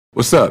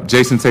What's up?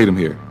 Jason Tatum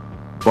here.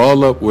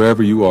 Ball up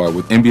wherever you are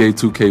with NBA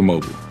 2K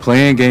Mobile.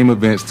 Playing game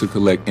events to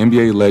collect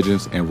NBA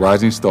legends and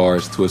rising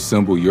stars to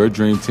assemble your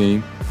dream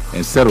team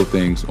and settle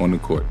things on the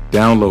court.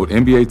 Download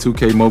NBA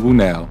 2K Mobile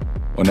now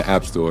on the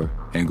App Store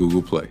and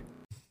Google Play.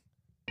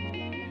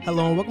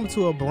 Hello and welcome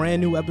to a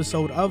brand new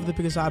episode of the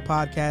Pick a Side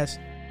Podcast.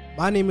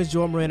 My name is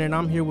Joe Moran and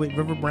I'm here with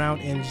River Brown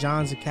and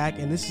John Zakkak,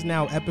 and this is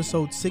now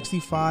episode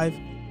 65.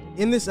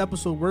 In this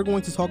episode, we're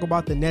going to talk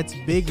about the Nets'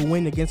 big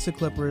win against the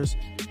Clippers,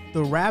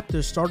 the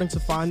Raptors starting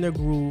to find their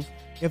groove,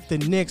 if the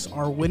Knicks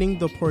are winning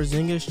the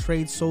Porzingis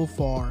trade so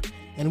far,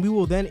 and we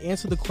will then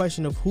answer the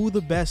question of who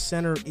the best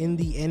center in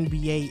the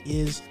NBA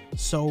is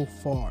so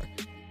far.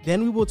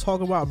 Then we will talk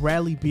about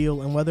Bradley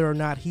Beal and whether or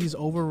not he's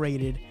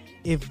overrated,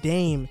 if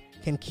Dame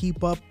can keep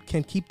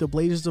the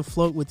Blazers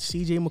afloat with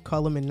CJ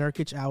McCollum and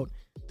Nurkic out,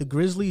 the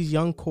Grizzlies'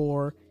 young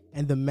core,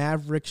 and the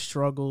Mavericks'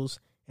 struggles,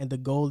 and the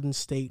Golden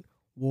State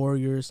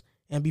Warriors.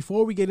 And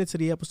before we get into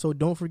the episode,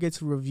 don't forget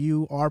to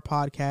review our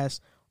podcast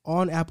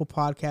on Apple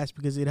Podcasts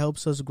because it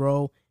helps us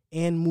grow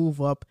and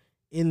move up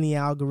in the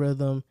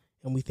algorithm,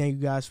 and we thank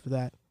you guys for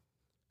that.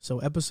 So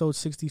episode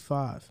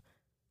 65.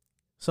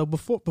 So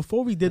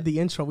before we did the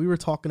intro, we were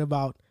talking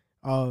about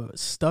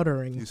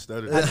stuttering. You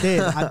stuttered.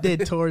 I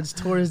did towards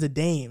the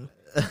Dame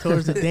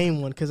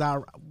one, because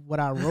what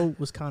I wrote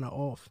was kind of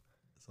off.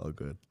 It's all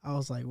good. I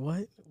was like,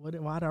 what?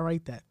 Why did I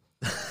write that?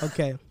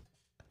 Okay.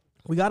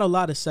 We got a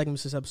lot of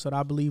segments this episode.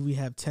 I believe we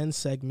have 10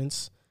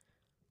 segments.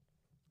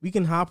 We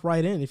can hop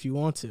right in if you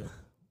want to.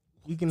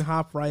 You can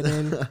hop right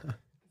in.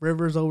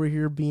 River's over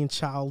here being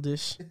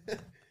childish.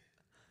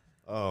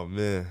 Oh,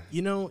 man.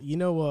 You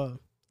know,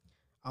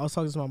 I was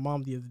talking to my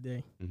mom the other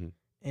day,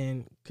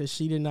 and because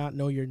she did not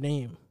know your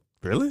name.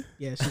 Really?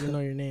 Yeah, she didn't know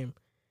your name.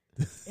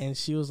 And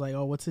she was like,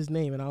 oh, what's his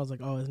name? And I was like,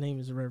 oh, his name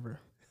is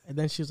River. And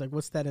then she was like,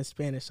 what's that in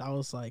Spanish? I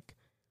was like,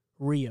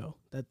 Rio.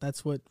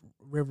 That's what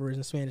River is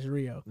in Spanish,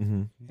 Rio.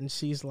 Mm-hmm. And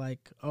she's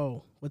like,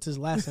 oh, what's his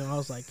last name? I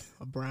was like,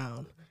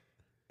 Brown.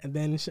 And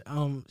then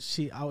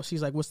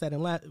she's like, what's that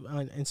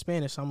in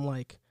Spanish? I'm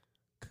like,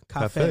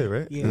 cafe,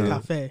 right? Yeah,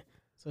 cafe.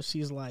 So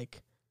she's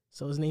like,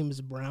 so his name is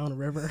Brown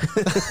River.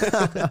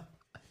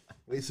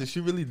 Wait, so she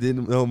really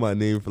didn't know my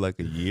name for like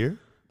a year?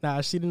 Nah,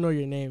 she didn't know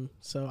your name.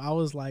 So I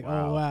was like,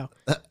 oh, wow.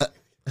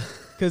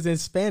 Because in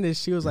Spanish,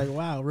 she was like,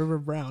 wow, River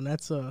Brown.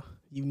 That's a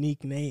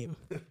unique name.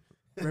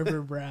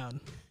 River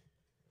Brown.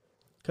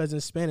 Because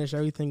in Spanish,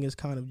 everything is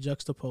kind of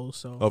juxtaposed.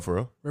 So oh, for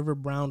real? River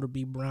Brown would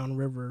be Brown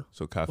River.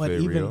 So Cafe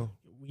Rio?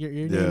 Your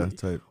yeah, name,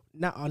 type.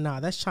 Nah,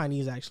 that's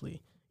Chinese,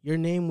 actually. Your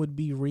name would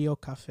be Rio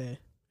Cafe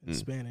in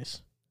Spanish.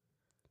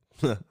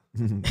 So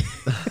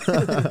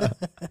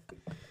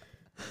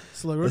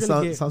look,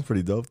 sounds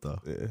pretty dope, though.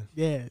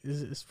 Yeah,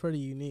 it's pretty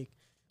unique.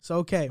 So,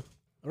 okay,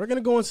 we're going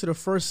to go into the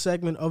first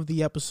segment of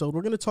the episode.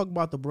 We're going to talk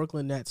about the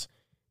Brooklyn Nets.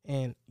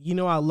 And, you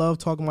know, I love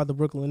talking about the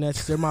Brooklyn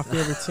Nets. They're my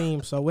favorite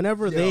team. So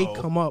whenever they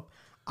come up,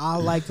 I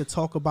like to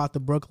talk about the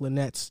Brooklyn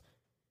Nets.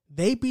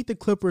 They beat the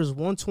Clippers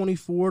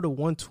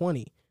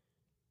 124-120.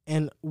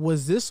 And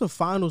was this a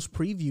finals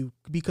preview?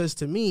 Because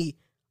to me,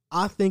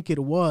 I think it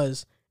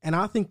was. And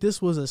I think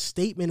this was a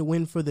statement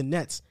win for the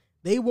Nets.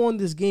 They won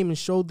this game and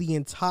showed the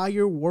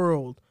entire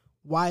world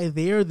why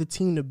they're the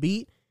team to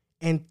beat.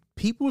 And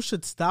people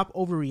should stop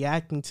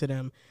overreacting to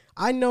them.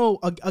 I know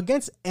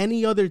against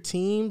any other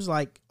teams,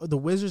 like the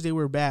Wizards, they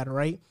were bad,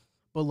 right?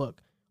 But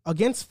look,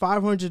 against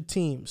 500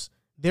 teams,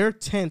 they're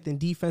 10th in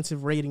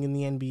defensive rating in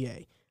the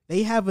NBA.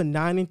 They have a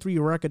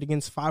 9-3 record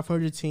against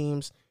 500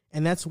 teams,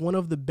 and that's one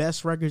of the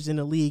best records in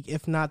the league,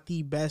 if not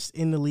the best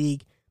in the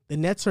league. The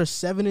Nets are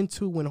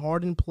 7-2 when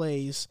Harden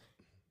plays.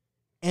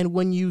 And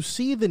when you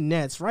see the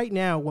Nets right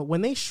now,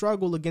 when they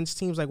struggle against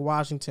teams like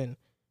Washington,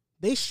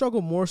 they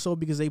struggle more so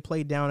because they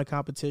play down a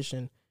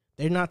competition.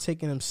 They're not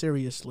taking them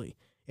seriously.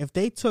 If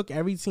they took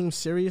every team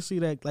seriously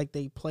like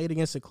they played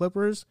against the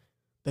Clippers,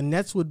 the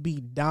Nets would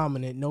be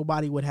dominant.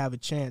 Nobody would have a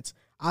chance.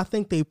 I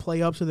think they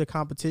play up to their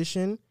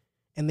competition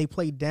and they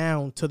play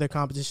down to their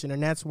competition,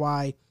 and that's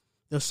why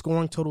the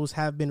scoring totals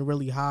have been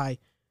really high.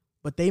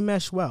 But they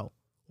mesh well.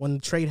 When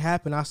the trade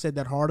happened, I said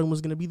that Harden was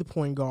going to be the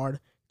point guard,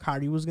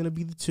 Kyrie was going to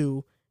be the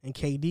 2, and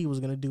KD was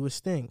going to do his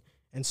thing.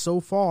 And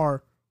so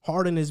far,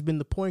 Harden has been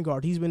the point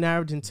guard. He's been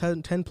averaging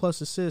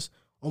 10-plus assists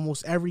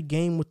almost every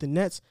game with the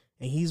Nets,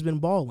 and he's been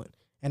balling.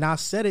 And I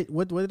said it.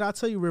 What did I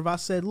tell you, Riv? I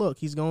said, look,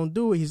 he's going to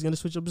do it. He's going to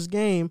switch up his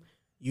game.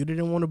 You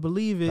didn't want to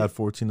believe it. Had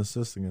 14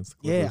 assists against the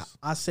Clippers. Yeah,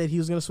 I said he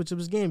was going to switch up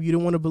his game. You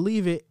didn't want to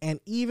believe it. And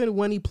even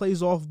when he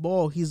plays off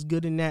ball, he's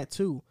good in that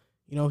too.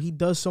 You know, he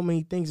does so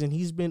many things, and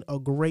he's been a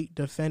great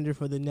defender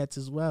for the Nets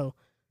as well,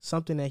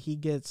 something that he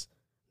gets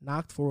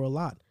knocked for a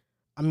lot.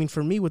 I mean,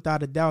 for me,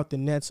 without a doubt, the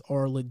Nets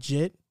are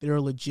legit. They're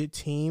a legit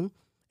team.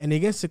 And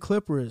against the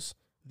Clippers,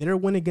 their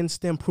win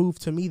against them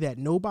proved to me that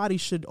nobody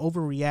should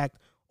overreact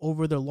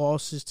over their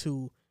losses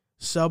to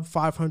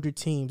sub-500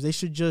 teams. They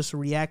should just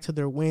react to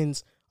their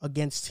wins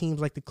against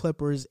teams like the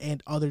Clippers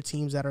and other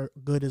teams that are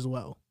good as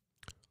well.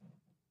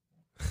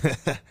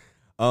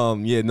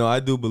 I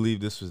do believe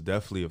this was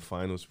definitely a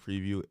finals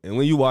preview. And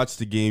when you watched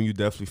the game, you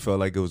definitely felt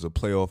like it was a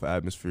playoff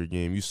atmosphere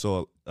game. You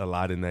saw a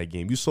lot in that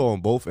game. You saw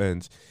on both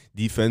ends,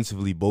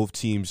 defensively, both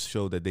teams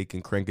showed that they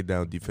can crank it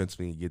down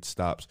defensively and get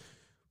stops.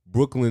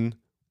 Brooklyn,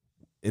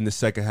 in the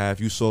second half,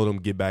 you saw them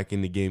get back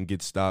in the game,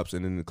 get stops.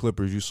 And then the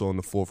Clippers, you saw in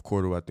the fourth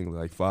quarter, I think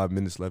like 5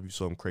 minutes left, you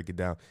saw them crank it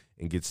down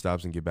and get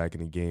stops and get back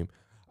in the game.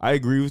 I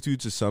agree with you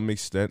to some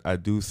extent. I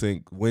do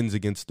think wins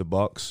against the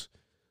Bucks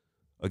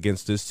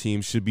against this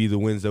team should be the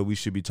wins that we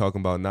should be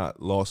talking about,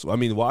 not loss. I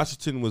mean,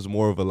 Washington was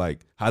more of a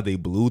like how they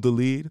blew the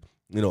lead,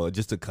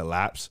 just a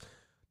collapse.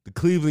 The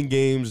Cleveland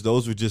games,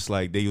 those were just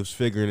like they was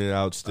figuring it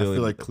out still. I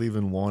feel like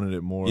Cleveland wanted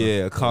it more.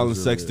 Yeah, Colin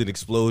Sexton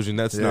explosion.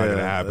 That's not going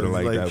to happen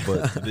like that.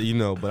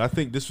 But but I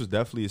think this was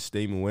definitely a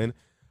statement win.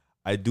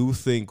 I do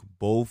think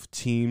both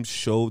teams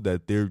showed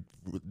that they're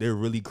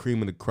really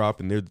cream of the crop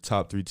and they're the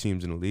top 3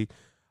 teams in the league.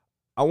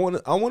 I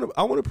want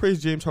to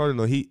praise James Harden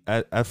though. He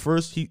at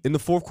first in the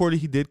fourth quarter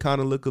he did kind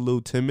of look a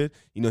little timid.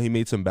 He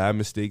made some bad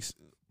mistakes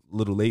a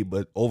little late,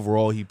 but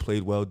overall he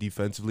played well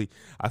defensively.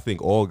 I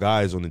think all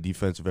guys on the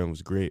defensive end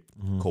was great.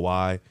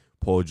 Kawhi,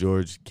 Paul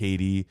George,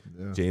 KD,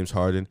 James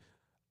Harden.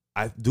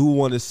 I do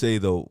want to say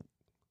though,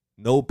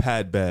 no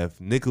Pat Bev,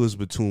 Nicholas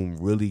Batum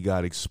really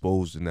got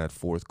exposed in that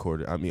fourth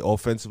quarter. I mean,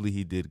 offensively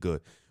he did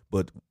good,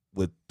 but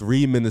with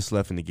 3 minutes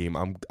left in the game,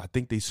 I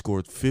think they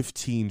scored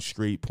 15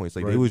 straight points.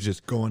 Like, they was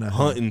just going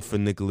hunting for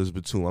Nicholas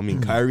Batum. I mean,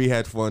 Kyrie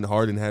had fun,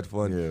 Harden had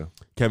fun,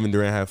 Kevin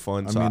Durant had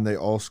fun. I mean, they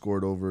all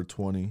scored over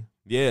 20.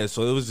 Yeah,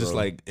 so it was just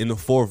like in the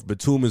fourth,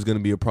 Batum is going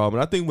to be a problem.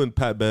 I think when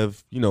Pat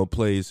Bev,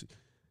 plays,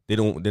 they're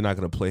not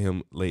going to play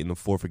him late in the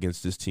fourth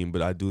against this team.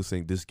 But I do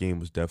think this game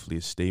was definitely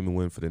a statement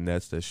win for the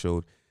Nets that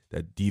showed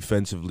that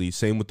defensively,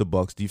 same with the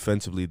Bucks,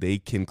 defensively they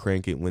can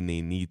crank it when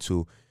they need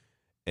to.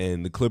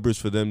 And the Clippers,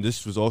 for them,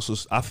 this was also,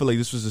 I feel like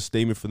this was a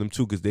statement for them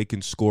too because they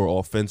can score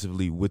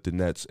offensively with the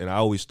Nets. And I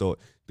always thought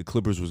the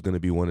Clippers was going to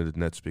be one of the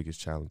Nets'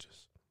 biggest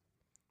challenges.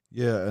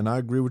 Yeah, and I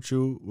agree with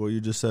you, what you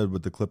just said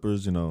with the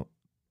Clippers.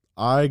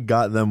 I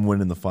got them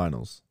winning the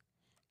finals.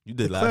 You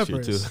did last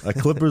year too. Like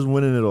Clippers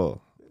winning it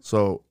all.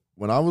 So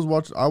when I was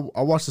watching,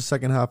 I watched the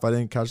second half. I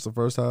didn't catch the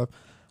first half.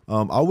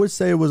 I would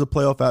say it was a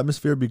playoff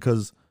atmosphere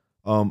because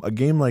a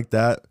game like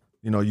that,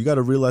 you got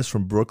to realize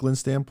from Brooklyn's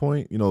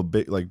standpoint,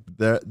 big like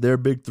their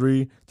big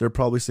 3, they're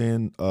probably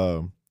saying,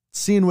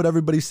 seeing what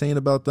everybody's saying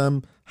about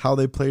them, how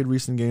they played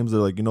recent games.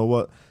 They're like, you know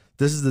what,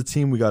 this is the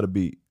team we got to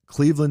beat.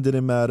 Cleveland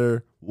didn't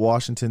matter.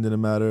 Washington didn't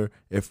matter.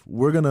 If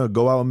we're gonna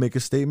go out and make a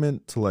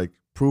statement to like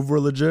prove we're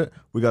legit,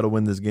 we got to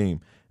win this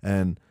game.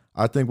 And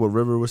I think what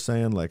River was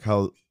saying, like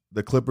how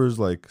the Clippers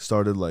like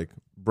started like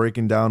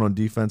breaking down on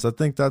defense. I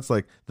think that's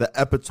like the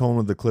epitome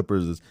of the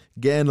Clippers is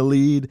getting a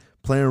lead,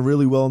 playing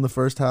really well in the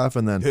first half,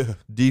 and then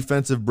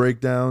defensive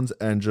breakdowns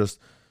and just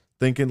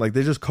thinking like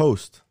they just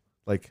coast.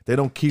 Like they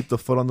don't keep the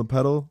foot on the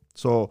pedal.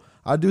 So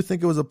I do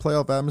think it was a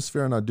playoff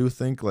atmosphere, and I do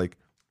think like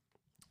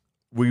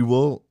we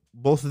will.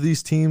 Both of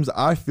these teams,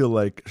 I feel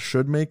like,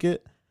 should make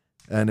it.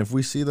 And if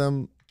we see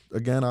them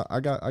again,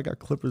 I got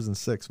Clippers in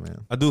 6,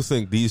 man. I do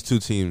think these two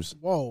teams.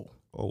 Whoa.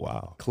 Oh,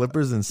 wow.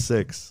 Clippers in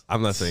 6.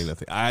 I'm not saying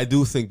nothing. I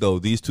do think, though,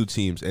 these two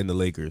teams and the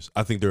Lakers,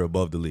 I think they're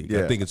above the league.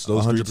 Yeah, I think it's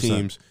those 100%. 3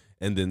 teams,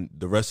 and then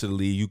the rest of the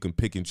league, you can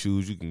pick and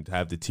choose. You can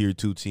have the tier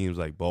 2 teams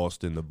like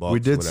Boston, the Bucks, We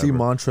did whatever. see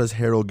Montrezl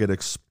Harrell get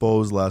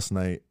exposed last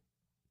night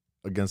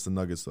against the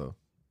Nuggets, though.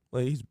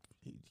 Well,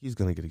 he's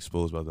going to get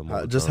exposed by them.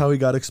 Just how he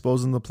got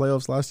exposed in the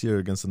playoffs last year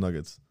against the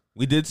Nuggets.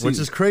 We did see. Which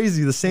is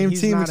crazy. The same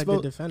He's team not exposed.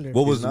 a good defender.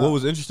 What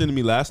was interesting to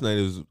me last night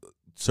is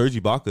Serge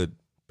Ibaka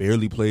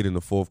barely played in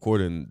the fourth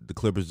quarter, and the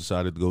Clippers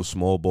decided to go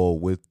small ball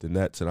with the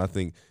Nets. And I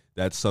think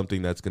that's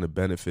something that's going to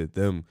benefit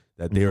them,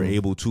 that they are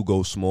able to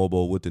go small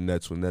ball with the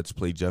Nets when Nets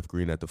play Jeff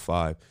Green at the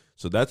 5.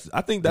 So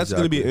I think that's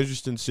going to be an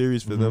interesting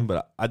series for them,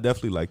 but I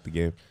definitely like the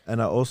game. And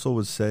I also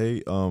would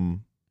say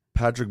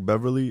Patrick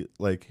Beverley,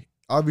 like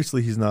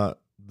obviously he's not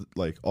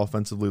like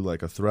offensively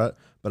like a threat,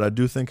 but I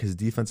do think his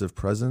defensive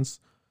presence,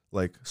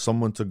 like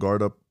someone to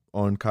guard up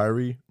on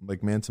Kyrie,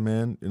 like man to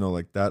man,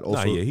 like that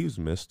also. Yeah, he was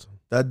missed.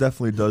 That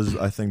definitely does,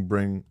 I think,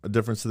 bring a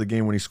difference to the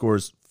game when he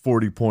scores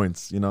 40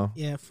 points,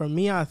 Yeah, for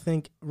me, I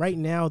think right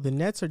now the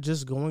Nets are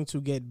just going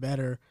to get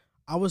better.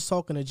 I was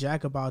talking to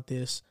Jack about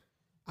this.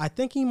 I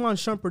think Iman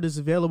Shumpert is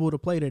available to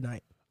play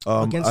tonight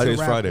against the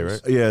Raptors. Friday,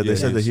 right? Yeah, they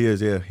said that he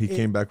is. Yeah, he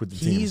came back with the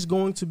team. He's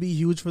going to be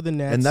huge for the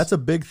Nets. And that's a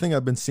big thing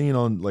I've been seeing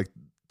on like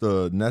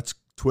the Nets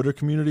Twitter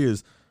community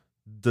is,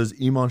 does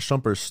Iman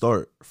Shumpert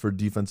start for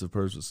defensive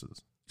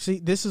purposes? See,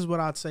 this is what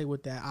I'd say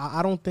with that.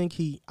 I don't think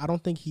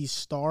he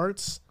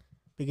starts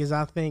because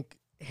I think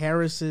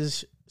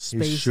Harris's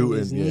spacing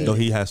is needed. No,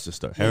 he has to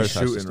start. Harris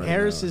has to start.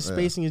 Harris's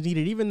spacing is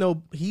needed, even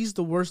though he's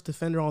the worst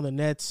defender on the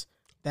Nets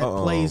that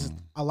plays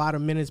a lot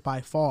of minutes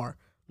by far.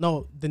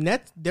 No, the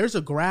Nets, there's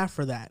a graph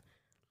for that.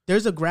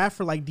 There's a graph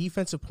for like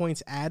defensive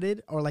points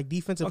added or like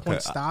defensive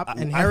points stopped,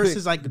 and Harris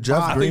is like Jeff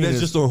bottom. I think that's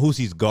just on who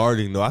he's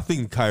guarding, though. I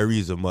think Kyrie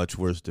is a much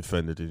worse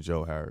defender than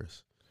Joe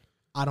Harris.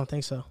 I don't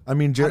think so. I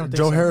mean,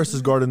 Joe Harris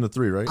is guarding the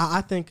 3, right?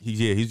 I think He's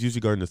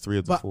usually guarding the 3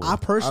 of the 4. I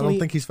don't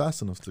think he's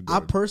fast enough to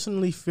guard. I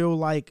personally feel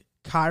like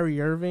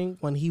Kyrie Irving,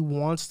 when he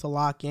wants to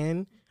lock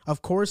in,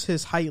 of course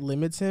his height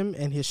limits him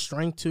and his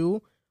strength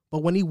too,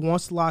 but when he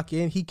wants to lock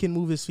in, he can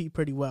move his feet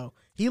pretty well.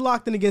 He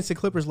locked in against the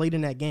Clippers late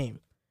in that game,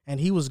 and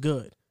he was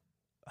good.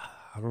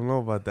 I don't know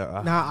about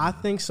that. Nah, I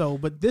think so.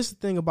 But this is the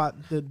thing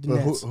about the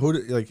Nets.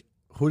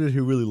 Who did he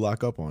really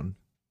lock up on?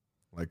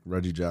 Like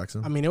Reggie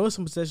Jackson? I mean, there was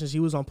some possessions. He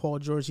was on Paul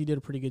George. He did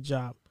a pretty good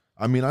job.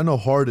 I mean, I know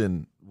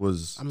Harden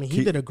was... I mean,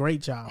 he did a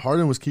great job.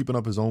 Harden was keeping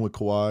up his own with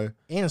Kawhi.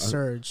 And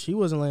Serge. He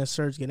wasn't letting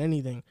Serge get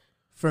anything.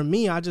 For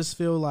me, I just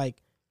feel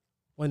like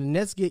when the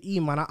Nets get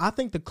Iman, I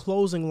think the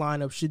closing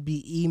lineup should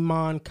be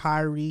Iman,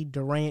 Kyrie,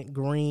 Durant,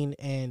 Green,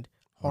 and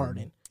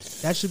Harden.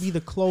 That should be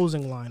the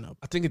closing lineup.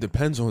 I think it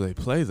depends on who they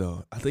play,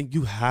 though. I think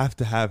you have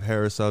to have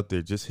Harris out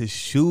there. Just his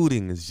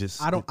shooting is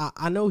just...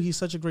 I know he's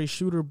such a great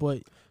shooter,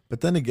 but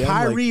then again...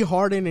 Kyrie,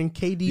 Harden, and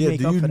KD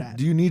make up for that.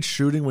 Do you need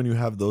shooting when you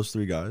have those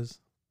three guys?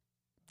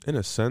 In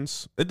a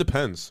sense, it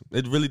depends.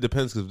 It really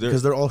depends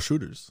because they're all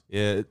shooters.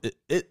 Yeah,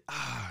 it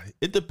I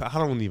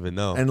don't even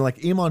know. And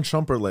like Iman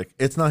Shumpert, like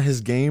it's not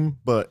his game,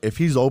 but if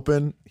he's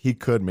open, he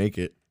could make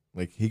it.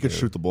 Like he could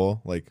shoot the ball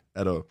like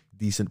at a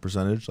decent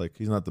percentage. Like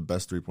he's not the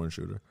best 3-point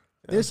shooter.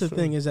 This the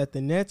thing is that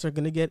the Nets are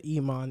going to get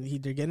Iman.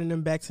 They're getting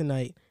him back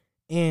tonight,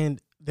 and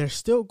they're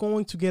still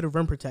going to get a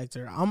rim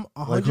protector. I'm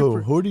 100%. Like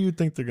who do you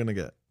think they're going to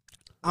get?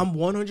 I'm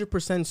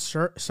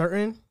 100%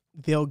 certain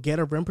they'll get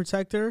a rim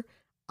protector.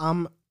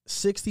 I'm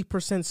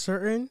 60%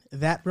 certain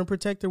that rim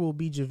protector will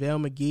be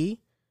JaVale McGee.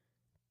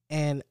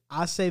 And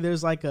I say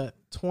there's like a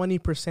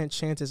 20%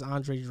 chance it's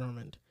Andre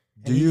Drummond.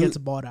 And he gets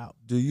bought out.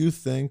 Do you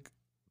think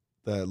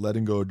that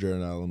letting go of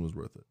Jarrett Allen was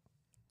worth it?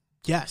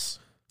 Yes.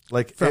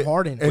 Like for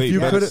Harden.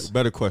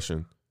 Better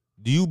question.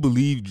 Do you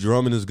believe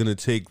Drummond is going to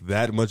take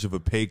that much of a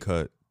pay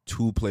cut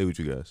to play with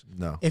you guys?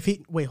 No.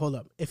 Hold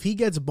up. If he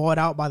gets bought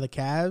out by the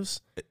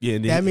Cavs,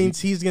 that means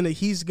he's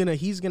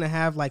gonna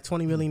have like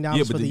 $20 million for the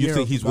year. Yeah, but do you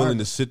think he's willing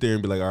to sit there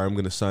and be like, all right, I'm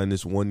gonna sign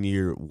this 1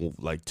 year,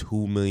 like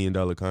 $2 million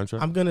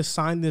contract? I'm gonna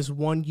sign this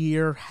 1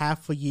 year,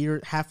 half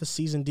a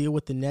season deal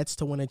with the Nets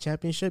to win a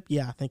championship?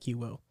 Yeah, I think he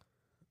will.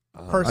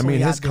 Personally, I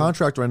mean, his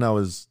contract right now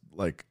is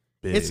like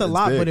big. It's a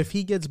lot, big. But if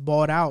he gets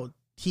bought out,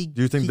 do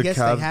you think the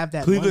Cavs have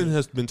that? Cleveland money.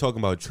 Has been talking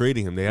about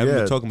trading him. They haven't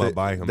been talking about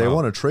buying him. They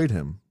want to trade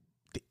him.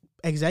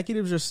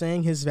 Executives are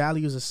saying his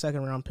value is a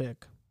 2nd-round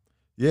pick.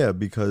 Yeah,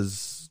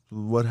 because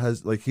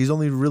he's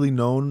only really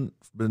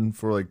been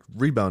for like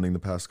rebounding the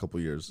past couple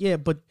of years. Yeah,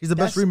 but he's the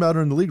best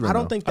rebounder in the league right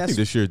now. I think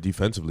this year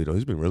defensively though,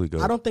 he's been really good.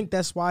 I don't think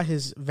that's why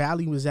his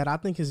value is that. I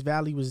think his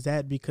value is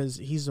that because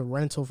he's a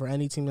rental for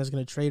any team that's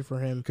going to trade for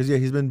him. Because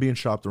he's been being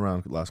shopped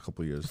around the last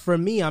couple of years. For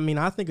me, I mean,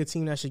 I think a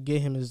team that should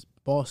get him is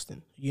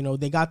Boston. You know,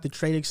 they got the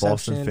trade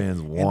exception, Boston fans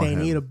want and they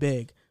him. need a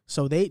big.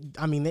 So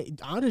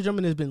Andre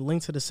Drummond has been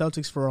linked to the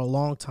Celtics for a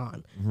long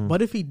time. Mm-hmm.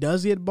 But if he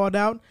does get bought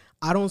out,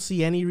 I don't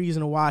see any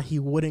reason why he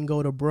wouldn't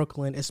go to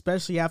Brooklyn,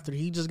 especially after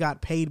he just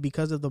got paid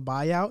because of the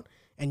buyout,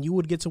 and you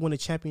would get to win a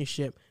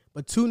championship.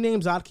 But 2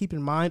 names I'd keep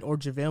in mind, or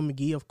JaVale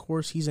McGee, of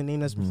course, he's a name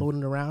that's been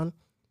floating around.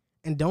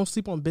 And don't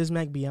sleep on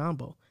Bismack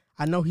Biyombo.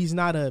 I know he's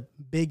not a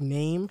big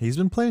name. He's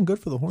been playing good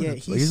for the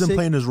Hornets. Yeah, he's been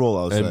playing his role,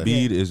 I would say.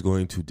 Embiid is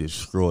going to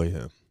destroy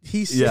him.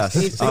 He's 6'8", yes,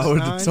 6'9". I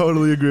would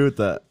totally agree with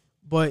that.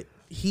 But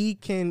he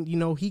can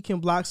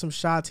block some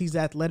shots. He's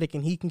athletic,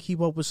 and he can keep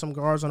up with some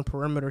guards on the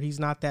perimeter. He's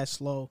not that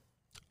slow.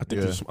 I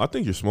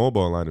think your small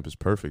ball lineup is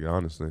perfect,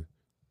 honestly.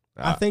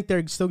 I think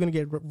they're still going to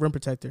get rim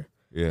protector.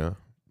 Yeah.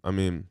 I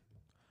mean,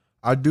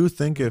 I do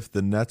think if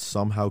the Nets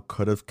somehow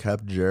could have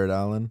kept Jarrett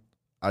Allen,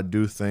 I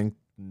do think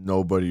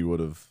nobody would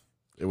have.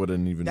 It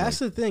wouldn't even. That's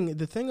the thing.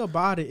 The thing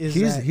about it is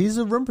he's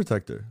a rim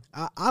protector.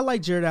 I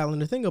like Jarrett Allen.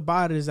 The thing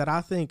about it is that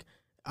I think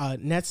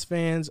Nets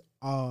fans,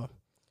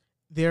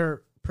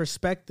 their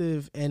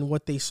perspective and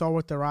what they saw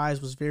with their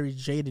eyes was very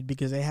jaded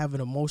because they have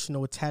an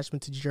emotional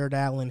attachment to Jarrett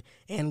Allen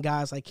and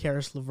guys like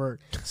Karis LeVert.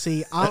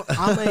 See,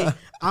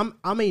 I'm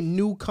a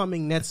new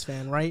coming Nets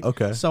fan, right?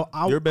 Okay, so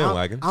you're a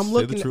bandwagon. I'm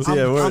looking.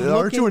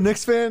 Aren't you a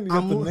Knicks fan?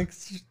 I'm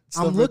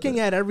looking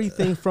at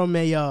everything from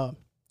a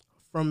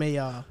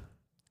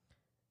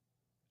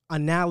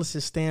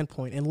analysis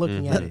standpoint and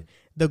looking at it.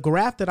 The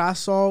graph that I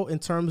saw in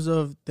terms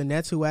of the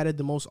Nets who added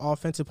the most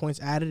offensive points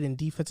added and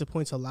defensive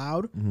points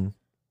allowed. Mm-hmm.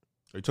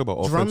 Are you talking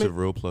about offensive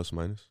real plus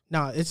minus?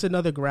 No, it's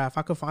another graph.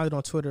 I could find it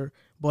on Twitter.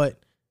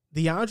 But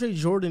DeAndre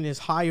Jordan is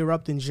higher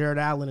up than Jarrett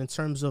Allen in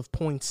terms of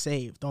points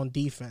saved on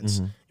defense.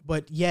 Mm-hmm.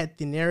 But yet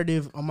the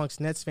narrative amongst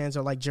Nets fans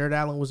are like Jarrett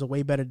Allen was a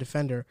way better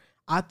defender.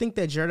 I think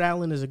that Jarrett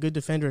Allen is a good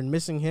defender, and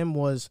missing him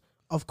was,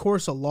 of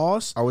course, a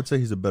loss. I would say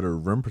he's a better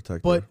rim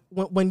protector. But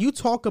when you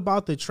talk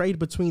about the trade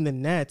between the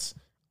Nets,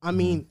 I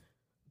mean,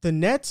 the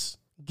Nets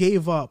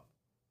gave up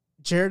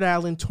Jarrett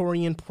Allen,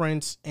 Taurean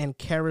Prince, and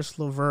Karis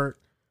LeVert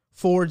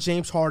for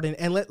James Harden.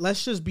 And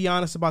let's just be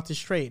honest about this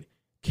trade.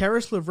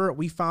 Karis LeVert,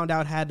 we found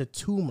out, had a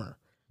tumor.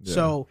 Yeah,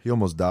 so he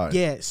almost died.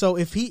 Yeah, so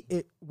if he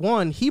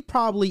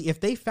probably, if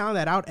they found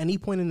that out any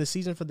point in the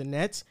season for the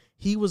Nets,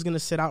 he was going to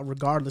sit out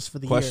regardless for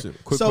the year.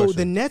 Quick so question.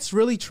 The Nets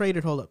really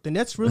traded, the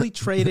Nets really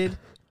traded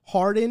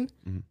Harden.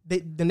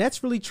 The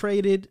Nets really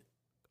traded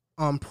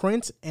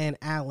Prince and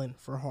Allen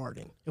for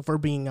Harden, if we're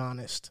being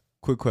honest.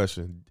 Quick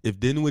question: if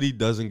Dinwiddie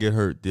doesn't get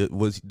hurt,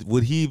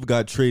 would he have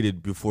got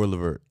traded before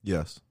LeVert?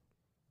 Yes.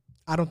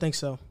 I don't think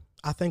so.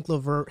 I think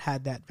LeVert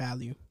had that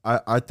value.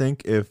 I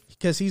think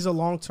because he's a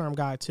long-term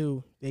guy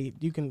too.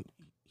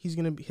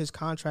 His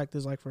contract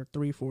is like for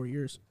 3-4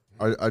 years.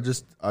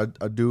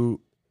 I do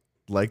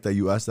like that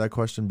you asked that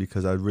question,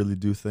 because I really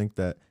do think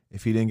that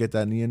if he didn't get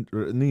that knee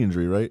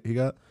injury, right?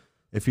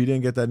 If he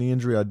didn't get that knee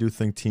injury, I do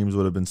think teams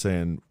would have been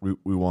saying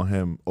we want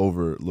him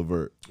over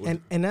LeVert.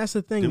 And that's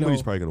the thing.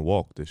 Dinwiddie's probably gonna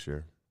walk this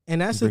year.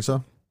 And that's think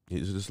so?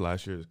 It's just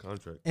last year's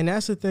contract. And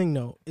that's the thing,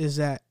 though, is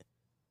that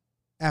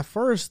at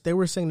first they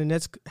were saying the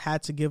Nets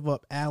had to give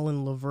up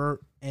Allen, LeVert,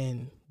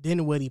 and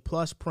Dinwiddie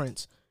plus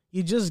Prince.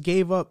 You just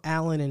gave up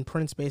Allen and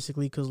Prince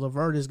basically because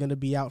LeVert is going to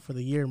be out for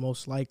the year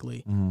most likely.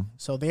 Mm-hmm.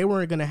 So they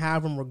weren't going to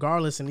have him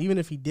regardless. And even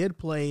if he did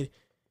play,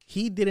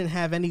 he didn't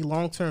have any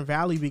long-term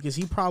value because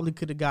he probably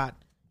could have got,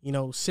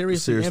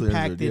 seriously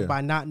impacted injured, by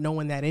not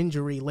knowing that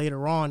injury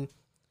later on.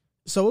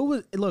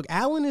 So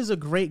Allen is a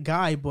great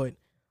guy, but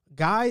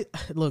this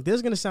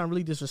is going to sound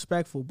really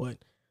disrespectful, but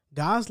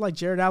guys like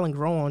Jared Allen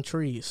grow on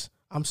trees.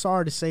 I'm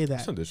sorry to say that.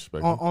 That's not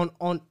disrespectful.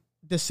 On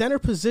the center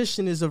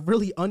position is a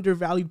really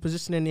undervalued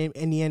position in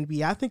the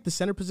NBA. I think the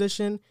center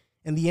position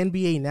in the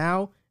NBA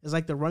now is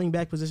like the running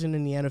back position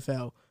in the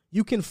NFL.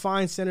 You can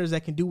find centers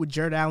that can do what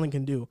Jared Allen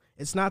can do.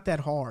 It's not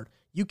that hard.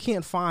 You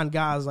can't find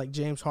guys like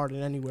James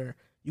Harden anywhere.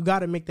 You got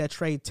to make that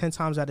trade 10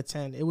 times out of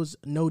 10. It was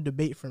no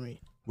debate for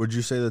me. Would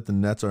you say that the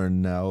Nets are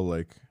now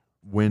like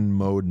win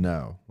mode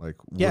now?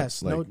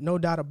 Yes, no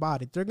doubt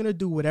about it. They're going to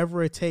do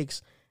whatever it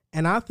takes.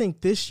 And I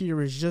think this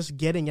year is just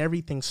getting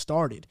everything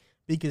started,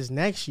 because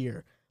next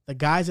year, the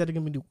guys that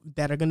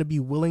are going to be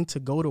willing to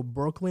go to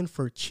Brooklyn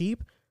for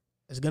cheap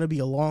is going to be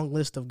a long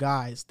list of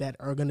guys that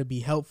are going to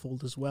be helpful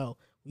as well.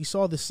 We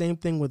saw the same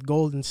thing with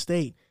Golden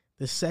State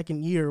the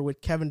second year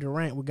with Kevin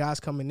Durant, with guys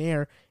coming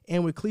there,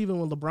 and with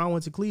Cleveland when LeBron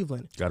went to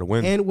Cleveland. Got to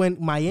win. And when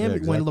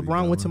when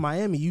LeBron went to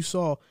Miami, you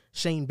saw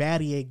Shane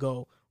Battier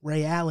go,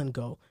 Ray Allen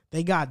go.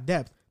 They got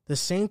depth. The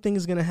same thing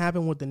is going to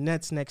happen with the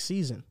Nets next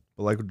season.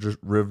 But like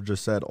Riv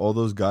just said, all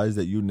those guys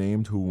that you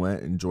named who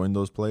went and joined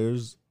those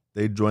players,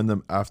 they joined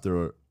them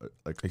after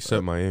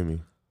except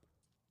Miami.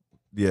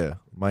 Yeah,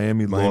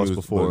 Miami lost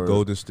before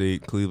Golden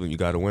State, Cleveland. You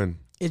got to win.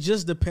 It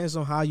just depends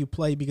on how you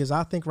play, because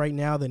I think right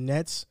now the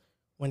Nets,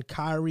 when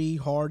Kyrie,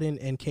 Harden,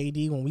 and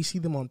KD, when we see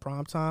them on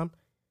primetime,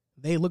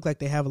 they look like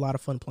they have a lot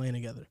of fun playing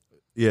together.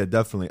 Yeah,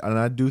 definitely. And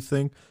I do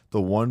think the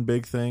one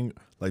big thing,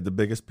 like the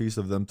biggest piece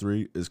of them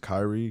three, is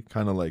Kyrie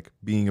kind of like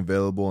being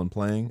available and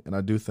playing. And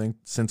I do think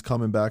since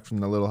coming back from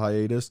the little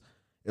hiatus,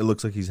 it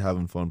looks like he's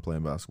having fun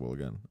playing basketball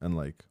again and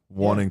like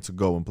wanting to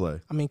go and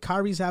play. I mean,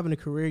 Kyrie's having a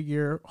career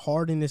year.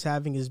 Harden is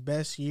having his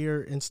best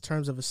year in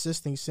terms of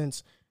assisting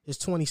since his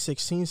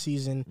 2016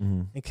 season.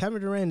 Mm-hmm. And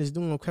Kevin Durant is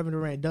doing what Kevin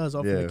Durant does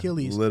off of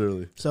Achilles.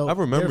 Literally. So I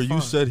remember you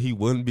said he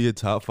wouldn't be a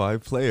top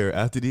 5 player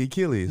after the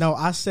Achilles. No,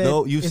 I said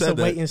it's a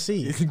wait and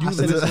see. I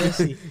said it's a wait and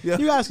see. Yeah.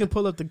 You guys can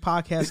pull up the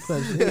podcast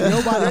clips.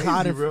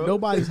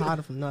 Nobody's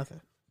hiding from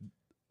nothing.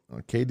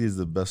 KD is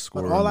the best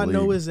scorer. But all I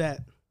know league. is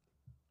that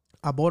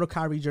I bought a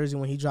Kyrie jersey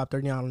when he dropped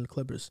 39 on the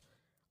Clippers.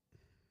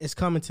 It's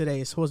coming today.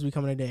 It's supposed to be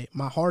coming today.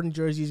 My Harden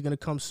jersey is going to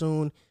come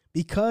soon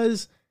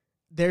because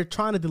they're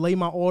trying to delay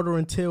my order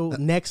until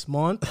next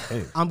month.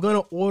 Hey. I'm going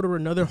to order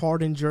another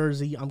Harden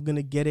jersey. I'm going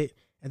to get it,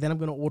 and then I'm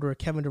going to order a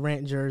Kevin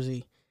Durant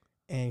jersey.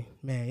 And,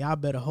 man, y'all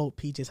better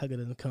hope PJ Tucker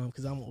doesn't come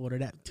because I'm going to order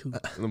that too.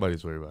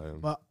 Nobody's worried about him.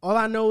 But all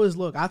I know is,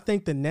 look, I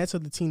think the Nets are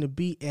the team to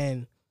beat,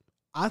 and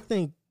I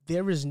think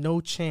there is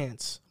no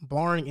chance,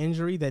 barring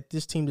injury, that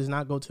this team does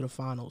not go to the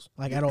finals,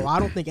 like at all. I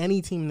don't think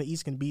any team in the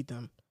East can beat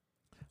them.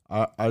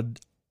 I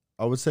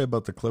would say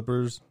about the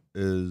Clippers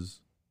is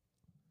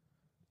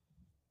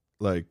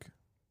like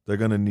they're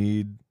gonna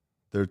need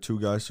their two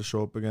guys to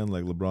show up again,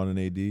 like LeBron and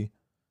AD.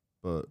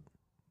 But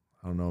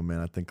I don't know, man.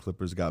 I think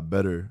Clippers got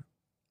better.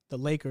 The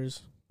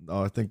Lakers.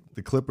 No, I think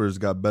the Clippers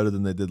got better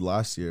than they did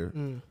last year.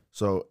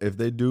 So if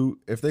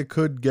they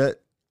could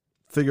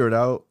figure it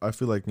out, I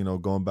feel like,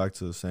 going back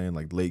to saying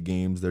like late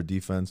games, their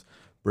defense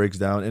breaks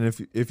down. And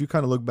if you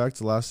kind of look back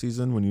to last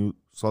season when you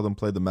saw them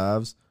play the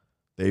Mavs,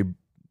 they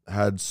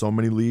had so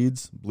many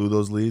leads, blew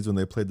those leads when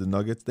they played the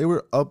Nuggets. They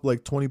were up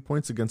like 20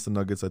 points against the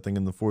Nuggets, I think,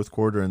 in the fourth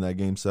quarter in that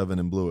game 7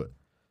 and blew it.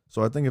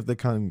 So I think if they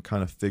kind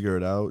of figure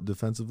it out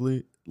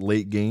defensively,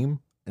 late game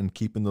and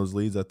keeping those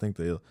leads, I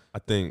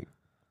think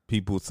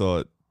people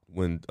thought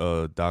when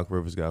Doc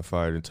Rivers got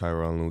fired and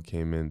Tyronn Lue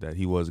came in that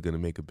he was going to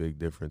make a big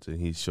difference, and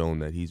he's shown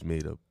that he's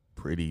made a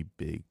pretty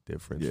big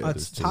difference. Yeah.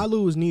 Ty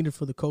Lue was needed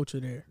for the culture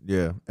there.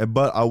 Yeah,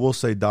 but I will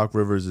say Doc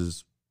Rivers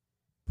is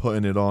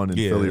putting it on in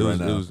Philly right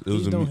now.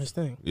 He's doing his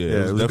thing.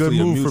 Yeah, it was a good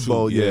move for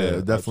both. Yeah,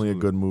 definitely absolutely.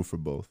 A good move for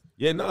both.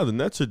 Yeah, no, the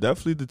Nets are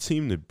definitely the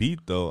team to beat,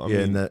 though. I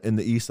mean, in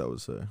the East, I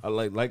would say.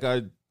 Like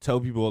I tell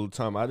people all the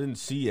time, I didn't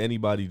see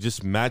anybody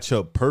just match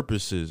up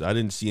purposes. I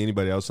didn't see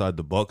anybody outside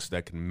the Bucks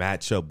that can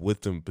match up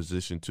with them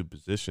position to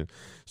position.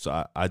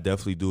 So I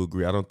definitely do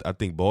agree. I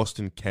think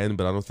Boston can,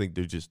 but I don't think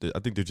I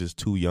think they're just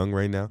too young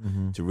right now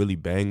to really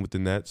bang with the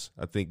Nets.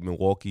 I think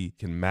Milwaukee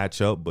can match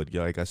up, but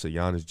like I said,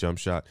 Giannis' jump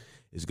shot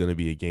is going to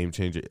be a game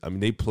changer. I mean,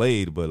 they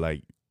played, but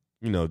like,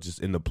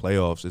 just in the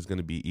playoffs, it's going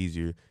to be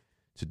easier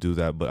to do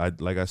that.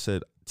 But like I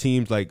said,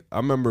 teams like, I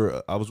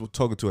remember I was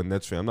talking to a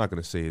Nets fan. I'm not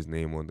going to say his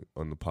name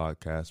on the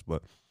podcast,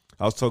 but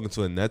I was talking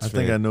to a Nets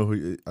fan. I think I know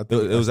who.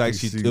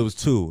 It was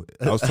two.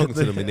 I was talking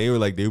to them, and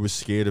they were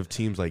scared of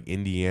teams like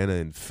Indiana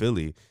and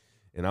Philly,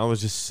 and I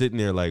was just sitting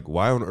there like,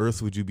 why on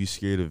earth would you be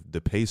scared of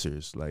the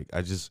Pacers? Like,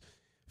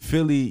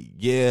 Philly,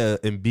 yeah,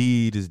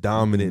 Embiid is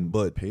dominant,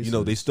 but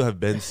Pacers. They still have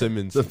Ben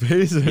Simmons. The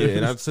Pacers, yeah,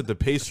 and I said the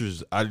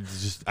Pacers. I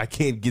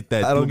can't get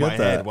that through my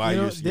head. Why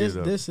you're scared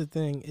of? This the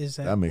thing is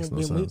that makes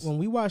no sense. When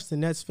we watched the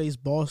Nets face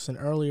Boston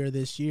earlier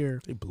this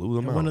year, they blew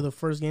them out. One of the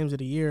first games of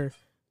the year.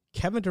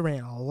 Kevin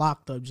Durant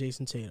locked up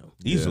Jason Tatum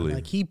easily.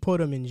 Like, he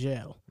put him in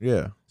jail.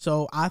 Yeah.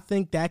 So I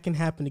think that can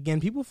happen again.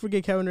 People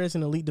forget Kevin Durant's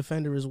an elite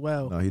defender as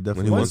well. No, he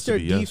definitely wants to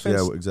be. Yes.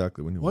 Yeah,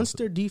 exactly. Once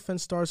their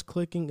defense starts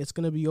clicking, it's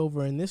going to be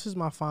over. And this is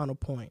my final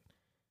point.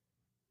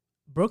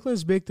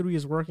 Brooklyn's big three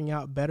is working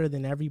out better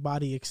than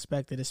everybody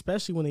expected,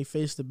 especially when they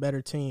face the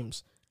better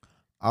teams.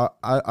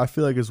 I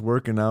feel like it's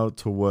working out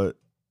to what,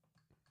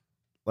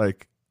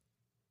 like,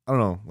 I don't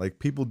know, like,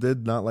 people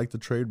did not like the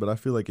trade, but I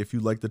feel like if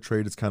you like the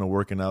trade, it's kind of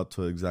working out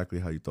to exactly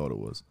how you thought it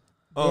was.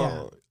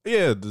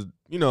 Yeah. The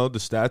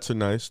stats are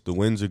nice. The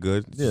wins are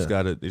good. They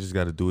just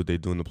gotta do what they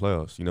do in the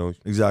playoffs.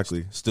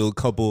 Exactly. Still a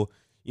couple.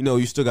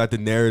 You still got the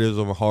narratives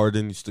on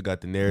Harden. You still got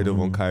the narrative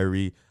on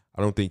Kyrie.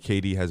 I don't think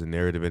KD has a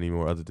narrative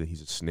anymore other than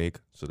he's a snake.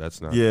 So that's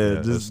not.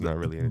 That's not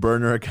really anything.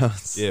 Burner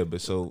accounts. Yeah,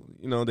 but so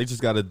they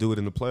just got to do it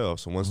in the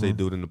playoffs. And once they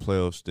do it in the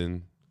playoffs,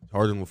 then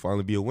Harden will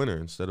finally be a winner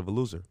instead of a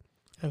loser.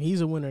 I mean,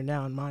 he's a winner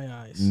now in my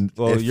eyes.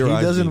 Well, if he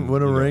doesn't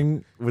win a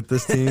ring with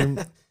this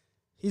team,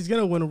 he's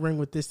gonna win a ring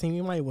with this team.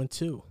 He might win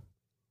 2.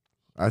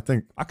 I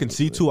think I can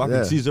see 2. I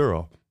can see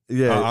 0.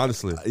 Yeah,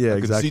 honestly. Yeah,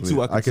 exactly. I can see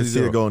 2. I can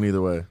see it going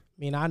either way. I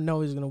mean, I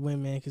know he's gonna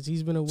win, man, because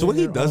he's been a winner. So when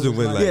he doesn't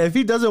win, if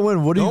he doesn't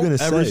win, what are you gonna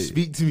say? Don't ever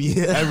speak to me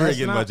ever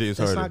again about James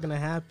Harden. That's not gonna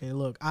happen.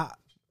 Look,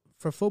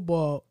 for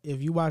football,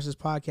 if you watch this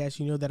podcast,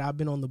 you know that I've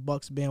been on the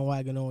Bucks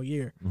bandwagon all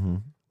year. Mm-hmm.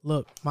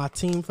 Look, my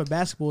team for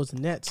basketball is the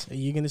Nets, and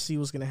you're going to see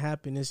what's going to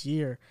happen this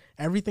year.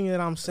 Everything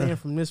that I'm saying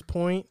from this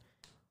point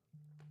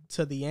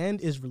to the end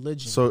is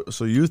religion.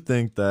 So you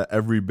think that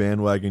every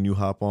bandwagon you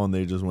hop on,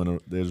 they just win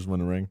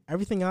a ring?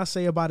 Everything I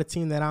say about a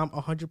team that I'm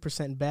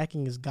 100%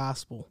 backing is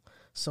gospel.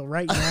 So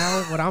right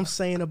now, what I'm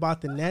saying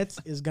about the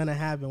Nets is going to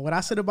happen. What I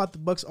said about the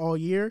Bucks all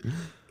year,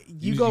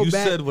 you go back. You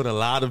said what a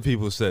lot of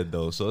people said,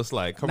 though, so it's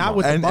like, come on. Not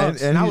with the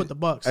Bucks. Not with the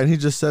Bucks. And he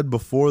just said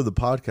before the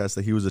podcast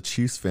that he was a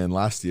Chiefs fan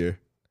last year.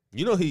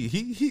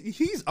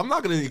 He's I'm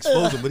not gonna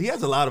expose him, but he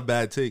has a lot of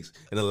bad takes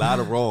and a lot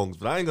of wrongs.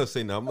 But I ain't gonna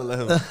say no. I'm gonna let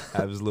him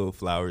have his little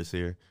flowers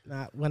here.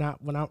 I'm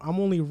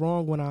only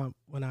wrong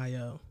when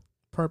I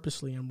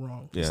purposely am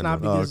wrong. Yeah, it's not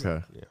because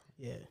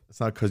yeah. It's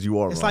not because you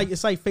are wrong.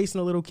 It's like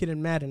facing a little kid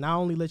in Madden. I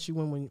only let you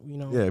win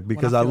when Yeah,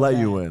 because I let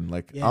you win.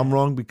 Like I'm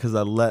wrong because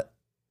I let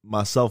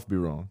myself be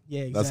wrong.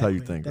 Yeah, exactly. That's how you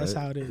think. That's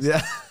right? how it is.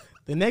 Yeah.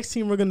 The next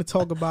team we're gonna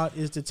talk about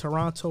is the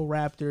Toronto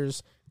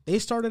Raptors. They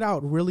started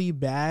out really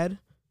bad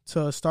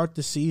to start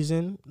the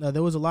season.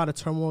 There was a lot of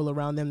turmoil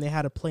around them. They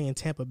had to play in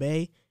Tampa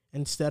Bay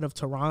instead of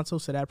Toronto,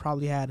 so that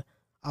probably had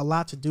a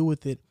lot to do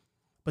with it.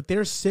 But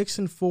they're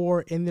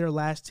 6-4 in their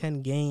last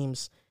 10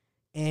 games,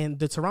 and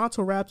the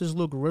Toronto Raptors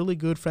look really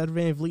good. Fred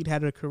VanVleet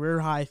had a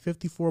career-high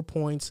 54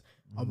 points,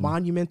 a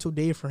monumental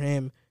day for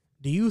him.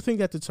 Do you think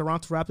that the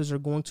Toronto Raptors are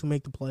going to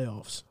make the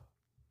playoffs?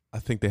 I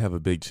think they have a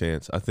big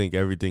chance. I think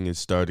everything is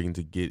starting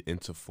to get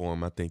into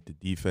form. I think the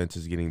defense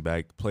is getting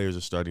back. Players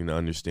are starting to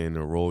understand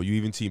their role. You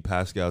even see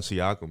Pascal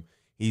Siakam.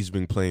 He's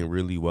been playing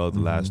really well the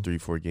last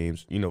 3-4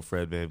 games.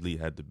 Fred VanVleet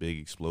had the big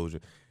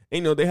explosion.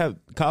 And, they have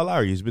Kyle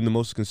Lowry. He's been the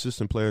most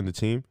consistent player on the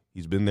team.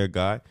 He's been their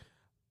guy.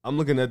 I'm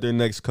looking at their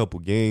next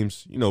couple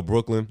games.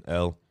 Brooklyn,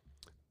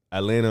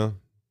 Atlanta,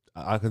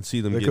 I can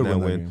see them getting that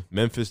win.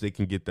 Memphis, they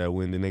can get that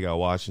win. Then they got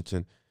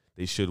Washington.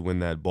 They should win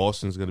that.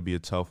 Boston's going to be a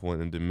tough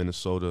one. And then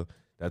Minnesota,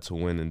 that's a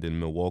win, and then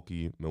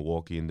Milwaukee,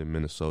 and then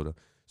Minnesota.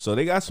 So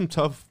they got some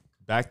tough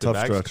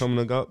back-to-backs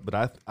coming up,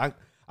 but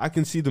I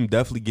can see them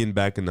definitely getting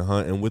back in the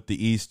hunt. And with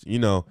the East,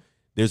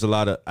 there's a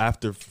lot of,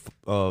 after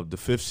the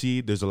 5th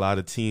seed, there's a lot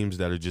of teams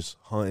that are just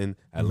hunting.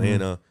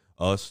 Atlanta,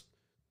 us,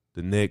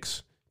 the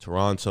Knicks,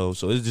 Toronto.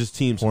 So it's just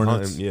teams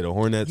hunting. Yeah, the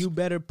Hornets. You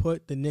better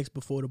put the Knicks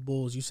before the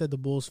Bulls. You said the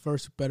Bulls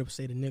first. You better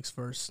say the Knicks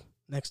first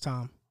next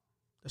time.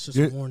 That's just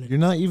a warning. You're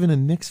not even a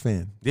Knicks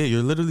fan. Yeah,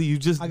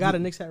 I got a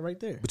Knicks hat right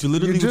there. But you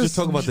literally were just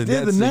talking about the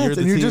Nets.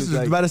 And you're just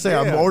about to say,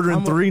 I'm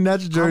ordering 3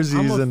 Nets jerseys.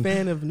 I'm a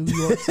fan of New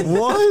York.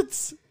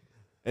 What?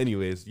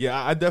 Anyways,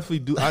 yeah, I definitely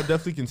do. I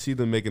definitely can see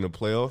them making the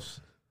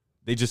playoffs.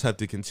 They just have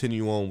to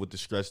continue on with the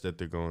stretch that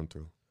they're going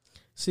through.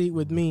 See,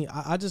 with me,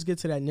 I just get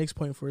to that Knicks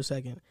point for a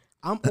second.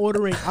 I'm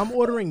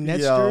ordering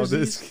Nets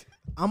jerseys.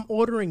 I'm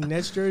ordering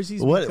Nets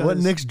jerseys. What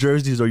Knicks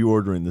jerseys are you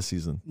ordering this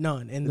season?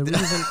 None. And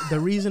the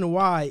reason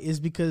why is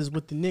because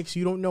with the Knicks,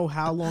 you don't know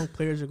how long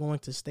players are going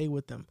to stay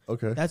with them.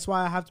 Okay. That's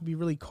why I have to be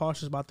really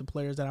cautious about the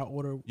players that I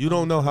order. You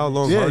don't know how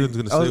long Harden's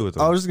going to stay with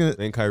them. I was just going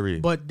to. And Kyrie.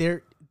 But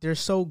they're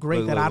so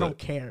great that I don't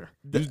care.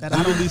 You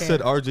literally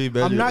said RJ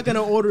Barrett. I'm not going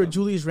to order a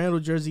Julius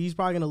Randle jersey. He's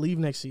probably going to leave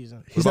next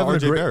season. He's having a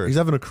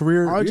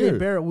career RJ year.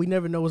 Barrett, we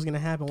never know what's going to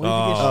happen.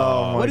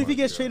 What if he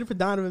gets traded for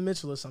Donovan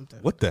Mitchell or something?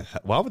 What the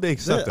heck? Why would they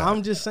accept that?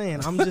 I'm just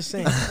saying.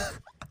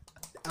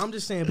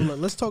 But look,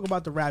 let's talk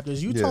about the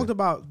Raptors. You talked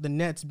about the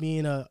Nets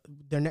being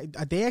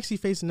they actually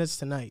face the Nets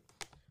tonight.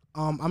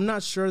 I'm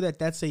not sure that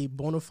that's a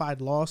bona fide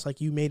loss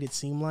like you made it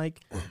seem like.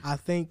 I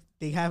think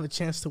they have a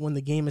chance to win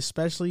the game,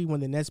 especially when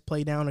the Nets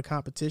play down a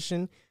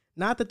competition.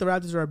 Not that the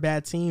Raptors are a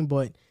bad team,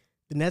 but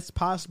the Nets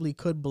possibly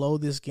could blow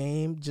this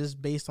game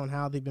just based on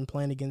how they've been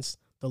playing against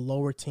the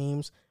lower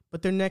teams.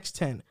 But their next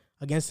 10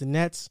 against the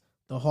Nets,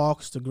 the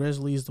Hawks, the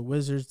Grizzlies, the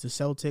Wizards, the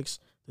Celtics,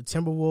 the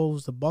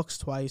Timberwolves, the Bucks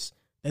twice,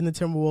 then the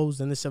Timberwolves,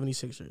 then the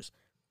 76ers.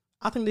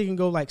 I think they can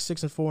go like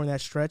 6-4 in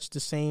that stretch, the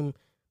same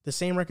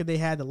record they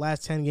had the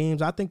last 10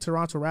 games. I think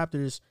Toronto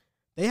Raptors,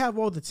 they have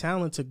all the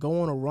talent to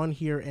go on a run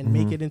here and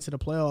make it into the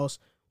playoffs.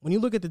 When you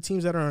look at the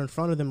teams that are in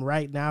front of them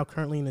right now,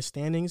 currently in the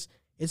standings,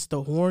 it's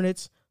the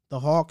Hornets, the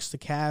Hawks, the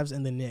Cavs,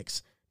 and the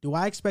Knicks. Do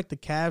I expect the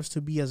Cavs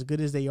to be as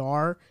good as they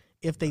are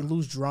if they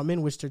lose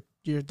Drummond, which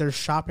they're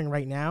shopping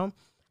right now?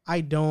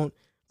 I don't.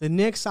 The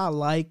Knicks I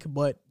like,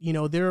 but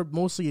they're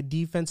mostly a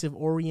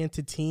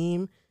defensive-oriented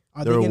team.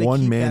 They're a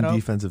one-man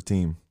defensive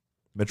team.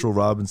 Mitchell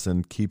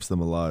Robinson keeps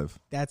them alive.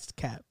 That's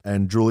cap.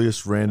 And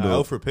Julius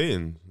Randle. Elfrid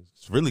Payton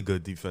is really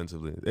good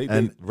defensively. They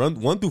run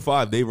 1 through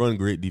 5. They run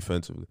great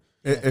defensively.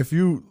 If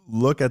you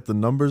look at the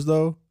numbers,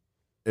 though,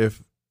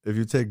 if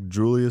you take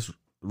Julius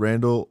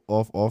Randle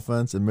off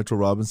offense and Mitchell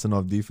Robinson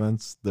off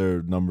defense,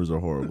 their numbers are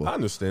horrible. I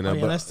understand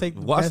that, but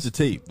watch the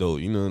tape, though.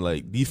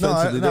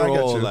 Defensively, they're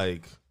all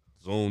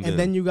zoned in. And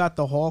then you got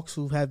the Hawks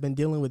who have been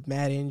dealing with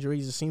mad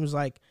injuries. It seems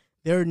like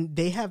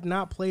they have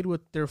not played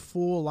with their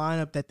full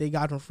lineup that they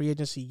got from free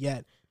agency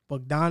yet.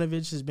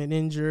 Bogdanovich has been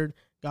injured.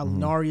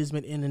 Gallinari has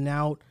been in and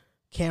out.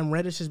 Cam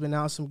Reddish has been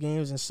out some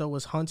games, and so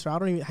is Hunter.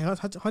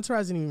 Hunter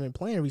hasn't even been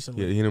playing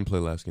recently. Yeah, he didn't play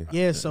last game.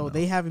 Yeah, so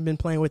they haven't been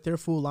playing with their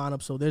full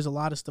lineup, so there's a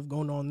lot of stuff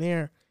going on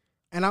there.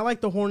 And I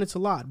like the Hornets a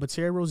lot, but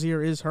Terry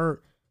Rozier is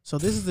hurt. So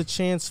this is a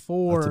chance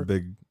for that's a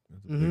big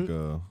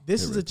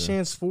this is a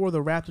chance for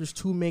the Raptors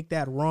to make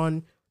that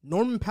run.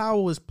 Norman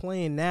Powell is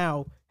playing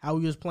now how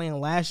he was playing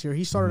last year.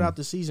 He started out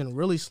the season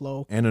really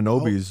slow.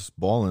 Anunoby's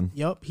balling.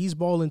 Yep, he's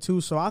balling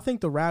too. So I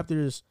think the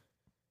Raptors,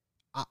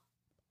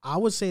 I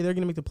would say they're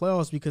going to make the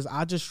playoffs because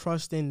I just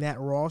trust in that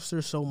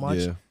roster so much.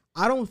 Yeah.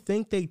 I don't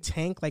think they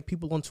tank like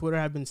people on Twitter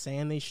have been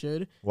saying they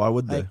should. Why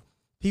would they?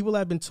 People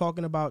have been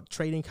talking about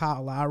trading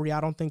Kyle Lowry.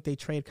 I don't think they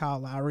trade Kyle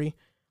Lowry.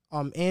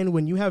 And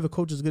when you have a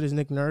coach as good as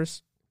Nick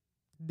Nurse,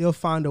 they'll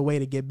find a way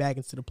to get back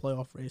into the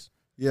playoff race.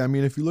 Yeah, I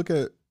mean, if you look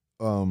at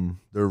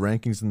their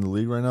rankings in the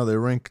league right now, they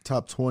rank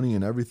top 20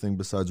 in everything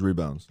besides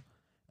rebounds.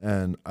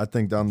 And I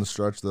think down the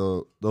stretch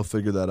they'll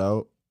figure that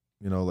out.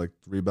 Like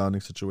the rebounding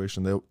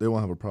situation, they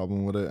won't have a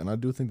problem with it. And I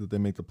do think that they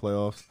make the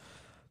playoffs.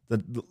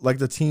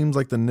 The teams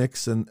like the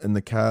Knicks and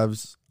the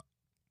Cavs,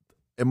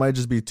 it might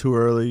just be too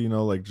early,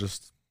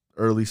 just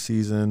early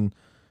season.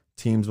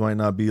 Teams might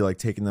not be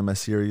taking them as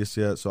serious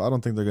yet. So I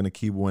don't think they're going to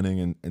keep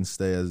winning and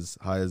stay as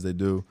high as they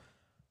do.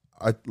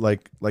 I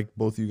like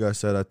both of you guys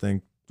said, I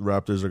think the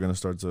Raptors are going to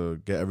start to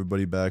get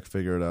everybody back,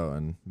 figure it out,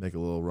 and make a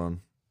little run.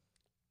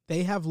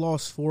 They have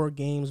lost 4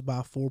 games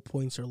by 4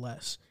 points or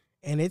less.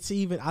 And I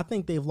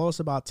think they've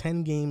lost about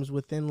 10 games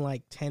within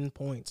 10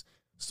 points.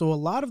 So a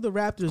lot of the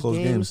Raptors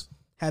games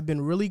have been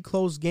really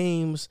close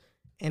games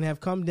and have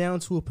come down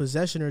to a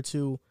possession or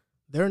two.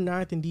 They're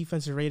 9th in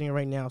defensive rating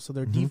right now, so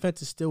their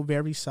defense is still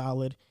very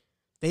solid.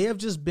 They have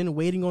just been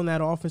waiting on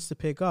that offense to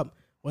pick up.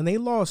 When they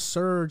lost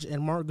Serge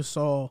and Marc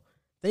Gasol,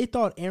 they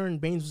thought Aaron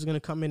Baines was going to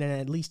come in and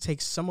at least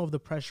take some of the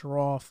pressure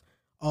off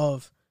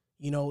of,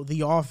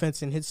 the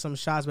offense and hit some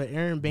shots. But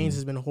Aaron Baines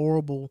has been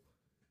horrible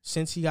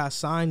since he got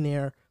signed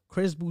there.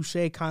 Chris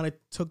Boucher kind of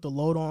took the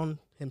load on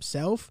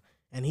himself,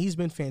 and he's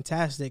been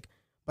fantastic.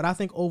 But I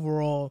think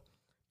overall,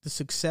 the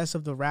success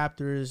of the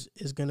Raptors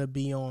is going to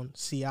be on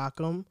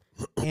Siakam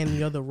and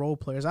the other role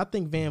players. I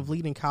think Van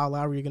Vliet and Kyle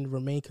Lowry are going to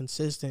remain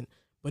consistent,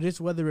 but it's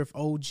whether if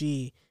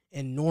OG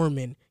and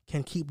Norman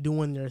can keep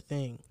doing their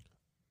thing.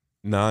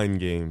 9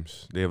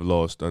 games they have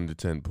lost under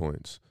 10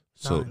 points.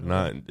 So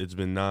 9. It's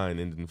been 9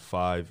 and then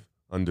 5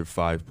 under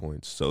 5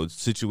 points. So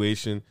it's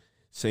situation,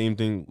 same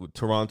thing with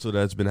Toronto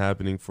that's been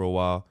happening for a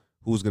while.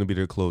 Who's going to be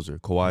their closer?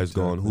 Kawhi's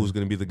gone. Who's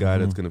going to be the guy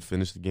that's going to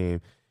finish the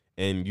game?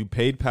 And you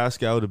paid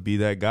Pascal to be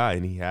that guy,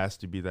 and he has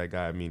to be that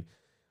guy. I mean,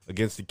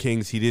 against the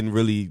Kings, he didn't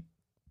really,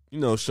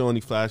 show any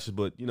flashes,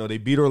 but, they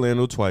beat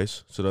Orlando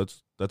twice, so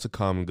that's a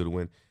common good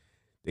win.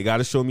 They got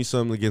to show me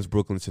something against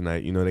Brooklyn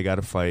tonight. They got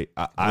to fight.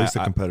 At least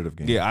a competitive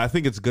game. Yeah, I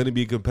think it's going to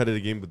be a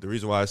competitive game, but the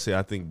reason why I say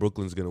I think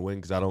Brooklyn's going to win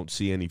because I don't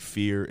see any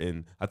fear,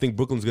 and I think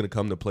Brooklyn's going to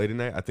come to play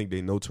tonight. I think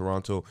they know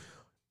Toronto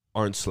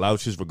aren't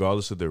slouches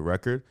regardless of their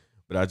record.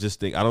 But I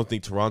don't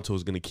think Toronto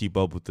is going to keep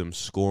up with them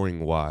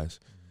scoring wise.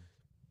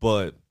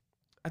 But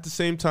at the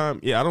same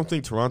time, I don't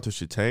think Toronto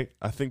should tank.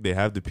 I think they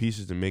have the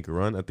pieces to make a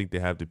run. I think they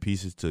have the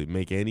pieces to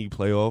make any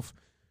playoff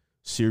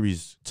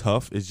series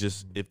tough. It's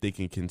just if they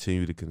can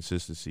continue the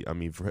consistency. I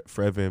mean, Fred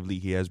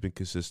VanVleet, he has been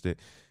consistent.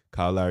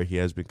 Kyle Lowry, he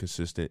has been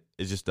consistent.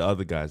 It's just the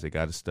other guys that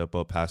got to step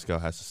up. Pascal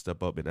has to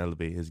step up and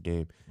elevate his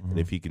game. And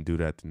if he can do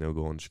that, then they'll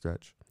go on the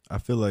stretch. I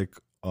feel like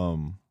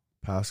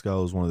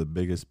Pascal is one of the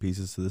biggest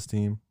pieces to this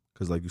team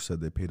because, like you said,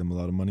 they paid him a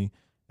lot of money.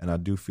 And I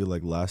do feel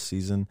like last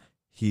season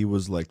he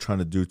was, like, trying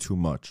to do too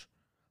much.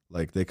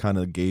 Like, they kind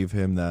of gave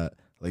him that,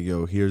 like,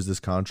 yo, here's this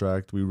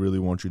contract. We really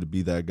want you to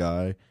be that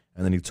guy.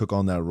 And then he took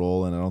on that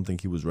role, and I don't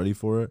think he was ready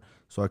for it.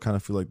 So I kind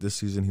of feel like this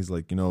season he's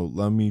like,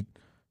 let me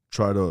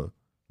try to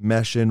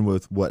mesh in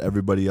with what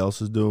everybody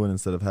else is doing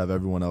instead of have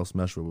everyone else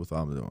mesh with what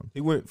I'm doing.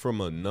 He went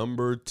from a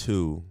number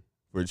 2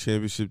 for a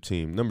championship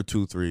team, number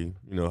 2, 3,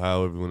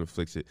 how everyone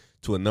afflicts it,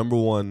 to a number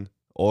 1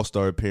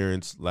 all-star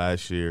appearance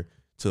last year,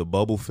 to a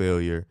bubble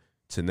failure,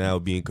 to now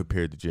being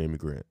compared to Jamie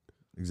Grant.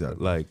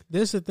 Exactly. Like,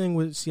 this is the thing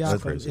with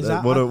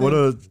Siakam. What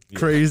a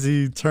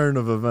crazy turn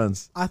of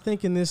events. I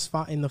think in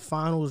the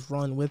finals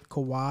run with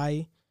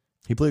Kawhi,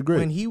 he played great.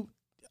 When he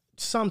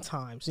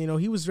sometimes,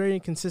 he was very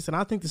inconsistent.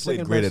 I think the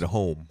second great best at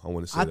home. I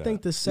want to say I that.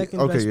 think the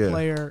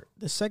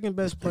second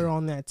best player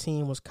on that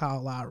team was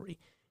Kyle Lowry.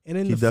 And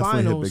in he the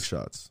definitely finals, hit big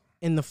shots.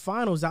 In the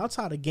finals,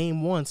 outside of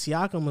game 1,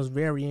 Siakam was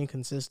very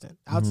inconsistent.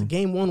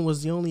 Game 1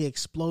 was the only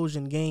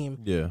explosion game.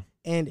 Yeah.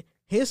 And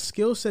his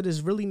skill set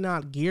is really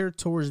not geared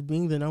towards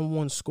being the number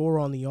 1 scorer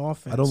on the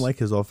offense. I don't like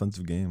his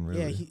offensive game,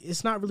 really. Yeah,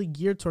 it's not really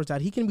geared towards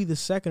that. He can be the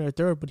second or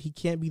third, but he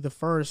can't be the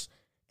first.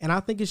 And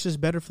I think it's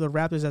just better for the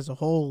Raptors as a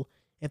whole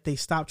if they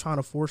stop trying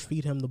to force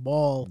feed him the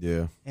ball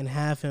and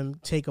have him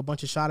take a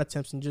bunch of shot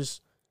attempts and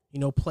just,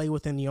 play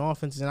within the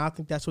offense. And I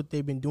think that's what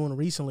they've been doing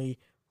recently.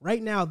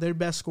 Right now, their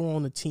best scorer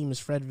on the team is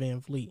Fred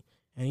VanVleet,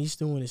 and he's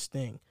doing his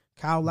thing.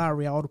 Kyle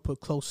Lowry, I ought to put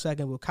close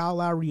second, but Kyle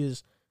Lowry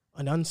is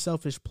an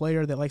unselfish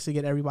player that likes to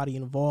get everybody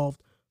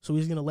involved, so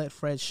he's going to let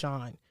Fred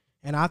shine.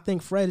 And I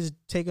think Fred is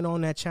taking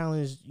on that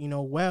challenge,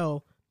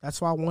 well. That's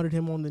why I wanted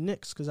him on the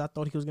Knicks, because I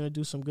thought he was going to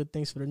do some good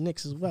things for the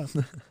Knicks as well.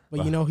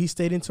 But, he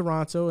stayed in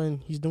Toronto,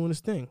 and he's doing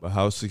his thing. But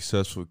how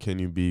successful can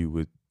you be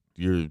with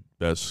your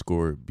best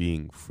scorer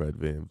being Fred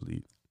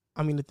VanVleet?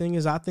 I mean, the thing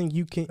is, I think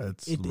you can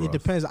 – it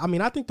depends. I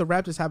mean, I think the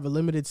Raptors have a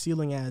limited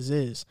ceiling as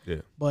is.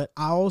 Yeah. But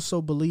I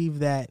also believe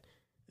that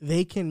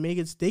they can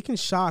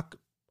shock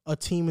a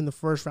team in the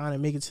first round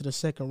and make it to the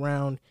second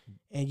round.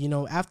 And,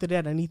 after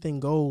that, anything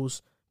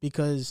goes,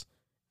 because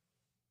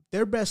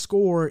their best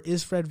scorer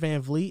is Fred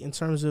VanVleet in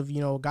terms of,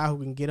 a guy who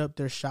can get up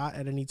their shot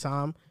at any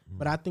time.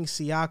 But I think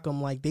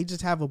Siakam, they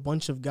just have a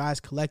bunch of guys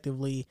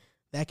collectively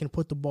that can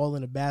put the ball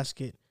in the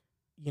basket,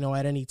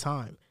 at any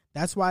time.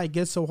 That's why it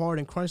gets so hard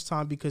in crunch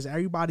time, because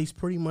everybody's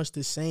pretty much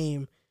the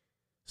same.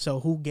 So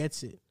who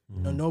gets it?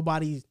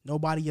 Nobody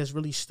has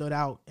really stood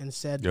out and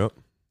said, "Yep,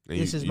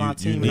 this is my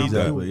team." You need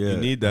that. You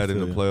need that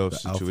in the playoff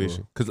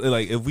situation, because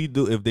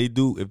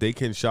if they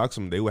can shock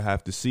them, they would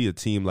have to see a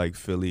team like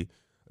Philly,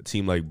 a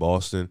team like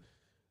Boston.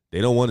 They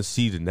don't want to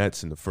see the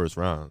Nets in the first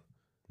round,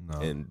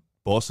 and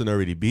Boston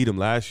already beat them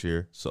last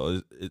year.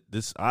 So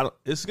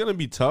it's gonna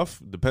be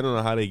tough depending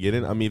on how they get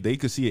in. I mean, if they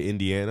could see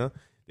Indiana,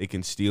 they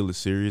can steal the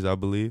series, I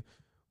believe.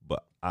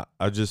 But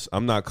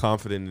I'm not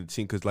confident in the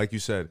team, because, like you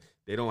said,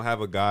 they don't have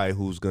a guy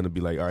who's going to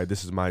be like, all right,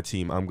 this is my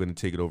team, I'm going to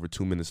take it over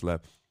 2 minutes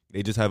left.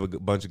 They just have a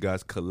bunch of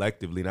guys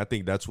collectively, and I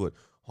think that's what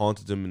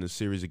haunted them in the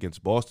series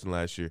against Boston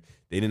last year.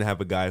 They didn't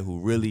have a guy who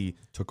really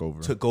took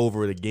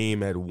over the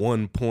game at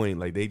one point.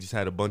 Like, they just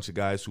had a bunch of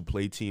guys who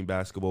played team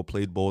basketball,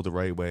 played ball the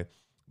right way.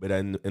 But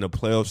in a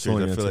playoff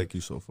series, I feel like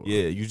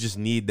you just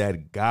need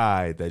that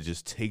guy that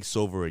just takes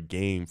over a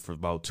game for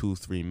about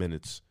 2-3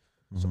 minutes.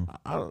 So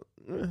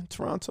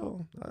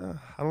Toronto,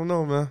 I don't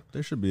know, man.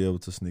 They should be able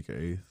to sneak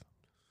an eighth.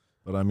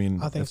 But I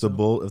mean, if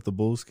the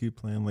Bulls keep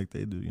playing like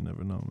they do, you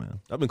never know, man.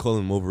 I've been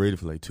calling them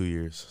overrated for like 2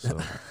 years, so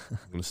I'm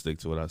gonna stick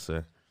to what I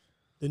say.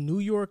 The New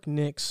York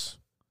Knicks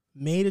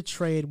made a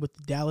trade with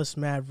the Dallas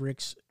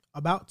Mavericks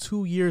about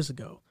 2 years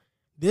ago.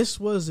 This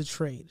was the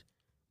trade.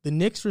 The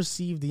Knicks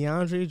received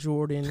DeAndre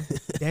Jordan,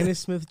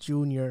 Dennis Smith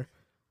Jr.,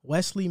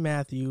 Wesley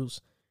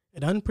Matthews,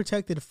 an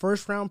unprotected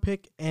first-round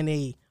pick, and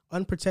a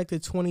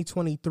unprotected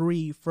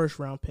 2023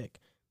 first-round pick.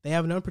 They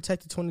have an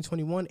unprotected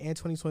 2021 and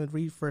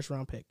 2023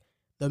 first-round pick.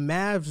 The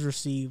Mavs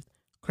received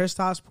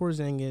Kristaps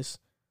Porzingis,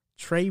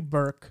 Trey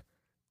Burke,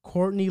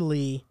 Courtney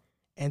Lee,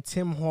 and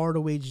Tim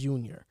Hardaway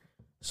Jr.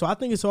 So I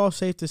think it's all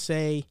safe to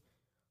say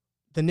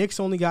the Knicks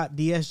only got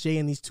DSJ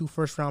and these 2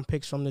 first-round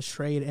picks from this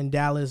trade, and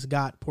Dallas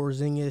got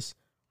Porzingis,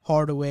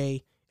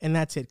 Hardaway, and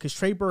that's it. Because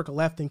Trey Burke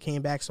left and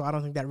came back, so I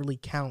don't think that really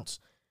counts.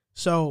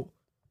 So,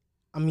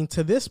 I mean,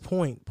 to this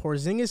point,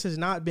 Porzingis has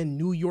not been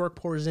New York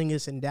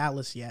Porzingis in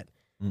Dallas yet.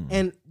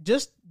 And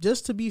just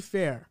to be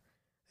fair,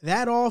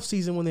 that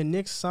offseason when the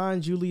Knicks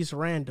signed Julius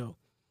Randle,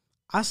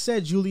 I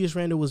said Julius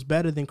Randle was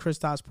better than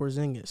Kristaps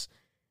Porzingis.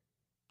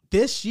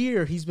 this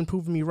year he's been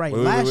proving me right.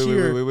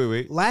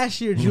 Wait.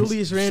 Last year,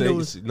 Julius Randle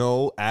was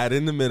add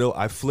in the middle.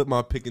 I flipped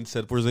my pick and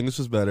said Porzingis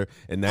was better,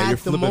 and now you're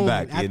flipping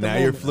back. Yeah, now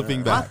you're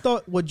flipping back. I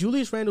thought what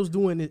Julius Randle's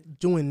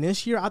doing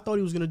this year, I thought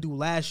he was gonna do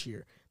last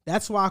year.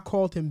 That's why I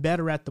called him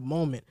better at the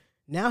moment.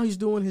 Now he's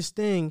doing his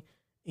thing.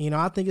 You know,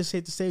 I think it's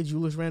safe to say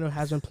Julius Randle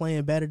has been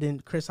playing better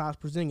than Kristaps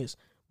Porzingis.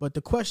 But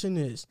the question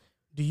is,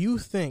 do you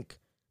think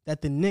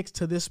that the Knicks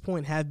to this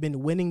point have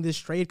been winning this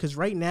trade? Because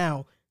right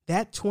now,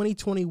 that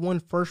 2021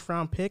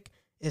 first-round pick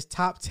is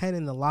top 10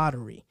 in the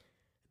lottery.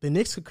 The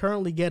Knicks could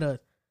currently get a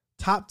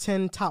top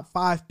 10, top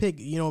 5 pick.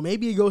 You know,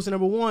 maybe it goes to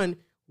number 1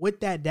 with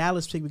that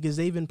Dallas pick because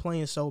they've been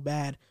playing so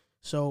bad.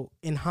 So,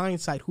 in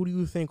hindsight, who do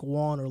you think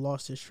won or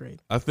lost this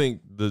trade? I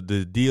think the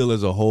deal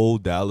as a whole,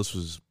 Dallas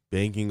was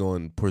banking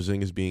on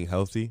Porzingis being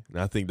healthy, and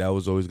I think that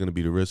was always going to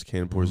be the risk.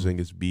 Can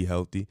Porzingis be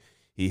healthy?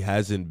 He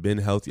hasn't been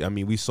healthy. I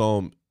mean, we saw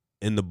him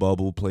in the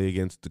bubble play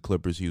against the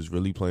Clippers. He was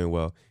really playing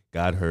well,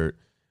 got hurt.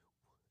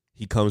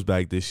 He comes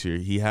back this year.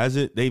 He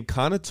hasn't. They've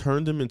kind of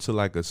turned him into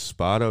like a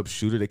spot-up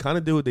shooter. They kind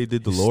of did what they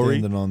did to Laurie.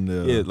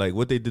 Yeah, like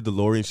what they did to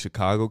Laurie in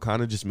Chicago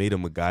kind of just made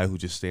him a guy who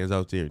just stands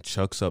out there and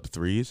chucks up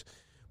threes.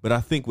 But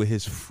I think with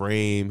his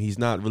frame, he's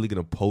not really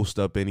going to post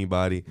up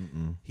anybody.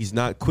 He's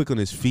not quick on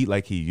his feet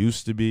like he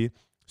used to be.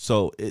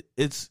 So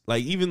it's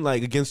like even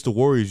like against the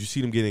Warriors, you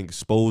see him getting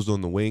exposed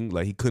on the wing.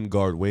 Like he couldn't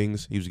guard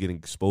wings. He was getting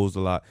exposed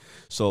a lot.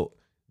 So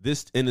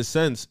this, in a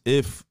sense,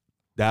 if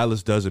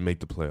Dallas doesn't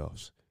make the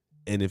playoffs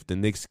and if the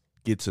Knicks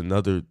gets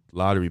another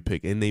lottery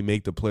pick and they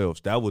make the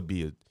playoffs, that would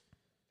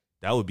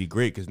be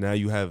great because now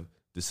you have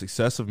the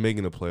success of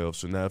making the playoffs.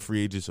 So now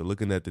free agents are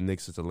looking at the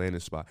Knicks as a landing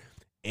spot.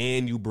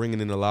 And you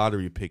bringing in a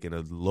lottery pick and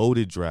a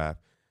loaded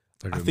draft.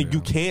 I think you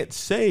can't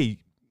say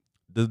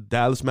the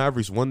Dallas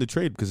Mavericks won the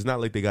trade because it's not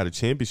like they got a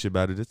championship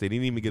out of this. They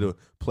didn't even get a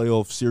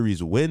playoff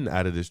series win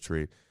out of this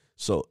trade.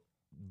 So,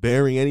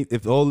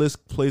 if all this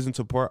plays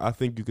into part, I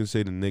think you can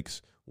say the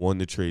Knicks won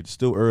the trade.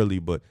 Still early,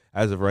 but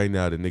as of right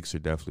now, the Knicks are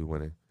definitely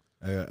winning.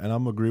 Yeah, and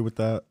I'm agree with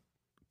that.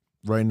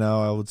 Right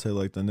now, I would say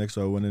like the Knicks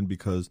are winning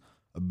because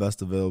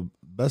best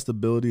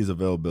ability is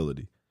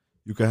availability.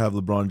 You could have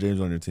LeBron James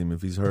on your team.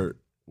 If he's hurt,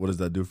 what does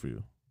that do for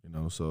you? You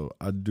know, so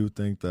I do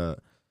think that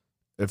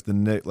if the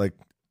Knicks, like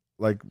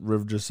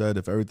Riv just said,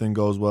 if everything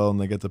goes well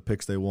and they get the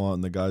picks they want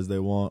and the guys they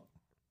want,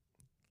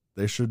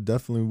 they should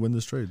definitely win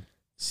this trade.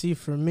 See,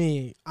 for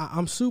me,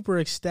 I'm super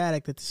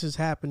ecstatic that this is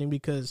happening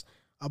because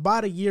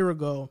about a year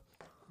ago,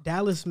 a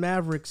Dallas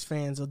Mavericks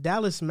fan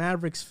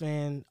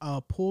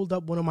pulled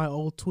up one of my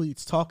old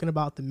tweets talking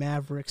about the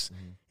Mavericks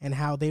and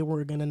how they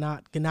were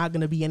not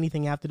gonna be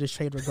anything after this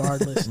trade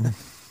regardless.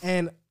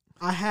 And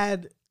I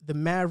had the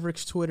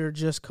Mavericks Twitter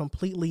just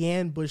completely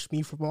ambushed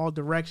me from all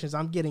directions.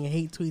 I'm getting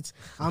hate tweets.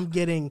 I'm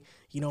getting,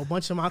 a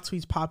bunch of my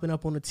tweets popping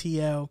up on the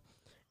TL.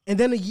 And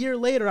then a year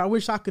later, I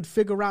wish I could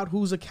figure out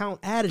whose account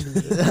added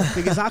me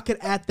because I could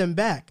add them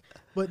back.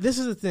 But this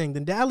is the thing.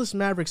 The Dallas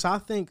Mavericks, I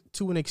think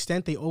to an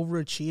extent, they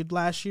overachieved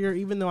last year,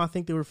 even though I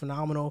think they were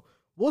phenomenal.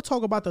 We'll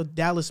talk about the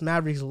Dallas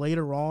Mavericks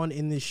later on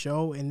in this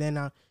show, and then,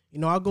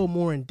 I'll go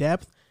more in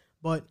depth.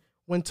 But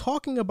when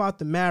talking about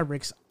the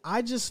Mavericks,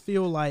 I just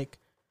feel like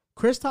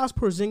Kristaps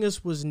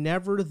Porzingis was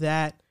never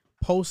that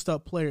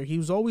post-up player. He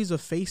was always a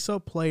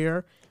face-up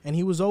player, and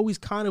he was always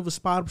kind of a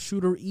spot-up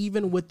shooter,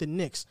 even with the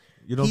Knicks.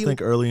 You don't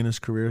think early in his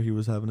career he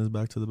was having his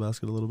back to the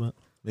basket a little bit?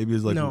 Maybe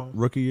it was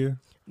rookie year?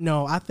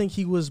 No, I think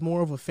he was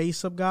more of a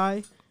face-up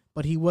guy,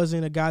 but he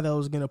wasn't a guy that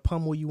was going to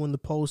pummel you in the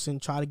post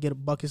and try to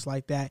get buckets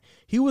like that.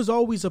 He was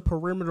always a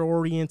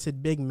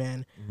perimeter-oriented big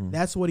man.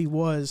 That's what he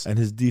was. And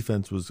his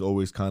defense was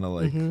always kind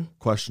of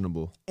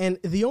questionable. And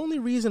the only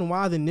reason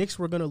why the Knicks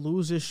were going to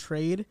lose this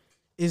trade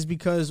is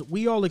because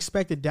we all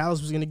expected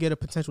Dallas was going to get a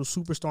potential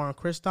superstar on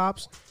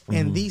Kristaps,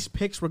 and these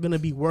picks were going to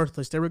be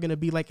worthless. They were going to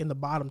be like in the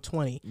bottom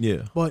 20.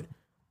 Yeah. But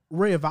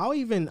Riv, I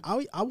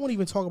won't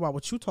even talk about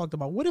what you talked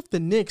about. What if the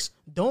Knicks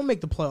don't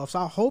make the playoffs?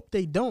 I hope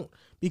they don't,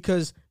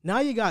 because now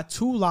you got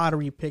 2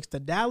 lottery picks, the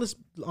Dallas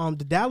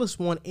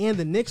one and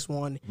the Knicks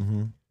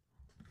one.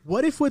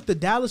 What if with the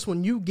Dallas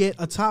one you get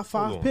a top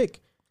 5 pick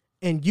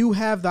and you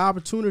have the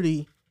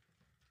opportunity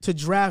to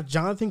draft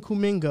Jonathan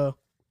Kuminga,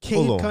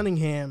 Cade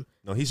Cunningham,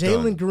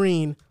 Jalen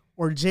Green,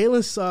 or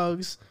Jalen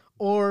Suggs,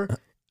 or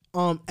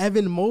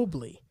Evan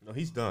Mobley? No,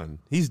 he's done.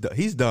 He's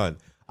done.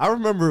 I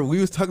remember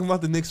we was talking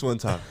about the Knicks one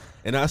time,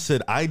 and I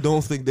said, I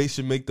don't think they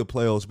should make the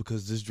playoffs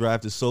because this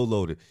draft is so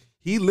loaded.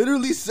 He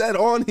literally said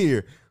on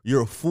here,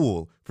 you're a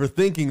fool for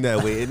thinking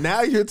that way. And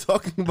now you're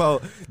talking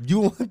about you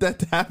want that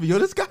to happen. Yo,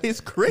 this guy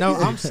is crazy. No,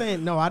 I'm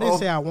saying, I didn't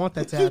say I want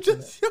that to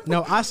happen.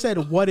 No, I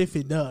said, what if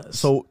it does?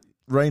 So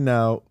right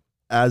now,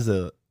 as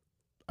a,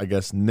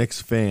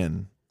 Knicks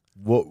fan,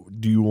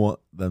 what do you want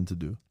them to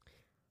do?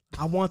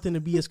 I want them to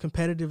be as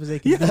competitive as they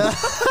can be.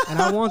 And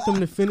I want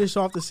them to finish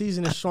off the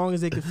season as strong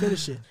as they can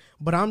finish it.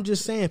 But I'm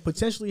just saying,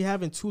 potentially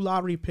having 2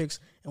 lottery picks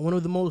and one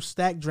of the most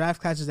stacked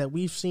draft classes that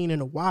we've seen in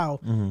a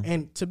while.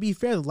 And to be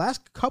fair, the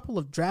last couple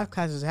of draft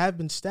classes have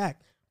been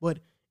stacked. But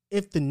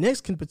if the Knicks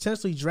can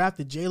potentially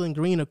draft a Jalen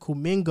Green, a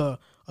Kuminga,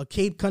 a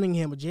Cade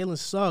Cunningham, a Jalen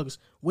Suggs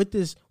with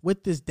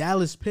this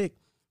Dallas pick,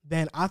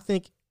 then I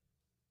think,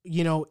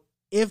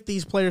 if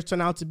these players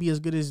turn out to be as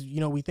good as,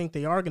 we think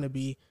they are going to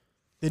be,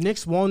 the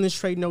Knicks won this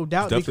trade, no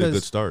doubt. Definitely a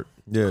good start.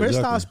 Yeah,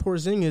 Kristaps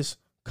Porzingis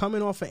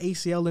coming off an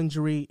ACL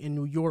injury in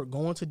New York,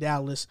 going to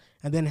Dallas,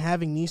 and then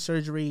having knee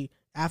surgery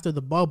after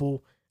the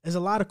bubble, there's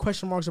a lot of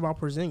question marks about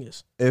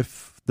Porzingis.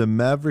 If the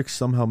Mavericks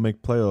somehow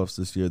make playoffs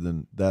this year,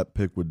 then that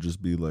pick would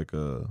just be like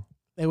a...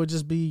 It would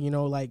just be,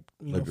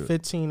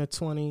 15 or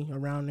 20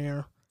 around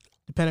there,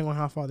 depending on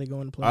how far they go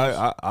in the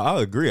playoffs.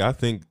 I agree. I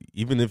think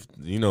even if,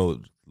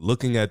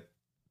 looking at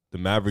the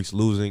Mavericks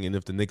losing and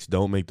if the Knicks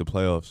don't make the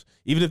playoffs,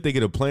 even if they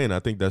get a play-in, I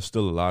think that's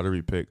still a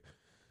lottery pick.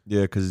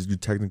 Yeah, because you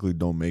technically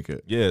don't make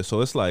it. Yeah,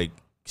 so it's like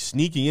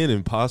sneaking in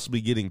and possibly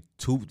getting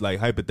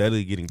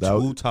hypothetically getting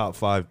two top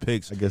 5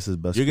 picks. I guess is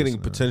best. You're getting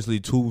potentially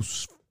 2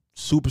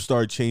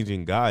 superstar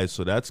changing guys,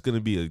 so that's going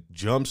to be a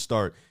jump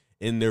start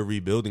in their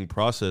rebuilding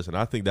process, and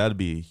I think that'd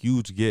be a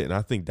huge get. And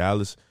I think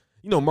Dallas,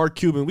 Mark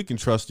Cuban, we can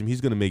trust him.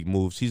 He's going to make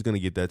moves. He's going to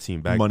get that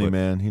team back. Money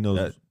man, he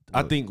knows.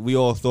 I think we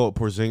all thought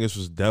Porzingis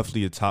was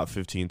definitely a top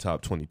 15,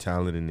 top 20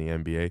 talent in the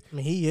NBA. I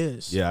mean, he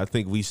is. Yeah, I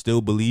think we still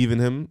believe in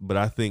him, but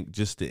I think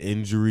just the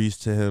injuries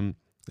to him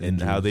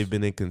and how they've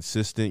been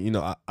inconsistent.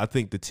 I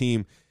think the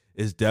team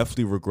is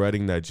definitely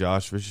regretting that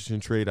Josh Richardson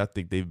trade. I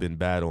think they've been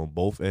bad on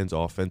both ends,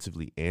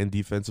 offensively and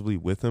defensively,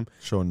 with him.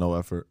 Showing no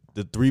effort.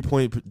 The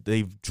 3-point,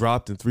 they've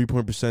dropped in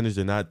 3-point percentage.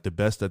 They're not the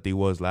best that they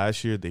was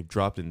last year. They've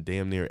dropped in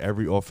damn near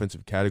every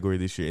offensive category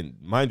this year. And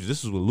mind you,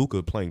 this is with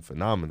Luka playing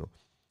phenomenal.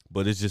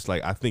 But it's just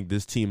like, I think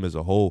this team as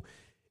a whole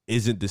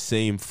isn't the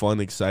same fun,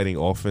 exciting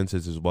offense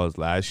as it was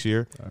last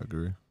year. I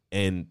agree.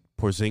 And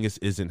Porzingis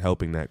isn't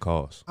helping that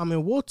cause. I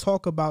mean, we'll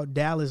talk about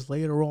Dallas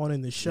later on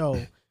in the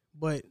show,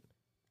 but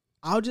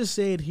I'll just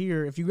say it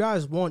here. If you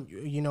guys want,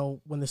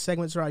 when the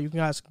segments are out, you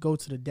guys can go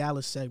to the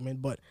Dallas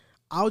segment, but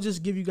I'll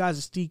just give you guys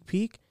a sneak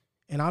peek,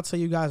 and I'll tell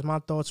you guys my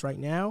thoughts right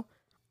now.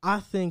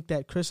 I think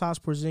that Kristaps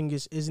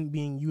Porzingis isn't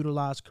being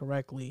utilized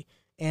correctly,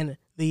 and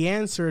the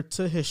answer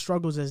to his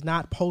struggles is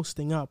not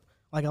posting up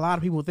like a lot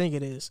of people think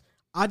it is.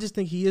 I just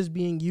think he is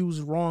being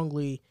used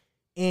wrongly,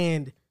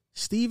 and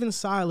Steven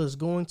Silas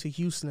going to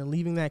Houston and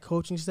leaving that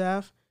coaching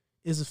staff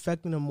is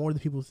affecting him more than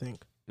people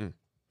think.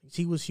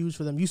 He was huge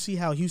for them. You see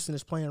how Houston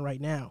is playing right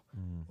now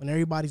when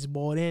everybody's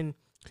bought in.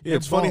 Yeah,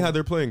 it's funny how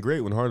they're playing great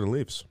when Harden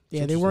leaves.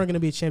 Yeah, they weren't going to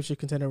be a championship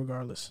contender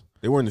regardless.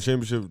 They were in the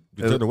championship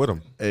contender with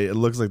him. Hey, it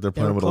looks like they're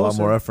playing with a lot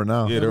more effort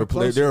now. Yeah, they're a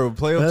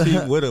playoff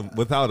team with him.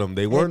 Without him,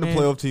 they weren't a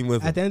playoff team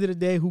with him. At the end of the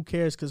day, who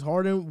cares? Because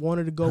Harden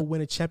wanted to go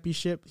win a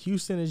championship.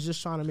 Houston is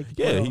just trying to make the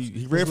playoffs. Yeah,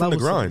 he ran from the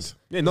grind.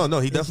 Yeah, no,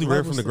 he definitely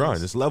ran from the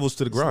grind. It's levels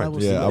to the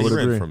grind. Yeah, I would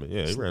agree. He ran from it.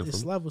 Yeah, he ran from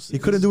it. Levels. He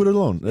couldn't do it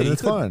alone. And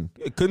it's fine.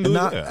 He couldn't do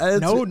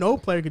it. No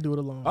player could do it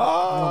alone.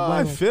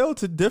 I fail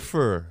to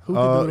differ. Who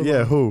could do it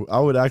alone? Who? I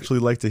would actually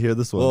like to hear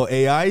this one. Well,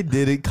 AI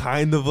did it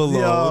kind of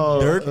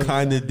alone. Dirk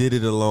kind of did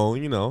it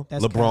alone.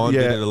 That's LeBron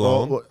did it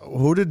alone.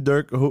 Who did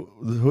Dirk?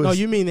 No,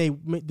 you mean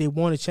they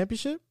won a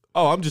championship?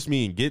 Oh, I'm just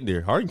mean getting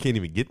there. Harden can't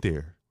even get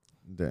there.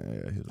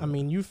 I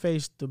mean, you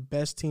faced the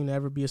best team to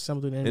ever be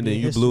assembled in NBA and then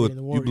you blew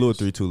a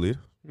 3-2 lead.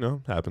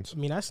 Happens. I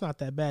mean, that's not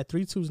that bad.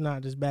 3-2 is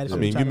not as bad as. I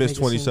mean, you missed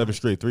 27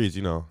 straight threes.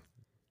 Yeah,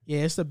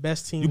 it's the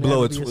best team. You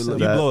blow a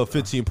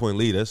 15-point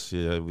lead. That's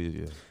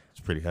it's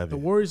pretty heavy. The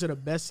Warriors are the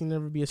best team to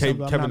ever be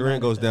assembled. Kevin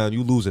Durant goes down,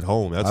 you lose at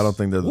home. I don't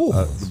think they're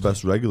the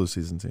best regular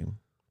season team.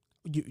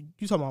 You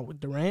talking about with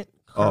Durant,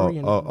 Curry,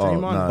 and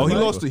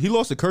Draymond? He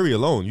lost to Curry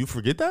alone. You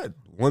forget that?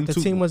 The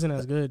team wasn't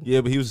as good. Yeah,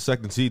 but he was the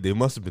second seed. There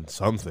must have been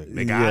something.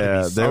 They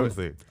gotta be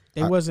something.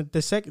 They wasn't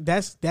the second.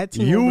 That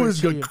team. You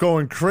was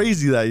going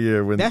crazy that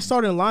year when that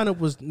starting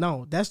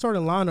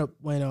lineup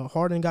when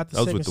Harden got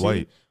the second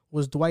seed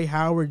was Dwight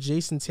Howard,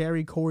 Jason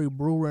Terry, Corey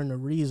Brewer, and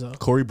Ariza.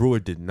 Corey Brewer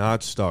did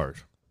not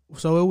start.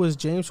 So it was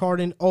James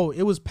Harden. Oh,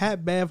 it was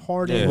Pat Bev,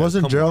 Harden. Yeah,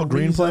 wasn't Gerald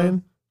Green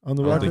playing on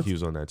the Raptors? I don't think he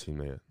was on that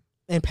team yet.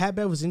 And Pat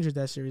Bev was injured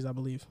that series, I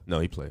believe. No,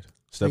 he played.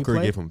 Steph Curry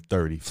gave him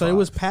 35. So it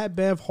was Pat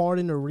Bev,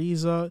 Harden,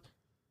 Ariza,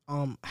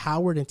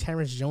 Howard, and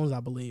Terrence Jones,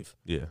 I believe.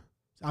 Yeah.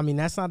 I mean,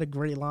 that's not a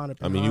great lineup.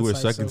 I mean, you were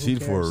second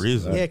seed for a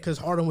reason. Yeah, because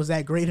Harden was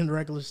that great in the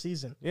regular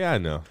season. Yeah, I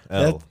know.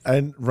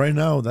 And right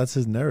now, that's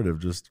his narrative,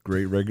 just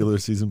great regular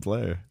season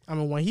player. I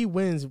mean, when he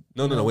wins.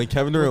 No. When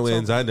Kevin Durant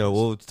wins, I know.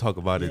 We'll talk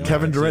about it.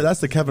 Kevin Durant, that's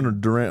the Kevin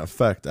Durant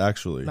effect,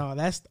 actually. No,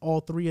 that's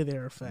all three of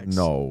their effects.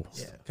 No.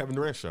 Yeah. Kevin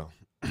Durant show.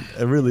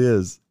 It really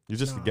is. You're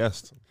just a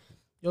guest.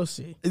 You'll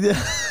see. The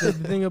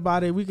thing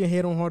about it, we can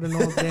hate on Harden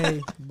all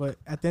day, but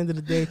at the end of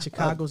the day,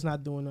 Chicago's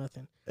not doing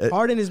nothing.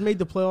 Harden has made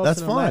the playoffs.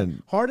 That's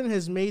fine. Harden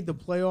has made the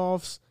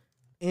playoffs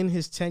in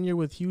his tenure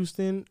with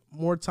Houston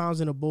more times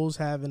than the Bulls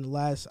have in the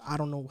last, I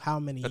don't know how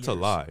many years. That's a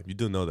lie. You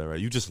do know that, right?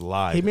 You just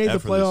lied. He made the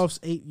playoffs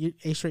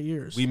eight straight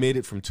years. We made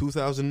it from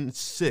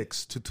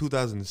 2006 to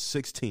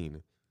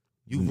 2016.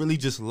 You really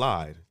just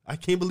lied. I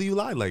can't believe you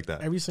lied like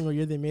that. Every single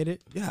year they made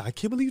it? Yeah, I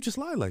can't believe you just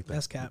lied like that.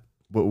 That's cap.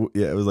 But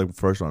yeah, it was like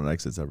first round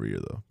exits every year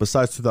though.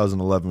 Besides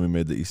 2011, we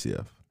made the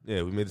ECF.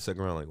 Yeah, we made the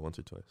second round like once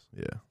or twice.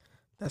 Yeah,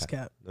 that's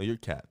cap. No, you're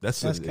cap.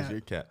 That's cap.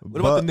 You're cap. What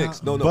about the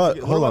Knicks? No. But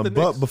hold on.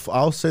 But before,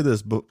 I'll say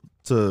this, but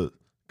to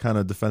kind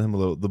of defend him a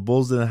little, the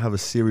Bulls didn't have a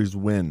series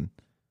win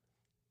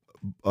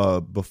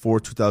before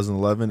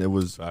 2011, it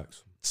was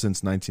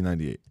since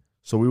 1998.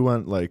 So we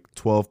went like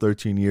 12,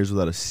 13 years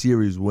without a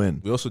series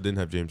win. We also didn't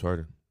have James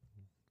Harden.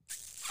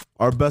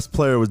 Our best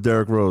player was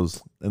Derrick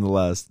Rose in the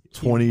last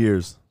 20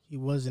 years. He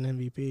was an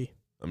MVP.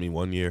 I mean,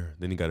 1 year,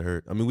 then he got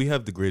hurt. I mean, we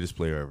have the greatest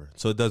player ever,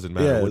 so it doesn't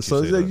matter what you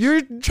so say. like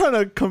you're trying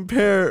to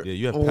compare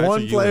you have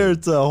one player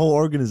to a whole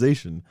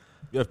organization.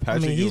 You have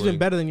Patrick he's Ewing. been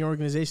better than your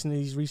organization in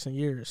these recent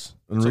years.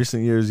 In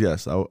recent years,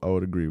 yes, I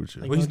would agree with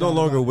you. Like, Well, he's no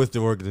longer with the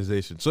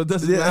organization, so it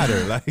doesn't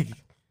matter. Like,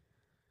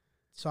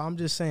 so I'm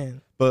just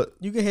saying. But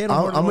you can hate him.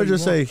 I'm gonna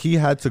just say he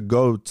had to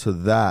go to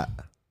that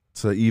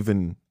to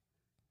even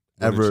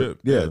ever.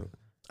 Yeah.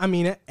 I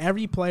mean,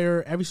 every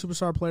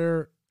superstar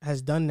player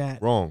has done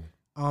that. Wrong.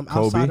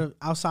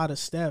 Outside of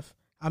Steph.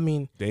 I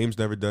mean, Dame's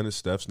never done it.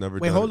 Steph's never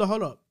done it. Wait,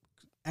 hold up.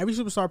 Every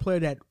superstar player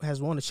that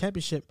has won a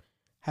championship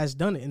has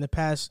done it in the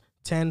past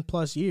 10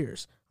 plus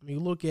years. I mean,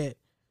 you look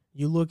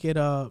at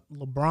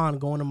LeBron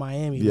going to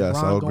Miami. Yes,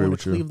 LeBron I'll agree going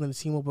with to you. Cleveland to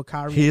team up with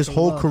Kyrie. His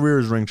whole career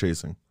is ring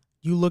chasing.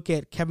 You look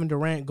at Kevin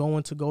Durant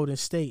going to Golden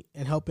State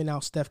and helping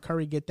out Steph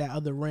Curry get that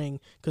other ring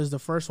because the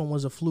first one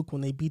was a fluke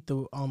when they beat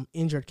the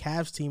injured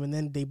Cavs team and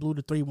then they blew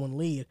the 3-1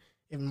 lead.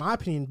 In my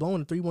opinion,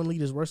 blowing the 3-1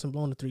 lead is worse than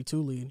blowing the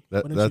 3-2 lead.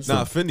 That's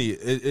not Finny.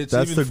 It's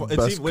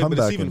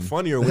even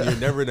funnier when you're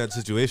never in that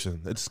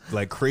situation. It's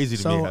like crazy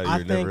to me how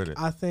you're never in it.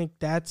 I think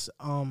that's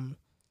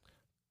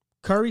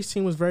Curry's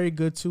team was very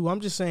good too.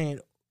 I'm just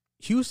saying,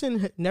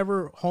 Houston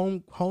never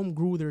home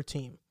grew their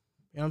team.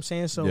 You know what I'm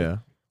saying? So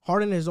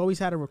Harden has always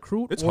had to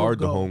recruit. It's hard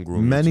to home grow.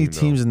 Many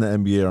teams in the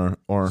NBA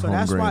aren't. So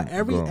that's why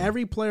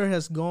every player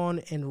has gone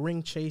and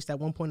ring chased at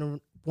one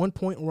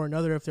point or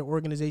another if their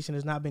organization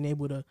has not been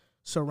able to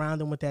surround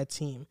them with that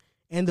team.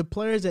 And the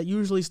players that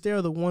usually stay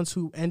are the ones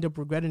who end up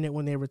regretting it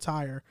when they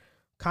retire.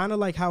 Kind of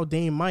like how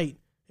Dame might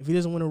if he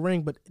doesn't win a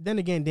ring. But then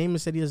again, Damon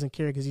said he doesn't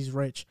care because he's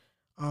rich.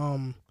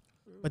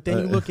 But then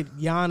you look at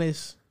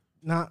Giannis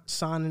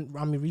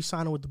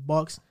re-signing with the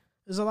Bucks.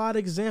 There's a lot of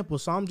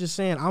examples. So I'm just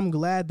saying I'm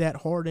glad that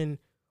Harden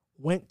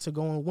went to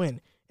go and win.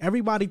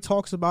 Everybody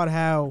talks about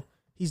how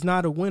he's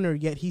not a winner,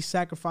 yet he's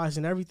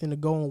sacrificing everything to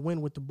go and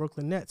win with the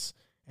Brooklyn Nets.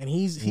 And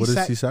what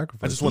does he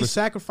sacrifice? He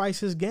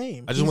sacrificed his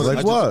game. I just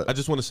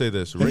want to say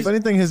this. If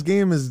anything, his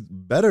game is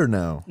better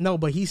now. No,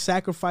 but he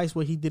sacrificed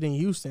what he did in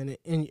Houston.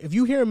 And if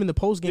you hear him in the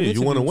post game,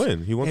 you want to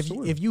win. He wants to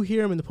win. If you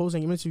hear him in the post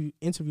game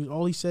interviews,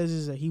 all he says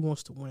is that he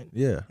wants to win.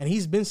 Yeah, and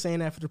he's been saying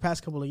that for the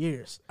past couple of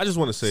years. I just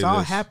want to say this. I'll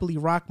happily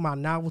rock my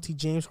novelty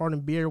James Harden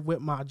beard with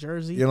my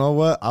jersey. You know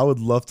what? I would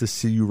love to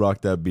see you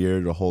rock that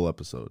beard the whole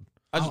episode.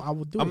 I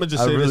would do it. I'm gonna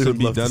just say this and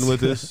be done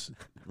with this.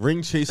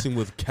 Ring chasing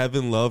with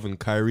Kevin Love and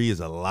Kyrie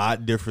is a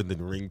lot different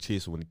than ring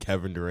chasing with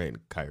Kevin Durant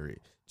and Kyrie.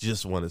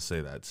 Just want to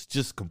say that it's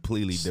just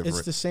completely different.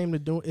 It's the same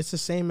It's the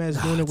same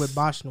as doing it with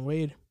Bosh and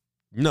Wade.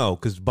 No,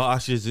 because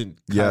Bosh isn't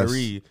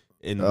Kyrie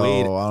and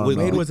Wade.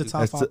 Wade was a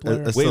top 5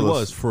 player. Wade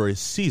was for a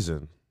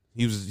season.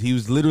 He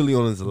was literally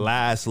on his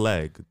last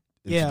leg.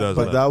 Yeah,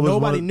 but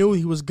nobody knew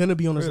he was gonna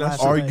be on his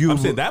last leg. I'm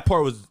saying that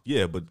part was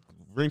but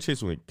ring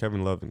chasing with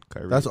Kevin Love and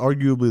Kyrie. That's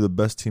arguably the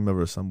best team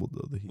ever assembled,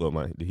 though. The Heat.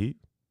 The Heat.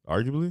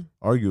 Arguably.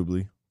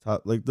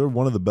 They're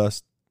one of the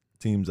best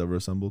teams ever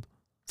assembled.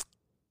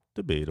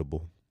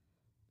 Debatable.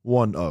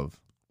 One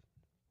of.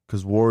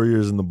 Because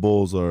Warriors and the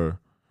Bulls are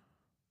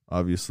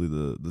obviously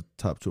the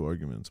top 2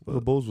 arguments. But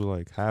the Bulls were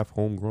like half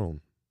homegrown.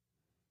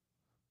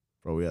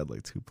 Bro, we had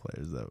like 2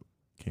 players that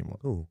came up.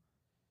 Who?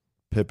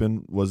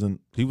 Pippen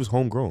wasn't. He was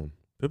homegrown.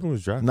 Pippen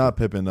was drafted. Not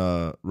Pippen,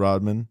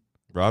 Rodman.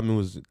 Rodman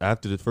was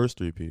after the first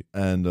three-peat.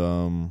 And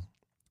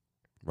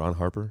Ron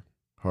Harper.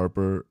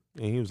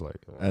 Yeah, he was like,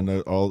 and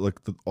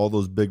all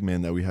those big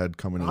men that we had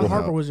coming in. Ron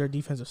Harper was their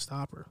defensive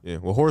stopper. Yeah,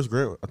 well, Horace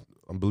Grant,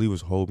 I believe,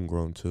 was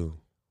homegrown too.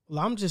 Well,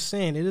 I'm just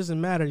saying it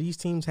doesn't matter. These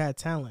teams had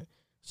talent,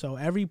 so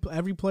every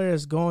player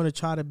is going to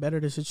try to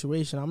better the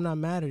situation. I'm not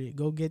mad at it.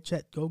 Go get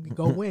checked. Go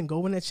win. Go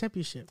win that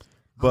championship.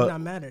 I'm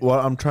not mad at it. What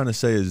I'm trying to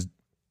say is,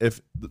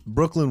 if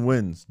Brooklyn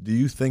wins, do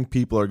you think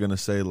people are going to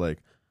say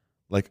like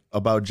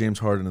about James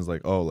Harden is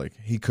like, oh, like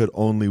he could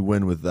only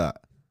win with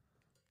that,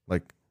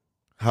 like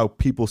how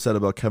people said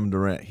about Kevin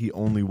Durant, he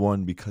only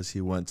won because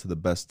he went to the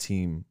best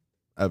team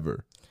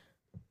ever.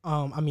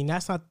 I mean,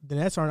 the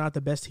Nets are not the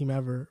best team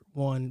ever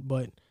won,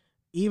 but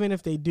even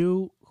if they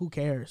do, who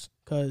cares?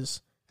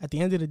 Because at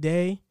the end of the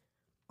day,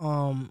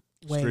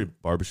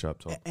 straight barbershop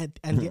talk. At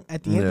the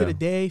end of the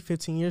day,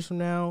 15 years from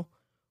now,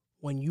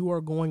 when you are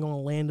going on a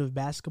land of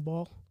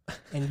basketball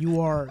and you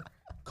are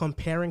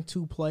comparing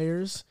 2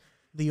 players,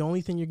 the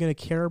only thing you're going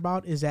to care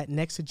about is that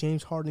next to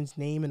James Harden's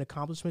name and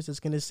accomplishments,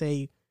 it's going to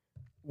say,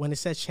 when it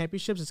says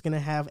championships, it's going to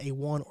have a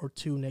 1 or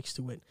 2 next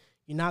to it.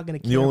 You're not going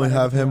to care. You only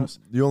about have him. Else.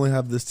 You only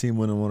have this team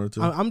winning 1 or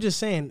 2. I'm just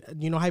saying,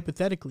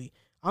 hypothetically.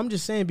 I'm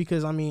just saying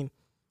because, I mean,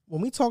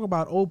 when we talk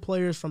about old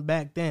players from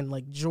back then,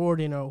 like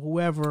Jordan or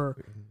whoever,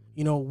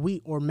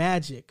 or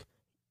Magic,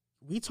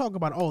 we talk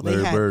about,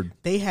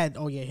 they had,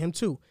 him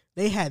too.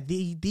 They had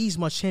these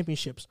much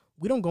championships.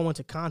 We don't go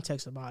into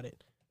context about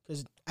it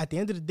because at the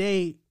end of the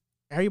day,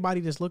 everybody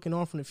that's looking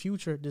on from the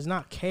future does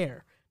not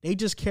care. They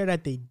just care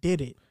that they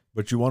did it.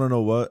 But you want to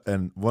know what?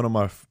 And one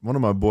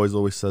of my boys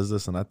always says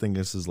this, and I think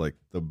this is like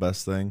the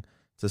best thing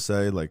to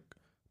say. Like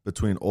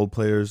between old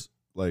players,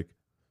 like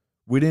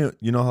we didn't,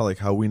 you know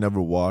how we never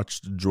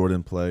watched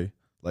Jordan play,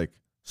 like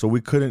so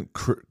we couldn't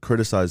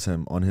criticize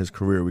him on his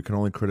career. We can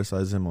only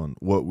criticize him on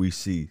what we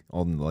see,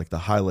 on like the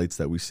highlights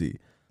that we see.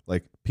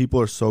 Like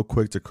people are so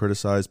quick to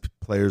criticize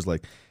players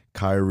like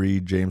Kyrie,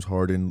 James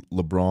Harden,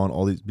 LeBron,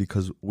 all these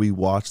because we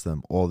watch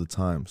them all the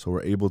time. So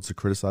we're able to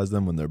criticize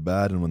them when they're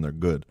bad and when they're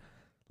good.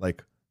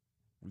 Like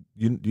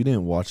you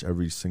didn't watch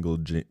every single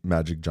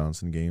Magic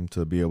Johnson game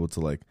to be able to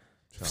like.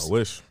 I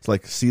wish to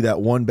like see that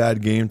one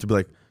bad game to be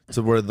like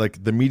to where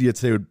like the media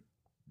today would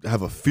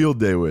have a field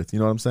day with. You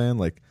know what I'm saying?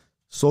 Like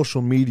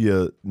social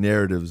media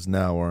narratives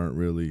now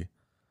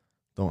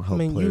don't help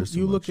players.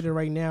 You look at it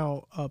right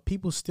now.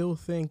 People still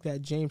think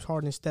that James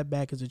Harden's step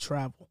back is a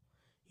travel.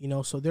 You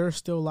know, so there are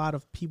still a lot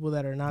of people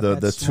that are not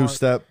that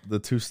smart. the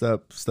two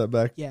step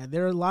back. Yeah,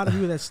 there are a lot of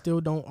people that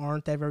still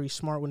aren't that very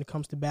smart when it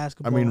comes to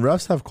basketball. I mean,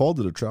 refs have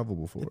called it a travel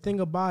before. The thing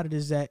about it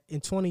is that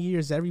in 20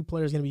 years, every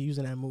player is going to be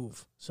using that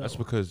move. So that's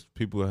because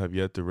people have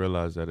yet to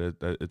realize that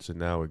it's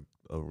now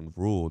a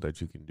rule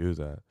that you can do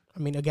that. I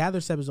mean, a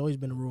gather step has always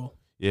been a rule.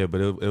 Yeah,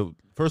 but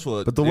first of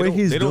all, but the way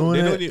he's doing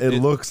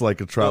it looks like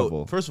a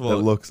travel. First of all,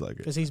 it looks like it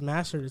because he's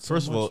mastered it. So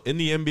first of all, in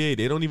the NBA,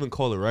 they don't even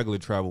call it regular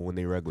travel when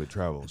they regular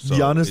travel. So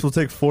Giannis will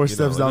take 4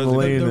 steps down the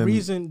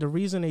lane. The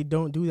reason they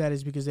don't do that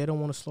is because they don't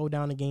want to slow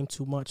down the game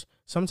too much.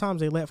 Sometimes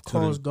they let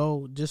calls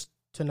go just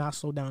to not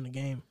slow down the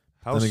game.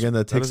 And again,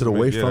 that takes it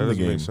away from the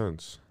game. Make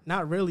sense.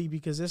 Not really,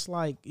 because it's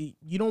like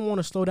you don't want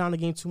to slow down the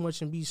game too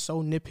much and be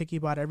so nitpicky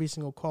about every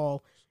single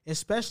call,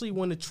 especially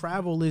when the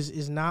travel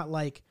is not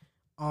like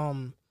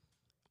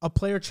a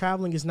player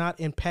traveling is not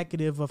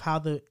impecative of how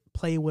the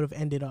play would have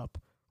ended up,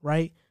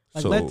 right?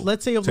 Like so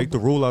let's say if take the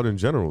rule out in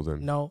general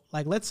then. No,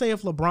 like let's say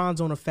if LeBron's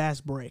on a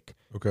fast break,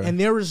 okay, and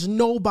there is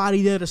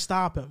nobody there to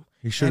stop him.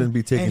 He shouldn't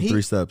be taking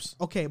 3 steps.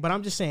 Okay, but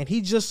I'm just saying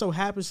he just so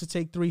happens to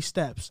take 3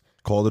 steps.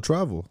 Call the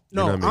travel.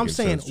 No, I'm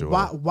saying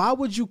why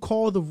would you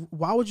call it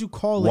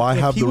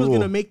if he was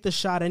going to make the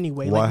shot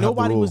anyway? Why like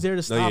nobody was there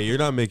to stop. No, yeah, you're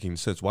not making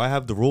sense. Why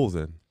have the rule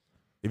then?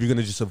 If you're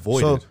gonna just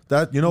avoid it,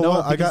 that you know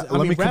what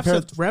let me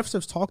compare. Refs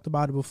have talked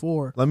about it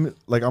before. I'm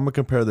gonna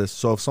compare this.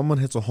 So if someone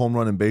hits a home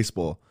run in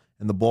baseball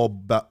and the ball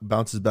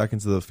bounces back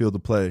into the field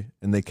of play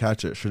and they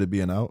catch it, should it be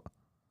an out?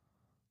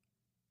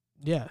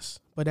 Yes,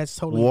 but that's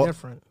totally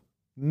different.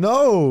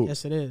 No.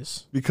 Yes, it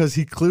is because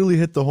he clearly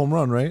hit the home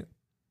run, right?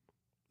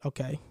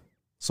 Okay.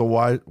 So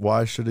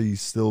why should he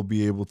still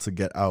be able to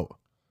get out?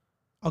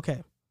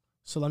 Okay,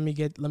 so let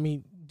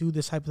me do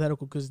this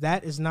hypothetical because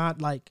that does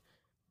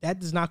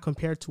not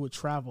compare to a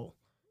travel,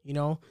 you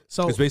know.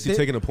 So it's basically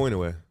taking a point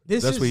away.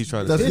 That's what he's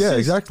trying to say. Yeah,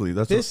 exactly.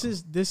 This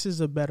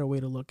is a better way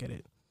to look at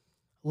it.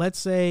 Let's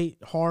say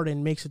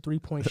Harden makes a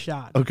 3-point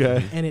shot,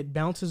 okay, and it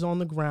bounces on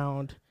the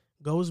ground,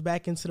 goes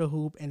back into the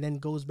hoop, and then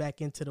goes back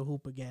into the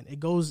hoop again.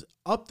 It goes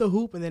up the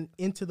hoop and then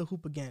into the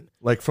hoop again.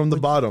 Like from the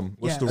bottom.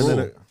 What's the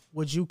rule?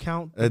 Would you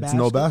count? It's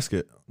no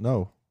basket.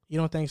 No. You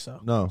don't think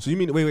so? No. So you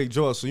mean wait,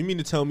 Joel? So you mean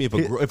to tell me if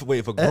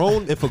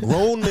a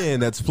grown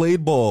man that's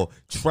played ball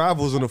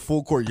travels in a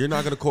full court, you're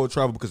not gonna call it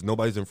travel because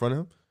nobody's in front of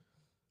him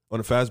on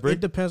a fast break?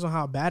 It depends on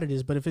how bad it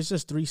is, but if it's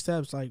just 3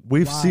 steps, like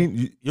we've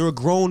seen, you're a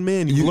grown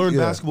man. You've learned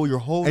basketball your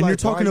whole life, and you're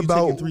talking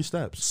about taking 3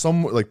 steps.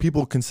 Some like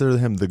people consider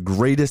him the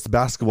greatest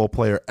basketball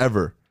player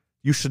ever.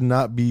 You should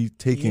not be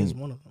taking. He is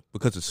one of them.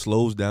 Because it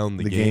slows down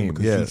the game.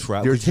 Because yeah. you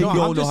travel.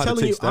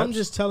 I'm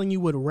just telling you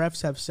what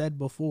refs have said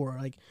before.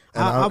 Like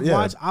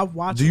I've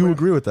watched. Do you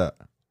agree with that?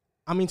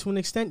 I mean, to an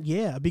extent,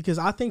 yeah. Because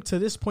I think to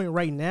this point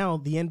right now,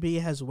 the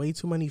NBA has way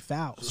too many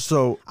fouls.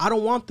 So I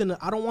don't want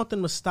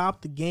them to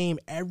stop the game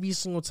every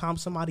single time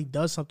somebody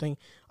does something.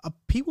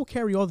 People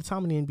carry all the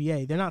time in the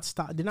NBA. They're not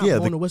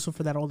blowing the whistle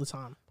for that all the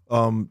time.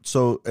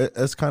 So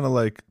it's kind of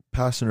like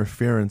pass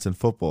interference in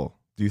football.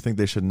 Do you think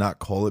they should not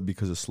call it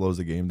because it slows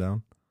the game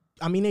down?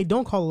 I mean, they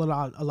don't call it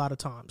a lot of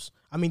times.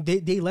 I mean,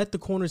 they let the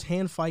corners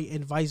hand fight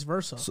and vice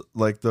versa. So,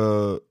 like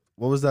what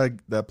was that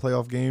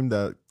playoff game,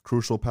 that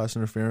crucial pass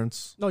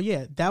interference? No,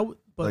 yeah, that's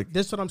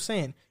what I'm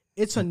saying.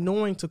 It's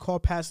annoying to call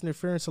pass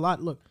interference a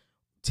lot. Look,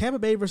 Tampa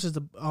Bay versus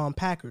the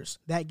Packers,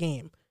 that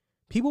game,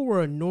 people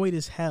were annoyed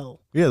as hell.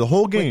 Yeah, the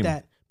whole game.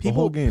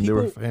 They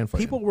were hand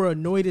fighting. People were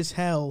annoyed as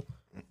hell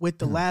with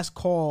the last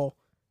call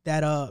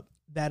that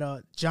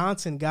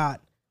Johnson got.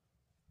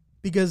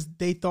 Because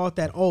they thought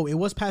that, it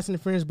was pass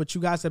interference, but you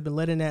guys have been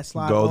letting that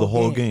slide go the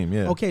whole game.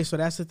 Yeah. Okay, so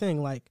that's the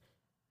thing. Like,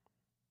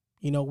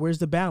 where's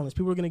the balance?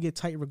 People are going to get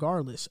tight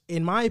regardless.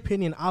 In my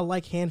opinion, I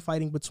like hand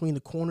fighting between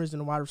the corners and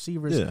the wide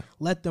receivers. Yeah.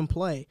 Let them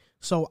play.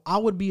 So I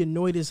would be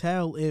annoyed as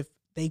hell if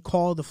they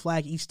call the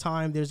flag each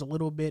time there's a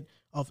little bit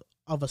of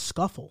a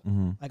scuffle.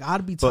 Mm-hmm. Like,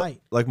 I'd be tight.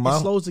 Like it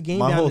slows the game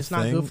down. It's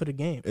not good for the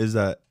game. Is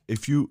that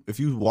if you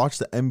watch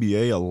the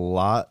NBA a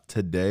lot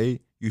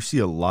today, you see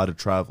a lot of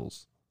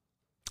travels.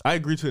 I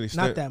agree to an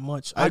extent. Not that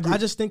much. I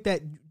just think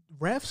that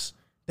refs,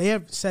 they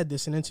have said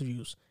this in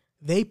interviews,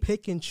 they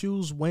pick and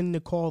choose when to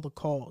call the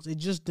calls. It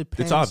just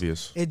depends. It's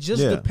obvious. It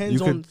just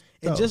depends on.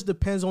 It just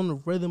depends on the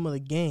rhythm of the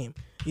game.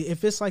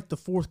 If it's like the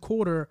fourth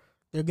quarter,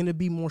 they're going to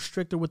be more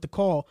stricter with the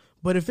call.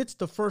 But if it's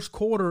the first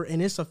quarter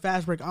and it's a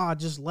fast break,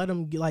 just let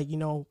them get, like,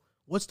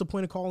 what's the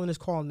point of calling this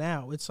call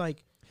now? It's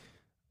like,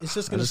 it's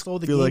just going to slow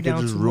the game down too much. I feel like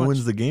it just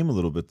ruins the game a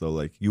little bit, though.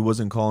 Like, you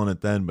wasn't calling it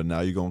then, but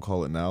now you're going to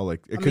call it now.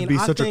 Like, it could be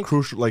such a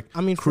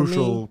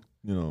crucial,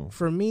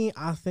 For me,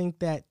 I think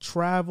that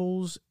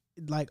travels,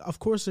 like, of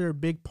course, they're a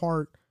big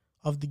part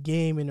of the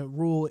game and a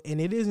rule, and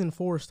it is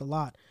enforced a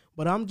lot.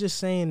 But I'm just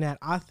saying that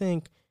I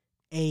think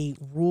a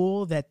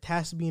rule that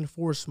has to be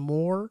enforced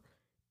more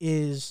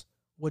is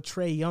what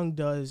Trae Young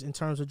does in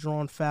terms of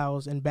drawing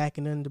fouls and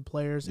backing into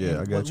players. Yeah, and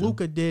I got what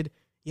Luka did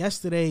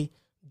yesterday,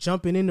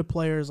 jumping into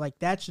players, like,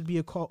 that should be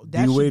a call.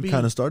 D-Wade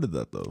kind of started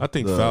that, though. I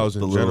think fouls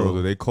in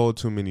general, they call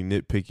too many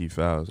nitpicky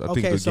fouls. I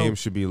think the game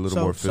should be a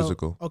little more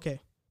physical.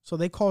 So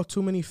they call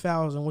too many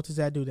fouls, and what does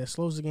that do? That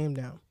slows the game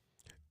down.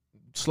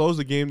 Slows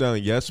the game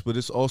down, yes, but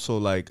it's also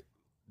like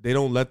they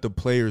don't let the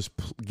players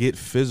get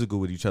physical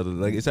with each other.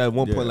 Like, it's at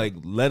one point, like,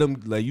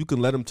 you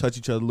can let them touch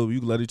each other a little. You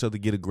can let each other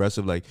get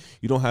aggressive. Like,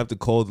 you don't have to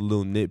call the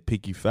little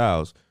nitpicky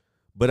fouls.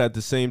 But at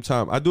the same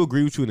time, I do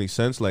agree with you in a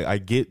sense. Like, I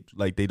get,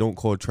 like, they don't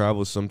call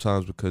travels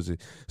sometimes because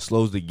it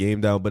slows the game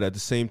down. But at the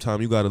same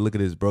time, you got to look at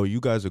this, bro. You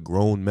guys are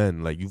grown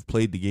men. Like, you've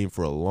played the game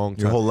for a long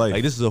time. Your whole life.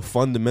 Like, this is a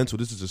fundamental.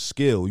 This is a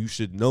skill. You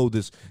should know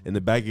this in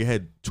the back of your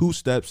head. 2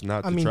 steps,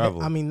 not to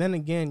travel. Then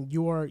again,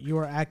 you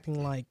are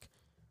acting like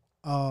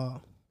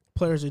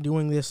players are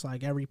doing this,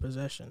 like, every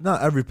possession.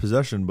 Not every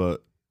possession,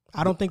 but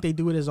I don't think they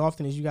do it as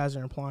often as you guys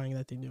are implying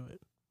that they do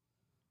it.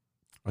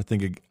 I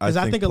think players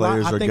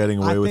are getting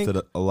away with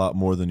it a lot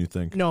more than you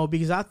think. No,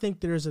 because I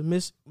think there's a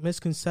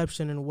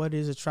misconception in what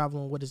is a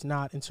travel and what is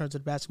not in terms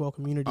of the basketball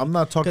community. I'm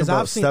not talking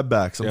about step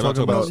backs. I'm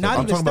talking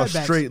about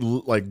straight,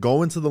 like,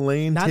 go into the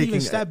lane, not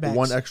taking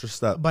one extra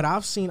step. But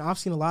I've seen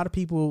a lot of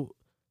people,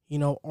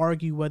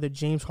 argue whether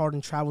James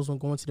Harden travels when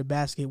going to the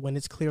basket when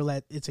it's clear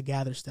that it's a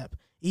gather step.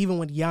 Even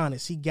with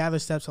Giannis, he gather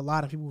steps a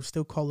lot, and people will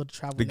still call it a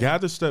travel. The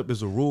gather step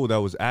is a rule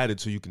that was added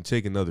so you can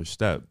take another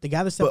step. The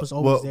gather step was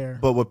always there.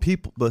 But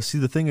see,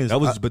 the thing is, the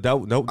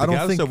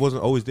gather step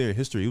wasn't always there in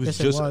history. It was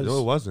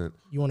no, it wasn't.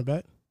 You want to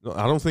bet? No,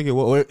 I don't think it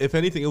was. Or if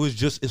anything,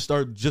 it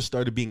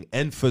started being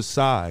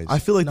emphasized. I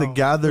feel like the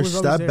gather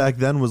step back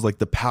then was like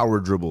the power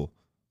dribble,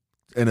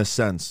 in a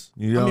sense.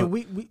 We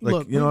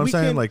look. You know what I'm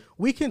saying? Like,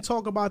 we can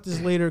talk about this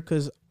later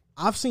because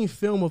I've seen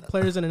film of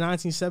players in the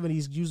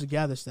 1970s use a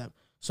gather step.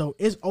 So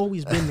it's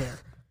always been there.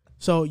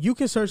 So you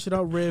can search it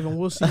up, Riv, and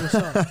we'll see what's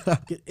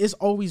up. It's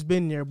always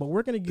been there, but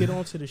we're going to get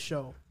on to the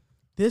show.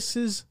 This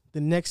is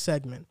the next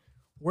segment.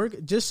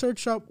 Just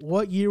search up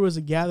what year was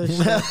a gather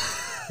step.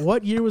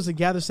 What year was a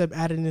gather step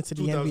added into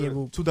the NBA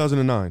rule?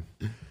 2009.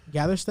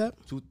 Gather step?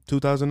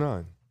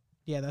 2009.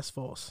 Yeah, that's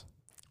false.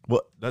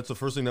 What? That's the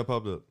first thing that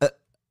popped up.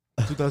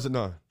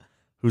 2009.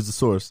 Who's the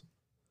source?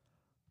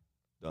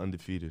 The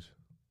Undefeated.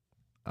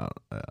 I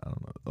don't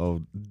know.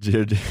 Oh,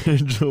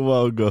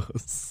 Joel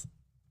goes.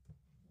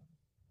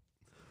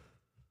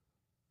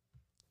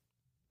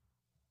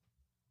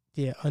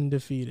 Yeah,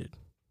 Undefeated.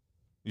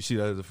 You see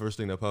that as the first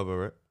thing that popped up,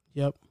 right?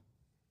 Yep.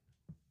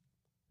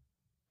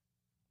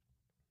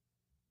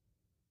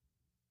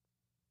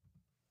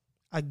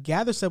 A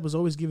gather step was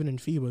always given in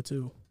FIBA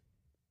too.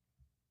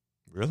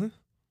 Really?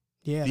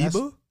 Yeah.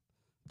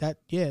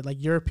 FIBA? Like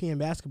European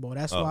basketball.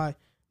 That's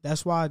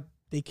why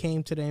they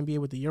came to the NBA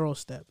with the Euro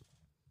step.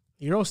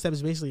 The Euro step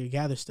is basically a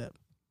gather step.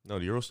 No,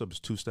 the Euro step is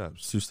 2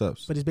 steps. 2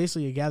 steps. But it's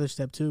basically a gather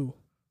step too.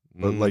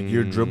 But like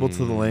you're dribbled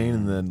to the lane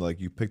and then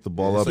like you pick the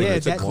ball up. Yeah,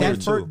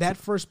 that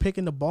first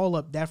picking the ball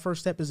up, that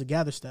first step is a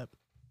gather step.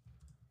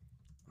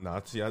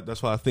 Nah, see,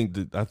 that's why I think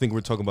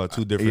we're talking about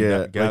 2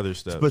 different gather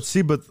steps.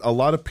 But a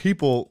lot of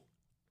people,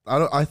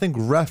 I think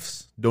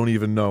refs don't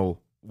even know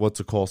what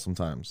to call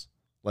sometimes.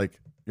 Like,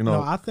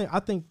 No, I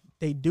think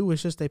they do.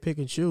 It's just they pick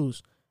and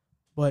choose.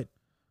 But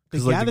the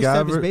gather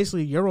step is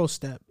basically Euro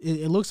step.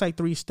 It looks like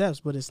 3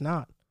 steps, but it's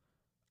not.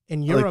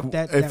 In Europe,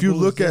 if you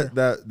look at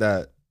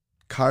that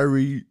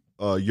Kyrie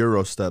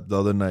Euro step the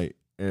other night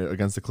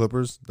against the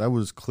Clippers, that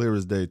was clear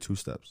as day 2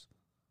 steps.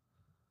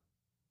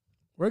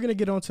 We're gonna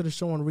get onto the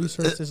show and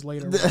research this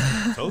later.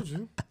 I told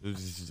you.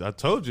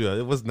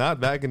 It was not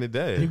back in the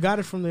day. You got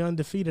it from the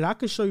Undefeated. I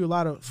could show you a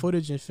lot of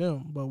footage and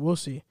film, but we'll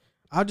see.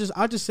 I'll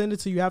just send it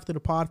to you after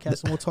the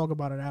podcast, and we'll talk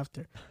about it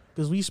after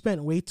because we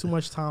spent way too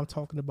much time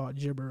talking about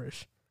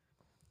gibberish.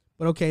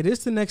 But okay, this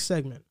is the next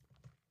segment.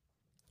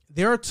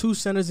 There are 2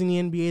 centers in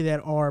the NBA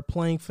that are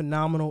playing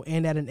phenomenal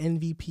and at an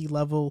MVP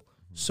level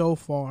so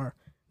far.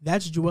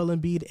 That's Joel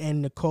Embiid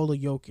and Nikola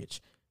Jokic.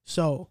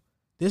 So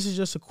this is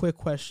just a quick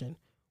question.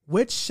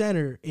 Which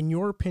center, in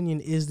your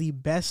opinion, is the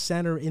best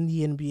center in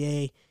the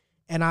NBA?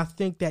 And I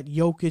think that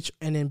Jokic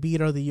and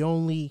Embiid are the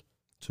only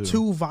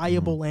two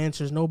viable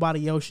answers.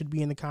 Nobody else should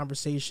be in the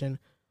conversation.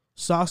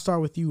 So I'll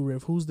start with you,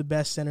 Riv. Who's the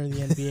best center in the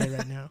NBA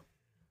right now?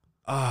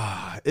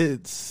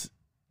 It's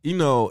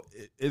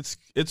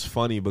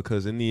funny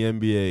because in the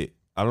NBA,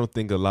 I don't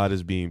think a lot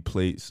is being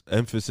placed.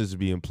 Emphasis is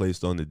being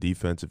placed on the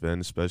defensive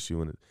end, especially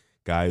when a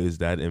guy is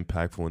that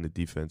impactful in the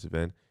defensive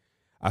end.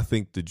 I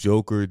think the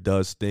Joker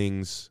does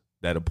things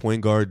that a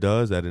point guard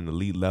does at an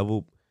elite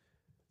level.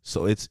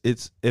 So it's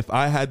if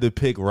I had to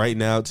pick right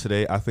now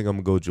today, I think I'm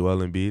gonna go Joel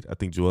Embiid. I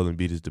think Joel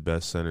Embiid is the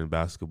best center in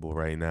basketball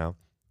right now.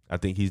 I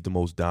think he's the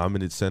most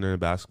dominant center in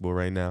basketball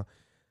right now.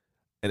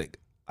 And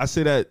I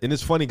say that, and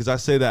it's funny because I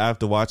say that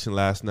after watching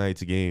last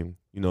night's game,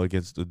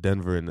 against the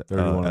Denver and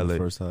 31 LA. in the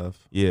first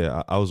half.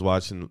 Yeah, I was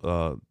watching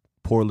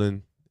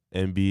Portland,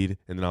 Embiid,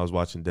 and then I was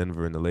watching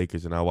Denver and the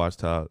Lakers, and I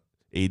watched how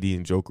AD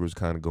and Joker was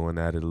kind of going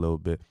at it a little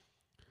bit.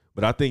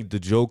 But I think the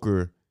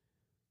Joker,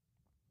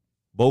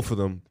 both of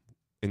them,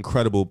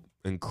 incredible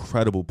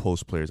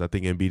post players. I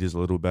think Embiid is a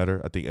little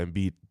better. I think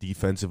Embiid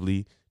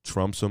defensively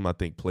trumps him. I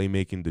think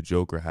playmaking, the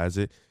Joker has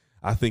it.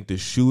 I think the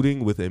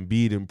shooting, with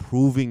Embiid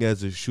improving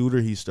as a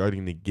shooter, he's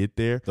starting to get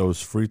there.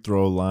 Those free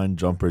throw line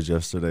jumpers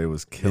yesterday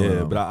was killing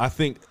him. But I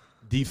think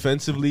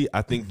defensively,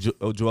 I think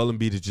Joel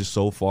Embiid is just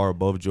so far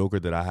above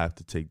Joker that I have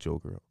to take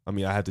Joker. I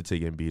mean, I have to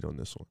take Embiid on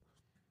this one.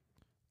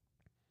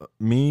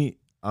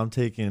 I'm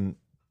taking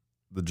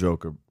the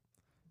Joker.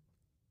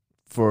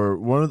 For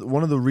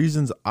one of the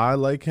reasons I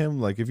like him,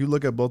 like if you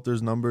look at both their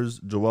numbers,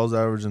 Joel's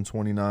averaging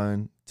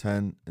 29,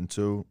 10, and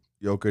 2.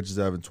 Jokic is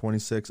averaging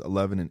 26,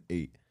 11, and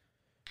 8.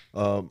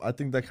 I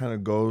think that kind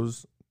of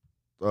goes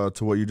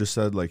to what you just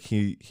said. Like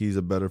he's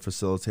a better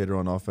facilitator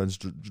on offense.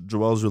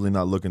 Joel's really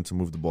not looking to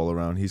move the ball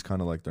around. He's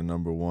kind of like their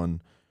number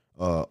one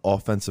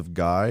offensive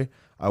guy.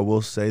 I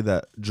will say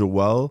that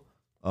Joel,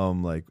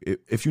 like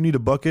if you need a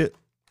bucket,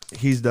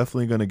 he's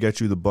definitely going to get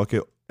you the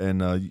bucket.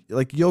 And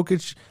like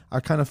Jokic,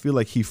 I kind of feel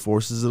like he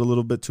forces it a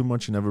little bit too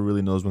much. He never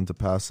really knows when to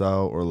pass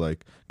out or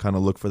like kind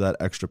of look for that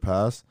extra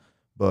pass.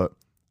 But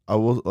I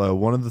will.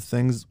 One of the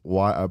things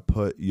why I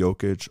put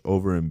Jokic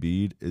over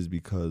Embiid is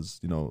because,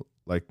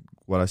 like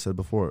what I said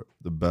before,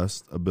 the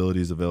best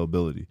ability is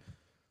availability.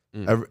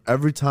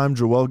 Every time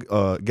Joel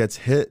gets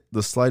hit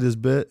the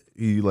slightest bit,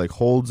 he like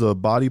holds a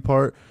body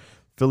part.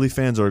 Philly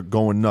fans are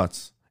going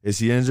nuts. Is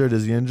he injured?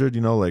 Is he injured?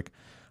 Like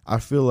I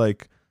feel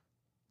like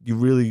you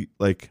really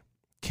like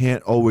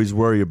can't always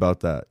worry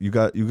about that. You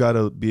got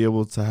to be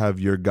able to have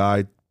your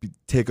guy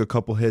take a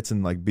couple hits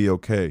and like be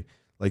okay.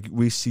 Like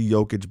we see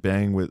Jokic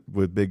bang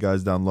with big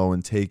guys down low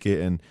and take it,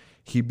 and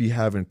he be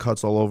having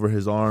cuts all over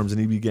his arms and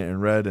he be getting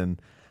red,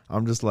 and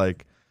I'm just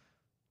like,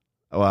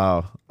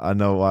 wow, I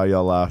know why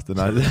y'all laughed. And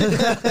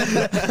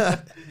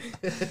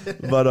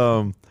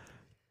but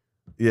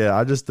yeah,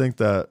 I just think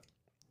that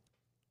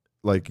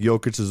like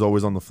Jokic is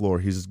always on the floor.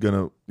 He's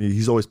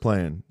always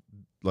playing.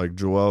 Like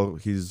Joel,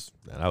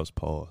 that was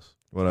pause.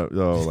 Like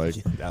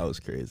that was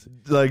crazy.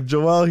 Like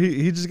Joel,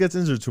 he just gets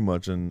injured too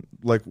much, and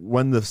like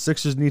when the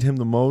Sixers need him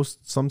the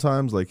most,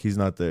 sometimes like he's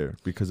not there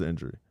because of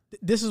injury.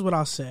 This is what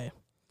I'll say.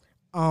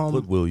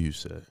 What will you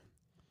say?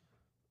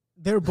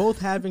 They're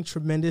both having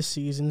tremendous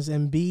seasons.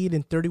 Embiid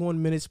in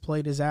 31 minutes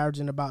played is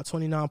averaging about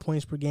 29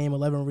 points per game,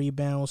 11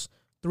 rebounds,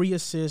 3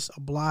 assists, a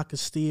block, a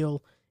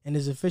steal, and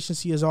his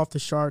efficiency is off the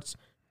charts.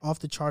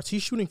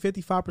 He's shooting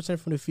 55%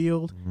 from the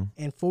field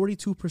and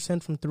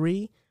 42% from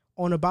 3.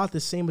 On about the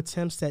same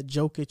attempts that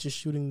Jokic is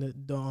shooting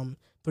the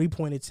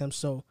 3-point attempts.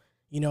 So,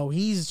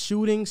 he's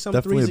shooting some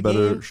definitely threes a game.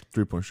 Definitely a better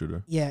three-point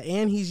shooter. Yeah,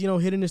 and he's,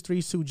 hitting his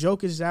threes too.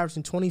 Jokic is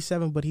averaging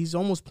 27, but he's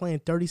almost playing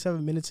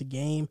 37 minutes a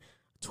game,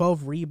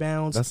 12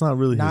 rebounds. That's not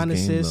really 9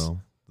 his assists.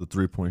 game, though, the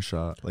three-point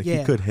shot. Like, Yeah.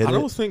 he could hit it. I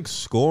don't think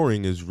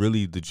scoring is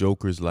really the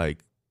Joker's,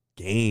 like,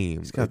 game.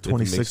 He's got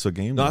 26 a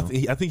game. No, now.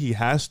 I think he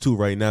has to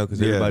right now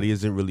because everybody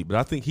isn't really. But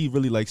I think he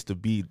really likes to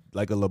be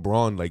like a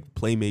LeBron, like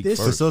playmaker, This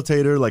first.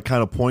 Facilitator, like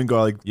kind of point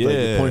guard,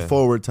 like point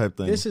forward type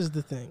thing. This is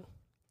the thing.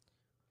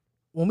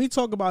 When we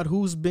talk about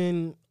who's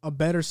been a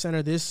better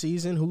center this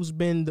season, who's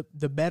been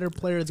the better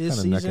player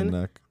this neck season, and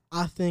neck.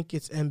 I think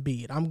it's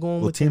Embiid. I'm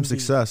going with team Embiid.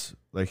 success.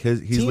 Like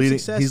he's Team leading.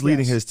 success, He's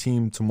leading yes. his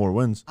team to more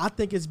wins. I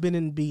think it's been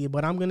Embiid,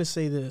 but I'm going to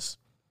say this.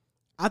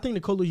 I think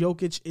Nikola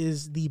Jokic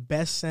is the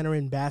best center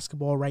in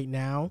basketball right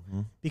now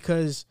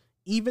because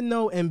even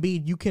though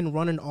Embiid, you can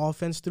run an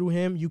offense through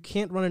him, you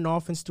can't run an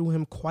offense through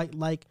him quite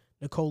like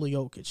Nikola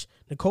Jokic.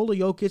 Nikola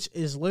Jokic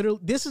is literally,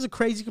 this is a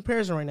crazy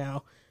comparison right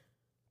now.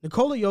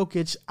 Nikola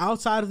Jokic,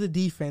 outside of the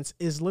defense,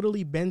 is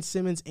literally Ben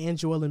Simmons and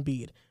Joel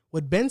Embiid.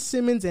 What Ben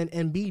Simmons and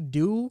Embiid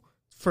do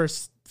for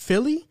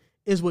Philly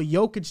is what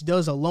Jokic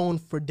does alone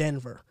for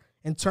Denver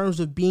in terms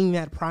of being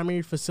that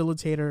primary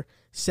facilitator,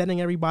 setting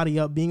everybody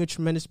up, being a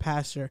tremendous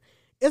passer.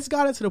 It's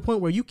gotten to the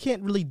point where you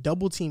can't really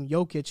double-team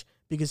Jokic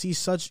because he's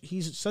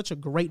such a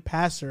great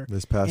passer.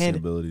 His passing And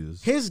ability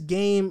is. his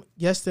game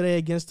yesterday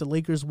against the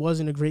Lakers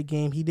wasn't a great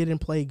game. He didn't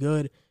play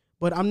good.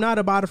 But I'm not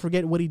about to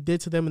forget what he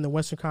did to them in the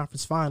Western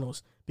Conference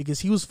Finals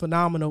because he was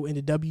phenomenal in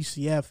the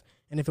WCF.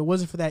 And if it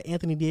wasn't for that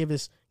Anthony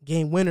Davis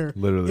game winner,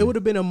 Literally. it would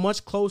have been a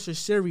much closer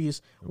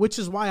series, which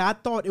is why I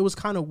thought it was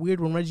kind of weird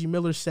when Reggie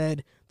Miller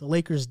said the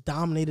Lakers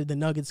dominated the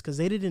Nuggets because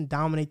they didn't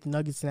dominate the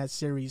Nuggets in that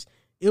series.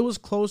 It was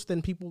closer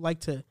than people like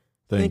to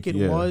think it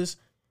was.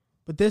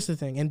 But this is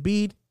the thing.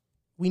 Embiid,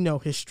 we know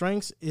his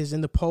strengths is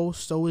in the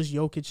post, so is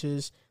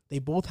Jokic's. They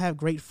both have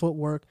great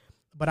footwork.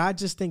 But I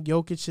just think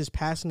Jokic's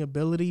passing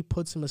ability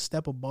puts him a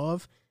step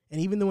above.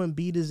 And even though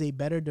Embiid is a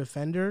better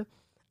defender,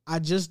 I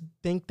just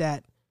think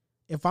that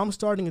if I'm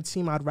starting a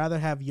team, I'd rather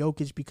have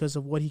Jokic because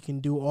of what he can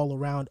do all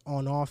around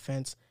on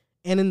offense.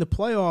 And in the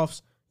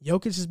playoffs,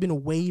 Jokic has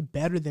been way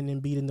better than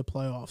Embiid in the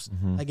playoffs.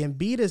 Like,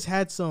 Embiid has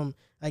had some,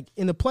 like,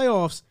 in the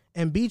playoffs,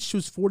 Embiid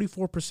shoots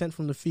 44%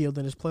 from the field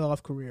in his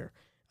playoff career.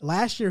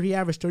 Last year, he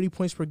averaged 30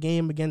 points per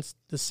game against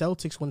the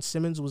Celtics when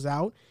Simmons was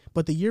out.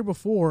 But the year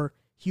before,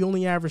 he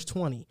only averaged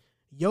 20.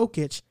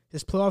 Jokic,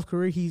 his playoff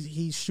career,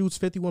 he shoots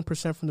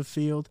 51% from the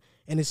field.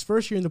 And his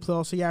first year in the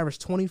playoffs, he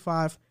averaged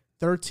 25,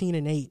 13,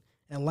 and 8.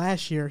 And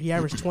last year, he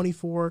averaged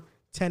 24,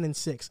 10, and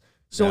 6.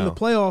 So in the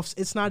playoffs,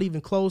 it's not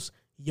even close.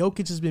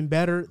 Jokic has been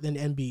better than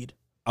Embiid.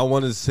 I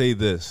want to say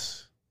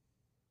this.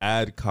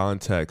 Add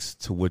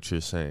context to what you're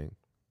saying.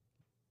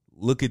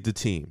 Look at the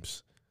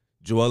teams.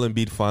 Joel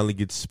Embiid finally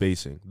gets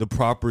spacing, the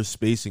proper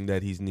spacing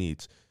that he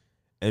needs.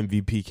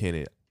 MVP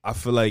candidate. I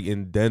feel like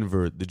in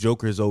Denver, the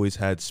Joker has always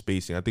had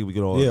spacing. I think we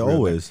could all agree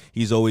always. on that.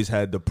 He's always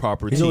had the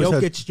proper team.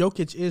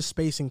 Jokic is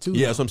spacing too.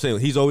 Yeah, that's what I'm saying.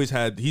 He's always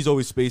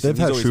spacing. They've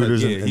had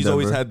shooters in he's Denver.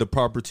 always had the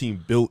proper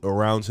team built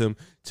around him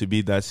to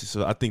be that.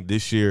 So I think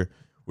this year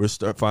we're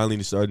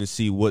finally starting to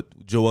see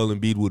what Joel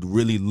Embiid would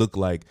really look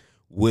like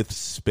with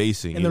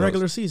spacing in the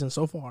regular season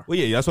so far. Well,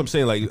 yeah, that's what I'm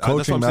saying. Like,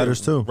 coaching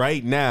matters too.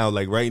 Right now,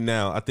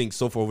 I think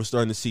so far we're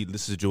starting to see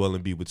this is Joel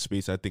Embiid with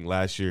space. I think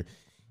last year,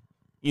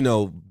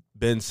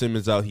 Ben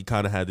Simmons out, he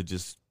kind of had to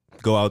just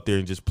go out there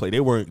and just play.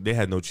 They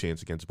had no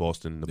chance against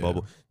Boston in the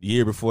bubble. The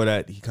year before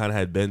that, he kind of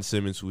had Ben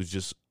Simmons, who was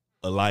just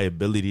a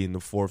liability in the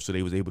fourth, so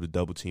they was able to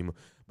double team him.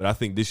 But I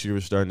think this year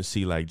we're starting to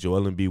see like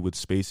Joel Embiid with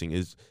spacing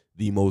is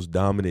the most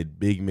dominant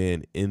big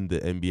man in the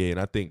NBA, and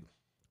I think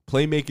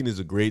playmaking is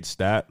a great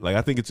stat. Like,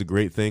 I think it's a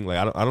great thing.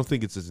 Like, I don't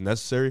think it's as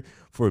necessary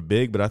for a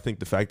big, but I think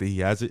the fact that he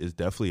has it is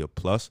definitely a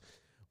plus.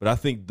 But I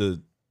think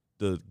the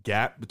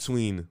gap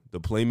between the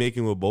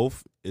playmaking with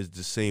both is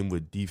the same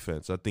with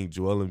defense. I think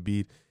Joel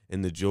Embiid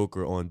and the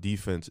Joker on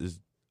defense is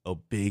a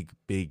big,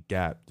 big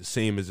gap. The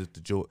same as if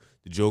the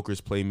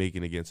Joker's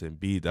playmaking against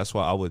Embiid. That's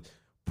why I would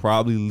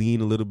probably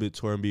lean a little bit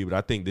toward Embiid. But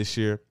I think this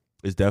year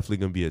is definitely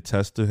going to be a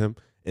test to him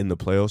in the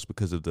playoffs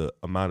because of the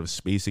amount of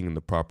spacing and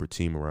the proper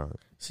team around him.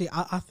 See,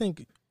 I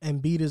think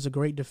Embiid is a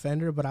great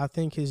defender, but I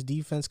think his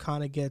defense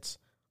kind of gets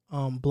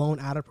blown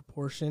out of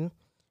proportion.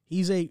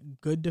 He's a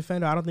good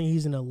defender. I don't think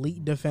he's an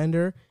elite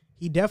defender.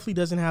 He definitely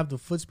doesn't have the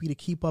foot speed to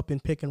keep up in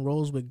pick and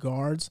rolls with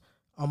guards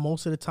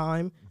most of the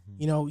time.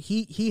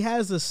 He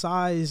has the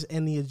size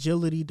and the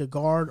agility to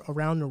guard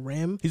around the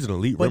rim. He's an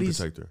elite rim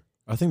protector.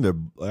 I feel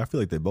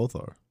like they both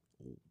are.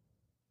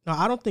 No,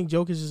 I don't think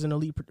Jokic is an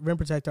elite rim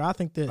protector. I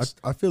think this.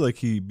 I feel like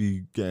he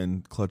be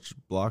getting clutch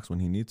blocks when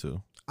he need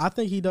to. I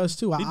think he does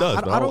too. He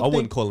does, but I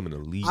wouldn't call him an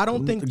elite. I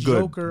don't think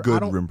good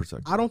rim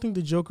protector. I don't think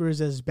the Joker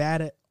is as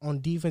bad on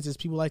defense as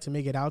people like to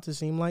make it out to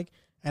seem like,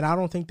 and I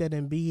don't think that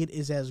Embiid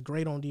is as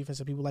great on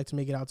defense as people like to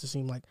make it out to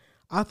seem like.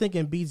 I think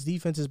Embiid's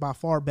defense is by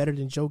far better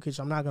than Jokic.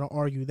 I'm not going to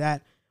argue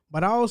that,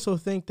 but I also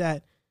think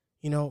that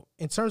in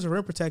terms of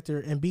rim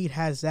protector, Embiid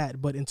has that,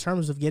 but in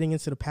terms of getting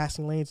into the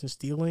passing lanes and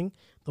stealing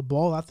the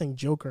ball, I think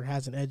Joker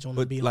has an edge on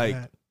Embiid on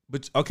that.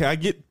 But okay, I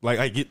get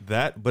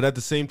that, but at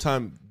the same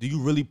time, do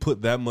you really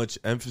put that much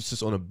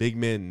emphasis on a big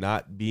man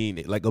not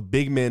being like a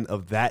big man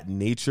of that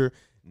nature,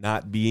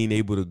 not being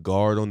able to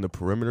guard on the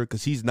perimeter?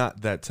 Because he's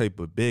not that type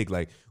of big.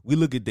 Like, we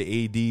look at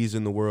the ADs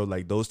in the world,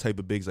 like those type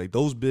of bigs, like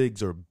those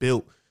bigs are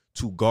built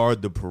to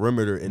guard the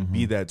perimeter and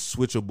be that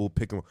switchable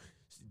pick and roll.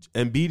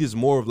 Embiid is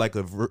more of like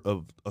a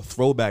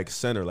throwback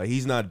center. Like,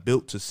 he's not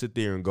built to sit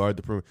there and guard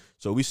the perimeter.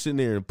 So we sitting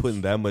there and putting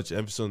that much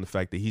emphasis on the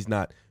fact that he's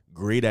not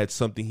great at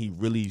something he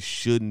really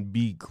shouldn't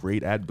be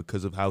great at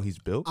because of how he's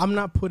built. I'm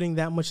not putting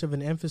that much of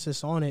an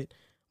emphasis on it,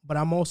 but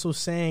I'm also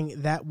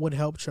saying that would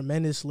help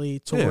tremendously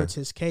towards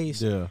his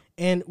case. Yeah.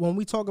 And when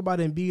we talk about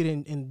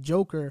Embiid and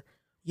Joker,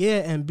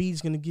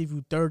 Embiid's going to give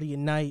you 30 a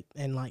night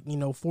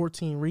and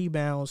 14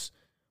 rebounds.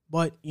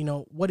 But,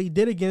 what he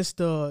did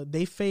against I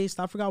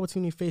forgot what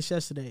team he faced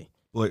yesterday.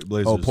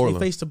 Blazers. Oh,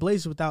 Portland. He faced the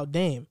Blazers without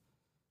Dame.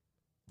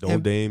 No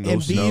Dame, no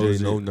Snow,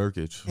 no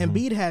Nurkic.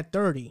 Embiid had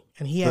 30,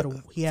 and he had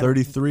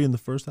 33 in the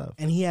first half.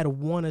 And he had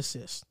 1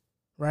 assist,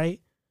 right?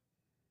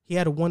 He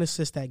had 1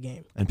 assist that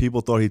game. And people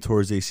thought he tore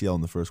his ACL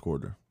in the first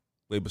quarter.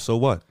 Wait, but so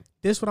what?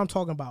 This is what I'm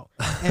talking about.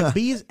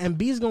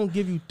 Embiid's going to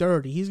give you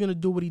 30. He's going to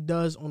do what he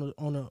does on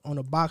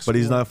a box score. But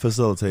he's not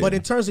facilitating. But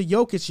in terms of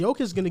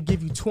Jokic is going to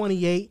give you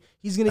 28.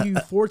 He's going to give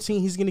you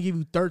 14. He's going to give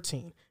you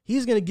 13.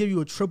 He's going to give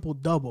you a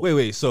triple-double.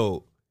 Wait,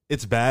 so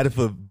it's bad if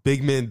a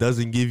big man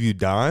doesn't give you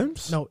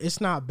dimes? No,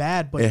 it's not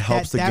bad, but it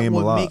helps the game a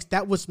lot.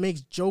 That what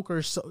makes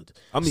Joker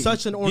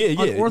such an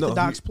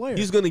unorthodox player.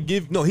 He's going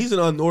to he's an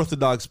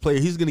unorthodox player.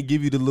 He's going to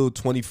give you the little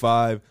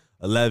 25,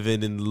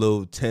 11, and the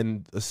little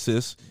 10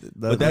 assists.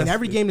 But in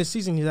every game this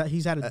season,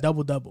 he's had a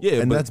double-double.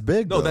 Yeah, and that's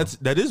big. No,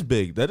 that is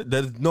big.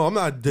 I'm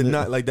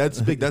not like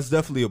that's big. That's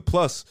definitely a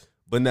plus.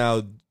 But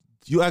now,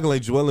 you acting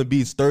like Joel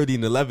Embiid's 30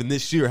 and 11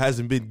 this year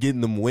hasn't been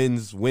getting them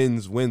wins.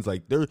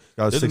 Like they're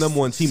the number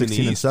one team in the East.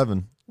 16 and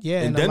 7.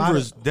 Yeah, and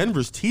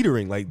Denver's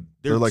teetering. Like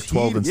they're like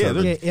 12 and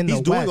 7. Yeah, in he's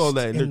the doing West, all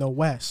that in the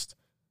West.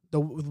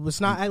 Let's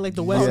not act like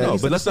the West. No,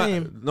 East but are let's the not.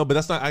 same. No, but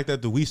let's not act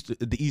that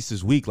the East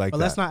is weak like But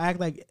that. let's not act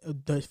like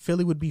the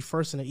Philly would be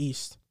first in the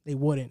East. They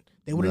wouldn't.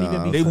 They wouldn't Nah.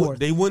 even be fourth.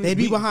 They wouldn't. They'd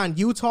be behind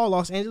Utah,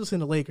 Los Angeles,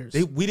 and the Lakers.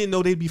 We didn't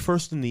know they'd be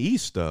first in the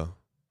East though.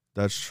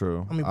 That's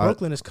true. I mean,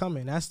 Brooklyn is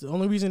coming. That's the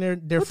only reason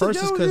they're What first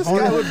the is hell because this guy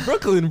Harden. with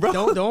Brooklyn,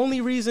 bro. The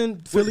only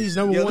reason Philly's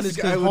number one is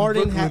because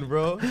Harden.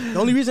 bro. The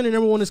only reason they're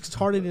number one is because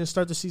Harden didn't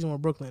start the season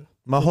with Brooklyn.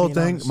 My whole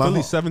thing,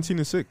 Philly's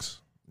 17-6.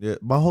 Yeah,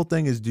 my whole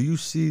thing is, do you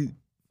see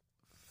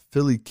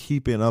Philly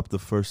keeping up the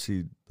first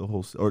seed the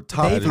whole or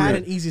top They've three? had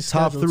an easy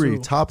top schedule, three,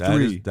 too. top That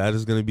three. that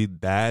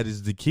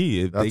is the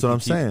key. If That's they what I'm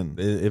can saying.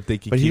 If they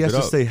can But keep he has it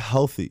to up. stay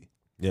healthy.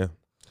 Yeah.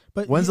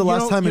 But When's the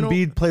last time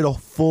Embiid played a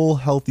full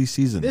healthy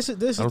season? This is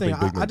the I don't thing. think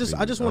big I men just can-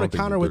 I want don't to think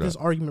counter they with do this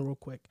that. argument real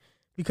quick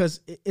because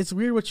it's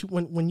weird what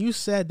when you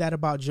said that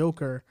about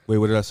Joker. Wait,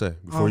 what did I say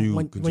before you?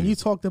 when continue? you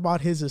talked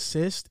about his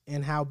assist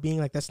and how being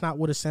like that's not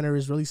what a center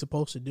is really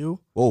supposed to do.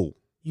 Whoa.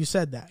 You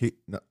said that.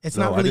 It's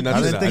No, not I really. did not I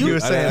say didn't that. think you were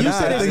saying You that.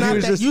 said I it's think not he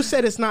was that. just- You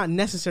said it's not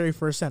necessary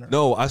for a center.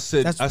 No, I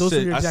said. Those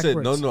are your exact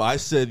words. No. I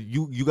said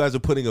you guys are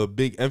putting a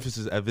big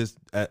emphasis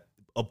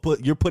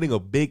you're putting a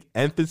big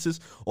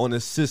emphasis on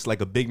assists, like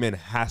a big man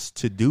has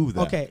to do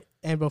that. Okay,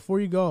 and before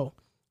you go,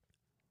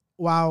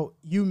 while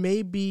you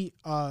may be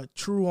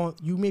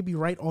you may be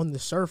right on the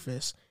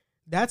surface.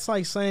 That's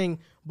like saying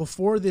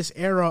before this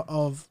era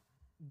of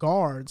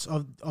guards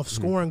of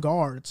scoring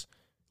guards,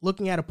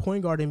 looking at a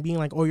point guard and being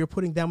like, "Oh, you're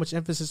putting that much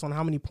emphasis on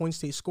how many points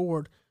they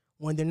scored,"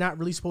 when they're not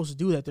really supposed to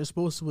do that. They're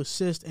supposed to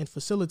assist and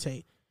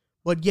facilitate.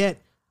 But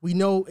yet, we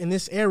know in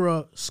this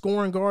era,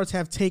 scoring guards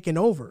have taken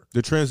over.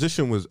 The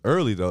transition was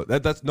early though.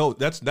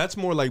 That's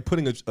more like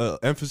putting a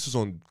emphasis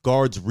on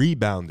guards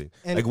rebounding.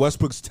 And like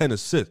Westbrook's 10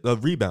 assists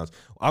rebounds.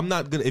 I'm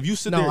not gonna if you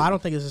sit there. No, I don't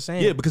think it's the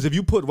same. Yeah, because if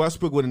you put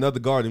Westbrook with another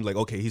guard and you're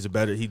like, okay,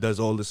 he does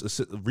all this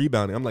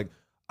rebounding. I'm like,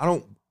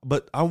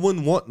 I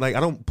wouldn't want, like, I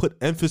don't put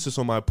emphasis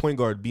on my point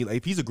guard being like,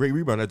 if he's a great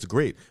rebounder, that's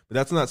great. But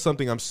that's not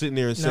something I'm sitting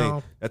there and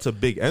saying that's a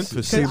big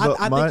emphasis. See, but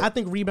I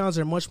think rebounds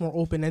are much more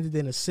open ended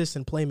than assists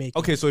and playmaking.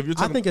 Okay, so if you're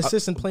talking, I think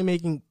assists and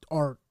playmaking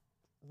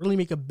really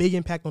make a big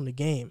impact on the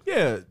game.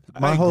 Yeah,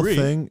 My I whole agree.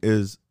 thing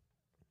is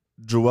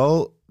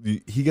Joel,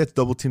 he gets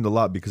double teamed a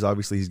lot because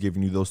obviously he's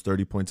giving you those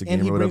 30 points a game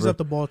And he or whatever. brings up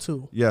the ball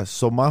too. Yes.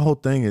 So my whole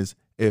thing is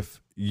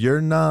if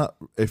you're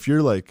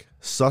like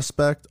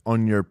suspect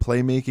on your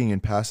playmaking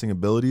and passing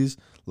abilities,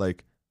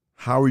 like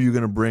how are you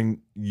going to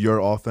bring your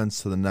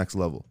offense to the next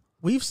level?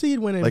 We've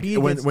seen when Like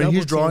Embiid gets when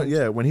he's double drawing,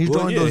 teamed. when he's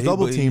drawing those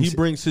double teams, he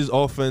brings his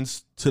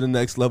offense to the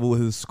next level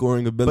with his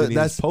scoring ability.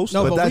 but and his post.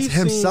 No, but but that's we've seen-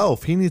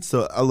 himself. He needs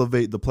to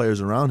elevate the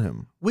players around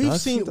him. We've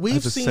As seen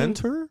a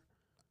center.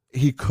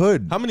 He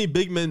could. How many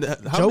big men?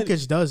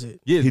 Jokic does it.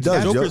 Yeah, He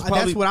does. Joker's Jokic-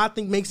 probably, That's what I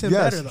think makes him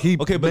Yes, better though.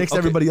 he makes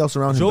everybody else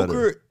around him better.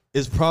 Joker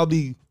is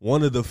probably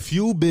one of the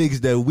few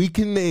bigs that we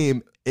can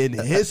name in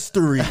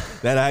history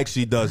that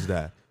actually does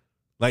that.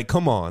 Like,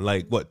 come on,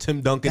 like what? Tim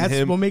Duncan, That's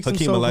him, what makes him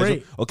Hakeem so Olajuwon.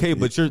 great. Okay,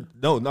 but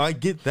no, I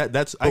get that.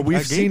 That's But we've I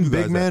gave seen you guys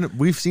big that. men.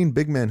 We've seen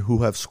big men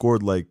who have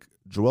scored like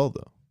Joel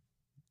though.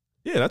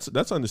 Yeah,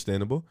 that's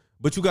understandable.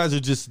 But you guys are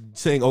just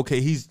saying,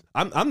 okay,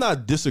 I'm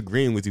not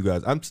disagreeing with you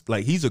guys. I'm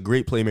like, he's a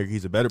great playmaker.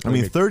 He's a better playmaker.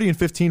 I mean, 30 and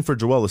 15 for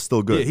Joel is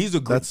still good. Yeah, he's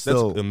a great. That's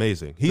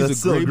amazing. He's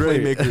that's a great still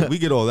great. playmaker. We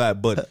get all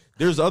that, but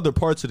there's other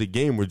parts of the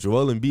game where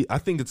Joel Embiid. I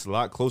think it's a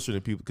lot closer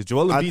than people because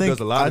Joel Embiid does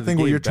a lot. I of think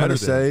the what game you're trying to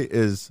better than him. say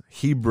is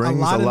he brings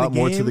a lot in the lot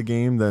more to game- the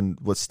game than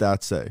what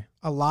stats say.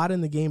 A lot in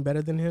the game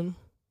better than him.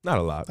 Not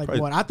a lot. Like Probably-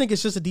 what? I think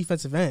it's just a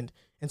defensive end.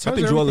 In I terms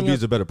think of Joel everything Embiid else-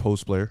 is a better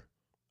post player.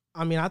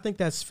 I mean, I think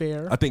that's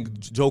fair. I think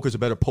Joker's a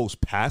better post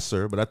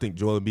passer, but I think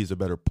Joel Embiid is a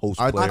better post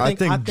I player.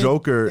 think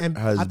Joker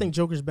has. I think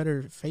Joker's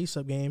better face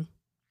up game.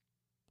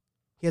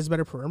 He has a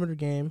better perimeter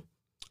game.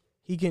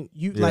 He can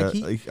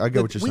I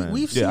get what you're saying.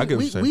 We've Yeah, I seen, get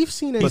what you're saying. we've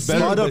seen But better,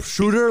 spot up but-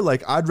 shooter,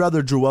 like I'd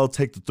rather Joel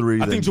take the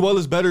three. I think Joel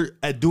is better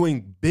at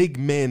doing big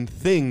man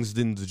things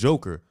than the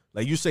Joker.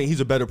 Like you're saying, he's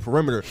a better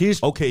perimeter.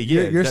 He's okay.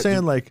 Yeah, You're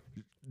saying like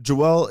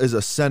Joel is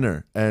a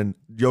center and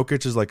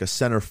Jokic is like a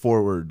center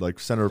forward, like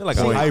center like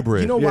a point.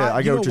 hybrid. You know Yeah, why?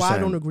 I get you know what you're why I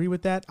saying. don't agree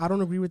with that? I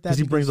don't agree with that Because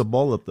he brings the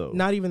ball up though.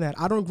 Not even that.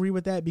 I don't agree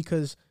with that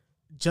because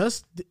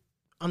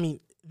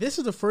this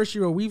is the first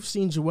year where we've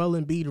seen Joel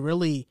Embiid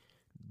really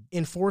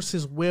enforce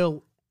his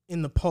will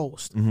in the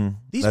post.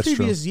 These That's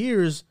previous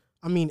years,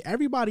 I mean,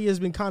 everybody has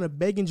been kind of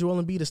begging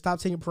Joel Embiid to stop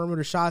taking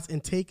perimeter shots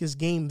and take his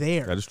game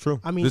there. that is true.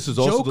 I mean, this is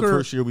also the Joker-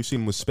 first year we've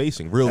seen him with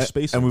spacing, real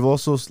spacing. And we've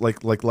also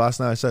like last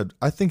night I said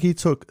I think he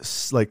took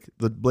like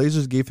the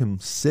Blazers gave him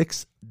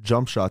 6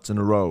 jump shots in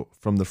a row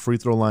from the free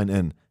throw line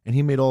in, and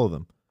he made all of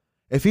them.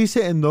 If he's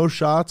hitting those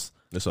shots,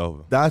 it's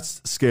over.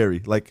 that's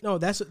scary. Like No,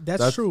 that's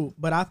true.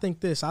 But I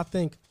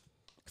think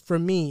for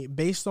me,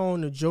 based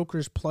on the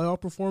Joker's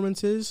playoff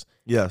performances,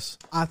 yes,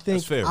 I think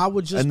That's fair. I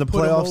would just And the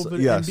put him playoffs, over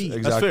yes, Embiid.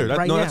 exactly. That's fair.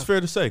 Right That's now.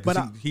 fair to say But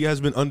because he has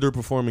been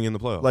underperforming in the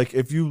playoffs. like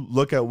if you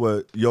look at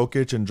what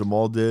Jokic and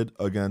Jamal did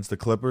against the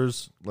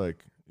Clippers,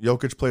 like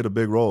Jokic played a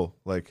big role.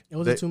 Like it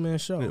was a 2-man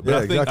show. Yeah,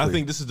 but I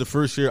think this is the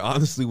first year,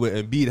 honestly, where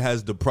Embiid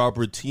has the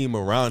proper team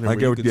around him. I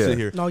get sit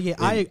here. No, yeah,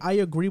 I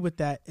agree with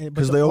that.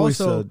 Because they always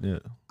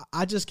said,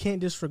 I just can't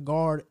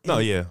disregard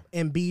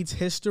Embiid's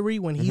history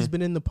when he's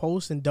been in the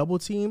post and double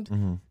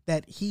teamed.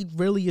 That he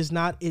really is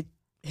not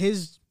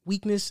his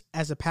weakness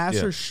as a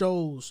passer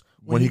shows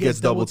when he gets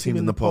double teamed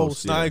in the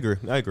post. I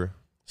agree.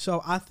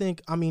 So I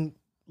think,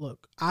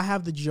 look, I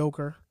have the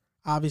Joker.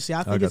 Obviously,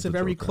 I think it's a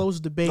very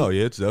close debate. Oh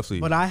yeah, it's definitely.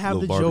 But I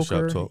have the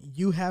Joker.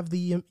 You have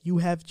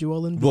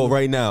Joel Embiid. Well,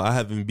 right now I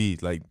have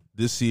Embiid. Like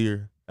this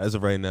year, as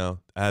of right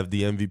now, I have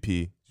the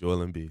MVP, Joel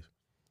Embiid.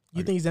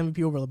 You think he's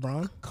MVP over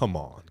LeBron? Come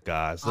on,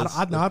 guys.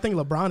 I think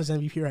LeBron is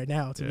MVP right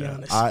now, to be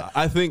honest.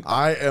 I think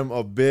I am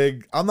I'm not even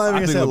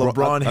going to say a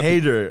LeBron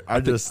hater.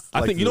 I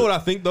think you know what I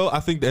think, though? I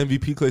think the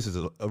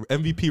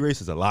MVP race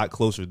is a lot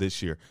closer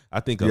this year. I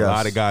think a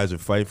lot of guys are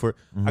fighting for it.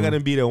 I got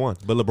Embiid at 1,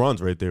 but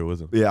LeBron's right there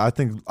with him. Yeah, I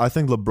think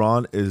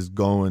LeBron is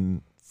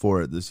going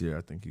for it this year.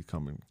 I think he's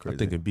coming crazy. I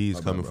think Embiid's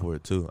coming for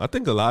it, too. I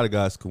think a lot of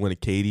guys could win it.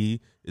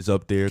 KD is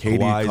up there.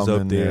 Kawhi's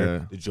up there.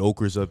 Yeah. The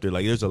Joker's up there.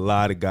 Like, there's a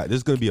lot of guys.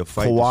 There's going to be a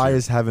fight. Kawhi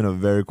is having a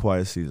very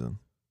quiet season.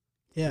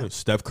 Yeah.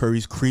 Steph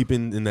Curry's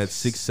creeping in that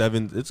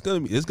 6-7.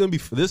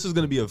 This is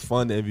gonna be a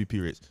fun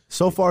MVP race.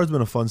 So far, it's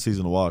been a fun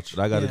season to watch.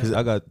 But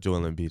I got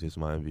Joel Embiid as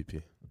my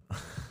MVP.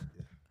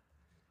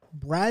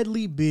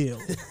 Bradley Beal.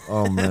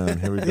 Oh man,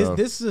 here we go.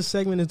 This is a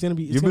segment that's gonna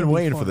be. You've been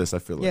waiting for this. I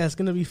feel like. Yeah, it's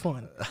gonna be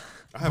fun.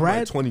 I have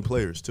like 20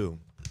 players too.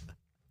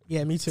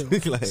 Yeah, me too.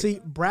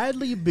 See,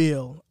 Bradley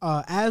Beal.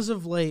 As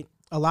of late,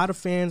 a lot of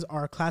fans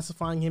are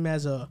classifying him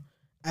as a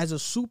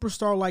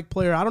superstar-like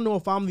player. I don't know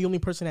if I'm the only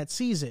person that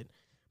sees it,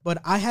 but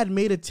I had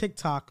made a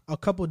TikTok a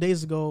couple of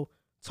days ago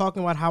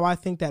talking about how I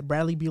think that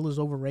Bradley Beal is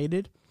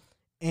overrated,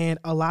 and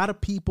a lot of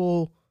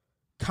people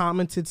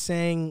commented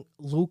saying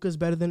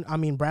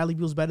Bradley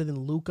Beal's better than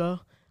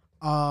Luka.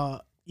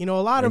 A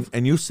lot of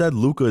and you said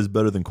Luka is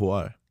better than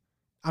Kawhi.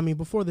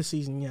 Before the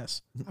season,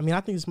 yes. I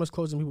think it's much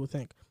closer than people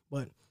think,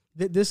 but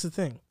this is the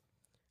thing.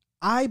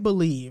 I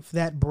believe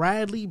that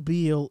Bradley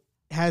Beal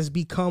has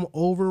become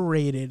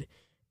overrated,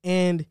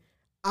 and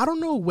I don't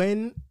know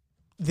when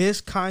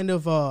this kind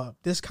of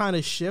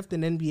shift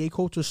in NBA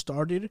culture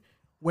started,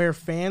 where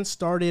fans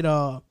started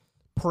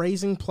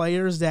praising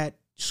players that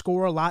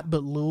score a lot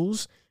but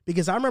lose.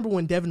 Because I remember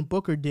when Devin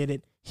Booker did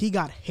it, he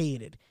got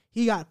hated,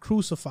 he got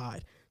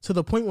crucified to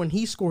the point when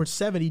he scored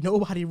 70,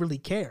 nobody really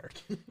cared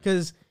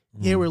because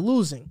they were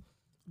losing.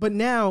 But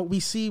now we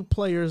see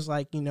players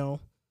like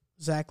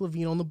Zach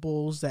LaVine on the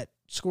Bulls that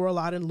score a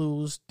lot and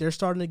lose. They're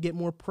starting to get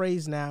more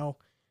praise now.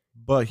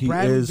 But he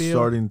is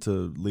starting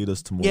to lead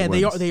us to more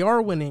wins. Yeah, they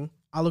are winning.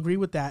 I'll agree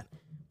with that.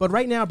 But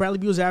right now, Bradley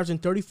Beal is averaging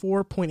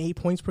 34.8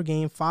 points per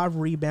game, 5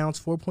 rebounds,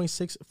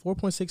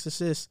 4.6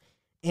 assists.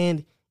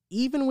 And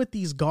even with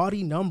these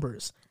gaudy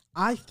numbers,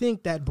 I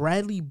think that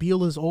Bradley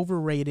Beal is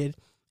overrated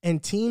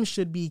and teams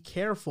should be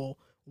careful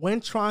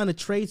when trying to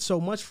trade so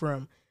much for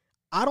him.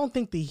 I don't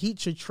think the Heat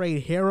should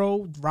trade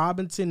Harrell,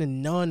 Robinson,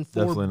 and Nunn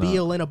for Definitely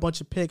Beal not. and a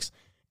bunch of picks.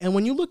 And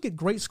when you look at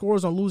great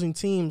scores on losing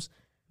teams,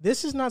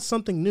 this is not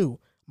something new.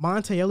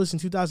 Monte Ellis in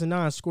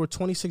 2009 scored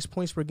 26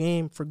 points per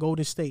game for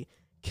Golden State.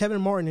 Kevin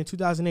Martin in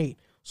 2008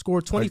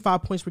 scored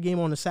 25 points per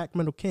game on the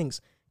Sacramento Kings.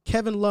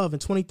 Kevin Love in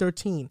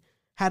 2013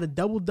 had a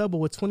double-double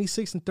with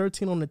 26 and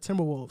 13 on the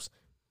Timberwolves.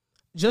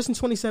 Just in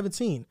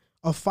 2017,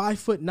 a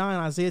 5'9"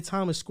 Isaiah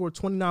Thomas scored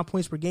 29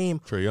 points per game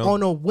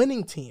on a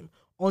winning team.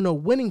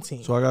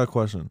 So I got a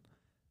question.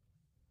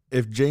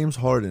 If James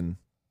Harden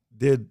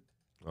did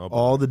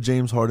all the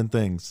James Harden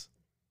things,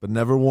 but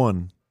never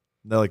won,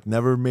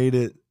 never made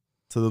it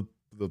to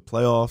the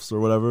playoffs or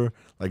whatever,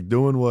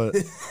 doing what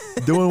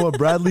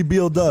Bradley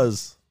Beal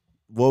does,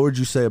 what would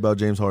you say about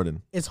James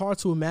Harden? It's hard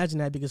to imagine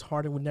that because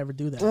Harden would never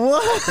do that.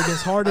 What?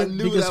 Because Harden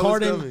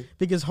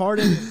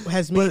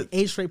has made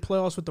 8 straight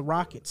playoffs with the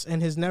Rockets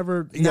and has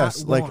never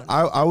won.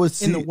 I would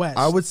see in the West.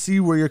 I would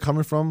see where you're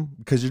coming from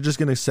because you're just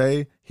gonna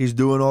say he's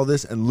doing all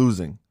this and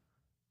losing,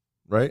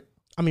 right?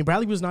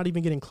 Bradley was not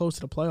even getting close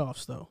to the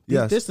playoffs though.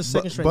 Yes, this is the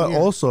second straight year. But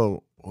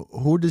also,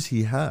 who does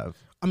he have?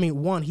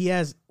 One, he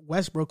has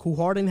Westbrook, who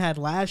Harden had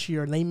last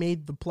year, and they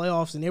made the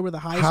playoffs, and they were the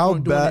highest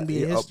scoring duo in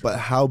NBA history. But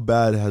how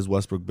bad has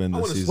Westbrook been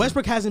this season?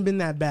 Westbrook hasn't been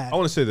that bad. I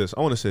want to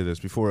say this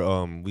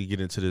before we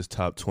get into this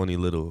top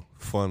 20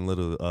 fun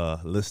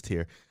list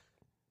here.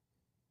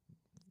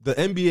 The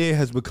NBA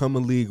has become a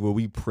league where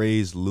we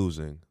praise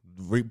losing.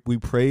 We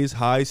praise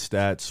high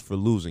stats for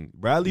losing.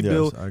 Bradley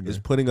Beal is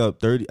putting up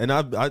 30, and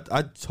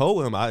I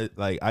told him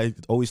I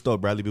always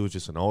thought Bradley Beal was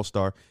just an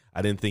all-star.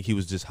 I didn't think he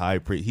was just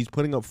high. He's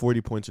putting up 40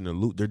 points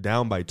and they're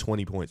down by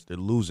 20 points. They're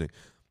losing.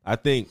 I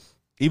think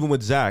even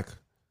with Zach,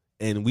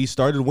 and we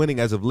started winning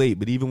as of late,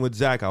 but even with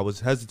Zach, I was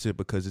hesitant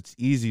because it's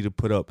easy to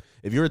put up.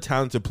 If you're a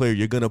talented player,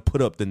 you're going to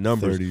put up the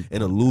numbers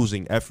in a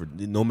losing effort.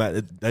 No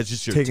matter, that's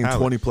just your taking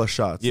talent. 20-plus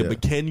shots. Yeah,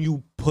 but can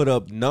you put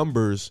up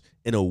numbers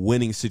in a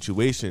winning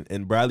situation?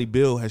 And Bradley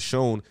Beal has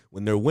shown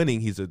when they're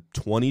winning, he's a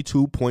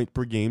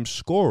 22-point-per-game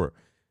scorer.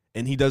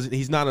 And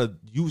he's not a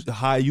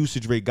high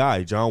usage rate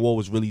guy. John Wall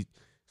was really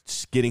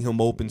getting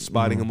him open,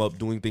 spotting him up,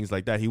 doing things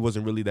like that. He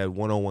wasn't really that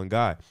one-on-one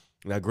guy.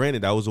 Now,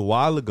 granted, that was a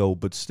while ago,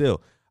 but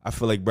still, I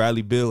feel like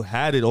Bradley Beal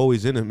had it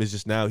always in him. It's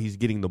just now he's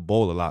getting the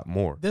ball a lot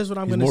more. This is what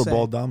I'm going to say. He's more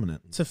ball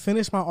dominant. To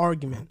finish my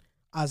argument,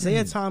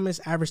 Isaiah Thomas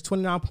averaged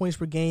 29 points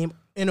per game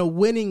in a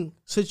winning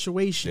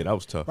situation. Yeah, that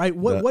was tough. Right?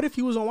 What if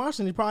he was on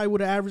Washington? He probably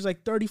would have averaged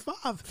like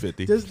 35.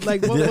 50. Just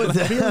like what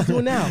Beal is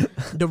doing now.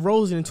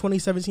 DeRozan in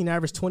 2017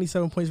 averaged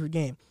 27 points per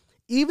game.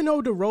 Even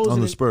though DeRozan...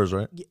 On the Spurs,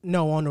 right?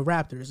 No, on the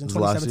Raptors in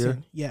 2017. Last year?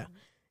 Yeah.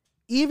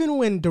 Even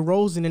when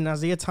DeRozan and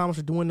Isaiah Thomas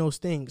were doing those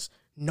things,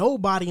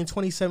 nobody in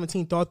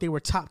 2017 thought they were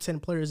top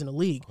 10 players in the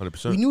league.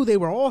 100%. We knew they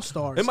were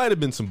all-stars. It might have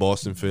been some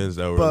Boston fans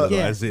that were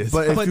Yeah.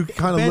 But if you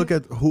kind of look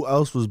at who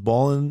else was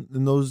balling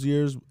in those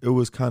years, it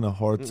was kind of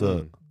hard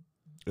to...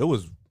 It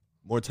was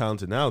more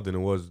talented now than it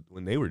was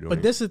when they were doing it.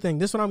 But this is the thing.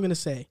 This is what I'm going to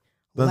say.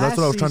 That's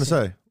what I was trying to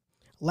say.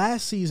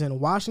 Last season,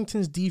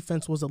 Washington's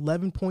defense was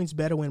 11 points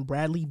better when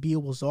Bradley Beal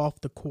was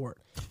off the court.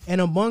 And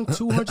among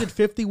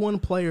 251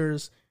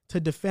 players to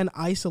defend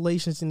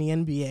isolations in the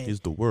NBA, He's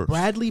the worst.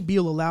 Bradley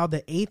Beal allowed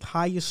the 8th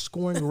highest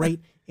scoring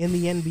rate in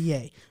the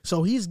NBA.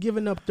 So he's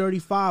giving up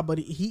 35, but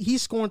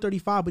he's scoring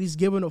 35, but he's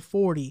giving up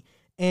 40.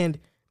 And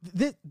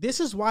this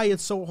is why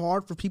it's so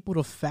hard for people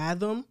to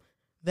fathom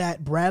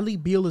that Bradley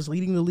Beal is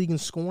leading the league in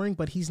scoring,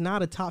 but he's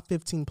not a top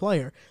 15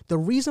 player. The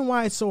reason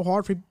why it's so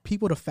hard for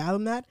people to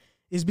fathom that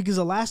is because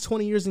the last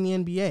 20 years in the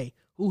NBA,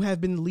 who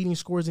have been the leading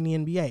scorers in the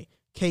NBA?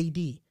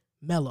 KD,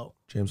 Melo,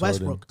 James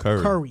Westbrook,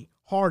 Harden, Curry,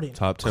 Harden,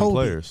 top 10 Kobe,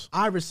 players.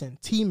 Iverson,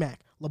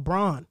 T-Mac,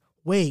 LeBron,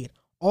 Wade,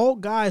 all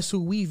guys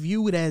who we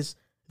viewed as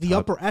the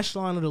upper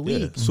echelon of the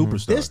league.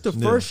 Superstars. This the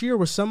first year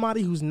where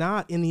somebody who's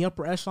not in the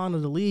upper echelon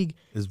of the league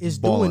is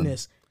doing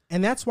this.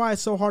 And that's why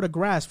it's so hard to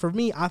grasp. For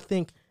me, I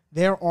think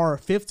there are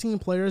 15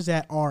 players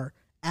that are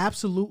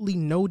absolutely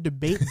no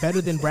debate better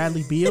than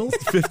Bradley Beal.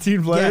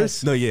 15 players?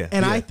 Yes. No, yeah.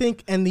 And yeah. I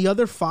think, and the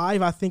other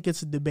 5, I think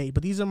it's a debate.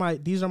 But these are my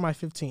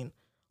 15.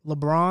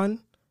 LeBron,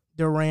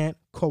 Durant,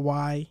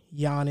 Kawhi,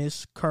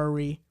 Giannis,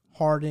 Curry,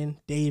 Harden,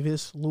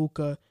 Davis,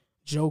 Luka,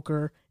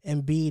 Joker,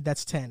 Embiid.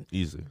 That's 10.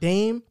 Easy.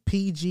 Dame,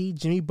 PG,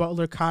 Jimmy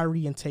Butler,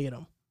 Kyrie, and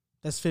Tatum.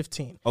 That's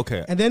 15.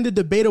 Okay. And then the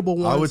debatable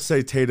ones. I would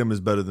say Tatum is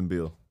better than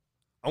Beal.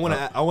 I want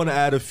to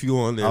add a few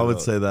on there. I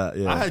would say that,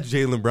 yeah. I had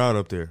Jaylen Brown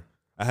up there.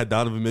 I had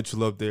Donovan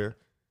Mitchell up there.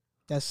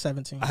 That's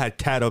 17. I had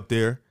Cat up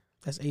there.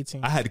 That's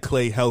 18. I had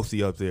Clay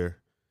healthy up there.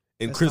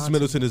 And That's Chris 19.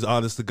 Middleton is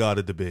honest to God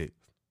a debate.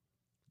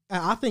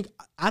 I think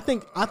I'm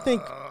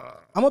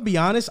gonna be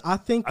honest. I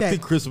think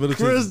Chris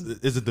Middleton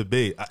is a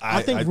debate.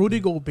 I think Rudy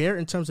Gobert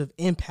in terms of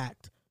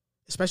impact,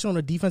 especially on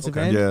the defensive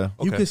end,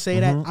 you could say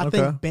that. I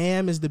think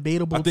Bam is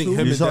debatable I think too.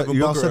 him and Devin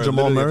you all Booker said are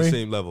Jamal literally at Murray? the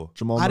same level.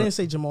 I didn't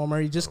say Jamal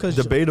Murray just because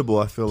debatable.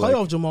 I feel like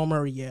playoff Jamal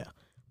Murray, yeah,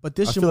 but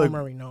this I feel Jamal like-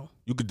 Murray, no.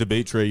 You could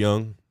debate Trae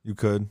Young. you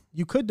could.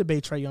 You could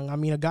debate Trae Young. I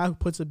mean, a guy who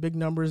puts up big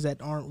numbers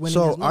that aren't winning.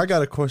 So as much. I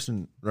got a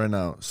question right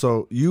now.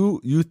 So you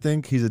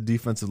think he's a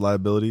defensive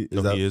liability?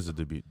 He is a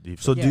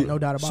defense. So Yeah, no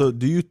doubt about So it.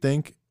 do you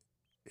think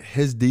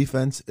his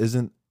defense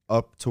isn't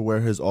up to where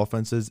his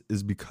offense is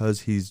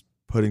because he's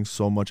putting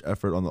so much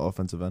effort on the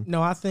offensive end?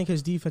 No, I think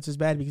his defense is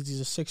bad because he's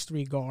a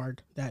 6'3"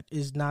 guard that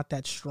is not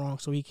that strong,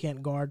 so he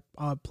can't guard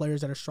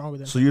players that are stronger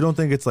than him. So you don't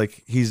think it's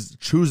like he's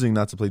choosing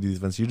not to play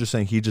defense? You're just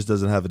saying he just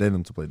doesn't have it in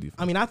him to play defense.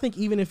 I mean, I think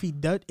even if he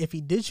did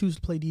choose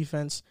to play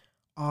defense,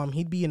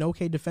 he'd be an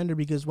okay defender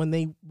because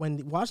when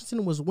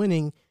Washington was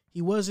winning,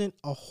 he wasn't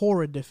a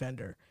horrid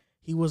defender.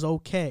 He was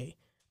okay,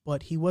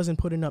 but he wasn't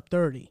putting up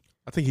 30.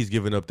 I think he's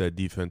giving up that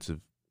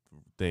defensive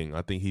thing.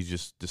 I think he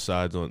just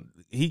decides on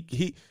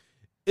he.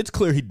 It's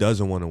clear he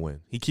doesn't want to win.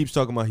 He keeps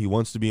talking about he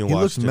wants to be in he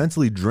looks Washington.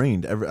 mentally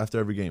drained after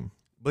every game.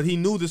 But he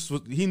knew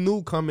he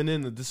knew coming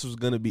in that this was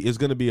gonna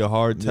be a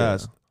hard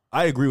task.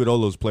 I agree with all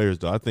those players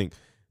though. I think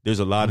there's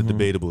a lot of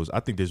debatables.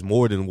 I think there's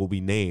more than will be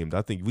named.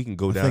 I think we can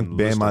go down. I think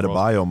Bam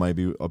Adebayo might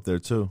be up there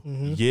too.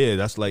 Mm-hmm. Yeah,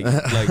 that's like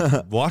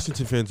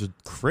Washington fans are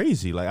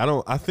crazy. Like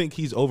I think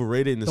he's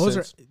overrated in the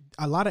sense.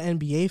 A lot of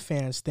NBA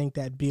fans think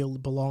that Beal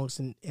belongs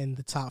in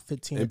the top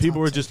 15. And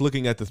people are just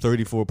looking at the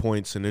 34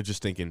 points and they're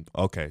just thinking,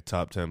 okay,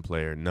 top 10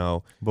 player.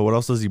 No, But what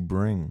else does he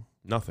bring?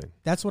 nothing.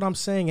 That's what I'm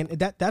saying, and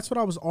that's what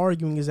I was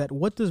arguing is that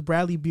what does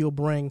Bradley Beal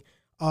bring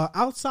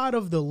outside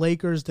of the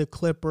Lakers, the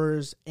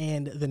Clippers,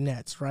 and the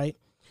Nets, right?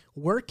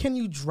 Where can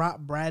you drop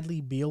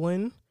Bradley Beal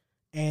in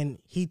and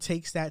he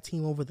takes that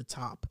team over the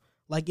top?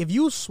 Like if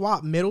you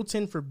swap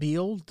Middleton for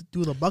Beal,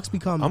 do the Bucks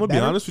become I'm gonna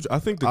better? be honest with you. I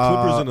think the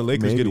Clippers and the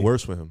Lakers maybe. get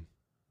worse with him.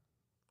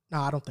 No,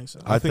 I don't think so.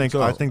 I think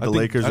so. I think the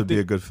Lakers would be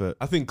a good fit.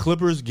 I think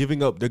Clippers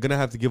giving up. They're gonna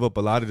have to give up a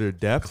lot of their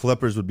depth.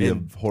 Clippers would be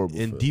and, a horrible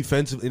and fit.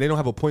 defensive, and they don't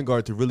have a point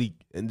guard to really.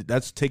 And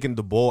that's taking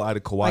the ball out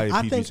of Kawhi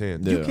and PG's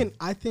hands.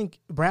 I think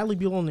Bradley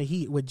Beal on the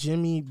Heat with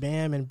Jimmy,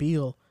 Bam, and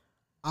Beal.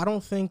 I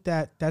don't think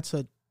that's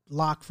a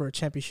lock for a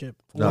championship.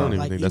 I don't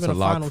even think that's a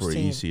lock finals for an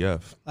team.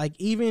 ECF.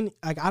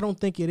 I don't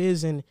think it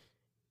is. And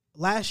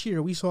last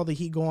year we saw the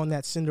Heat go on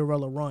that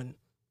Cinderella run.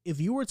 If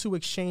you were to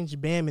exchange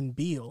Bam and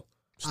Beal,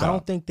 I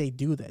don't think they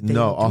do that. They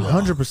No, don't do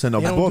that. 100%.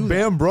 No. They don't What do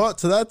Bam brought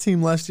to that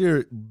team last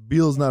year,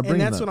 Beal's not bringing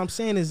And that's that. what I'm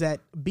saying is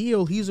that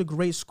Beal, he's a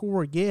great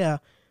scorer, yeah,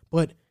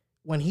 but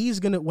when he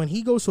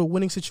goes to a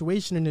winning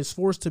situation and is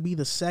forced to be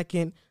the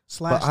second /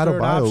 third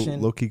Adebayo,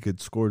 option. Low-key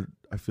could score,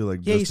 I feel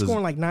like. Yeah, he's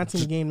scoring like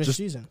 19 a game this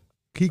season.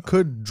 He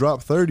could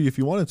drop 30 if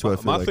he wanted to.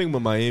 My thing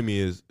with Miami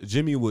is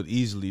Jimmy would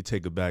easily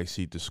take a back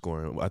seat to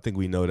scoring. I think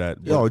we know that.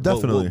 Oh,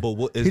 definitely.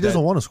 But he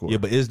doesn't want to score. Yeah,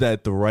 but is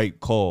that the right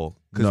call?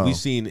 Because we've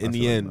seen in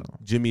the end,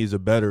 Jimmy is a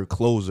better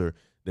closer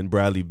than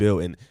Bradley Beal.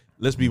 And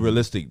let's be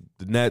realistic.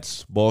 The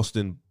Nets,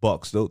 Boston,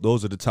 Bucks,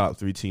 those are the top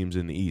 3 teams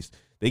in the East.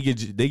 They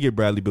get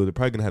Bradley Beal. They're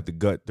probably going to have to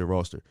gut their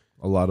roster.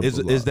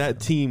 Is that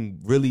team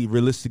really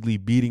realistically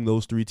beating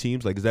those 3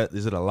 teams? Like,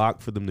 is it a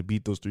lock for them to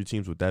beat those 3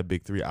 teams with that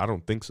big 3? I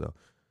don't think so.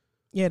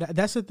 Yeah,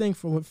 that's the thing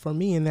for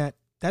me in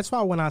that's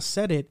why when I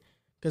said it,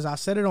 because I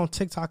said it on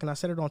TikTok and I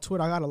said it on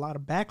Twitter, I got a lot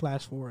of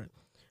backlash for it.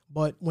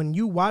 But when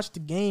you watch the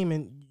game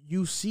and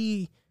you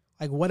see,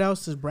 like, what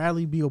else does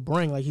Bradley Beal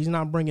bring? Like, he's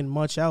not bringing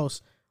much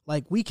else.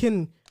 Like, we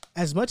can,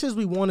 as much as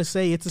we want to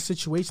say it's a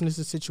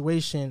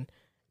situation,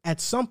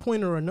 at some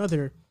point or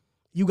another,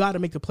 you got to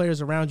make the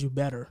players around you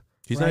better.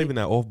 He's not even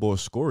that off-ball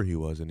scorer he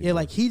was anymore. Yeah,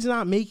 like, he's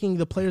not making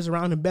the players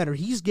around him better.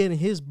 He's getting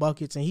his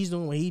buckets, and he's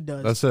doing what he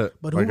does. That's it.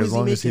 But who is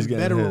he making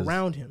better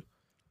around him?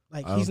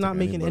 Like, he's not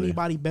making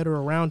anybody better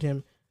around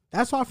him.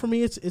 That's why, for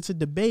me, it's a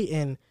debate.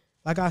 And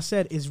like I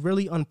said, it's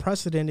really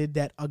unprecedented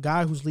that a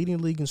guy who's leading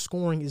the league in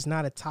scoring is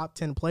not a top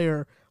 10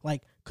 player,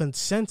 like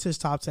consensus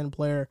top 10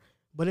 player,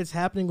 but it's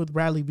happening with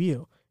Bradley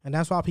Beal. And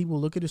that's why people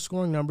look at his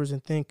scoring numbers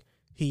and think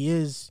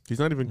he's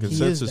not even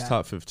consensus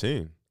top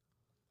 15.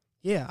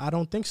 Yeah, I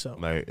don't think so.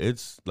 Like,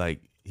 it's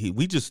like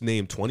we just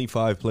named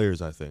 25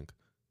 players, I think,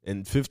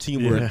 and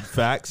 15 were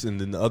facts, and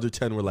then the other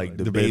 10 were like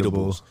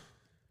debatables.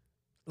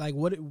 Like,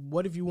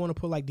 what if you want to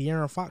put like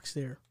De'Aaron Fox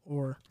there,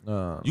 or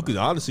you could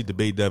honestly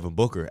debate Devin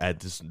Booker at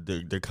this.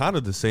 They're kind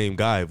of the same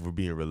guy if we're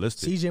being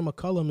realistic. CJ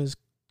McCollum is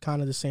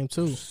kind of the same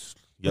too,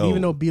 but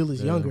even though Beal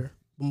is younger,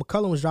 but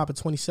McCollum was dropping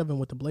 27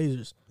 with the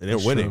Blazers, and they're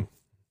winning.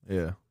 True.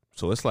 Yeah.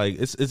 So it's like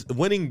it's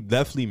winning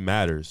definitely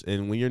matters,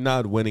 and when you're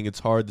not winning, it's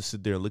hard to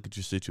sit there and look at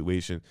your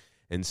situation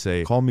and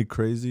say, "Call me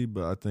crazy,"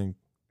 but I think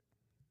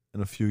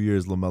in a few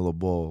years, LaMelo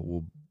Ball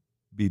will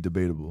be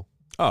debatable.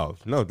 Oh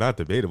no, not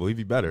debatable. He'd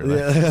be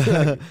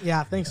better. Yeah,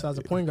 I think so. As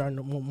a point guard,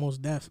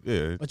 most def.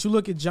 Yeah. But you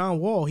look at John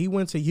Wall. He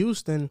went to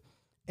Houston,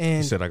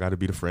 and he said, "I got to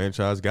be the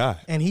franchise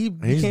guy," and he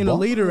became a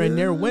leader, and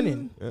they're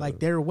winning. Yeah. Like,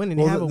 they're winning.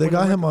 Well, they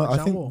got him on.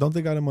 I think don't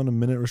they got him on a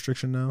minute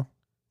restriction now?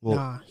 Well,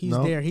 nah, he's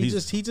there. He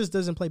just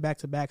doesn't play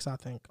back-to-backs, I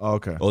think. Oh,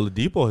 okay.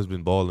 Oladipo has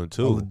been balling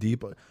too.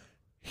 Oladipo,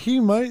 he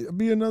might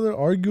be another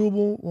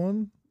arguable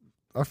one.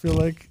 I feel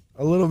like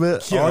a little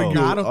bit arguable.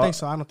 No, I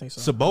don't think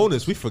so.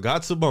 Sabonis, we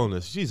forgot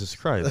Sabonis. Jesus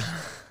Christ.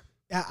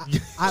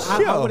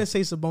 I wouldn't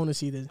say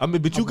Sabonis either. I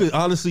mean, but you could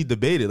honestly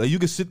debate it. Like, you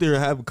could sit there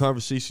and have a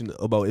conversation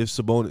about if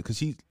Sabonis,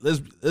 because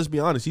let's be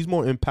honest, he's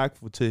more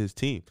impactful to his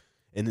team,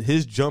 and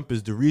his jump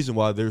is the reason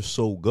why they're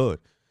so good.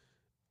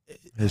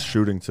 His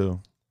shooting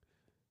too.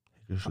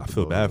 I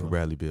feel bad for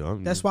Bradley Beal.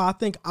 That's why I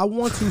think I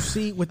want to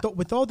see,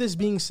 with all this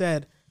being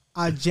said,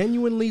 I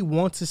genuinely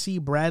want to see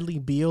Bradley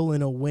Beal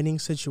in a winning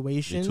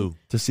situation. Me too.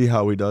 To see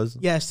how he does?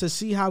 Yes, to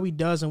see how he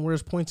does and where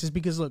his points is.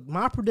 Because, look,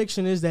 my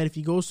prediction is that if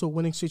he goes to a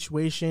winning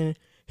situation,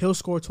 he'll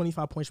score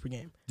 25 points per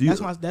game.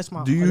 That's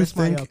my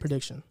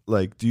prediction.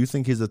 Like, do you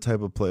think he's the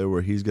type of player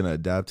where he's going to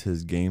adapt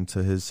his game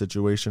to his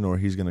situation, or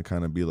he's going to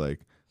kind of be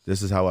like,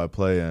 this is how I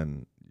play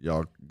and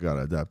y'all got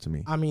to adapt to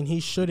me? I mean, he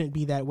shouldn't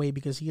be that way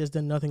because he has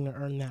done nothing to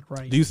earn that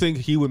right. Do you think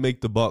he would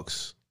make the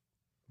Bucks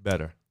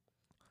better?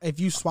 If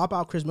you swap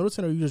out Chris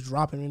Middleton, or you just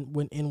drop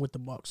him in with the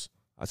Bucks?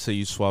 I'd say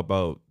you swap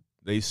out.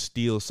 They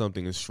steal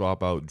something and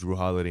swap out Drew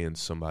Holiday and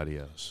somebody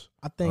else.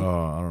 I think.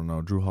 I don't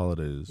know. Drew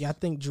Holiday is. Yeah, I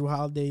think Drew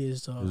Holiday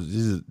is.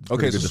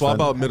 Okay, so swap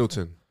out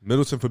Middleton.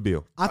 Middleton for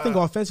Beal. I think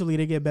offensively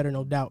they get better,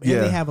 no doubt. And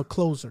they have a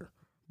closer.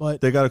 But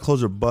they got a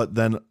closer, but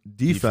then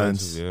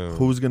defense,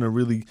 who's going to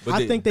really...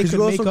 I think they could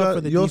make up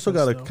for the defense. You also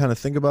got to kind of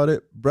think about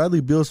it.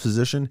 Bradley Beal's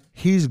position,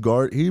 he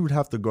would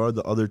have to guard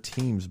the other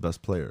team's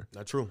best player.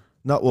 Not true.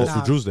 That's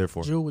what Drew's there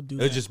for. Drew would do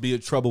that. It'd just be a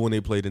trouble when they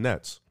play the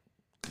Nets.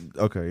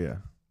 Okay, yeah.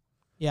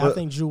 Yeah, I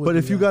think Drew would do that.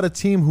 But if you got a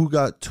team who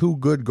got two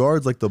good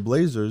guards like the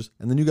Blazers,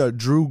 and then you got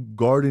Drew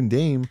guarding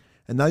Dame,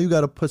 and now you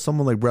got to put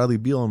someone like Bradley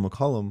Beal and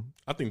McCollum...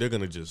 I think they're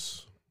going to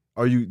just...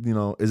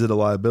 is it a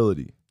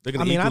liability? They're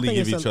going to equally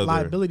give each other... I think it's a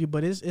liability,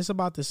 but it's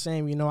about the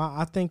same.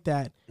 I think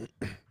that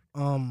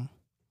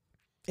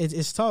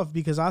it's tough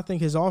because I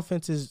think his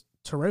offense is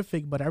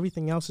terrific, but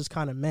everything else is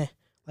kind of meh.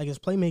 Like, his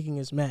playmaking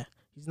is meh.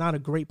 He's not a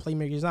great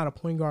playmaker. He's not a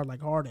point guard like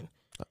Harden.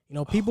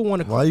 People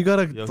want to... Why you got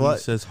to... He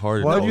says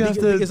Harden. Why do you have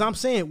to... Because I'm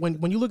saying,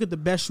 when you look at the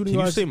best shooting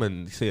guards... Can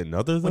you say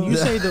another, though? When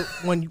you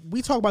when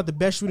we talk about the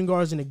best shooting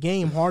guards in the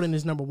game, Harden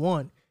is number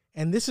one.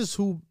 And this is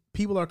who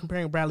people are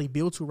comparing Bradley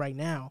Beal to right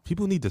now.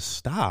 People need to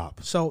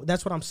stop. So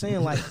that's what I'm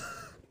saying. Like,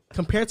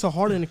 compared to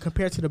Harden and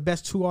compared to the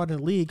best two guards in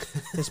the league,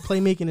 his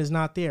playmaking is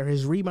not there.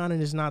 His rebounding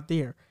is not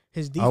there.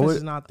 His defense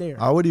is not there.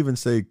 I would even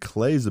say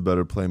Clay's a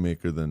better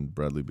playmaker than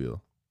Bradley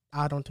Beal.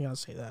 I don't think I'll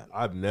say that.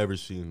 I've never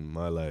seen in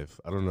my life.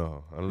 I don't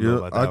know. I don't know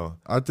about that one.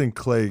 I think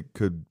Clay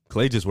could.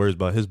 Clay just worries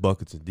about his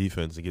buckets and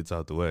defense and gets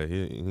out the way.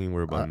 He ain't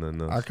worried about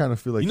nothing else. I kind of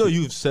feel like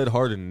you've said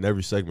Harden in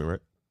every segment, right?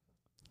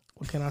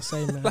 What can I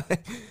say, man?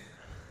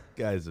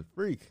 Guy's a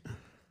freak.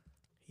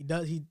 He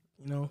does. He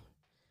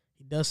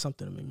does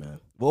something to me, man.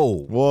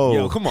 Whoa.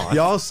 Yo, come on.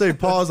 Y'all say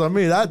pause on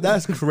me.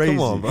 That's crazy. Come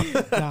on, bro.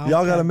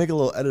 Y'all got to make a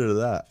little edit of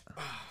that.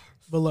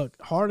 But look,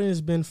 Harden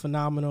has been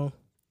phenomenal.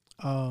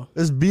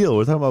 It's Beal.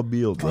 We're talking about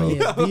Beal, bro.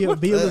 Oh yeah,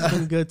 Beal has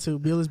been good too.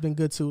 Beal has been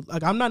good too.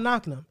 Like, I'm not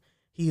knocking him.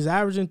 He's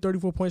averaging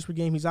 34 points per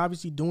game. He's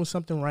obviously doing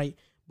something right.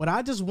 But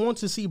I just want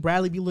to see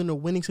Bradley Beal in a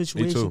winning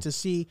situation to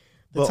see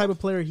the type of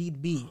player he'd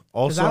be.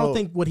 Because I don't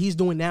think what he's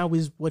doing now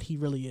is what he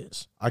really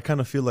is. I kind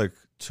of feel like,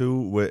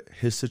 too, with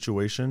his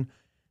situation,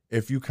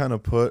 if you kind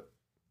of put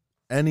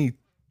any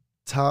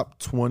top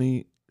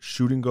 20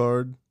 shooting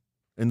guard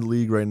in the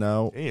league right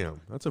now.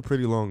 Damn, that's a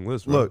pretty long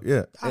list, bro. Look,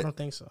 yeah. I don't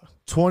think so.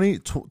 20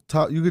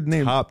 top, you could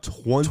name top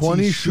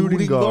 20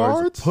 shooting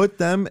guards. Put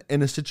them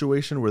in a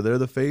situation where they're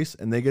the face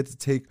and they get to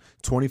take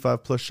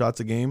 25 plus shots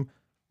a game.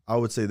 I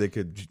would say they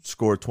could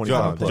score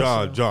 25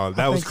 plus. John,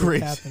 that was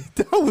crazy.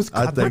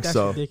 I think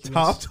so.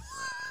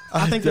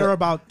 I think there are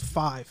about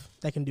 5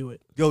 that can do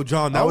it. Yo,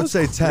 John, I would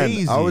say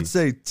 10. I would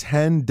say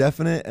 10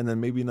 definite, and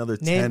then maybe another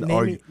 10.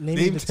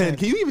 Name 10.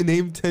 Can you even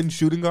name 10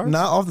 shooting guards?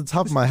 Not off the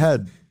top of my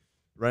head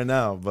right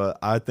now, but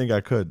I think I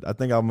could. I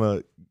think I'm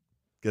going to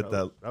get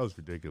that. That was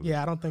ridiculous.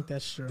 Yeah, I don't think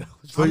that's true.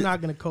 I'm not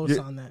going to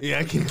co-sign that. Yeah,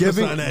 I can't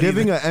co-sign that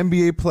giving an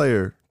NBA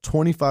player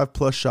 25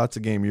 plus shots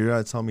a game, you're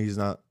going to tell me he's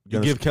not. You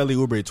give Kelly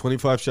Oubre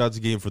 25 shots a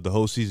game for the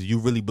whole season, you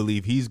really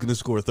believe he's going to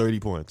score 30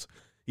 points.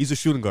 He's a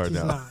shooting guard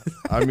now. Not.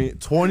 I mean,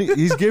 20.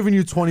 He's giving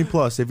you 20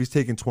 plus if he's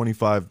taking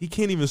 25. He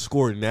can't even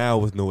score now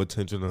with no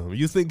attention on him.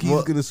 You think he's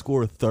going to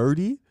score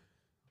 30?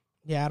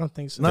 Yeah, I don't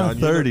think so. Not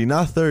 30.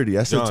 Not 30.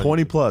 I said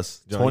 20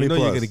 plus. John, 20 plus.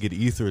 You're going to get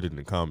ethered in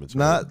the comments.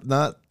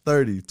 Not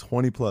 30.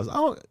 20 plus. I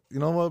don't. You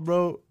know what,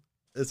 bro?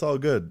 It's all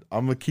good.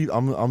 I'm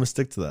gonna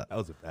stick to that. That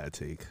was a bad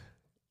take.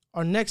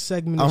 Our next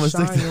segment is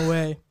shying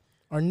away.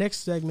 Our next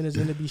segment is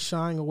going to be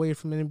shying away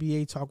from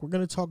NBA talk. We're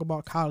going to talk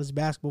about college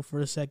basketball for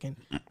a second.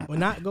 We'll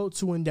not go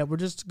too in depth. We're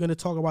just going to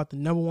talk about the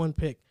number 1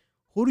 pick.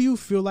 Who do you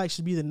feel like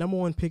should be the number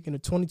 1 pick in the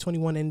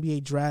 2021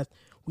 NBA draft?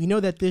 We know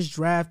that this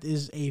draft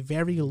is a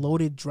very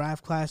loaded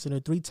draft class, and the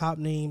 3 top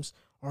names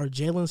are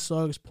Jalen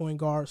Suggs, point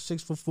guard,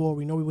 6'4".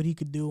 We know what he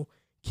could do.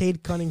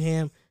 Cade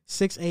Cunningham,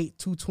 6'8",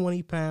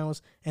 220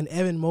 pounds, and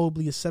Evan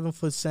Mobley, a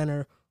 7-foot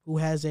center who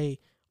has a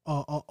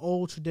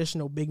old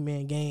traditional big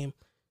man game.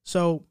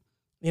 So,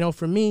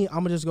 for me, I'm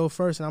going to just go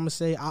first, and I'm going to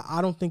say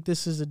I don't think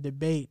this is a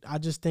debate. I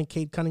just think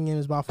Cade Cunningham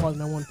is by far the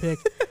number 1 pick.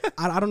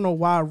 I don't know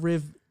why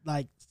Riv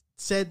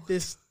said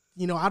this.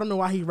 I don't know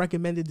why he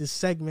recommended this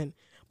segment,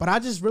 but I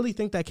just really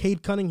think that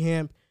Cade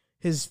Cunningham,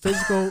 his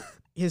physical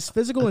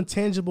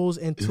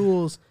intangibles and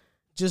tools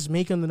just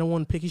make him the number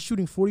 1 pick. He's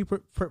shooting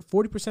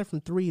 40%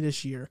 from 3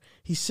 this year.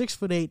 He's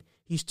 6'8".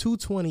 He's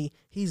 220.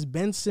 He's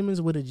Ben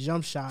Simmons with a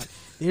jump shot.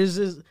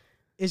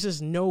 It's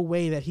just no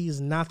way that he is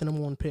not the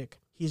number 1 pick.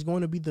 He's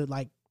going to be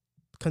the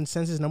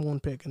consensus number 1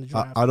 pick in the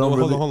draft. I don't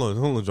really hold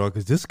on, John,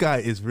 because this guy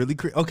is really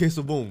crazy. Okay,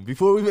 so boom.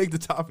 Before we make the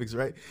topics,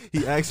 right?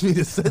 He asked me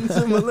to send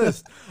him a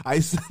list. I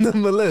sent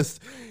him a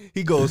list.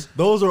 He goes,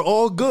 "Those are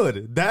all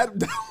good." That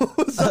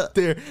was up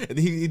there, and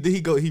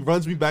he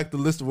runs me back the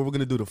list of what we're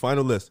gonna do, the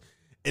final list,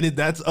 and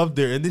that's up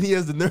there. And then he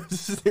has the nerve to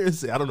sit there and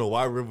say, "I don't know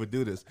why Riv would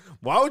do this.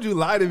 Why would you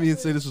lie to me and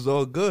say this was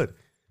all good?"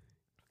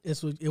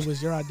 It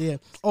was your idea.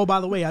 Oh,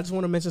 by the way, I just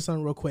want to mention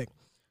something real quick.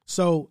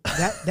 So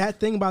that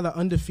thing by the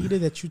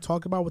undefeated that you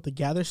talked about with the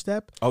gather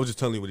step. I was just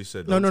telling you what he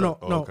said. No.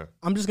 Okay.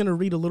 I'm just gonna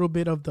read a little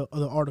bit of the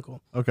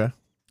article. Okay.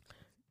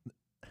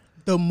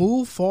 The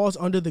move falls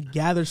under the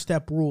gather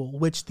step rule,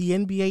 which the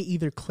NBA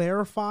either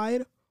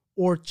clarified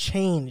or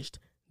changed,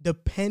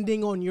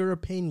 depending on your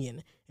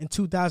opinion, in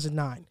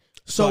 2009.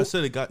 So I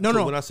said it got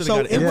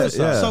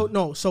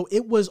So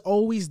it was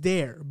always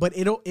there, but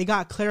it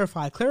got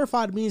clarified.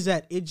 Clarified means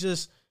that it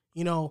just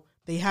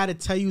they had to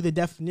tell you the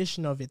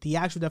definition of it, the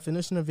actual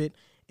definition of it,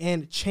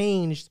 and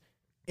changed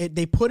it.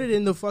 They put it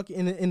in the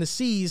in the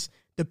C's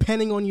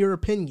depending on your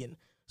opinion.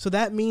 So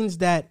that means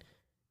that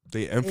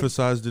they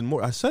emphasized it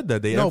more. I said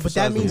that but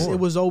that means it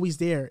was always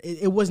there.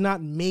 It was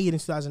not made in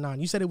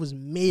 2009. You said it was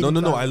made.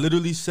 No. I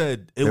literally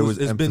said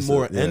it's been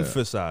more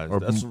emphasized.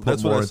 Or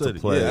that's what I said.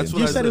 Yeah, that's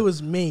what you said. It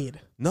was made.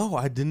 No,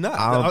 I did not.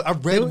 I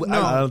read.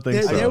 I don't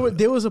think so.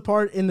 There was a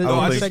part in the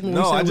segment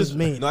where he said it was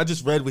made. No, I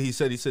just read what he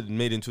said. He said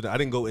made in 2009. I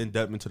didn't go in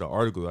depth into the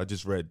article. I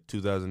just read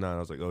 2009. I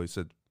was like, oh, he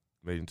said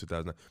made in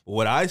 2009. But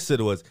what I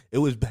said was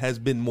has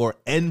been more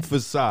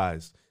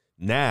emphasized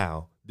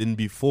now than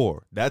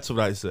before. That's what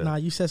I said. Nah,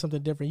 you said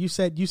something different. You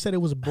said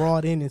it was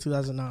brought in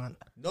 2009.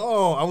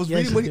 No, I was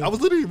reading. I was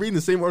literally reading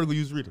the same article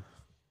you was reading.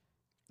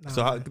 Nah,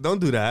 so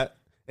don't do that.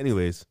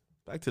 Anyways,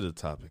 back to the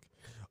topic.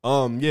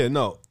 Yeah,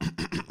 no.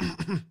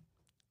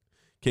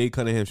 Cade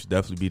Cunningham should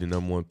definitely be the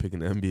number 1 pick in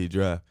the NBA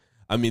draft.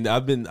 I mean,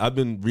 I've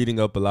been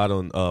reading up a lot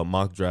on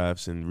mock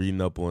drafts and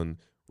reading up on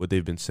what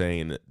they've been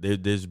saying.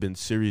 There's been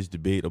serious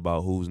debate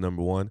about who's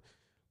number one,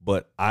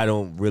 but I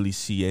don't really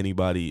see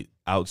anybody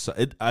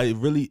outside. I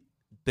really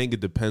think it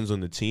depends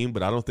on the team,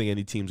 but I don't think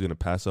any team's going to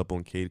pass up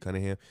on Cade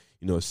Cunningham.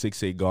 You know, a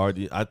 6'8"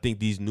 guard. I think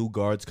these new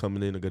guards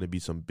coming in are going to be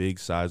some big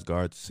size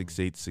guards,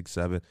 6'8",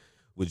 6'7",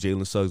 with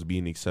Jalen Suggs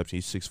being the exception.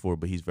 He's 6'4",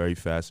 but he's very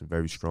fast and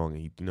very strong.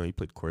 And he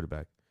played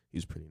quarterback.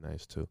 He's pretty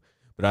nice too.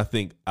 But I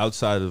think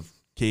outside of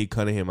Cade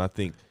Cunningham, I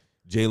think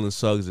Jalen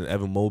Suggs and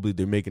Evan Mobley,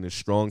 they're making a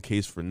strong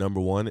case for number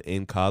one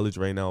in college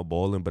right now,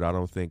 balling. But I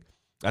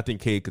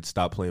think Cade could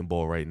stop playing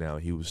ball right now.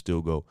 He would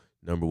still go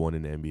number one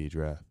in the NBA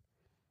draft.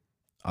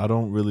 I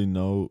don't really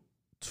know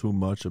too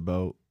much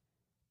about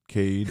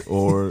Cade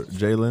or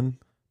Jalen,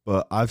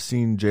 but I've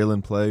seen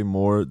Jalen play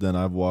more than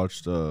I've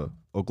watched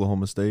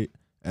Oklahoma State.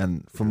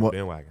 And from what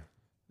bandwagon.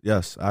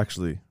 Yes,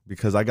 actually,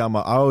 because I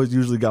always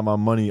usually got my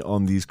money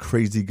on these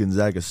crazy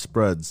Gonzaga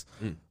spreads.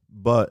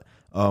 But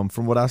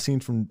from what I've seen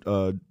from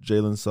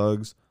Jalen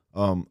Suggs,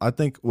 I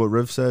think what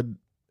Riv said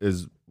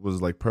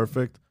was like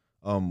perfect.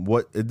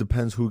 It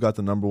depends who got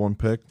the number one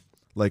pick.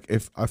 Like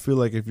if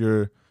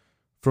you're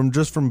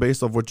from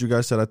based off what you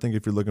guys said, I think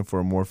if you're looking for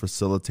a more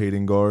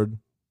facilitating guard,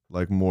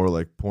 like more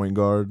like point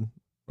guard,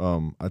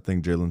 I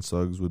think Jalen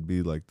Suggs would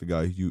be like the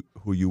guy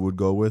who you would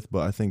go with.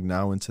 But I think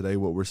now and today,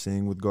 what we're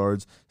seeing with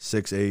guards,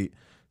 6'8",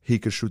 he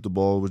could shoot the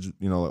ball, which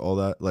like all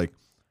that. Like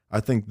I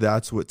think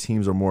that's what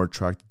teams are more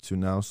attracted to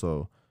now.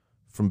 So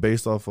from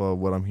based off of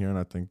what I'm hearing,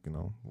 I think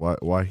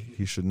why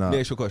he should not. Let me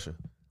ask you a question.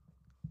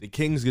 The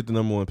Kings get the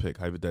number one pick,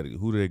 hypothetically.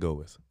 Who do they go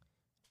with?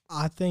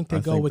 I think they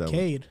go with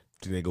Cade.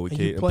 Do they go with And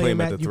Cade and play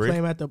him at the 3? You play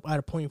him at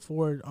a point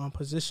forward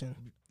position.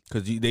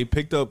 Because they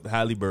picked up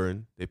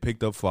Halliburton, they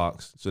picked up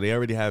Fox, so they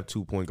already have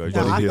 2 point guards.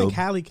 No, I think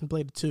Hallie can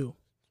play the 2.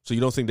 So you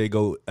don't think they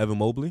go Evan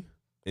Mobley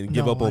and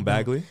give up on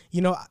Bagley?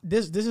 You know,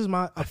 this is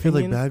my opinion. I feel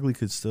like Bagley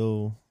could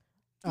still.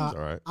 He's all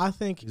right. I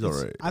think he's all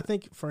right. I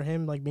think for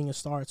him, like being a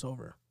star, it's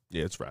over.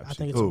 Yeah, it's wraps. I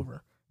think it's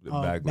over.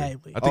 Bagley.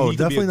 I think he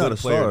definitely not a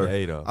star.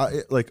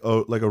 Like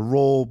a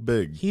role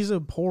big. He's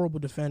a horrible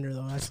defender,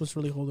 though. That's what's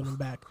really holding him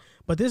back.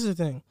 But this is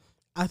the thing.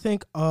 I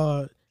think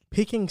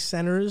picking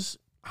centers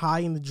high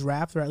in the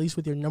draft, or at least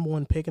with your number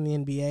one pick in the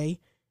NBA,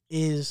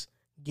 is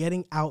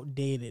getting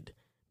outdated,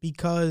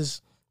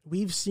 because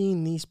we've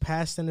seen these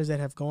past centers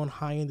that have gone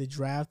high in the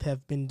draft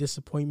have been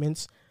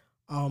disappointments.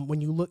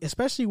 When you look,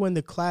 especially when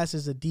the class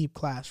is a deep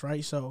class,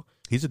 right? So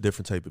he's a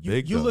different type of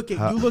big. You look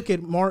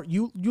at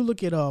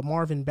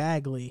Marvin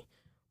Bagley.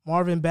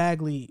 Marvin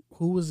Bagley,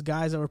 who was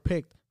guys that were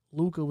picked.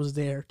 Luka was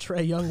there.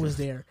 Trae Young was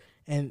there,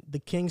 and the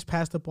Kings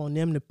passed up on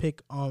them to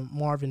pick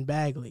Marvin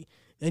Bagley.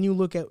 Then you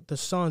look at the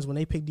Suns when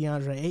they picked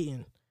DeAndre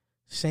Ayton.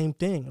 Same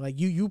thing. Like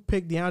you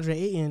picked DeAndre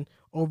Ayton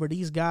over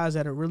these guys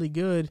that are really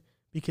good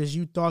because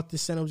you thought the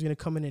center was going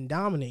to come in and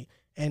dominate.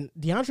 And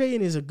DeAndre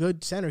Ayton is a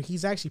good center.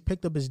 He's actually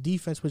picked up his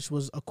defense, which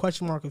was a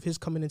question mark of his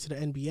coming into the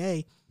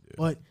NBA. Yeah.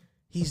 But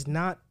he's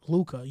not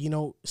Luka. You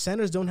know,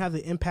 centers don't have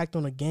the impact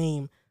on a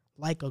game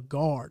like a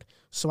guard.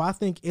 So I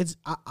think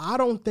I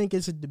don't think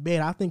it's a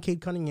debate. I think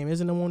Cade Cunningham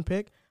isn't the one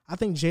pick. I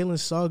think Jalen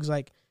Suggs,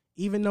 like,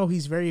 even though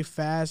he's very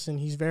fast and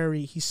he's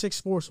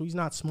 6'4", so he's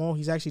not small.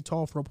 He's actually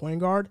tall for a point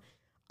guard.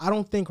 I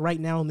don't think right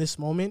now in this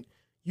moment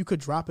you could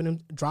drop him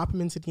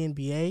into the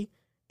NBA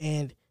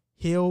and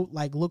he'll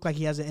like look like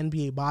he has an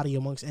NBA body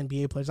amongst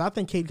NBA players. I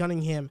think Cade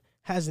Cunningham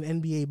has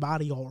an NBA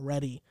body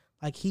already.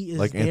 Like he is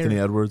like there. Anthony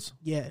Edwards.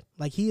 Yeah,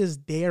 like he is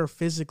there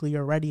physically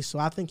already. So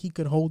I think he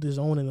could hold his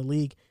own in the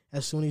league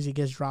as soon as he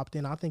gets dropped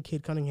in. I think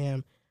Cade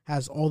Cunningham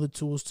has all the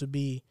tools to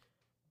be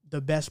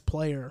the best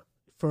player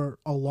for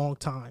a long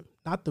time.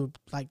 Not the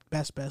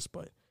best,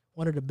 but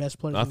one of the best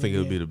players. I think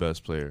he'll be the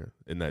best player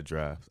in that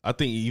draft. I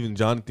think even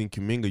Jonathan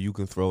Kuminga you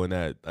can throw in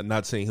that. I'm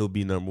not saying he'll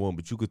be number one,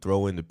 but you could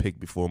throw in the pick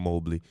before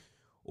Mobley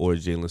or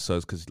Jalen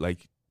Suggs, because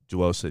like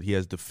Joel said, he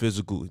has the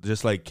physical,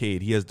 just like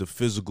Cade, he has the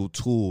physical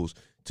tools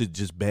to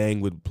just bang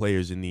with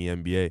players in the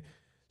NBA.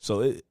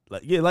 So,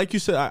 like you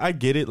said, I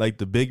get it. Like,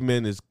 the big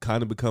men is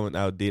kind of becoming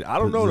outdated. I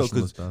don't know, though,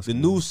 because the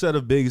new set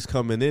of bigs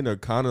coming in are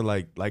kind of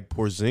like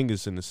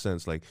Porzingis in a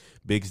sense, like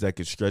bigs that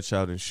can stretch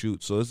out and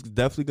shoot. So, it's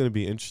definitely going to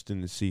be interesting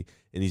to see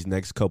in these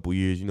next couple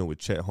years, with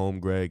Chet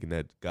Holmgren and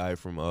that guy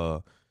from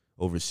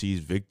overseas,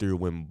 Victor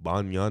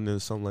Wembanyama or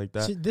something like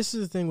that. See, this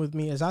is the thing with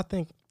me is I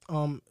think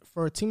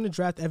for a team to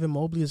draft Evan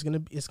Mobley it's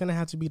gonna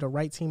have to be the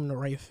right team and the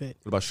right fit.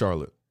 What about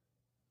Charlotte?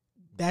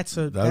 That's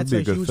a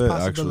huge fit,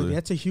 possibility. Actually.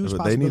 That's a huge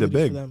possibility. They need a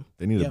big. For them.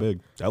 They need a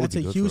big. That's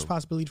a huge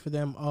possibility for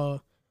them.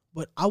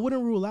 But I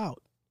wouldn't rule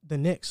out the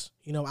Knicks.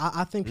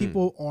 I think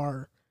people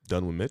are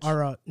done with Mitch.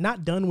 Are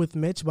not done with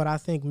Mitch, but I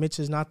think Mitch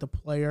is not the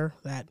player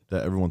that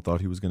everyone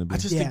thought he was going to be. I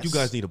just think you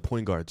guys need a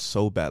point guard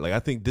so bad. Like, I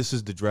think this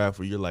is the draft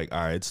where you're like,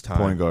 all right, it's time.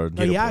 Point guard.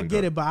 I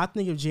get it, but I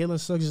think if Jalen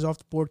Suggs is off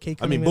the board, Cade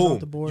Cunningham is off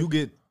the board. You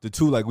get the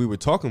two, like we were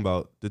talking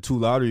about, the 2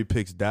 lottery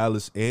picks,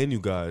 Dallas and you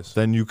guys.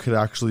 Then you could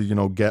actually,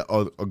 get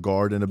a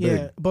guard and a big.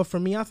 Yeah, but for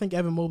me, I think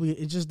Evan Mobley,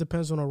 it just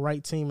depends on the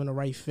right team and the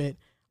right fit.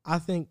 I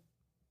think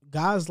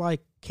guys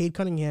like Cade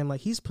Cunningham,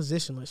 like, he's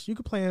positionless. You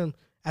could play him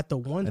at the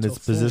 1 and it's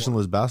 4.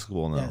 positionless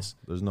basketball now. Yes.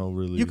 There's no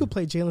really. You could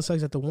play Jalen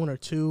Suggs at the 1 or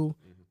 2.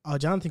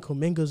 Jonathan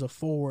Kuminga's a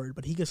forward,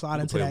 but he can slide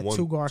into that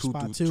 2-guard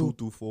spot too. 2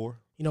 through 4.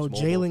 You know,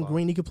 Jalen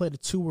Green, he could play the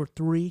 2 or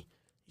 3.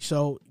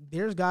 So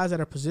there's guys that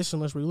are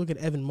positionless. Where you look at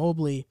Evan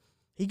Mobley,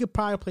 he could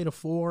probably play the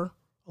 4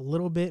 a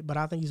little bit, but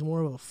I think he's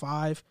more of a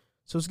 5.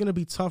 So it's going to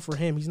be tough for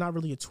him. He's not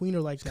really a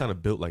tweener like that. He's kind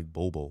of built like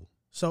Bobo.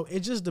 So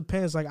it just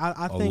depends. Like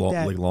I think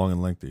that like long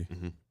and lengthy.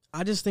 Mm-hmm.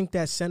 I just think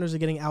that centers are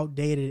getting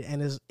outdated,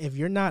 and if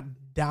you're not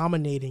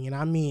dominating, and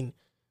I mean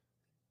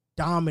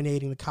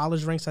dominating the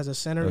college ranks as a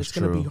center, it's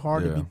going to be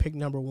hard to be picked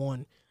number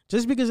 1.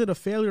 Just because of the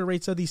failure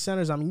rates of these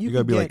centers. I mean, you got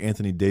to be like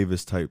Anthony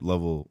Davis type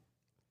level,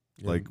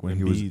 like when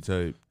Embiid he was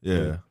type.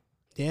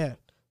 Yeah.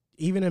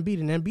 Even Embiid,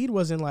 and Embiid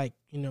wasn't like,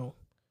 no,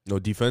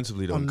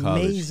 defensively though in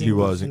college he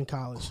was in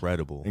college.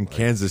 Incredible. In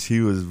Kansas,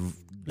 he was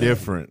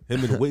different.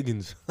 Him and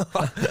Wiggins.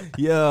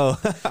 Yo,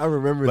 I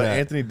remember that. But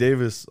Anthony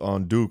Davis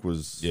on Duke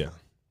was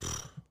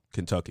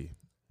Kentucky.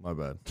 My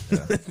bad.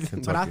 Yeah,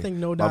 Kentucky. But I think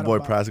no doubt my boy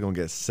Pratt's gonna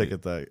get sick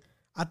at that.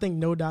 I think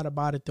no doubt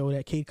about it though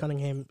that Cade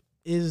Cunningham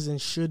is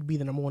and should be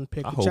the number 1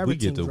 pick. I hope we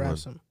get the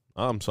 1.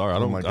 I'm sorry, I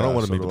don't want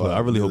to make the play. I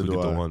really hope we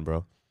get the 1,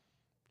 bro.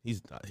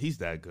 He's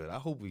that good. I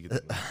hope we get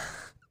the 1.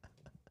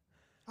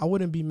 I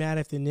wouldn't be mad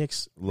if the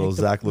Knicks make the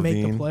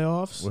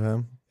playoffs with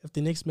him. If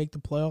the Knicks make the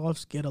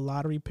playoffs, get a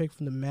lottery pick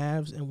from the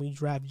Mavs, and we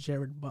draft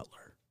Jared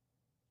Butler.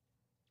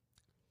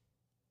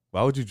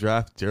 Why would you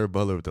draft Jared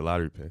Butler with the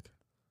lottery pick?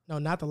 No,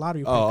 not the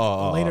lottery pick.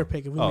 The later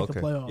pick if we make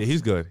the playoffs. Yeah,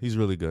 he's good. He's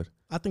really good.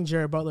 I think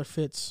Jared Butler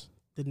fits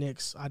the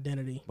Knicks'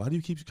 identity. Why do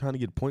you keep trying to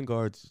get point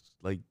guards?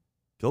 Like,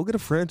 go get a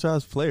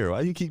franchise player.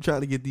 Why do you keep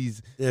trying to get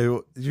these? Yeah,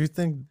 do you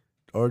think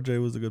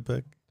RJ was a good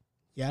pick?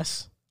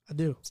 Yes, I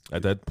do.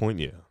 At that point,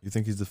 yeah. You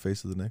think he's the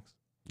face of the Knicks?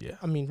 Yeah.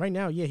 I mean, right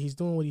now, yeah, he's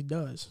doing what he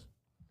does.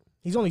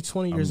 He's only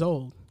 20 years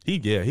old. He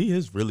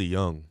is really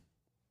young.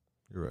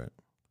 You're right.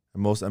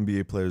 And most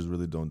NBA players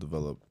really don't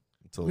develop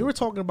until. We were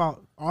talking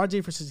about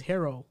RJ versus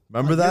Hero.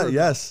 Remember that?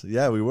 Yes.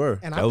 Yeah, we were.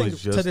 And I think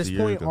to this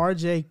point,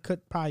 RJ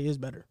probably is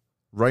better.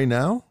 Right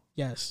now?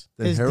 Yes.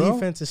 Than his Hero?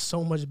 defense is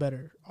so much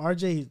better.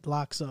 RJ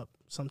locks up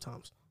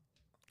sometimes.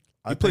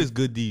 He plays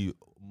good D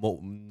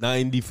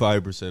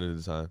 95% of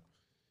the time.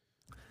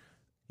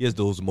 He has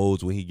those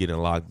modes when he get in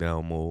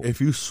lockdown mode. If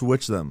you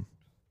switch them,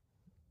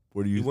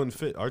 where do you? He wouldn't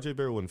fit. RJ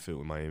Barrett wouldn't fit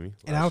with Miami.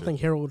 And I don't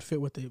think Harold would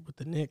fit with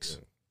the Knicks.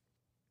 Yeah.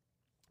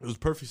 It was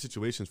perfect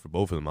situations for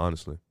both of them,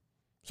 honestly.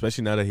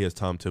 Especially now that he has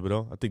Tom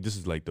Thibodeau. I think this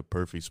is like the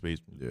perfect space.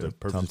 Yeah,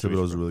 Tom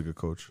Thibodeau's a really good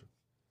coach.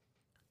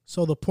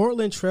 So the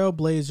Portland Trail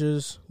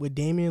Blazers with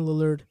Damian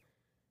Lillard,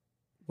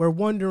 we're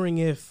wondering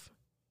if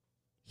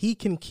he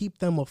can keep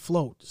them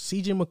afloat.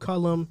 CJ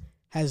McCollum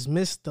has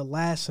missed the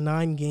last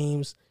 9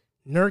 games.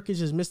 Nurkic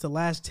has missed the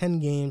last 10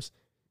 games.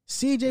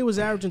 CJ was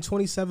averaging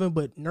 27,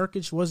 but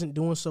Nurkic wasn't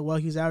doing so well.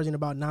 He was averaging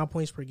about 9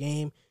 points per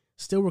game.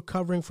 Still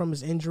recovering from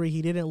his injury.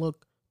 He didn't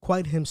look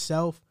quite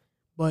himself.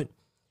 But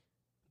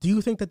do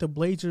you think that the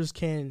Blazers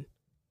can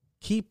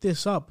keep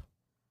this up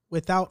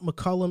without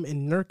McCollum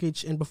and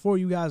Nurkic? And before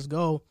you guys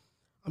go,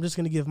 I'm just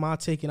going to give my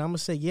take, and I'm going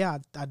to say, yeah,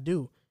 I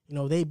do. You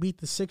know, they beat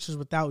the Sixers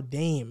without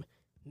Dame,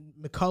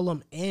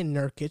 McCollum, and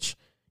Nurkic.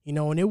 You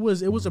know, and it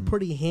was a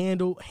pretty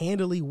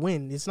handily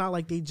win. It's not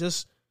like they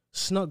just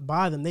snuck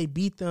by them. They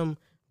beat them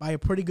by a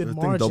pretty good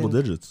margin. Double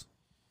digits.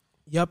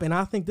 Yep, and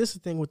I think this is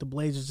the thing with the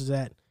Blazers is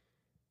that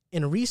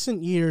in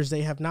recent years,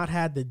 they have not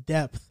had the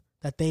depth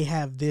that they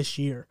have this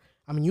year.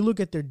 I mean, you look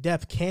at their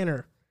depth.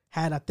 Canner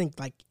had, I think,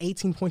 like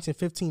 18 points and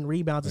 15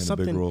 rebounds. And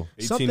a big role.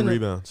 18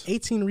 rebounds.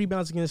 18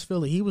 rebounds against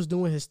Philly. He was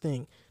doing his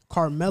thing.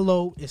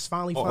 Carmelo is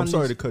finally I'm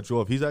sorry to cut you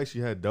off. He's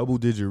actually had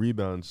double-digit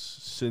rebounds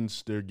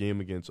since their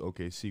game against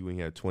OKC when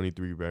he had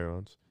 23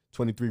 rebounds.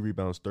 23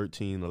 rebounds,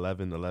 13,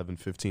 11,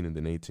 15, and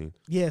then 18.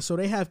 Yeah, so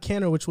they have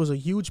Canner, which was a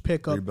huge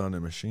pickup.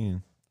 Rebounding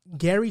machine.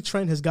 Gary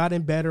Trent has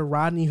gotten better.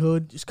 Rodney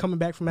Hood is coming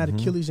back from that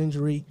Achilles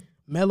injury.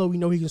 Melo, we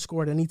know he can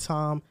score at any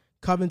time.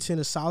 Covington,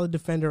 a solid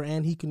defender,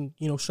 and he can,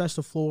 stretch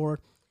the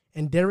floor.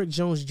 And Derrick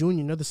Jones Jr.,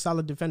 another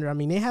solid defender. I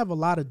mean, they have a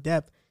lot of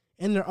depth.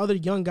 And there are other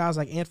young guys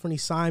like Anthony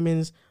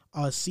Simons,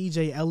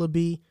 CJ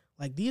Ellaby.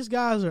 Like, these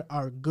guys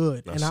are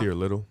good. Nasir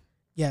Little.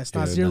 Yes,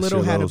 Nasir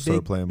Little had a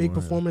big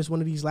performance one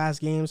of these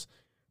last games.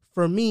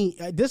 For me,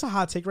 this is a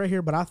hot take right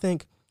here, but I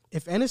think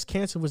if Enes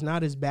Kanter was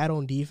not as bad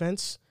on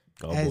defense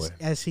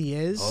as he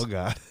is,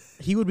 God,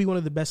 he would be one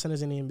of the best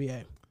centers in the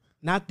NBA.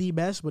 Not the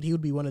best, but he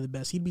would be one of the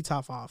best. He'd be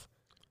top 5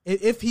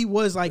 if he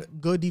was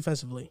like good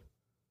defensively.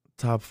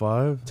 Top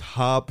 5?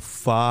 Top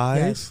 5?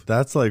 Yes.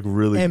 That's like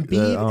really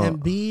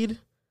Embiid,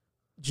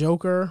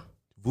 Joker,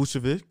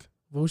 Vucevic.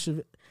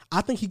 I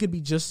think he could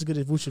be just as good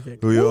as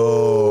Vucevic.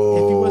 Yo.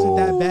 If he wasn't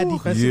that bad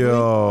defensively.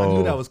 I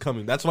knew that was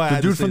coming. That's why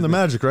the dude from the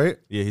Magic, right?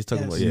 Yeah, he's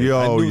talking about. Yes. Yeah,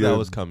 I knew that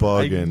was coming.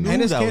 Bugging.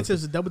 And his Kanter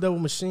is a double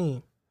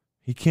machine.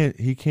 He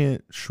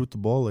can't shoot the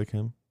ball like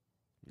him.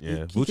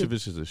 Yeah,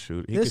 Vucevic is a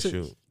shoot. He can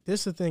shoot.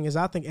 This is the thing is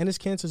I think Enes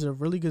Kanter is a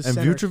really good and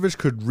center. And Vucevic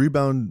could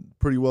rebound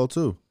pretty well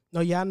too.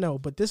 No, yeah, I know,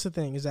 but this is the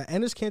thing is that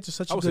Enes Kanter is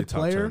such a good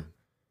player.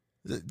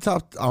 I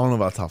don't know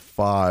about top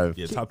 5.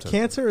 Yeah, top 10.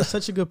 Kanter is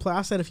such a good player.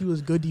 I said if he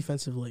was good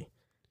defensively,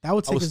 that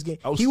would take his game.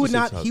 He would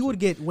not. He would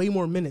get way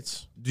more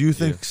minutes. Do you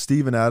think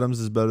Steven Adams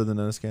is better than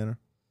Enes Kanter?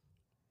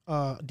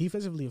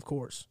 Defensively, of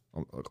course.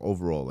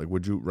 Overall, like,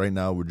 would you rank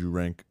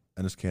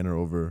Enes Kanter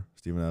over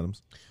Steven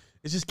Adams?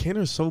 It's just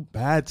Kanter is so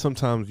bad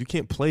sometimes. You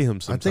can't play him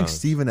sometimes. I think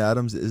Steven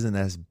Adams isn't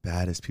as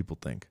bad as people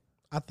think.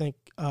 I think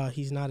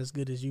he's not as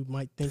good as you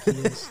might think he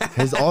is.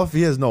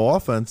 He has no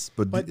offense.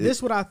 But this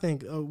is what I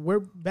think. We're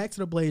back to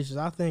the Blazers.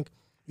 I think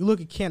you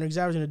look at Kanter, he's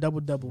averaging a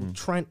double-double.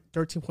 Trent,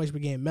 13 points per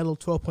game. Melo,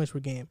 12 points per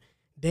game.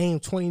 Dame,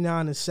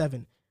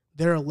 29-7.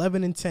 They're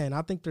 11-10.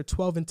 I think they're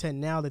 12-10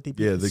 now that they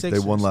beat the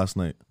Sixers. They won last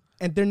night.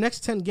 And their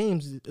next 10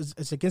 games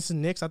is against the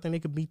Knicks. I think they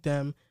could beat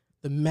them.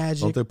 The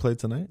Magic. Don't they play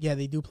tonight? Yeah,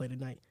 they do play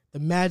tonight. The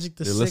Magic,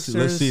 the Sixers.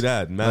 Let's see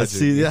that. Magic. Let's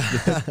see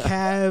that. The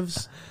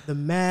Cavs, the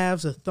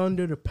Mavs, the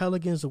Thunder, the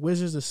Pelicans, the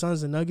Wizards, the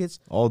Suns, the Nuggets.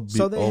 All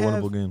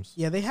winnable games.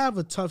 Yeah, they have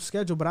a tough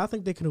schedule, but I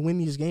think they can win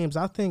these games.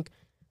 I think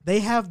they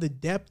have the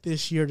depth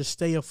this year to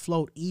stay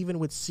afloat, even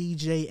with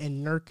CJ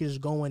and Nurkic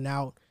going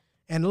out.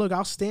 And look,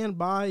 I'll stand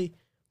by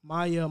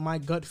my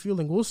gut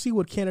feeling. We'll see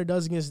what Kanter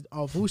does against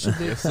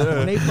Vucevic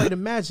when they play the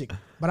Magic.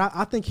 But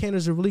I think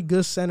Kanter's a really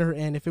good center,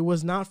 and if it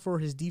was not for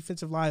his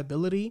defensive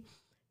liability,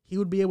 he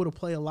would be able to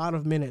play a lot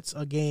of minutes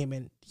a game,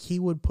 and he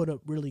would put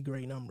up really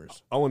great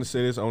numbers. I want to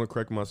say this. I want to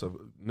correct myself.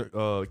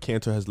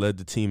 Kanter has led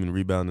the team in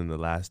rebounding in the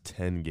last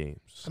 10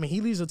 games. I mean,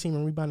 he leads the team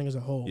in rebounding as a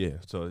whole. Yeah,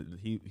 so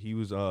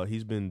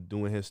he's been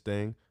doing his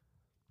thing.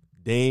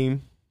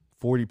 Dame,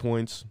 40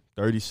 points,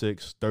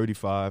 36,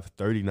 35,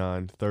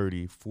 39,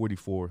 30,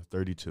 44,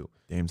 32.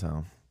 Dame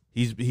town.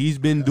 He's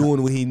been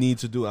doing what he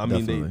needs to do. I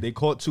mean, Definitely. they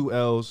caught 2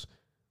 L's,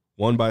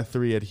 1 by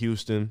 3 at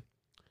Houston,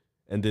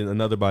 and then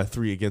another by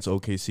 3 against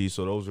OKC.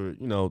 So those are,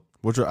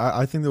 which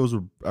I think those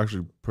were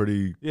actually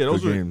pretty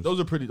those good games.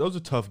 Those are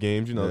tough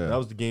games. That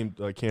was the game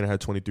Kanter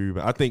had 23.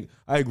 But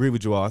I agree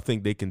with Joel. I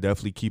think they can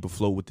definitely keep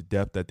afloat with the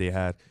depth that they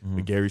had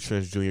with Gary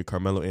Trent Jr.,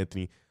 Carmelo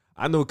Anthony.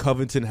 I know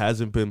Covington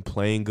hasn't been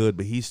playing good,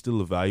 but he's still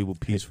a valuable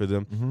piece for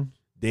them.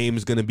 Dame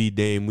is going to be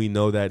Dame. We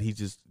know that.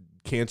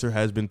 Kanter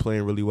has been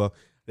playing really well.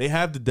 They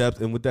have the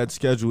depth, and with that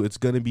schedule, it's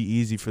going to be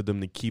easy for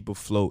them to keep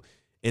afloat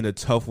in a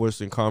tough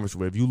Western Conference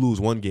where if you lose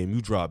one game,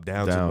 you drop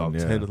down to about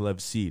 10 or 11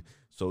 seed.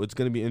 So it's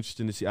going to be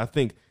interesting to see. I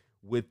think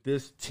with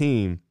this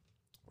team,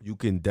 you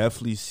can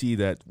definitely see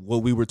that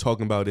what we were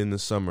talking about in the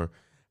summer,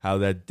 how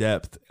that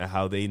depth and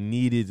how they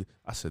needed,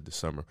 I said the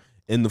summer,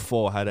 in the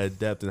fall, how that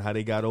depth and how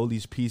they got all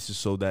these pieces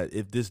so that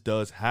if this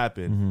does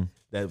happen,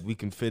 that we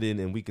can fit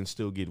in and we can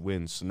still get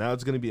wins. So now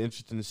it's going to be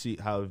interesting to see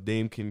how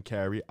Dame can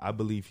carry. I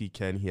believe he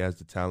can. He has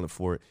the talent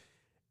for it.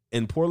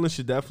 And Portland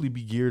should definitely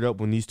be geared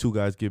up when these two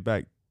guys get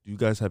back. Do you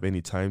guys have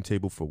any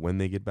timetable for when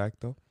they get back,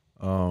 though?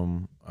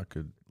 I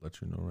could let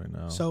you know right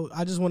now. So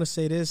I just want to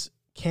say this.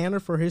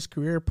 Kanter, for his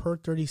career, per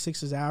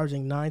 36 is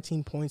averaging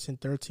 19 points and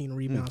 13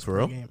 rebounds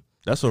per game.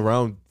 That's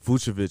around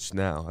Vucevic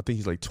now. I think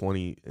he's like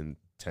 20 and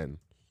 10.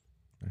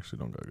 Actually,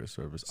 don't got good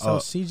service. So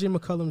CJ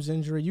McCollum's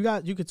injury,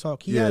 you could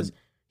talk. He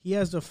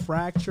has a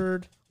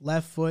fractured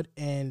left foot,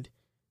 and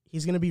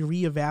he's going to be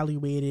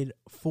reevaluated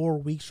 4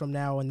 weeks from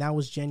now, and that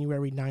was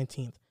January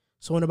 19th.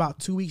 So in about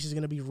 2 weeks, he's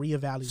going to be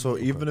reevaluated. So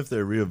even if they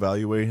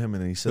reevaluate him,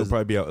 and he says he'll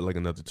probably be out like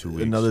another 2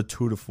 weeks, another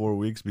 2 to 4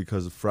 weeks,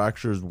 because a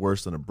fracture is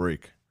worse than a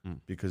break,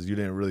 because you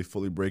didn't really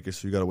fully break it,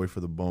 so you got to wait for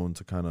the bone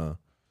to kind of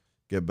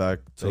get back.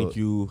 Thank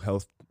you,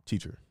 health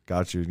teacher.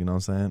 Got you. You know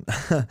what I'm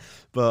saying?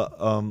 But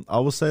I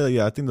will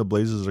say, I think the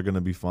Blazers are going to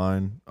be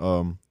fine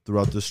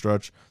throughout this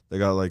stretch. They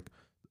got like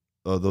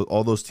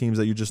all those teams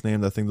that you just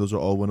named. I think those are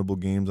all winnable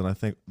games, and I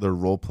think their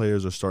role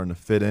players are starting to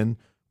fit in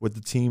with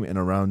the team and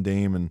around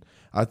Dame. And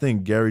I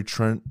think Gary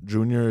Trent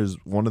Jr. is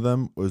one of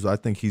them. I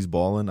think he's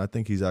balling. I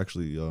think he's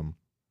actually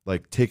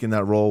like taking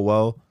that role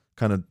well,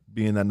 kind of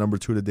being that number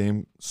 2 to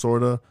Dame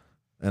sorta.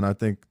 And I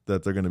think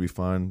that they're going to be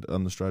fine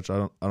on the stretch.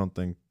 I don't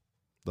think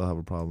they'll have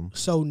a problem.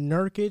 So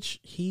Nurkic,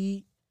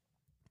 he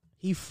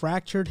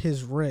fractured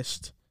his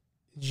wrist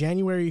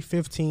January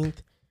 15th,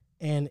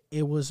 and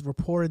it was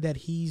reported that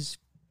he's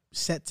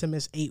set to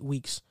miss 8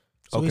 weeks.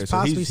 So he's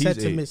possibly set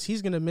to miss.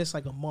 He's going to miss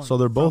like a month. So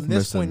they're both From this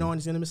missing. point on,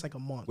 he's going to miss like a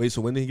month. Wait,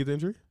 so when did he get the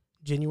injury?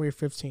 January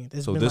 15th.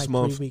 It's so been this like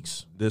month, 3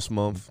 weeks. This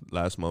month,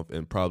 last month,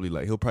 and probably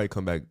he'll probably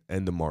come back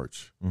end of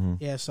March.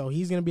 Yeah, so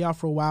he's going to be out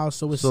for a while.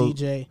 So is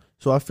CJ.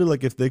 So I feel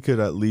like if they could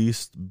at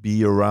least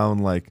be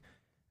around like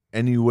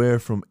anywhere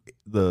from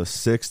the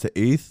 6th to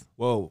 8th,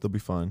 they'll be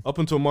fine. Up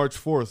until March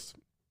 4th,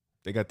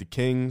 they got the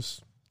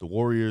Kings, the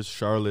Warriors,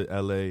 Charlotte,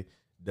 LA,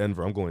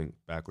 Denver. I'm going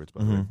backwards,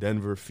 by the way.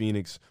 Denver,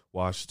 Phoenix,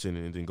 Washington,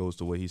 and then goes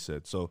to what he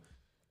said. So,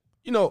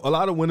 a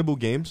lot of winnable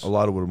games. A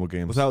lot of winnable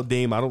games. Without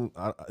Dame,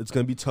 it's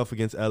going to be tough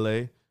against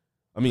LA.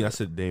 I mean, I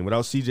said Dame.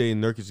 Without CJ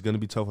and Nurkic, it's going to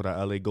be tough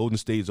without LA. Golden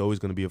State is always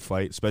going to be a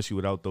fight, especially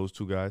without those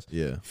two guys.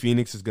 Yeah.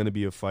 Phoenix is going to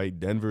be a fight.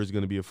 Denver is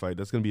going to be a fight.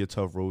 That's going to be a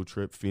tough road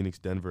trip. Phoenix,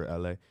 Denver,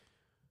 LA.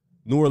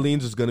 New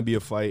Orleans is going to be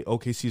a fight.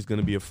 OKC is going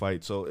to be a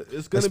fight. So it's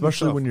going to be tough.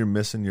 Especially when you're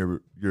missing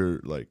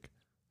your like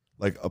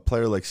a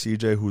player like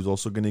CJ, who's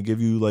also going to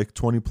give you like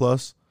 20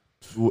 plus.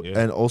 Yeah.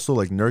 And also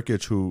like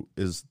Nurkic, who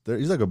is there,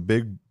 he's like a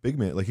big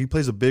man. Like he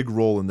plays a big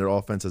role in their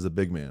offense as a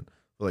big man,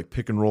 like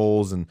pick and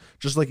rolls and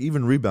just like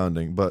even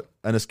rebounding. But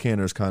Enes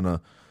Kanter is kind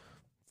of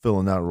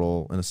filling that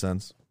role in a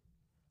sense.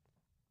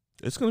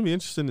 It's going to be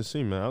interesting to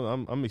see,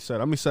 man. I'm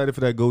excited. I'm excited for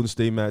that Golden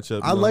State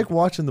matchup. I like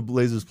watching the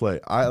Blazers play.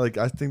 I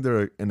think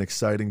they're an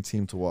exciting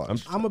team to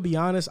watch. I'm gonna be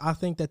honest. I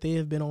think that they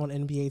have been on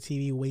NBA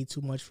TV way too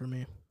much for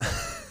me.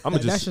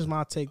 That's just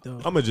my take, though.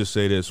 I'm gonna just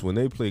say this: when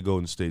they play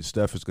Golden State,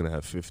 Steph is gonna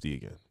have 50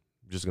 again.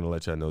 I'm just gonna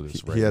let y'all know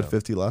this. He had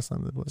 50 last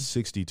time they played.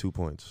 62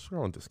 points. What's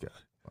wrong with this guy?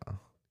 Wow,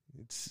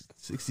 it's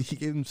 60. He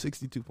gave him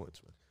 62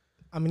 points, man.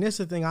 I mean, that's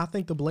the thing. I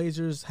think the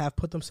Blazers have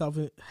put themselves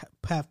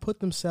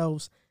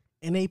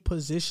in a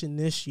position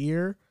this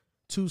year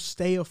to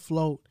stay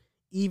afloat,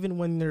 even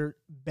when their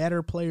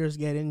better players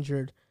get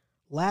injured.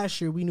 Last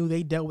year, we knew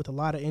they dealt with a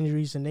lot of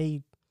injuries, and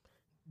they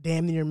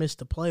damn near missed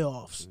the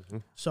playoffs. Mm-hmm.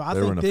 So I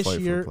think this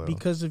year,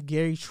 because of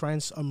Gary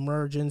Trent's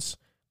emergence,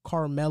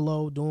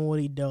 Carmelo doing what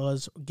he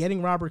does,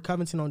 getting Robert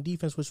Covington on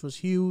defense, which was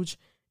huge,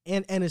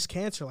 and his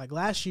cancer. Like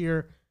last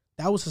year,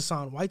 that was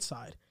Hassan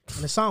Whiteside.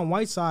 And Hassan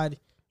Whiteside,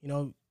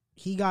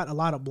 he got a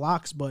lot of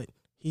blocks, but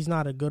he's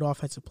not a good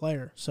offensive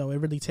player. So it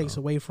really takes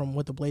away from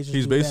what the Blazers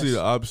He's do basically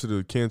best. the opposite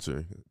of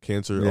Cancer.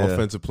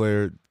 Offensive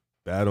player,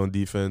 bad on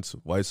defense.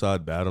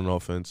 Whiteside, bad on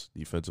offense,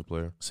 defensive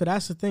player. So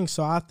that's the thing.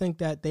 So I think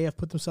that they have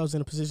put themselves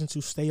in a position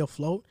to stay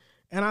afloat,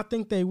 and I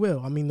think they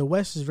will. I mean, the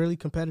West is really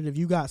competitive.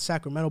 You got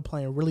Sacramento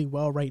playing really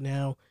well right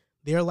now.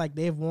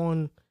 They've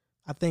won,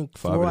 I think,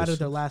 4 out of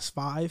their last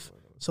 5.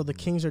 So the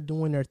Kings are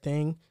doing their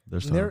thing.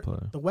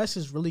 The West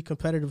is really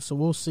competitive, so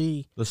we'll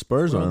see. The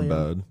Spurs aren't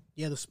bad.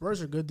 Yeah, the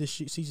Spurs are good this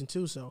season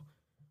too. So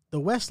the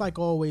West, like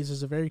always,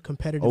 is a very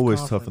competitive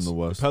conference. Tough in the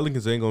West. The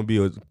Pelicans ain't going to be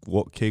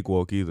a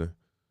cakewalk either.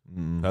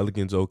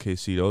 Pelicans,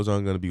 OKC, those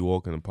aren't going to be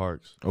walking in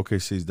parks.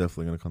 OKC is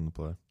definitely going to come to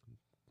play.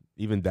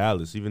 Even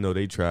Dallas, even though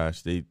they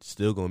trash, they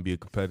still going to be a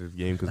competitive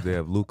game because they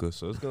have Luka.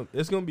 So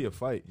it's going to be a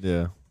fight.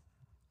 Yeah.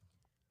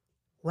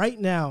 Right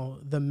now,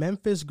 the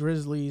Memphis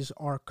Grizzlies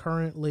are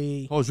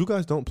currently... Oh, you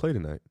guys don't play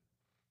tonight.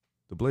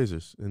 The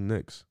Blazers and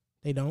Knicks.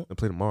 They don't? They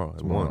play tomorrow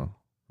at 1.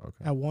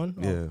 Okay. At 1?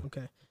 Yeah. Oh,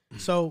 okay.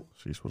 So,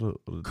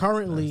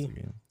 currently,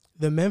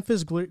 the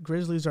Memphis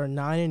Grizzlies are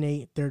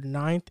 9-8. They're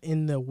 9th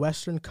in the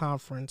Western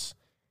Conference.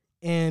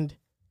 And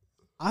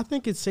I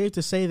think it's safe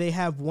to say they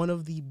have one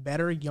of the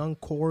better young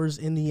cores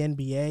in the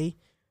NBA.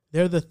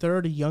 They're the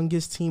 3rd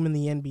youngest team in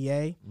the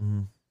NBA.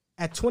 Mm-hmm.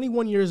 At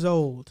 21 years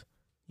old,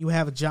 you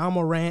have John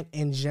Moran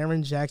and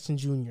Jaren Jackson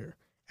Jr.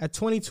 At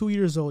 22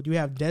 years old, you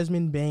have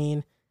Desmond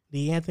Bane,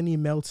 DeAnthony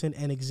Melton,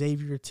 and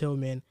Xavier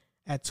Tillman.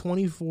 At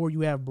 24,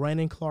 you have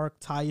Brandon Clark,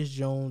 Tyus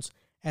Jones.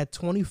 At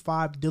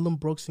 25, Dylan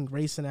Brooks and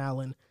Grayson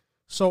Allen.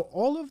 So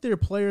all of their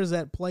players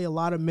that play a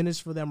lot of minutes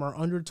for them are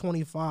under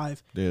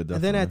 25. Yeah, definitely.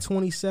 And then at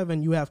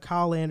 27, you have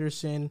Kyle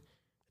Anderson.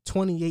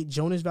 28,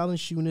 Jonas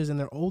Valanciunas, and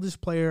their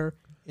oldest player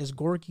is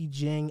Gorky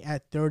Jing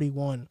at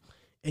 31.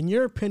 In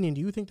your opinion,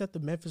 do you think that the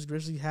Memphis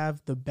Grizzlies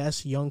have the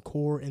best young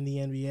core in the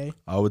NBA?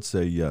 I would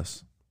say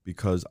yes,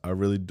 because I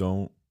really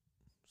don't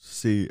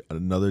see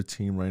another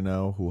team right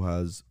now who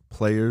has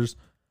players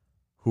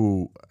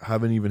who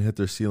haven't even hit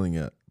their ceiling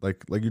yet.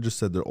 Like you just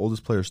said, their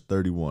oldest player is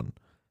 31.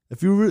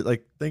 If you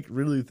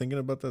really thinking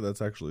about that,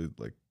 that's actually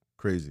like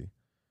crazy,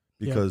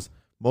 because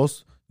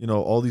most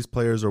all these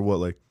players are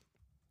like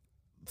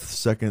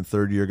 2nd,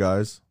 3rd year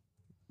guys.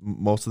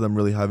 Most of them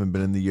really haven't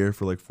been in the year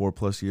for like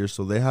 4+ years,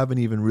 so they haven't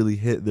even really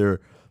hit their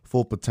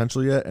full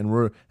potential yet.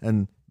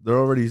 And they're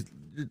already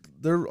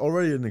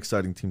an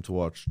exciting team to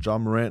watch.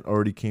 John Morant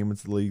already came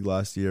into the league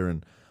last year,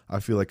 and I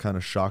feel like kind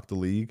of shocked the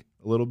league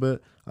a little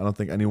bit. I don't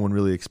think anyone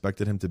really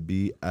expected him to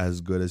be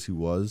as good as he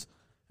was.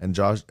 And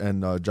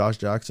Josh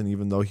Jackson,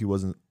 even though he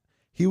was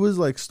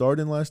like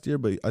starting last year,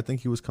 but I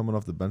think he was coming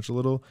off the bench a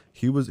little.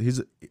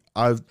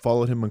 I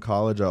followed him in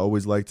college. I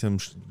always liked him.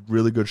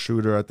 Really good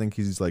shooter. I think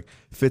he's like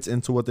fits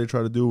into what they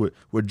try to do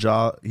with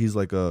Ja. He's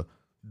like a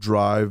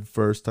drive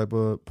first type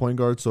of point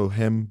guard. So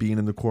him being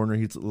in the corner,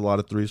 he hits a lot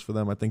of threes for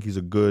them. I think he's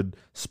a good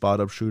spot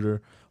up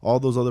shooter. All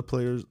those other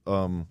players,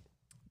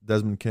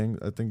 Desmond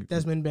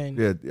Bane.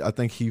 Yeah, I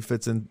think he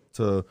fits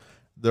into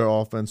their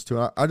offense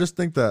too. I just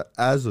think that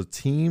as a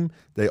team,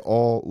 they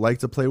all like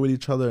to play with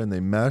each other and they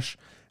mesh.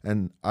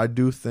 And I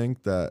do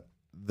think that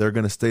they're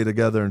going to stay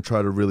together and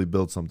try to really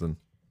build something.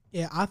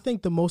 Yeah, I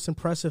think the most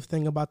impressive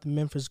thing about the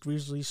Memphis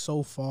Grizzlies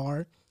so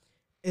far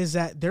is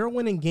that they're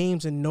winning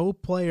games and no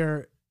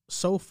player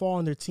so far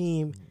on their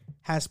team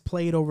has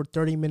played over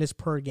 30 minutes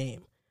per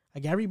game.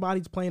 Like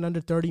everybody's playing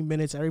under 30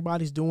 minutes.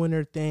 Everybody's doing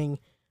their thing.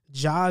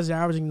 Ja's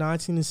averaging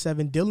 19 and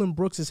 7. Dylan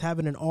Brooks is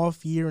having an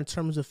off year in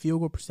terms of field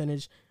goal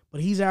percentage,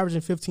 but he's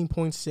averaging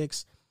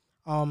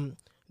 15.6.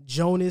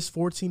 Jonas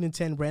 14 and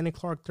 10. Brandon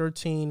Clark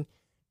 13.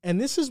 And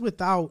this is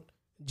without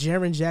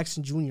Jaren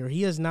Jackson Jr.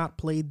 He has not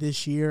played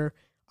this year.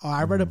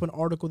 I read up an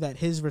article that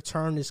his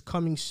return is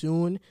coming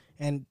soon,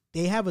 and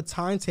they have a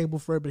timetable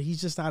for it, but he's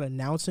just not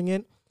announcing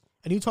it.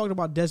 And you talked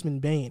about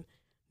Desmond Bane.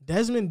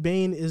 Desmond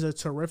Bane is a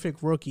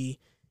terrific rookie.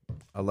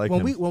 I like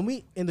him. When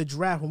we in the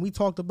draft, when we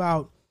talked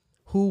about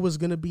who was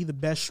going to be the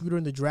best shooter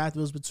in the draft, it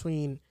was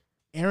between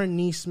Aaron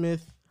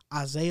Nesmith,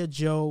 Isaiah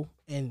Joe,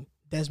 and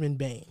Desmond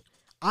Bane.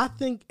 I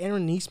think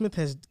Aaron Nesmith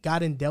has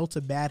gotten dealt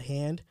a bad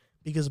hand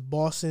because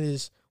Boston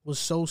is was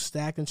so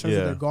stacked in terms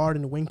of their guard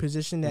and the wing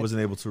position that he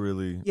wasn't able to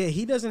really. Yeah,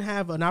 he doesn't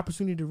have an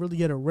opportunity to really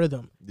get a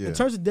rhythm. Yeah. In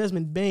terms of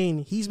Desmond Bane,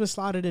 he's been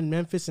slotted in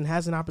Memphis and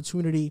has an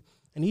opportunity,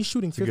 and he's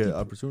shooting 50. Get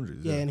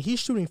opportunities. Yeah, and he's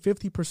shooting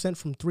 50%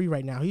 from 3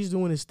 right now. He's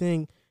doing his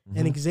thing,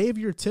 and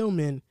Xavier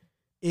Tillman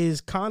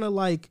is kind of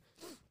like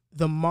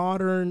the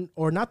modern,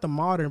 or not the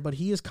modern, but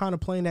he is kind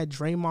of playing that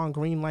Draymond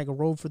Green-like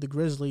role for the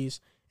Grizzlies.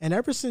 And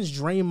ever since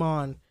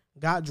Draymond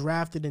got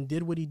drafted and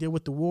did what he did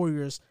with the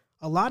Warriors,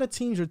 a lot of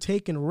teams are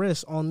taking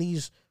risks on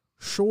these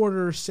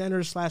shorter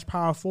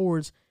center/power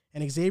forwards,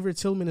 and Xavier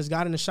Tillman has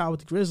gotten a shot with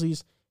the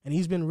Grizzlies, and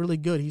he's been really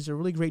good. He's a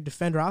really great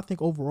defender. I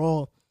think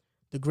overall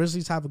the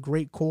Grizzlies have a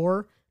great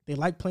core. They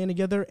like playing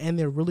together, and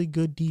they're really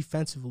good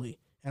defensively.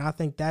 And I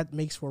think that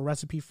makes for a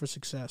recipe for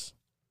success.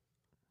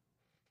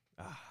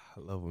 I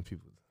love when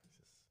people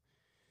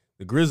 –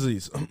 the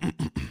Grizzlies –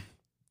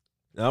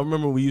 I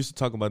remember we used to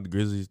talk about the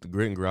Grizzlies, the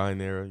grit and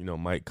grind era,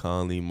 Mike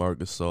Conley, Marc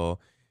Gasol,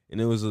 and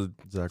it was a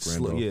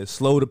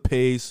slow to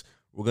pace.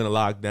 We're going to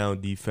lock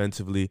down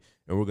defensively,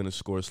 and we're going to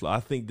score slow. I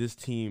think this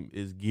team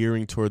is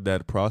gearing toward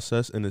that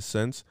process in a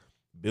sense,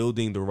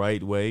 building the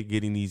right way,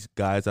 getting these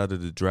guys out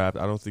of the draft.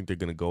 I don't think they're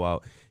going to go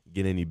out and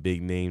get any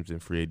big names in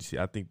free agency.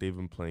 I think they've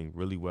been playing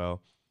really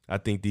well. I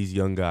think these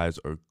young guys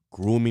are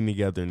grooming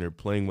together, and they're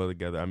playing well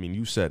together. I mean,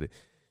 you said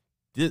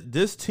it.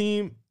 This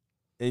team,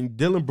 and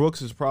Dillon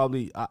Brooks is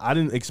probably – I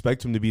didn't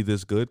expect him to be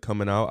this good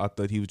coming out. I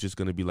thought he was just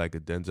going to be like a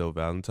Denzel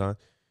Valentine.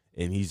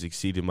 And he's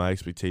exceeded my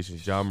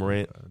expectations. Ja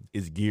Morant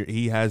is geared.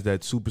 He has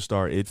that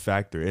superstar it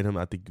factor in him.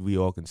 I think we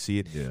all can see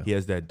it. Yeah. He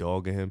has that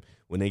dog in him.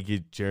 When they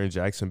get Jaren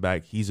Jackson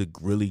back, he's a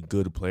really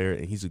good player,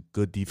 and he's a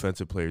good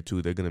defensive player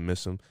too. They're going to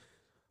miss him.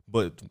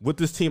 But with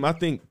this team, I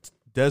think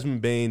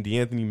Desmond Bane,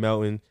 DeAnthony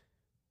Melton,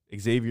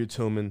 Xavier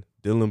Tillman,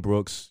 Dillon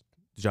Brooks,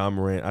 Ja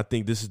Morant, I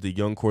think this is the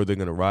young core they're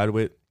going to ride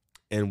with.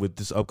 And with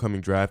this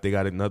upcoming draft, they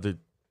got another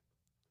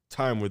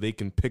time where they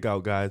can pick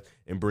out guys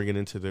and bring it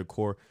into their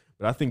core.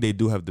 But I think they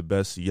do have the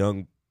best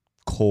young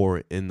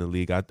core in the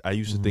league. I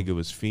used to think it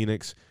was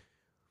Phoenix.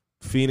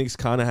 Phoenix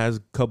kind of has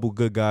a couple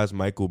good guys,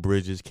 Michael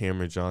Bridges,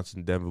 Cameron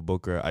Johnson, Devin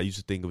Booker. I used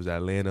to think it was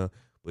Atlanta,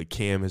 but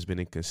Cam has been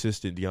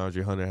inconsistent.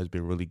 DeAndre Hunter has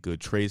been really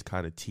good. Trey's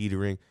kind of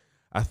teetering.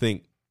 I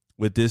think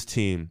with this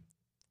team,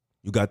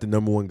 you got the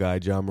number one guy,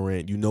 Ja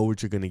Morant. You know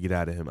what you're going to get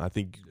out of him. I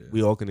think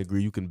we all can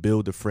agree you can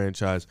build a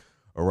franchise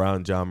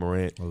around Ja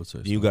Morant.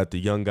 You got the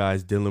young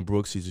guys, Dillon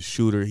Brooks, he's a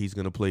shooter. He's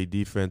going to play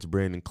defense.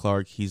 Brandon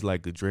Clark, he's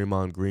like a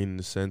Draymond Green in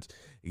a sense.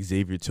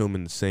 Xavier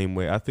Tillman the same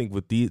way. I think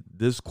with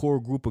this core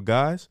group of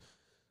guys,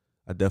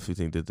 I definitely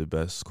think they're the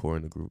best core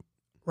in the group.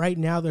 Right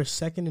now, they're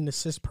second in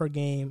assists per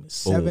game,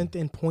 7th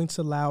in points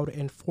allowed,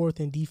 and 4th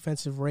in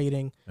defensive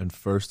rating. And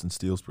 1st in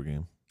steals per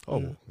game.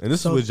 And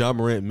this is with Ja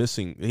Morant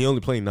missing. He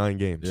only played 9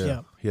 games.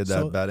 Yeah. He had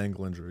that bad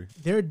ankle injury.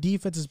 Their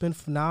defense has been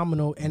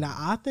phenomenal. And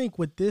I think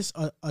with this,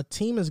 a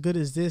team as good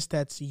as this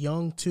that's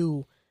young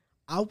too,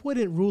 I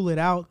wouldn't rule it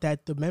out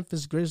that the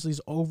Memphis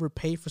Grizzlies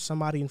overpay for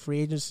somebody in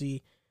free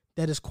agency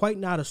that is quite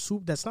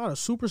that's not a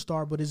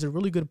superstar, but is a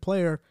really good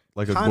player.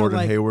 Like a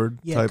Gordon Hayward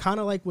type. Yeah,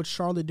 kind of like what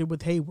Charlotte did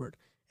with Hayward.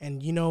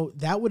 And,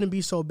 that wouldn't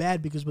be so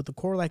bad because with a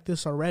core like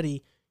this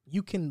already,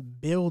 you can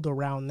build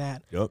around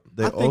that. Yep.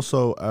 They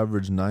also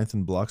average 9th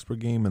in blocks per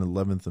game and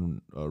 11th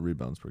in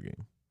rebounds per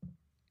game.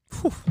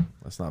 Whew.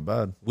 That's not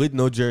bad. With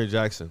no Jaren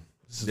Jackson.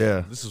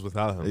 This is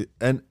without him.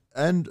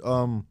 And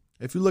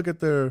if you look at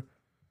their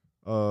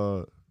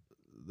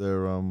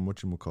their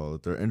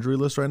injury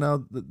list right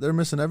now, they're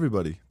missing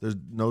everybody. There's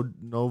no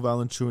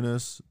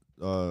Valanciunas.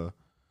 Hold up.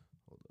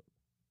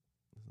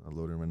 It's not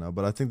loading right now,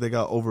 but I think they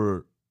got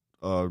over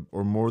or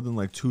more than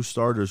like 2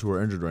 starters who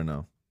are injured right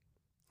now,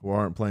 who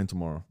aren't playing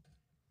tomorrow.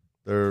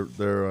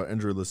 Their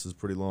injury list is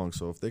pretty long,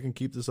 so if they can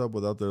keep this up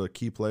without their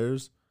key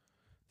players,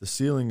 the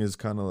ceiling is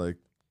kind of like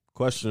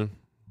question.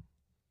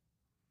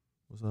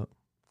 What's up?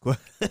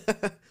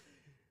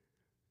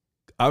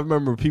 I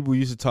remember people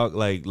used to talk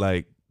like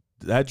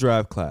that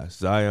draft class: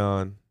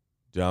 Zion,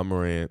 Ja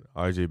Morant,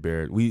 RJ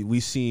Barrett. We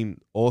seen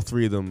all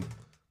 3 of them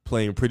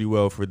playing pretty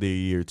well for their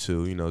year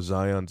too.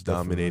 Zion's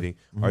dominating.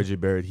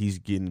 RJ Barrett, he's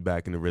getting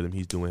back in the rhythm.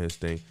 He's doing his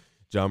thing.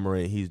 Ja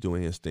Morant, he's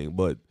doing his thing.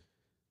 But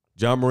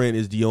Ja Morant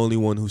is the only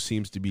one who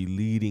seems to be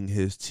leading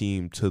his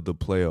team to the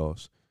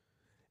playoffs.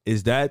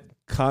 Is that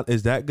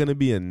going to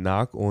be a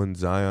knock on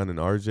Zion and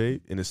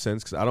RJ in a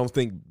sense? Because I don't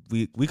think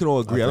we can all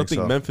agree. I don't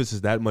think Memphis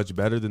is that much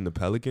better than the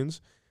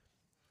Pelicans.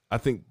 I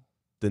think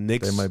the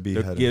Knicks, they might be.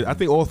 I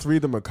think all 3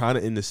 of them are kind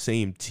of in the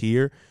same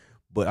tier.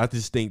 But I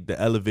just think the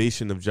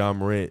elevation of Ja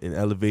Morant and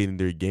elevating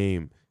their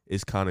game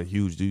is kind of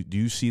huge. Do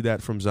you see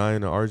that from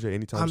Zion or RJ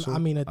anytime soon? I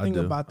mean, the thing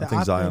about that, I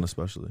think Zion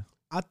especially.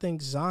 I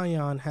think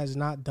Zion has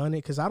not done it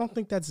because I don't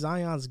think that's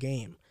Zion's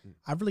game.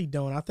 I really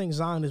don't. I think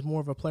Zion is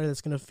more of a player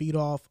that's going to feed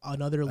off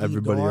another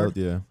lead guard.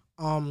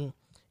 Else,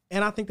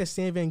 and I think that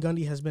Stan Van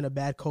Gundy has been a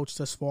bad coach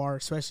thus far,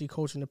 especially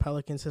coaching the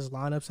Pelicans. His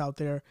lineups out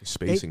there,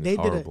 spacing is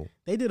horrible.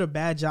 They did a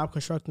bad job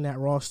constructing that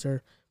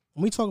roster.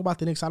 When we talk about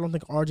the Knicks, I don't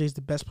think RJ is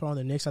the best player on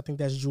the Knicks. I think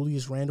that's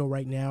Julius Randle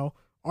right now.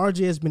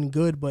 RJ has been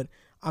good, but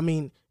I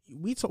mean,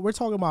 we're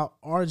talking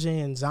about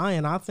RJ and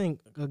Zion. I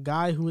think a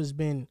guy who has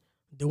been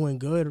doing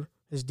good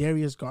is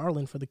Darius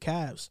Garland for the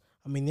Cavs.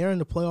 I mean, they're in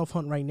the playoff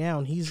hunt right now,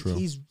 and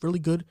he's really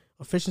good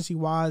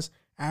efficiency-wise,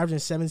 averaging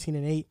 17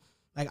 and 8.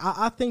 Like,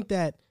 I think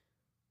that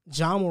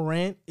John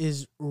Morant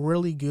is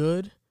really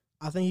good.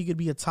 I think he could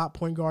be a top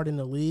point guard in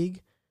the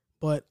league,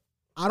 but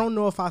I don't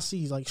know if I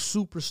see, like,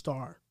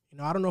 superstar. You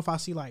know, I don't know if I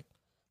see, like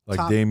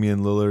top,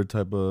 Damian Lillard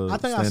type of I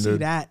think standard. I see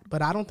that,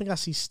 but I don't think I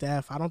see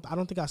Steph. I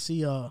don't think I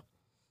see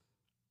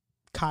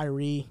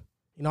Kyrie.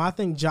 You know, I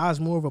think Ja's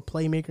more of a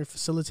playmaker,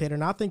 facilitator,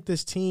 and I think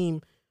this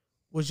team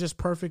was just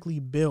perfectly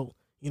built.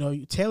 You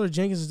know, Taylor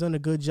Jenkins has done a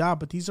good job,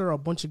 but these are a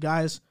bunch of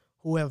guys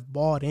who have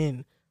bought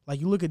in.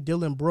 Like, you look at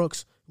Dylan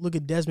Brooks, look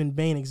at Desmond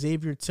Bane,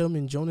 Xavier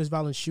Tillman, Jonas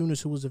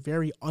Valanciunas, who was a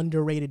very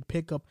underrated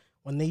pickup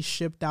when they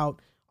shipped out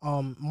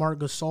Marc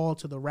Gasol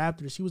to the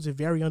Raptors. He was a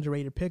very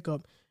underrated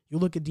pickup. You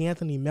look at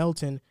DeAnthony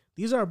Melton.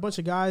 These are a bunch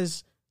of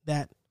guys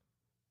that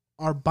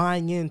are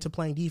buying into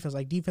playing defense,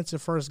 like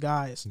defensive first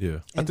guys. Yeah,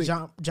 And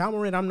John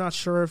Morant, I'm not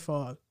sure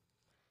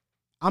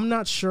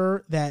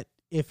that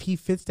if he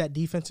fits that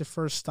defensive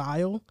first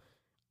style.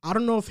 I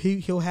don't know if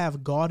he'll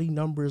have gaudy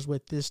numbers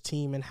with this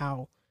team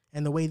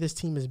and the way this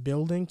team is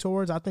building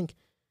towards. I think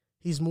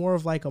he's more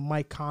of like a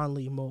Mike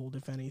Conley mold,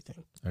 if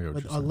anything,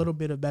 with a little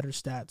bit of better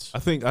stats. I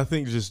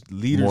think just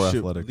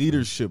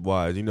leadership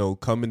wise, you know,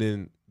 coming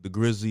in the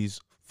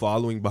Grizzlies,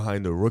 following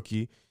behind the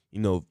rookie,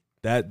 you know,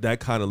 that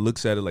kind of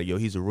looks at it like, yo,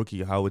 he's a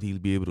rookie. How would he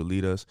be able to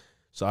lead us?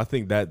 So I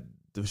think that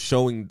the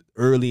showing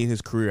early in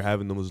his career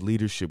having those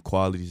leadership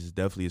qualities is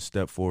definitely a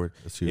step forward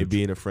in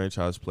being a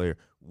franchise player.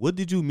 What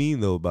did you mean,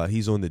 though, about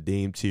he's on the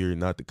Dame tier and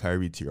not the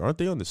Kyrie tier? Aren't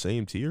they on the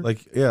same tier?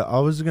 Like, yeah, I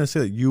was going to say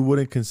that you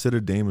wouldn't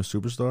consider Dame a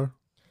superstar?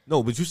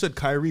 No, but you said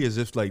Kyrie as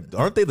if, like,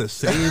 aren't they the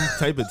same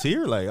type of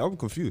tier? Like, I'm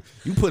confused.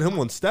 You put him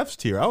on Steph's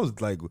tier. I was,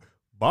 like,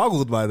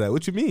 boggled by that.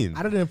 What you mean?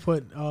 I didn't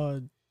put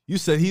you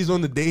said he's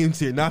on the Dame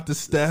tier, not the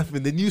Steph,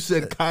 and then you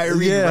said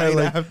Kyrie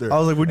after. I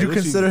was like, would you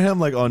consider him,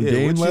 like, on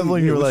Dame level?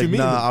 And you were like,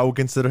 nah, I would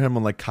consider him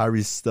on, like,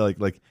 Kyrie's stuff.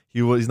 Like,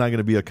 he's not going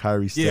to be a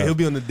Kyrie Steph. Yeah, he'll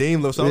be on the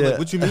Dame level. So I was like,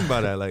 what you mean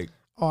by that? Like,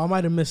 oh, I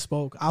might have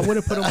misspoke. I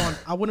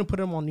wouldn't put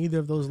him on either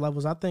of those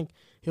levels. I think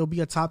he'll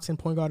be a top 10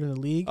 point guard in the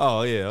league.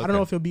 Oh, yeah. Okay. I don't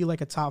know if he'll be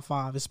like a top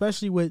 5,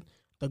 especially with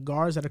the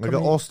guards that are coming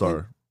like an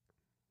all-star.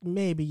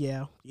 Maybe,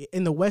 yeah.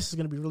 In the West, it's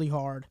going to be really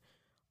hard.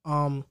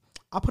 I'll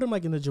put him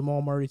like in the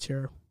Jamal Murray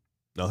tier.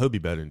 No, he'll be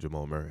better than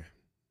Jamal Murray.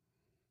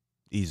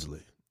 Easily.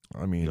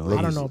 I mean,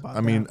 I don't know about that.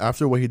 I mean,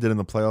 after what he did in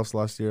the playoffs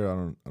last year, I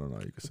don't know.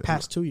 You could say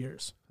past 2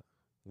 years.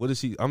 What is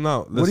he? I'm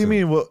not. Listen, what do you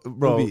mean,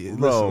 bro?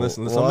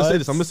 Listen. I'm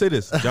gonna say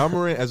this. John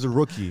Moran, as a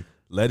rookie,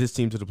 led his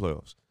team to the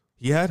playoffs.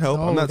 He had help.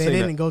 No, I'm not they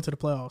saying didn't go to the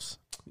playoffs.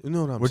 You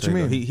know what I'm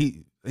saying? What you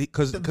mean?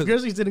 Because the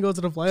Grizzlies didn't go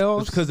to the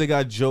playoffs because they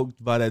got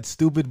joked by that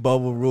stupid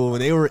bubble rule,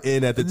 and they were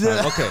in at the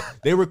time. Okay,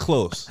 they were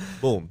close.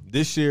 Boom.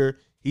 This year,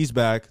 he's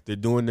back. They're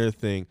doing their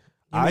thing.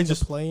 I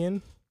just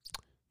play-in.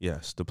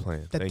 Yes, the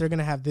play-in that they're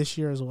gonna have this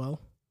year as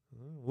well.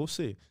 We'll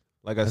see.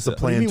 Like I said, said, a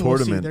play-in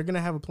tournament. They're gonna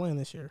have a play-in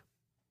this year.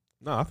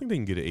 No, I think they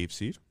can get an 8th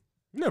seed.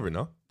 You never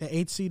know. The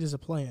 8th seed is a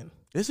play-in.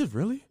 Is it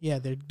really? Yeah,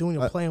 they're doing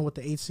a play-in with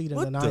the 8th seed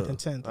and the 9th and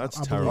 10th. That's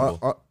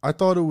terrible. I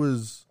thought it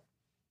was.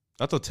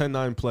 I thought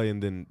 10-9 play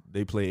and then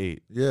they play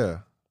 8. Yeah,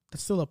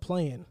 that's still a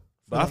play-in.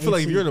 But I feel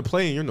like if you're in the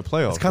play-in, you're in the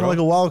playoffs. It's kind of like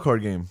a wild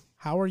card game.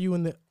 How are you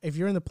if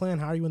you're in the play-in,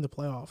 how are you in the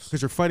playoffs?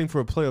 Because you're fighting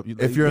for a playoff.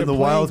 If you're in the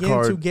wild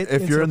card,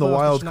 if you're in the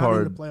wild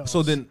card,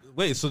 so then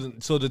wait, so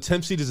the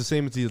 10th seed is the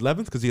same as the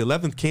 11th because the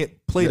 11th can't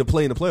play to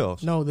play in the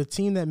playoffs. No, the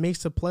team that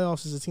makes the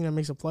playoffs is the team that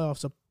makes the playoffs.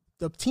 So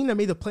the team that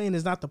made the play-in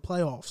is not the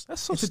playoffs.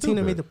 That's so it's stupid. the team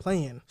that made the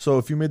play-in. So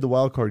if you made the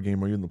wild card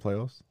game, are you in the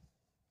playoffs?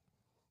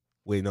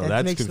 Wait, no, that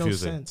that's makes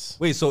confusing. No sense.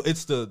 Wait, so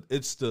it's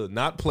the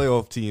not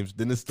playoff teams,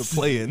 then it's the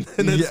play-in,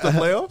 and then it's the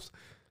playoffs.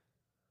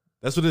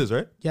 That's what it is,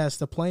 right? Yes,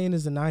 the play-in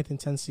is the 9th and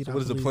 10th seed. So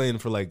what is the play-in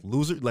for, like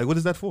loser? Like what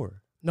is that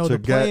for? No, to the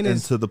play-in get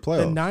is into the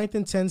playoffs. The 9th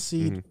and 10th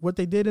seed. Mm-hmm. What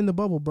they did in the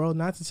bubble, bro. 9th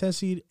and 10th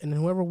seed, and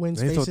whoever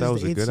wins they faces thought that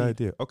was the a good 8th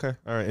idea. Okay,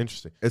 all right,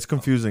 interesting. It's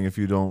confusing if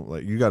you don't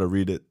like. You got to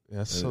read it.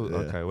 Yeah,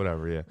 okay,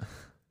 whatever. Yeah.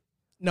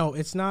 No,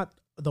 it's not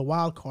the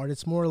wild card.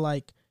 It's more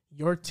like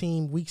your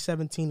team, week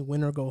 17,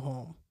 win or go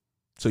home.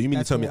 So you mean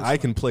to tell me I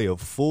can play a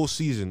full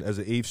season as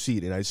an 8th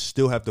seed and I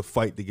still have to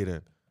fight to get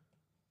in?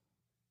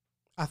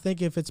 I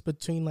think if it's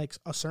between like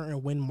a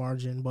certain win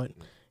margin, but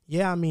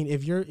yeah, I mean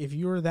if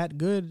you're that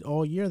good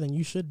all year, then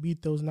you should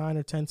beat those 9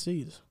 or 10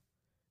 seeds.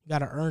 You got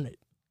to earn it.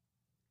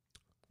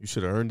 You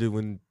should have earned it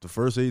when the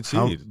first 8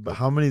 seed.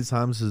 How many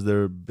times has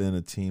there been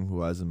a team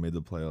who hasn't made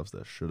the playoffs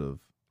that should have?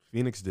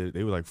 Phoenix did.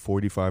 They were like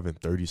 45 and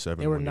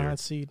 37. They were 9th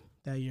seed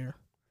that year.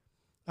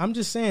 I'm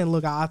just saying,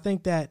 look, I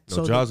think that.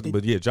 No, Ja's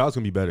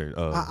gonna be better.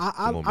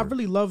 I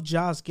really love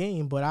Ja's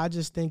game, but I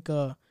just think,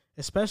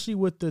 especially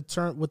with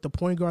the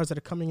point guards that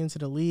are coming into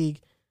the league,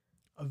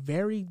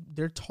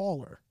 they're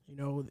taller. You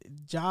know,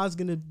 Ja's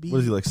gonna be. What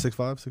is he like 6'5",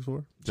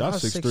 6'4"?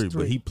 Ja's 6'3",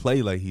 but he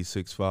play like he's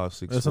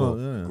 6'5",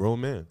 6'4".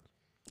 Grown man.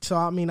 So,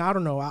 I mean, I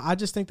don't know. I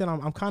just think that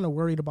I'm kind of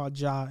worried about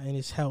Ja and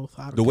his health.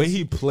 The way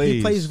he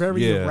plays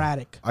very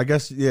erratic. I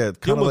guess, yeah,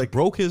 kind of like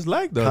broke his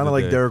leg, though. Kind of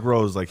like Derrick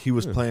Rose. Like, he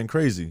was playing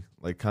crazy.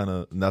 Like, kind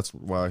of, and that's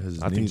why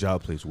his I think Ja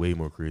plays way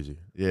more crazy.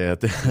 Yeah,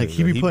 like,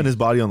 he be putting his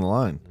body on the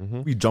line.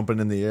 He be jumping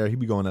in the air. He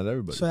be going at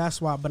everybody. So that's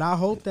why. But I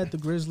hope that the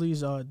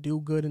Grizzlies do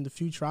good in the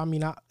future. I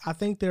mean, I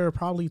think they're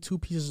probably 2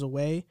 pieces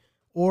away,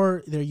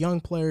 or they're young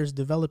players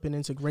developing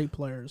into great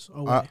players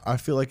away. I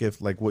feel like if,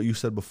 like what you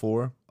said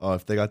before,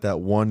 if they got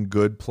that one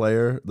good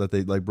player that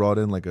they like brought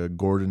in, like a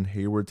Gordon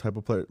Hayward type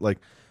of player, like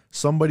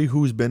somebody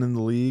who's been in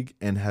the league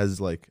and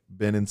has like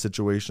been in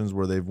situations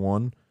where they've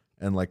won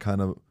and like kind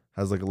of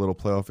has like a little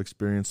playoff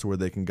experience to where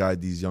they can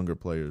guide these younger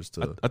players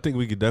to. I think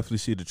we could definitely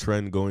see the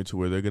trend going to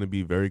where they're going to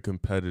be very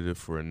competitive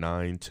for a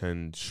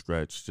 9-10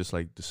 stretch, just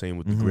like the same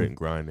with the grit and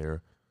grind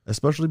era.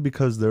 Especially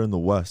because they're in the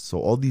West. So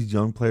all these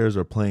young players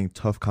are playing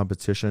tough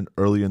competition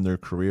early in their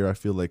career. I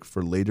feel like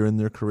for later in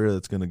their career,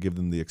 that's going to give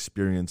them the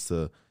experience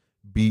to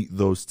beat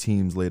those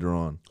teams later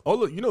on.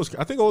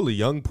 I think all the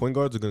young point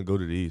guards are going to go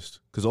to the East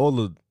because all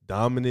the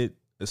dominant,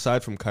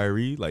 aside from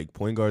Kyrie, like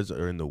point guards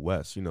are in the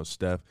West.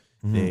 Steph,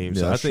 Dame.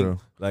 So I think true.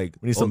 Like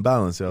we need some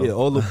balance, yo. Yeah,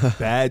 all the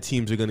bad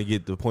teams are going to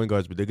get the point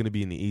guards, but they're going to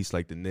be in the East.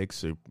 Like the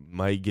Knicks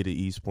might get an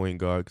East point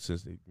guard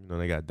since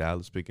they got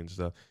Dallas picking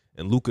stuff.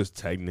 And Luka's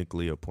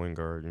technically a point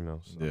guard,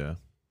 So. Yeah.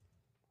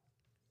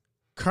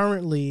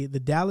 Currently,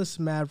 the Dallas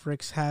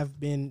Mavericks have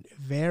been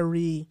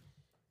very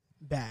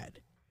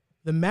bad.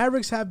 The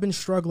Mavericks have been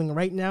struggling.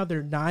 Right now,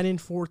 they're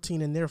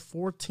 9-14, and they're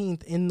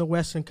 14th in the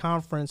Western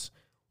Conference,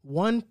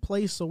 one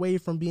place away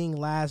from being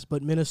last,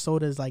 but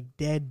Minnesota is like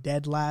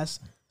dead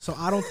last. So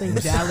I don't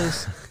think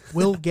Dallas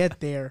will get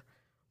there.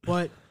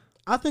 But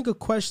I think a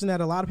question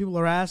that a lot of people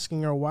are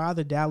asking are why are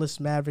the Dallas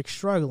Mavericks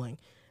struggling?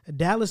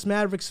 Dallas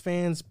Mavericks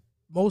fans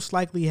most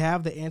likely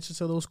have the answer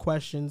to those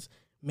questions.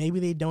 Maybe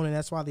they don't, and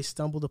that's why they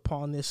stumbled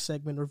upon this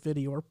segment or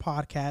video or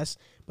podcast.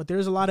 But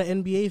there's a lot of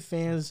NBA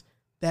fans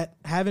that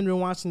haven't been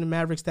watching the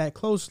Mavericks that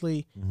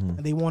closely, and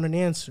they want an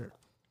answer.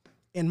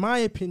 In my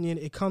opinion,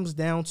 it comes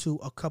down to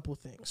a couple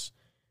things.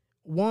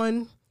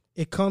 One,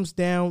 it comes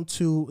down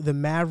to the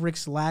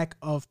Mavericks' lack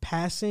of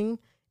passing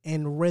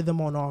and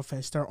rhythm on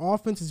offense. Their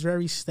offense is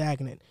very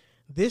stagnant.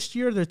 This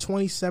year, they're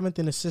 27th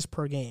in assists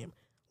per game.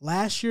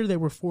 Last year, they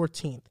were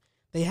 14th.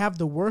 They have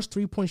the worst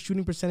three-point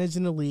shooting percentage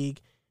in the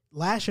league.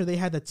 Last year, they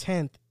had the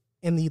 10th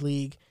in the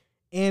league.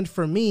 And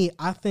for me,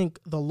 I think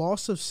the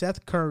loss of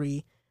Seth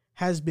Curry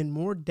has been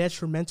more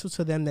detrimental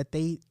to them than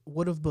they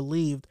would have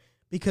believed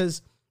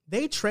because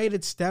they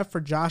traded Steph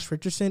for Josh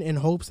Richardson in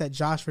hopes that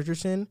Josh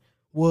Richardson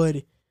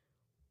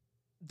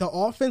the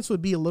offense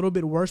would be a little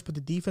bit worse, but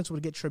the defense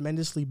would get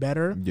tremendously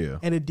better. Yeah.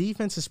 And the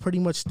defense has pretty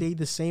much stayed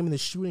the same, and the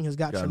shooting has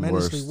gotten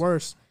tremendously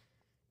worse.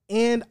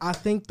 And I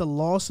think the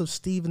loss of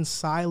Steven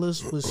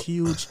Silas was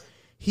huge.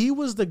 He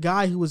was the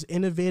guy who was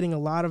innovating a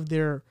lot of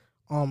their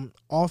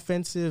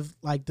offensive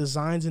like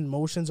designs and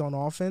motions on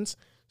offense.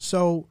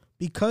 So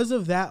because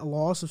of that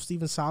loss of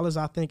Steven Silas,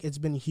 I think it's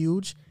been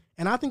huge.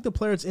 And I think the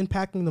player it's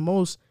impacting the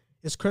most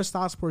is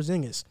Kristaps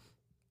Porzingis.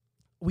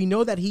 We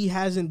know that he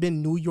hasn't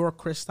been New York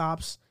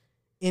Kristaps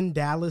in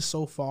Dallas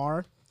so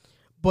far.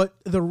 But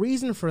the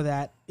reason for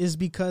that is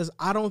because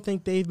I don't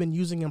think they've been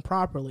using him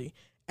properly.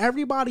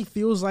 Everybody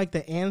feels like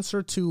the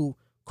answer to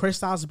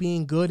Kristaps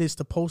being good is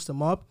to post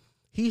him up.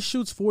 He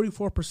shoots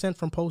 44%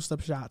 from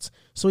post-up shots.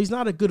 So he's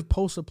not a good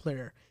post-up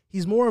player.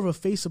 He's more of a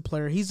face-up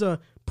player. He's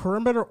a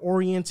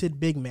perimeter-oriented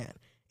big man.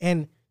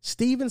 And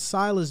Steven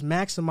Silas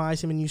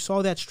maximized him, and you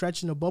saw that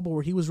stretch in the bubble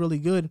where he was really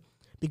good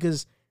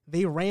because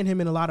they ran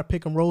him in a lot of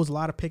pick and rolls, a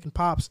lot of pick and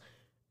pops.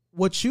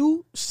 What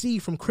you see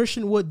from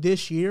Christian Wood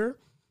this year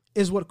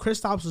is what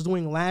Kristaps was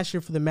doing last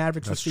year for the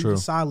Mavericks with Steven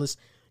Silas.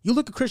 You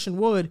look at Christian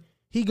Wood,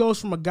 he goes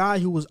from a guy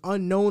who was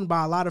unknown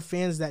by a lot of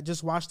fans that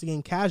just watched the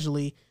game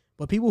casually,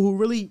 but people who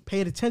really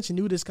paid attention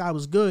knew this guy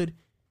was good.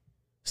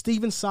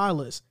 Steven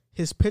Silas,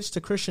 his pitch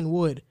to Christian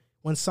Wood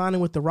when signing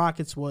with the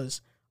Rockets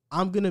was,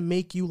 I'm going to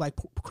make you like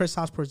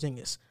Kristaps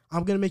Porzingis.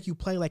 I'm going to make you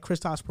play like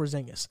Kristaps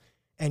Porzingis.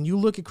 And you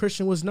look at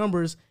Christian Wood's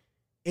numbers,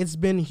 it's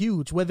been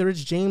huge. Whether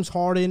it's James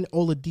Harden,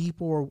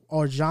 Oladipo,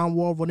 or John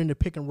Wall running the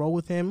pick and roll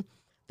with him,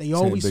 they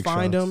always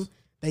find him.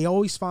 They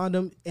always find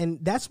him. And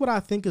that's what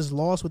I think is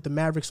lost with the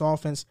Mavericks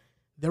offense.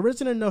 There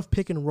isn't enough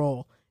pick and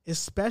roll,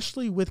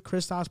 especially with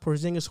Kristaps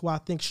Porzingis, who I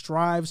think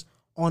strives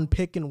on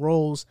pick and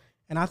rolls.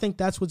 And I think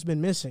that's what's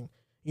been missing.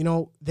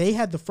 They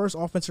had the first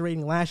offensive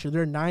rating last year.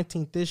 They're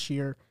 19th this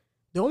year.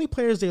 The only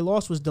players they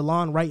lost was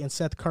DeLon Wright and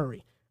Seth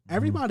Curry.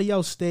 Everybody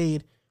else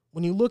stayed.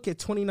 When you look at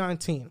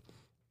 2019,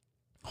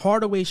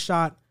 Hardaway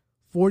shot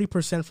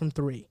 40% from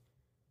three.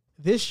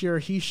 This year,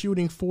 he's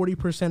shooting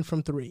 40%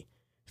 from three.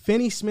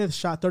 Finney-Smith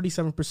shot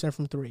 37%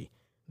 from three.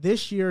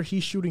 This year,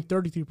 he's shooting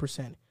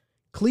 33%.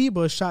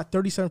 Kleba shot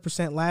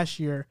 37% last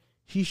year.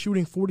 He's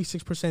shooting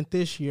 46%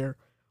 this year.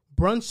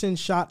 Brunson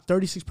shot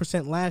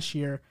 36% last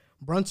year.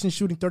 Brunson's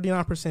shooting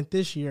 39%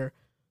 this year.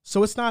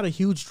 So it's not a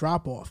huge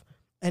drop-off.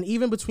 And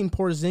even between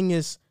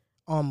Porzingis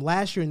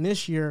last year and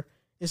this year,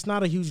 it's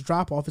not a huge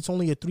drop-off. It's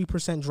only a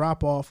 3%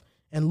 drop-off.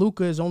 and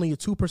Luka is only a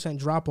 2%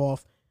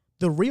 drop-off.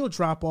 The real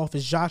drop-off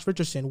is Josh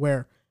Richardson,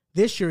 where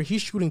this year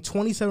he's shooting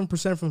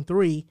 27% from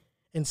 3,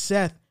 and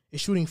Seth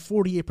is shooting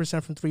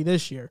 48% from 3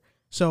 this year.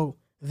 So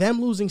them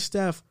losing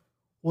Steph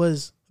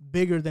was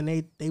bigger than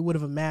they would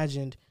have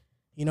imagined.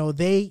 You know,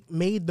 they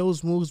made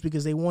those moves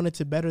because they wanted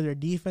to better their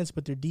defense,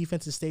 but their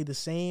defense has stayed the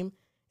same,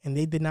 and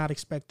they did not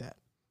expect that.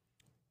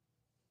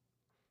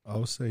 I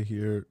would say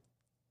here,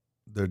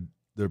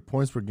 their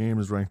points per game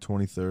is ranked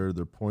 23rd.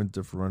 Their point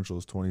differential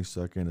is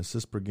 22nd.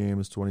 Assists per game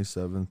is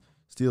 27th.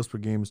 Steals per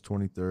game is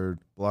 23rd.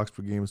 Blocks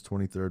per game is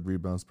 23rd.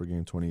 Rebounds per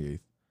game 28th.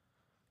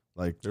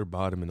 Like, they're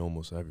bottom in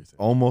almost everything.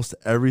 Almost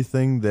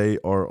everything, they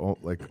are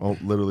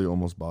literally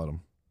almost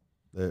bottom.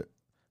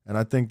 And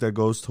I think that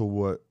goes to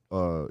what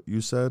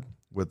you said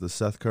with the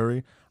Seth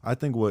Curry. I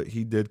think what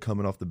he did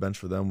coming off the bench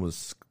for them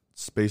was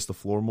space the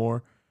floor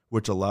more,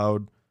 which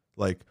allowed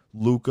like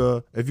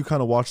Luka. If you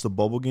kind of watch the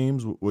bubble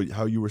games,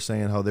 how you were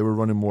saying how they were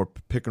running more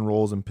pick and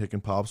rolls and pick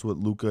and pops with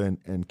Luka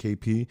and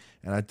KP,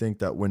 and I think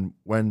that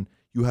when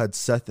you had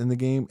Seth in the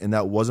game and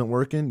that wasn't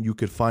working, you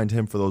could find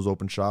him for those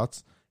open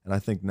shots. And I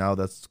think now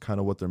that's kind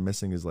of what they're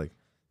missing is like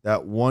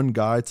that one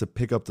guy to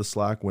pick up the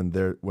slack when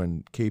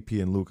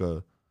KP and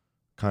Luka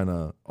kind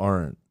of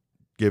aren't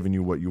giving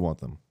you what you want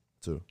them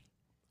to.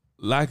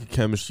 Lack of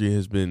chemistry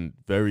has been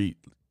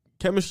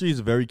chemistry is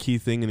a very key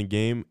thing in a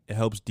game. It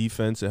helps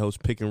defense. It helps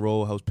pick and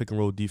roll. It helps pick and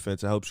roll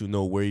defense. It helps you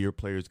know where your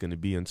player is going to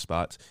be in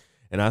spots.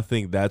 And I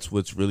think that's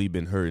what's really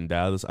been hurting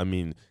Dallas. I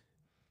mean,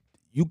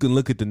 you can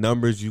look at the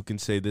numbers. You can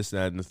say this,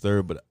 that, and the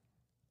third. But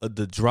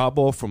the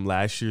drop-off from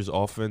last year's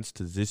offense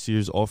to this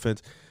year's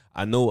offense,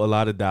 I know a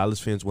lot of Dallas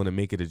fans want to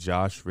make it a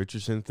Josh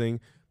Richardson thing.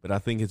 But I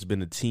think it's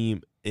been a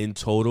team in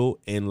total.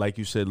 And like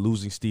you said,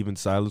 losing Steven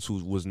Silas,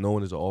 who was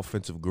known as an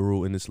offensive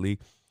guru in this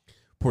league.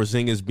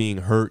 Porzingis being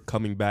hurt,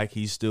 coming back,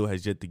 he still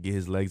has yet to get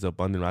his legs up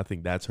under him. I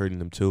think that's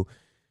hurting him too.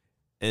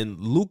 And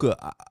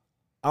Luka,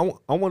 I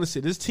want to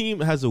say this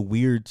team has a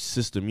weird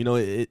system. You know,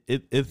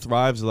 it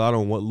thrives a lot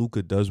on what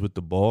Luka does with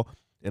the ball.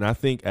 And I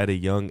think at a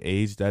young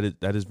age, that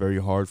is very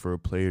hard for a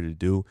player to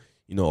do.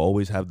 You know,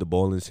 always have the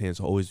ball in his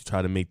hands, always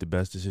try to make the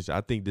best decision.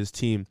 I think this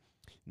team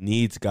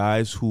needs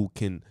guys who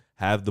can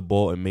have the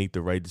ball and make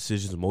the right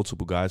decisions,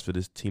 multiple guys for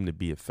this team to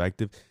be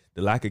effective.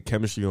 The lack of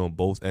chemistry on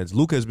both ends.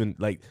 Luka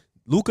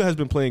has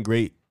been playing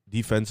great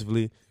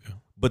defensively,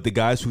 but the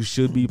guys who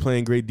should be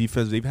playing great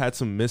defense, they've had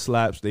some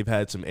mislaps. They've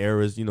had some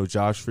errors. You know,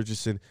 Josh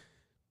Richardson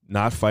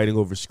not fighting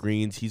over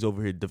screens. He's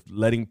over here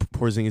letting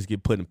Porzingis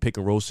get put in pick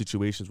and roll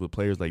situations with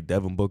players like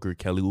Devin Booker,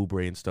 Kelly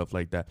Oubre, and stuff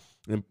like that.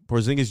 And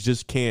Porzingis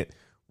just can't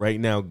right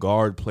now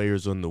guard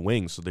players on the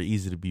wing, so they're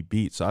easy to be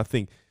beat. So I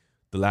think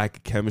the lack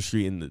of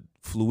chemistry and the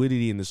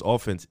fluidity in this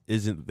offense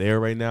isn't there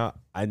right now.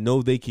 I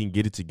know they can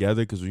get it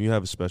together because when you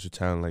have a special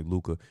talent like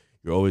Luka,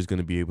 you're always going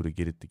to be able to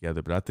get it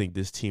together. But I think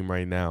this team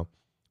right now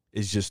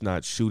is just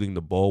not shooting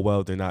the ball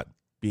well. They're not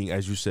being,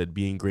 as you said,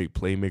 being great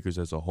playmakers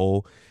as a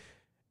whole.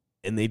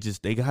 And they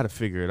got to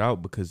figure it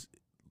out because,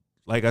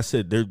 like I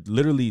said, they're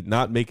literally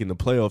not making the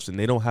playoffs and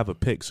they don't have a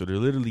pick. So they're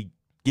literally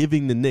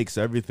giving the Knicks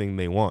everything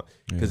they want.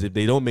 Because if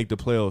they don't make the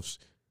playoffs,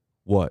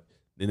 what?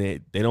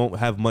 Then they don't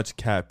have much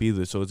cap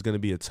either. So it's going to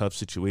be a tough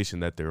situation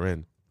that they're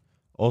in.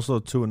 Also,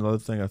 too, another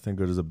thing I think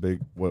that is a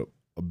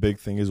big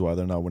thing is why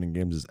they're not winning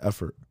games is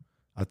effort.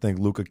 I think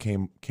Luka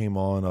came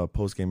on a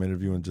post-game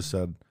interview and just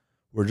said,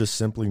 we're just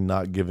simply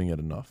not giving it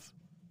enough.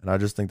 And I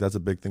just think that's a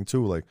big thing,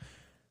 too. Like,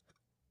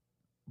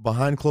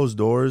 behind closed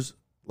doors,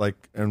 like,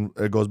 and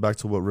it goes back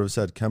to what Riv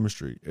said,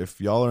 chemistry. If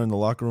y'all are in the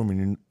locker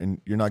room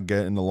and you're not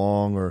getting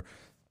along or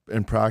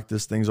in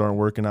practice things aren't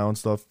working out and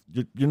stuff,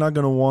 you're not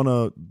going to want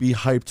to be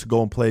hyped to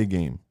go and play a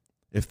game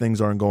if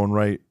things aren't going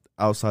right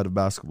outside of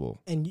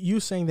basketball. And you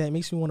saying that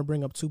makes me want to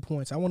bring up 2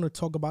 points. I want to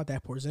talk about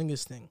that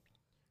Porzingis thing.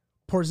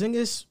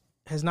 Porzingis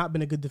has not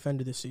been a good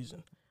defender this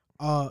season.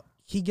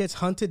 He gets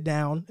hunted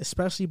down,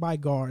 especially by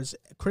guards.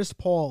 Chris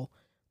Paul,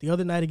 the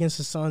other night against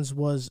the Suns,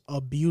 was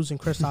abusing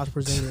Kristaps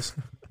Porzingis.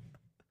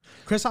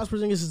 Kristaps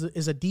Porzingis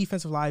is a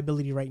defensive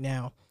liability right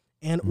now.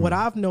 And what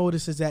I've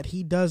noticed is that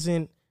he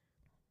doesn't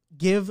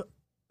give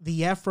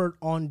the effort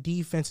on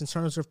defense in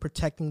terms of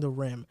protecting the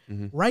rim.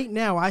 Right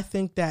now, I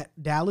think that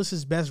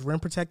Dallas's best rim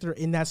protector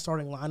in that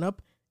starting lineup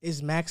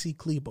is Maxi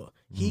Kleber.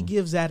 He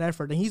gives that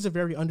effort, and he's a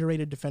very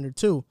underrated defender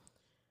too.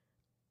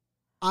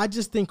 I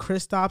just think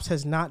Kristaps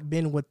has not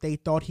been what they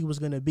thought he was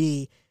going to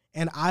be,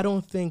 and I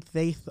don't think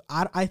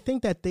I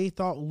think that they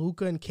thought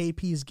Luka and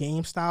KP's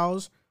game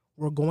styles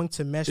were going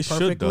to mesh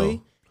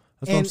perfectly.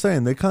 That's what I'm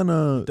saying. They kind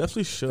of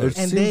definitely should. It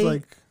seems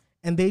like,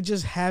 and they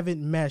just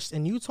haven't meshed.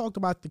 And you talked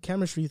about the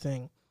chemistry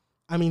thing.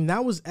 I mean,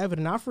 that was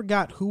evident. I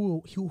forgot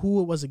who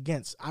it was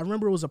against. I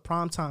remember it was a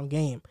primetime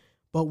game,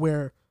 but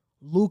where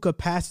Luka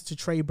passes to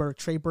Trey Burke.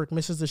 Trey Burke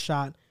misses the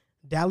shot.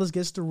 Dallas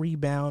gets the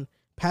rebound,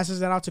 passes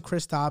that out to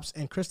Kristaps,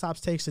 and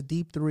Kristaps takes a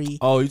deep three.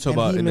 Oh, you talking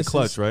about in the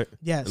clutch, right?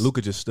 Yes. And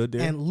Luka just stood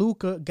there? And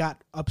Luka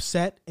got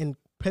upset and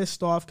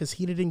pissed off because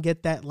he didn't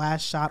get that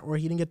last shot or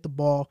he didn't get the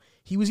ball.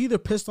 He was either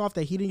pissed off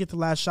that he didn't get the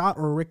last shot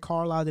or Rick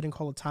Carlisle didn't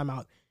call a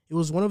timeout. It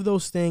was one of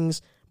those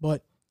things,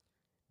 but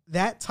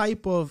that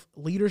type of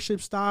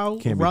leadership style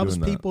rubs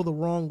people the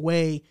wrong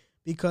way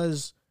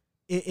because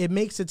it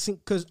makes it seem,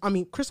 because I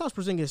mean, Kristaps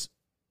Porzingis,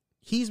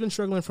 he's been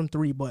struggling from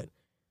three, but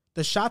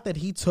the shot that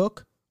he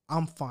took,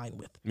 I'm fine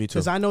with. Me too.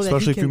 Because I know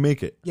especially that if you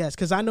make it. Yes,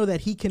 because I know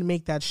that he can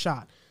make that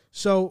shot.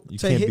 So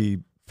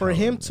for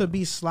him to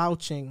be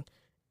slouching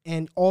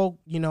and all,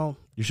 you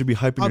should be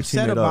hyping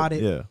upset your teammate about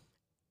it. Yeah,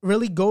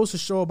 really goes to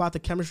show about the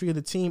chemistry of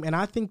the team. And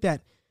I think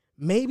that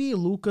maybe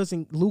Luka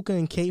and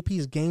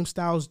KP's game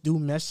styles do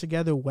mesh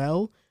together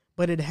well,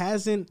 but it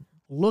hasn't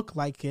looked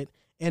like it.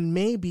 And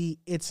maybe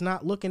it's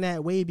not looking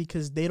that way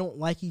because they don't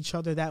like each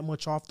other that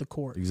much off the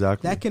court.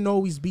 Exactly. That can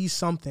always be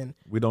something.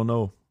 We don't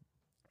know.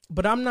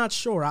 But I'm not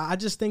sure. I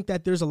just think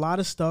that there's a lot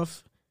of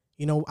stuff.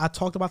 I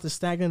talked about the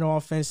stagnant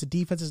offense. The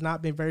defense has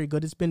not been very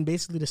good. It's been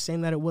basically the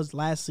same that it was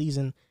last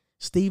season.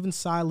 Steven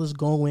Silas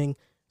going,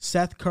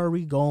 Seth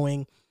Curry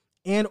going.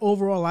 And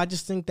overall, I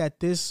just think that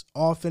this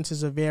offense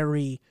is a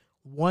very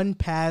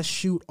one-pass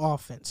shoot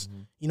offense.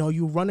 Mm-hmm.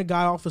 You run a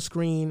guy off a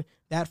screen,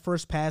 that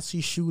first pass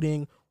he's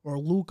shooting, or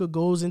Luka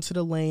goes into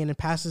the lane and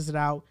passes it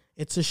out.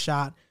 It's a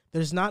shot.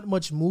 There's not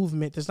much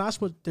movement. There's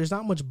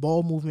not much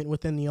ball movement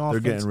within the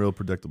offense. They're getting real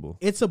predictable.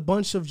 It's a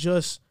bunch of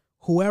just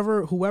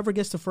whoever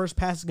gets the first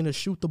pass is going to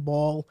shoot the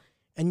ball.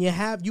 And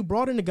you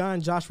brought in a guy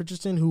in Josh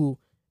Richardson who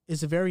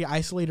is a very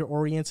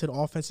isolated-oriented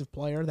offensive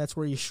player. That's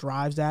where he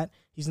strives at.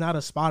 He's not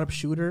a spot-up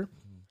shooter.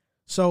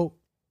 So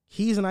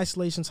he's an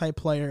isolation-type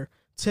player.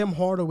 Tim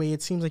Hardaway,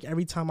 it seems like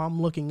every time I'm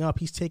looking up,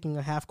 he's taking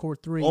a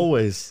half-court three.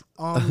 Always.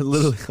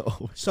 Literally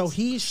always. So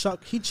he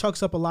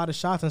chucks up a lot of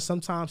shots, and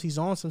sometimes he's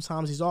on,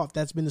 sometimes he's off.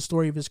 That's been the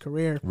story of his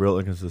career. Real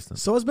inconsistent.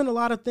 So it's been a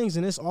lot of things,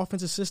 and this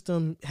offensive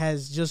system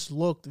has just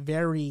looked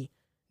very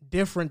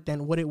different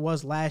than what it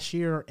was last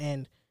year,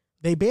 and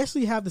they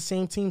basically have the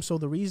same team. So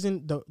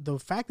the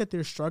fact that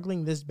they're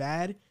struggling this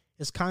bad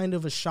is kind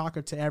of a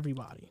shocker to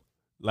everybody.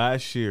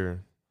 Last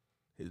year,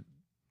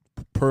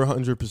 per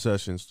 100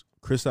 possessions,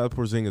 Kristaps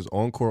Porzingis'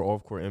 on-court,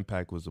 off-court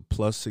impact was a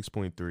plus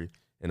 6.3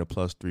 and a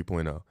plus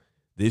 3.0.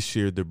 This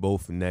year, they're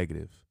both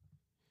negative.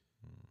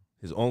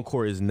 His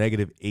on-court is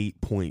negative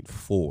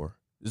 8.4.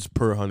 This is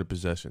per 100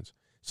 possessions.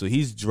 So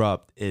he's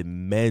dropped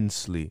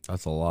immensely.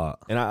 That's a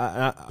lot. And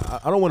I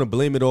don't want to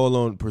blame it all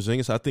on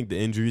Porzingis. I think the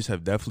injuries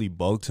have definitely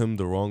bugged him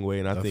the wrong way,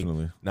 and I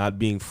think not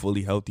being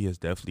fully healthy has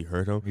definitely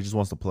hurt him. He just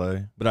wants to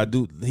play. But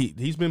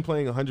he's been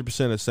playing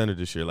 100% at center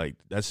this year. Like,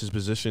 that's his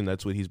position.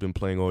 That's what he's been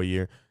playing all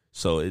year.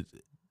 So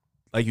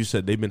like you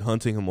said, they've been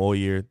hunting him all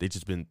year. They've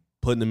just been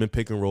putting him in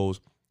pick and rolls.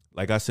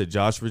 Like I said,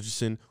 Josh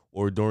Richardson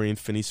or Dorian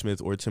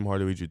Finney-Smith or Tim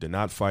Hardaway Jr., they're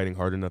not fighting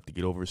hard enough to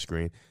get over a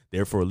screen.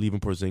 Therefore,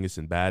 leaving Porzingis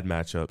in bad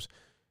matchups.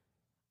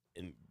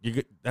 And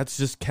that's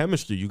just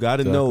chemistry. You got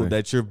to know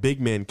that your big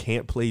man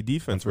can't play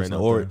defense right now.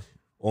 Or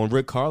on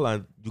Rick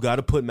Carlisle, you got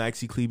to put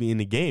Maxi Kleber in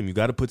the game. You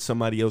got to put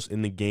somebody else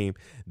in the game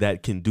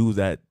that can do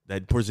that.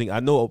 That Porzingis.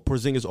 I know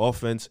Porzingis'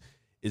 offense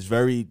is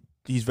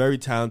he's very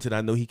talented.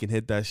 I know he can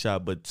hit that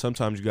shot, but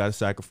sometimes you got to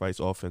sacrifice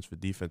offense for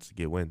defense to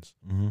get wins.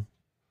 Mm-hmm.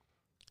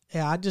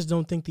 Yeah, I just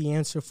don't think the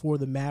answer for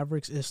the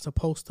Mavericks is to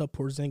post up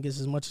Porzingis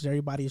as much as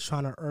everybody is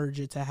trying to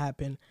urge it to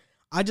happen.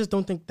 I just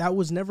don't think that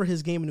was never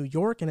his game in New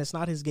York, and it's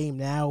not his game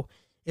now.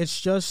 It's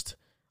just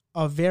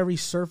a very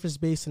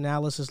surface-based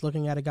analysis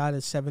looking at a guy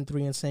that's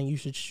 7'3" and saying you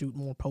should shoot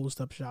more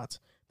post-up shots.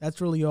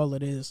 That's really all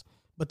it is.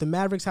 But the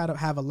Mavericks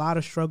have a lot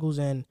of struggles,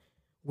 and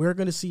we're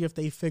going to see if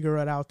they figure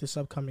it out this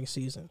upcoming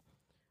season.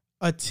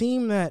 A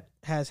team that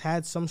has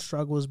had some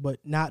struggles, but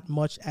not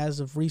much as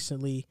of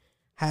recently,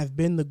 have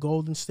been the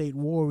Golden State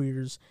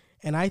Warriors.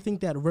 And I think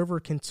that River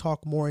can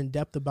talk more in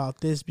depth about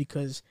this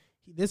because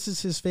this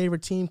is his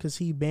favorite team because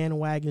he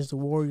bandwagons the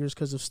Warriors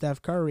because of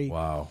Steph Curry.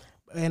 Wow.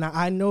 And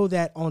I know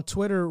that on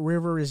Twitter,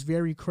 River is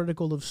very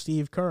critical of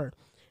Steve Kerr.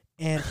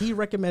 And he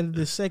recommended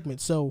this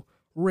segment. So,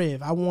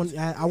 Riv, I want to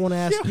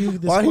ask you this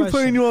question. Why are you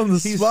putting you on the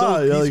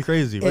spot? He's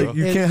crazy, bro. Like,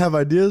 you can't have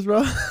ideas,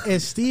 bro?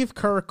 Is Steve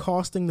Kerr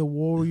costing the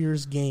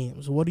Warriors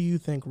games? What do you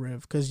think,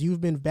 Riv? Because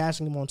you've been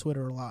bashing him on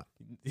Twitter a lot.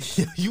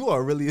 You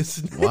are really a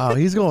snake. Wow,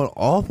 he's going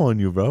off on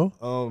you,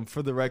 bro.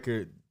 For the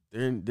record,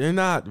 they're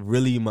not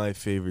really my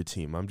favorite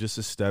team. I'm just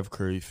a Steph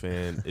Curry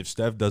fan. If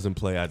Steph doesn't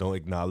play, I don't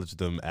acknowledge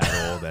them at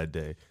all that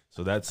day.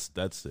 So that's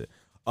it.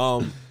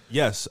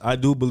 Yes, I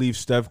do believe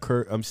Steph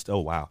Kerr.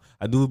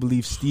 I do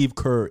believe Steve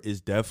Kerr is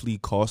definitely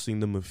costing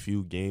them a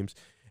few games,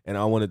 and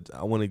I want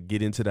to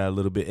get into that a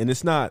little bit. And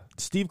it's not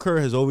Steve Kerr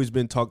has always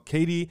been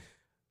KD.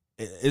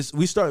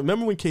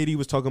 Remember when KD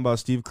was talking about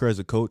Steve Kerr as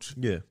a coach?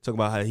 Yeah, talking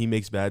about how he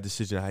makes bad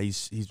decisions, how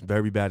he's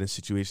very bad in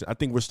situations. I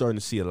think we're starting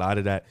to see a lot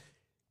of that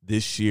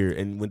this year.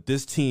 And with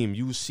this team,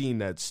 you've seen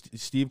that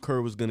Steve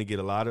Kerr was going to get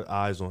a lot of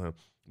eyes on him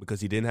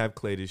because he didn't have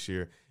Klay this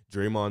year.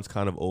 Draymond's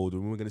kind of old.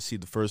 And we're going to see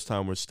the first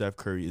time where Steph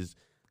Curry is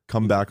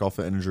come back off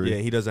an injury.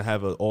 Yeah, he doesn't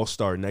have an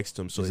all-star next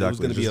to him. So exactly.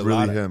 it was going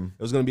to be him.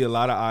 It was going to be a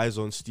lot of eyes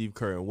on Steve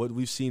Kerr. And what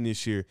we've seen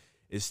this year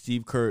is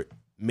Steve Kerr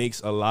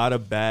makes a lot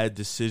of bad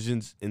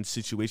decisions in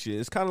situations.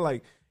 It's kind of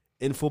like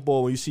in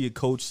football when you see a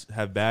coach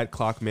have bad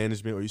clock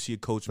management or you see a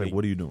coach like,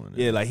 what are you doing?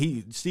 Yeah, like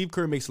Steve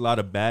Kerr makes a lot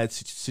of bad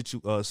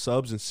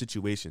subs in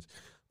situations.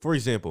 For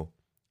example,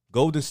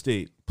 Golden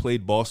State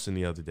played Boston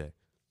the other day.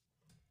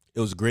 It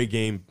was a great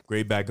game,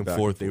 great back and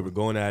forth. They were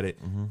going at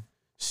it. Mm-hmm.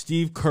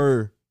 Steve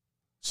Kerr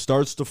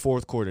starts the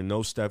fourth quarter,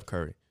 no Steph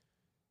Curry.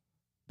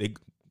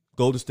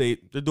 Golden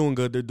State, they're doing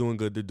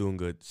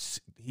good.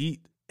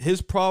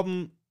 His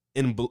problem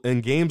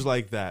in games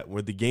like that,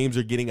 where the games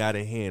are getting out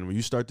of hand, where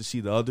you start to see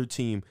the other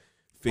team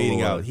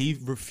fading out, he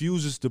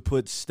refuses to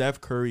put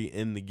Steph Curry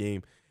in the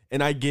game.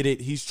 And I get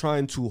it. He's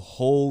trying to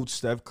hold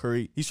Steph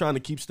Curry. He's trying to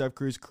keep Steph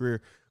Curry's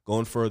career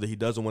going further. He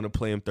doesn't want to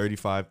play him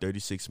 35,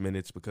 36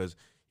 minutes because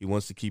he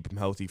wants to keep him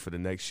healthy for the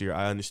next year.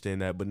 I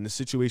understand that. But in a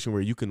situation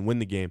where you can win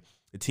the game,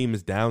 the team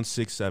is down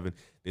 6-7,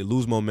 they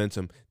lose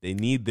momentum, they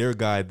need their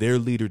guy, their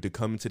leader to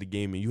come into the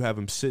game, and you have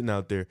him sitting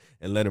out there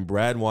and letting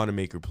Brad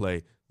Wanamaker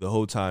play the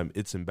whole time.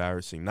 It's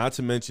embarrassing. Not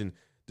to mention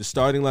the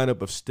starting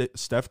lineup of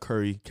Steph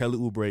Curry, Kelly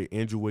Oubre,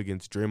 Andrew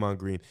Wiggins, Draymond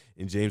Green,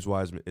 and James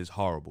Wiseman is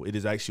horrible. It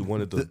is actually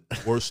one of the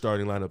worst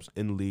starting lineups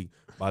in the league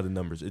by the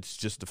numbers. It's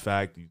just a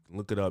fact. You can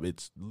look it up.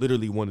 It's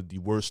literally one of the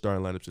worst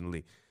starting lineups in the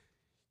league.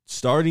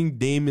 Starting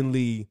Damian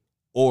Lee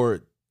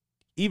or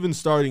even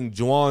starting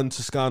Juan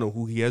Toscano,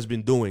 who he has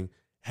been doing,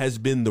 has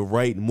been the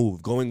right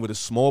move. Going with a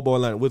small ball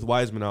lineup with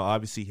Wiseman now,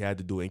 obviously he had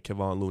to do it, and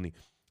Kevon Looney.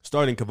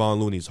 Starting Kevon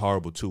Looney is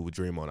horrible too with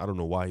Draymond. I don't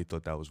know why he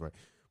thought that was right.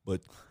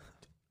 But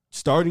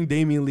starting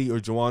Damian Lee or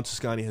Juwan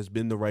Toscano has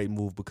been the right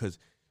move because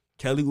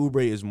Kelly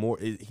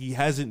Oubre he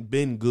hasn't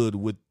been good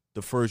with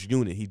the first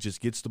unit. He just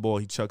gets the ball,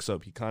 he chucks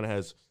up. He kind of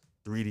has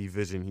 3D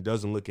vision. He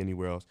doesn't look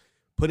anywhere else.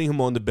 Putting him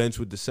on the bench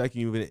with the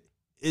second unit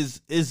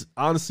is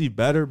honestly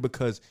better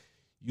because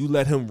you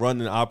let him run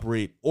and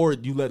operate, or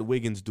you let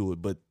Wiggins do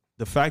it. But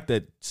the fact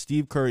that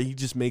Steve Kerr, he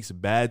just makes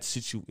bad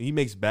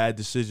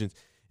decisions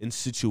in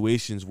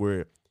situations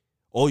where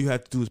all you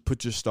have to do is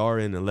put your star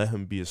in and let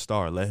him be a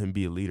star, let him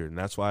be a leader. And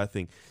that's why I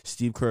think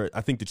Steve Kerr,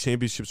 I think the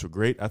championships were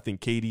great. I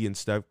think KD and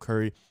Steph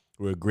Curry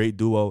were a great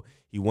duo.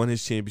 He won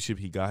his championship.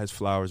 He got his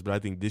flowers. But I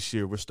think this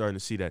year we're starting to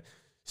see that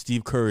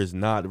Steve Kerr is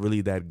not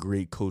really that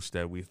great coach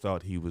that we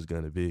thought he was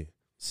going to be.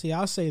 See,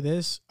 I'll say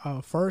this.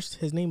 First,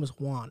 his name is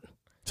Juan.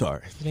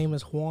 Sorry. His name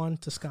is Juan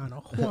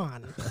Toscano.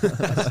 Juan.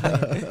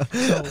 That's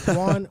his name.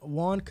 So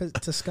Juan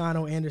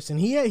Toscano Anderson.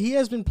 He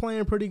has been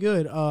playing pretty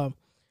good.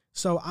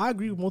 So I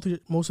agree with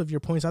most of your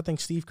points. I think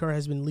Steve Kerr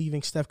has been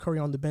leaving Steph Curry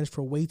on the bench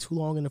for way too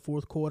long in the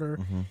fourth quarter,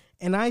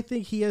 and I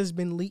think he has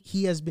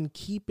been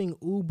keeping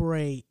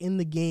Oubre in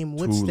the game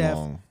with Steph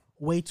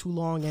way too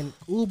long. And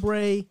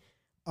Oubre,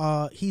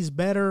 he's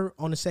better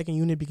on the second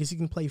unit because he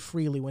can play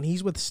freely. When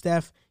he's with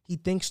Steph, he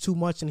thinks too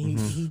much, and he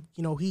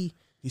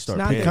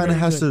kind of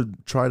has to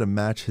try to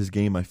match his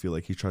game. I feel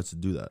like he tries to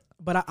do that.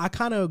 But I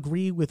kind of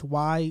agree with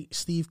why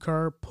Steve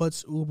Kerr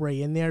puts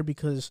Oubre in there,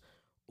 because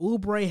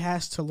Oubre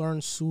has to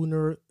learn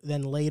sooner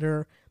than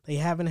later. They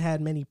haven't had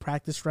many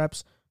practice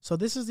reps, so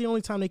this is the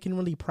only time they can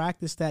really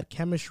practice that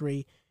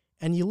chemistry.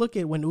 And you look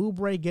at when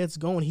Oubre gets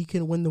going, he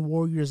can win the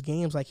Warriors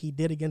games like he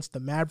did against the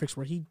Mavericks,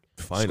 where he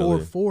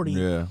scored 40.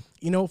 Yeah.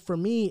 You know, for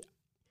me,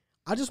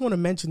 I just want to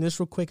mention this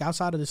real quick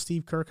outside of the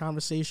Steve Kerr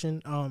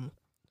conversation.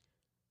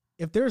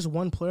 If there's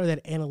one player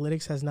that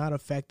analytics has not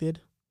affected,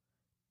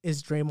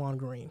 is Draymond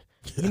Green.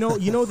 You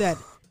know that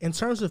in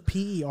terms of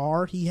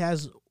PER, he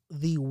has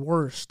the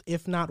worst,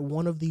 if not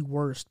one of the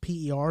worst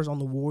PERs on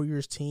the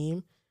Warriors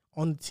team,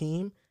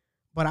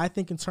 But I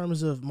think in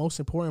terms of most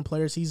important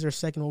players, he's their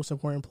second most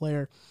important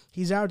player.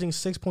 He's averaging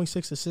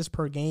 6.6 assists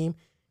per game.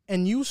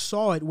 And you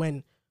saw it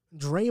when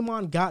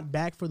Draymond got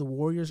back for the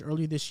Warriors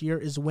earlier this year,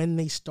 is when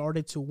they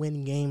started to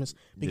win games,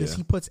 because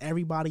he puts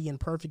everybody in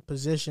perfect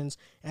positions.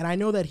 And I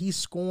know that he's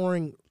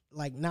scoring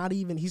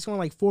he's scoring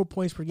like 4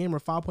 points per game or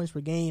 5 points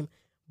per game,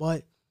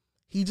 but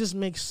he just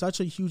makes such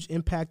a huge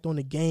impact on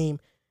the game.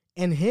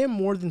 And him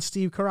more than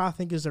Steve Kerr, I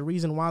think, is the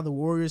reason why the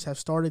Warriors have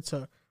started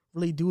to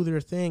really do their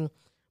thing.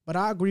 But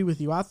I agree with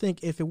you. I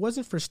think if it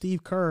wasn't for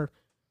Steve Kerr,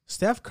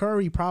 Steph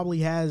Curry probably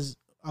has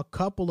a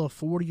couple of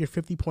 40 or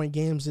 50-point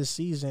games this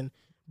season.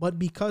 But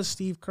because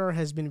Steve Kerr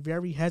has been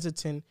very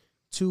hesitant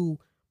to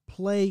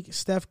play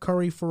Steph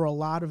Curry for a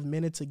lot of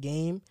minutes a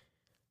game,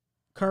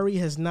 Curry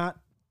has not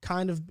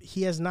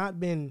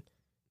been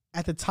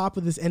at the top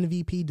of this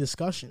MVP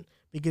discussion.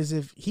 Because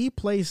if he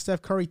plays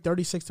Steph Curry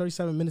 36,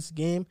 37 minutes a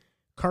game,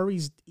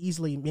 Curry's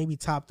easily maybe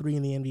top 3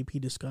 in the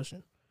MVP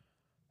discussion.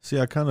 See,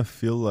 I kind of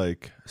feel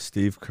like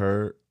Steve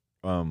Kerr,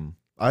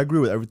 I agree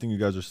with everything you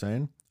guys are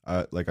saying.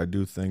 I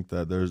do think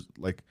that there's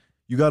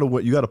you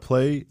gotta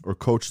play or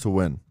coach to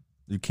win.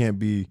 You can't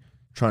be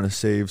trying to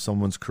save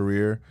someone's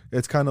career.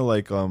 It's kind of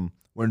like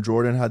when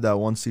Jordan had that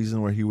one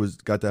season where he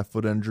got that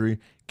foot injury,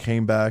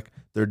 came back,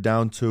 they're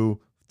down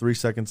to 3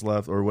 seconds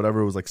left or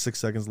whatever, it was like 6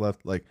 seconds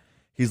left.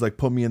 He's like,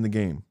 put me in the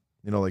game.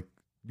 You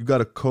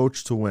gotta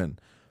coach to win.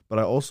 But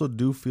I also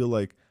do feel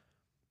like,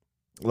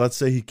 let's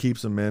say he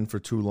keeps him in for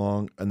too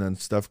long and then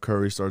Steph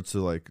Curry starts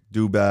to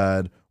do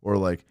bad,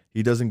 or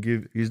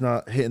he's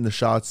not hitting the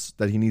shots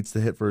that he needs to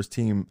hit for his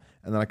team.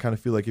 And then I kind of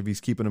feel like if he's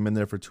keeping him in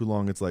there for too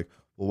long, it's like,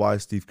 well, why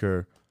is Steve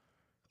Kerr,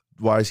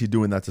 why is he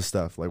doing that to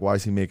Steph? Why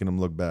is he making him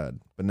look bad?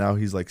 But now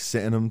he's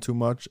sitting him too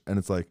much, and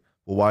it's like,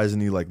 well, why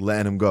isn't he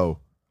letting him go?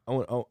 I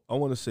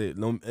want to say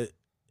no,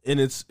 and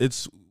it's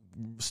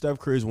Steph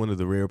Curry is one of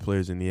the rare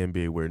players in the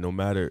NBA where no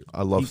matter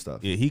I love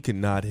Steph. Yeah, he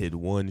cannot hit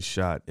one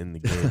shot in the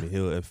game and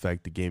he'll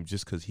affect the game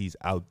just because he's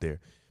out there.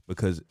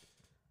 Because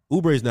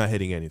Oubre's not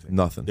hitting anything.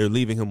 Nothing. They're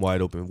leaving him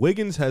wide open.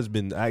 Wiggins has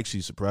been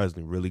actually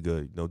surprisingly really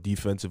good. You know,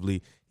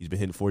 defensively, he's been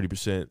hitting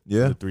 40%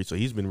 the three, so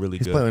he's been really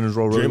good. He's playing his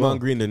role really well. Draymond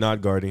Green, they're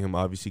not guarding him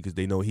obviously because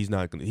they know he's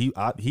not going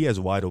to. He has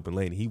a wide open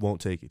lane. He won't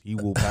take it. He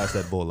will pass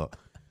that ball up.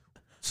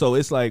 So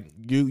it's like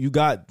you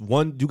got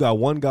one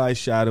guy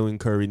shadowing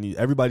Curry, and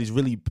everybody's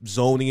really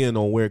zoning in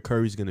on where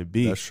Curry's going to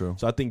be. That's true.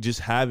 So I think just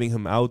having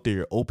him out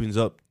there opens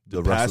up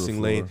the passing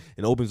lane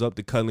and opens up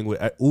the cutting with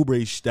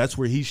Oubre. That's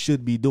where he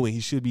should be doing. He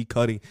should be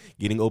cutting,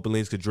 getting open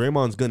lanes because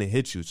Draymond's going to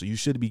hit you. So you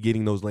should be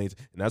getting those lanes.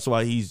 And that's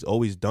why he's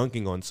always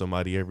dunking on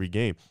somebody every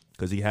game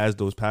because he has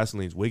those passing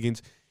lanes.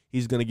 Wiggins,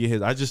 he's going to get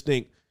his. I just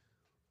think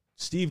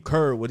Steve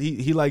Kerr, what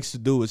he likes to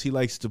do is he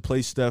likes to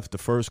play Steph the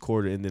first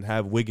quarter and then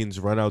have Wiggins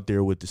run out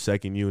there with the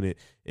second unit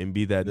and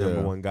be that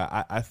number one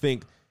guy. I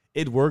think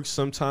it works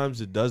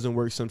sometimes. It doesn't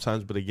work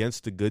sometimes. But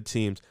against the good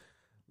teams,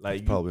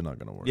 like it's probably not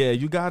gonna work. Yeah,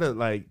 you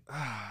gotta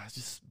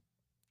just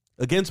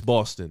against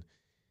Boston.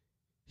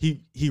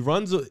 He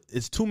runs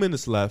it's 2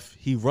 minutes left.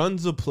 He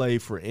runs a play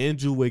for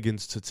Andrew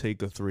Wiggins to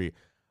take a three.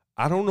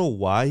 I don't know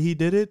why he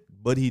did it,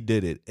 but he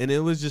did it, and it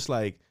was just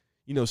like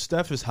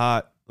Steph is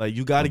hot. Like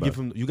you gotta give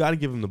him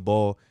the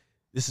ball.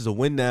 This is a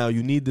win now.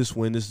 You need this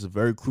win. This is a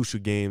very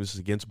crucial game. This is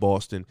against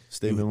Boston.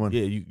 Statement win.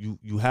 Yeah,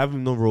 you have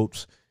him the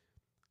ropes.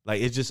 Like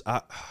it's just,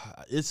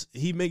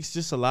 he makes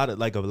just a lot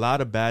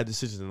of bad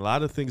decisions, and a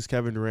lot of things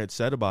Kevin Durant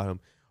said about him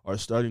are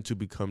starting to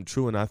become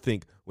true. And I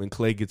think when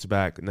Klay gets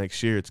back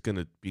next year, it's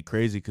gonna be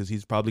crazy because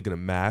he's probably gonna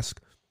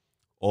mask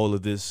all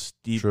of this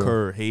Steve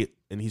Kerr hate,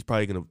 and he's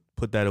probably gonna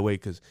put that away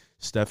because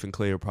Steph and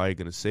Klay are probably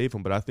gonna save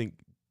him. But I think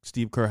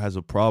Steve Kerr has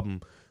a problem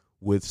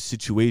with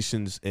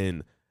situations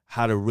and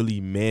how to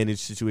really manage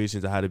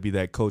situations and how to be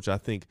that coach. I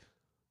think.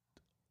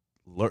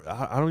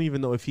 I don't even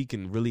know if he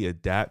can really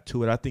adapt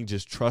to it. I think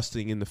just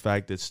trusting in the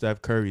fact that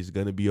Steph Curry is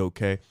going to be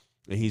okay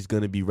and he's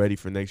going to be ready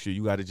for next year.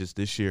 You got to just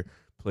this year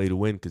play to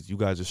win because you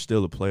guys are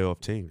still a playoff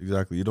team.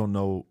 Exactly. You don't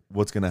know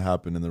what's going to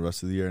happen in the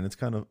rest of the year. And it's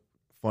kind of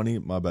funny.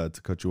 My bad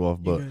to cut you off,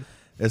 but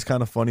it's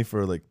kind of funny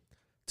for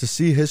to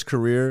see his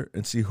career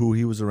and see who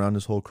he was around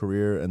his whole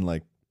career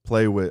and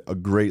play with a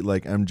great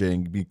like MJ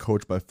and be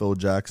coached by Phil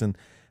Jackson.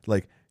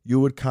 Like you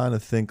would kind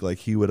of think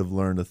he would have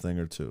learned a thing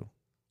or two.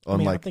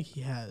 I think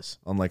he has.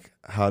 On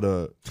how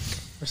to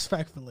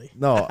respectfully.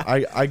 No,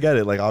 I get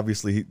it.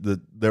 Obviously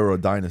they were a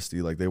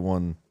dynasty. They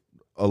won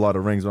a lot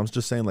of rings. But I'm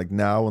just saying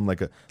now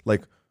and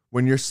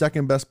when your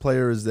second best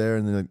player is there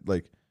and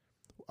then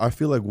I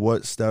feel like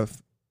what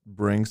Steph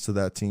brings to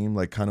that team,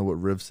 kind of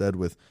what Riv said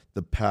with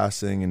the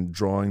passing and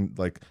drawing,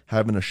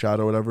 having a shot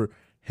or whatever.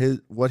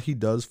 What he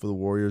does for the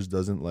Warriors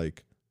doesn't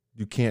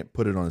you can't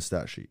put it on a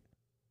stat sheet.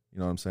 You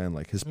know what I'm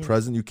saying? His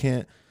presence, you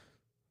can't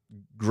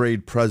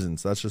grade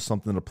presence. That's just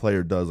something a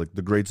player does.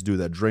 The greats do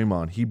that.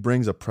 Draymond, he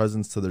brings a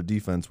presence to their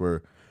defense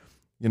where,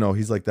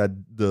 he's that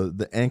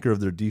the anchor of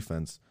their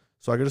defense.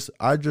 So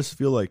I just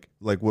feel like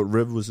what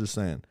Riv was just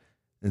saying.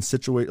 In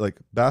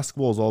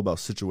basketball is all about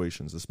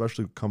situations,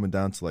 especially coming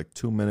down to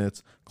 2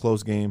 minutes,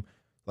 close game.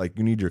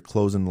 You need your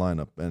closing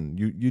lineup and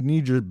you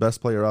need your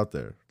best player out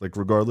there.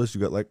 Regardless,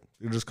 you got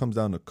it just comes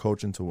down to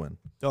coaching to win.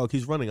 Dog,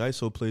 he's running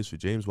ISO plays for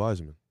James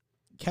Wiseman.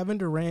 Kevin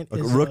Durant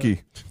is a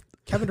rookie.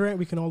 Kevin Durant,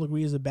 we can all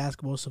agree, is a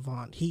basketball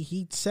savant.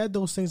 He said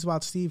those things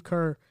about Steve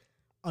Kerr.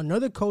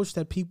 Another coach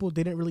that people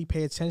didn't really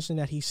pay attention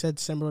that he said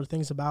similar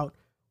things about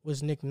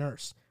was Nick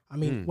Nurse. I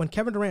mean, when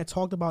Kevin Durant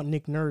talked about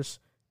Nick Nurse,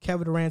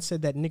 Kevin Durant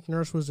said that Nick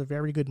Nurse was a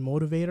very good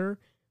motivator,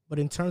 but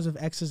in terms of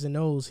X's and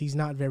O's, he's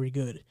not very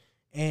good.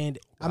 And,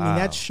 I mean,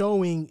 that's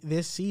showing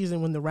this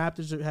season when the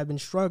Raptors have been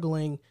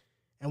struggling,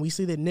 and we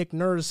see that Nick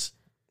Nurse,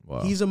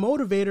 he's a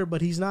motivator, but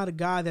he's not a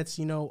guy that's,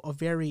 a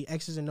very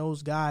X's and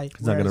O's guy.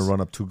 He's not going to run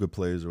up 2 good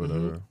plays or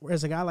whatever.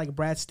 Whereas a guy like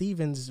Brad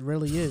Stevens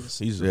really is.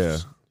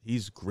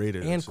 He's great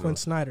at it. And Quinn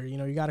Snyder.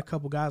 You got a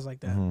couple guys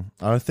like that.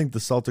 I think the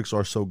Celtics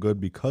are so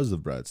good because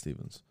of Brad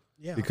Stevens.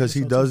 Yeah, because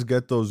he does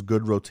get those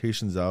good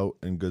rotations out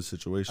in good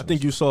situations. I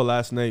think you saw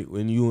last night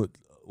when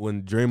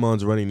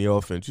Draymond's running the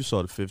offense, you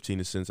saw the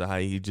 15 assists of how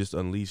he just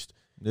unleashed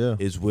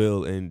his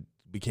will and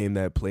became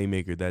that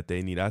playmaker that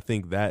they need. I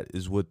think that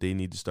is what they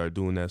need to start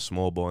doing, that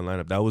small ball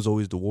lineup. That was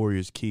always the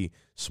Warriors' key,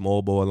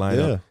 small ball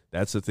lineup. Yeah.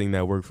 That's the thing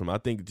that worked for him. I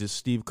think just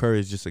Steve Kerr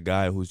is just a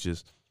guy who's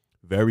just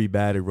very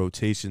bad at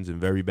rotations and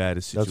very bad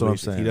at situations. That's what I'm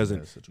saying. He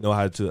doesn't know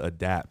how to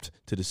adapt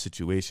to the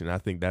situation. I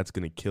think that's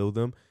going to kill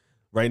them.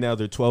 Right now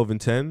they're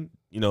 12-10.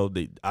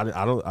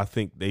 I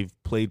think they've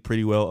played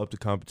pretty well up to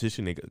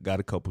competition. They got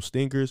a couple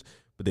stinkers,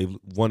 but they've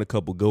won a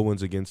couple good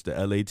ones against the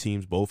LA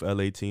teams, both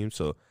LA teams.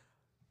 So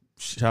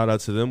shout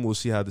out to them. We'll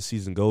see how the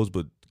season goes,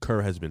 but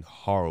Kerr has been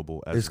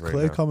horrible. Is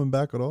Klay coming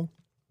back at all?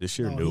 This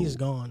year, no. He's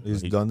gone.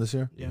 He's done this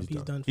year? Yeah,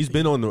 he's done. He's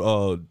been on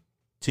the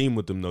team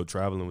with them, though,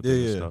 traveling with them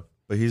and stuff.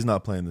 But he's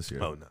not playing this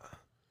year. Oh, no.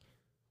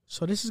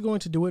 So this is going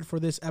to do it for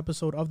this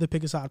episode of the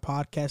Pick a Side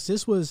podcast.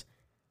 This was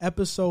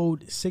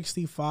episode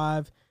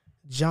 65.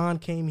 John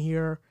came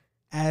here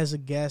as a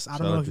guest. I don't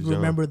Shout know out if to you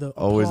remember the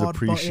Always applaud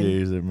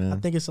appreciate button. it, man. I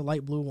think it's a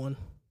light blue one.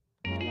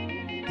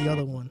 The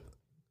other one.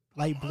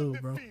 Light blue,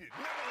 bro.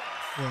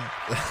 Yeah.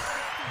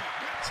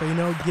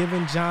 So,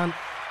 giving John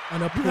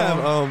an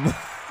applause.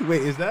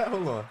 Wait, is that?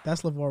 Hold on.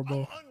 That's LeVar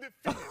Ball.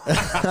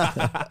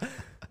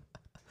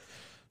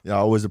 Yeah, I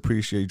always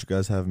appreciate you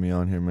guys having me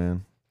on here,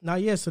 man. Now,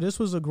 yeah, so this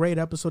was a great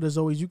episode as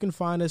always. You can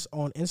find us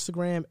on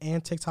Instagram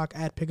and TikTok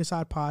at Pick a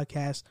Side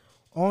Podcast,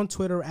 on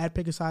Twitter at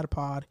Pick a Side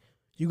Pod.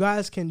 You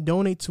guys can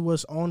donate to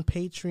us on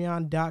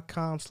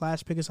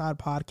patreon.com/Pick a Side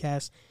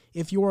Podcast.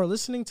 If you are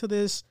listening to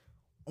this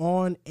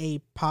on a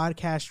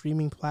podcast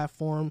streaming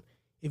platform,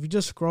 if you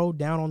just scroll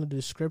down on the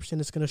description,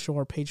 it's going to show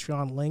our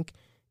Patreon link.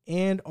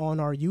 And on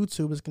our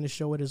YouTube, it's going to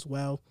show it as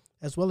well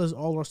as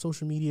all our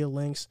social media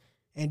links.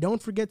 And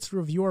don't forget to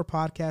review our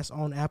podcast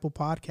on Apple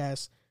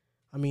Podcasts.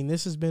 I mean,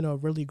 this has been a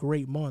really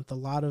great month. A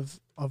lot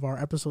of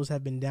our episodes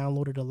have been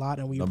downloaded a lot,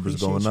 and we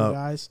appreciate you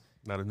guys.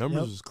 Now, the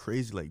numbers was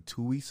crazy like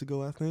 2 weeks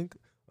ago, I think,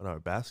 on our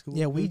basketball.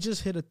 Yeah, we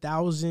just hit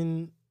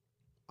 1,000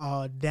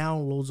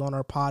 downloads on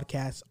our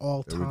podcast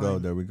all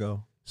time. There we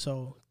go.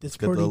 So it's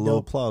Get pretty the little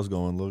dope. applause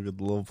going. Look at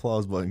the little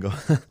applause button going.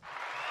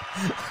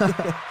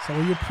 So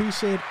we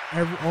appreciate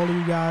all of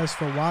you guys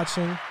for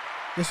watching.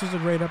 This was a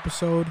great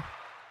episode,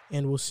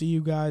 and we'll see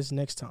you guys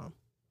next time.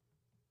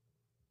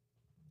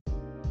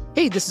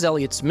 Hey, this is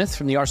Elliot Smith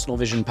from the Arsenal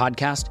Vision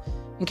podcast.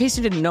 In case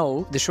you didn't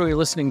know, the show you're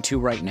listening to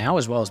right now,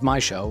 as well as my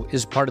show,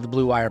 is part of the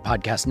Blue Wire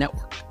Podcast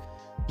Network.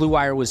 Blue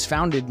Wire was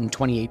founded in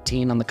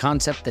 2018 on the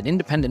concept that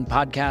independent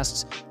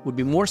podcasts would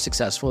be more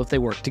successful if they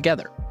worked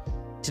together.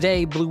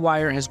 Today, Blue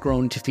Wire has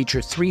grown to feature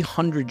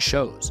 300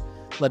 shows,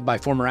 led by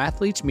former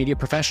athletes, media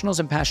professionals,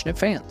 and passionate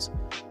fans.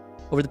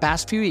 Over the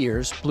past few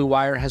years, Blue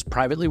Wire has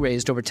privately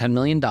raised over $10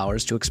 million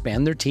to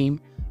expand their team,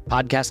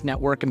 podcast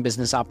network, and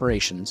business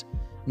operations.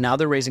 Now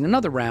they're raising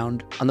another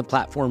round on the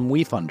platform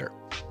WeFunder.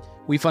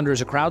 WeFunder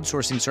is a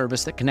crowdsourcing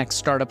service that connects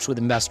startups with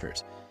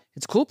investors.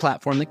 It's a cool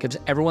platform that gives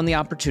everyone the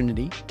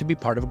opportunity to be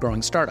part of a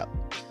growing startup.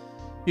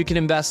 You can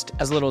invest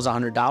as little as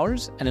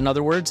 $100, and in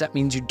other words, that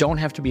means you don't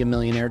have to be a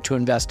millionaire to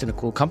invest in a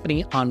cool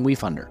company on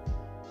WeFunder.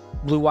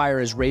 Blue Wire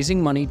is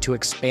raising money to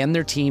expand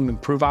their team,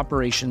 improve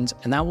operations,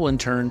 and that will in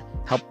turn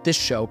help this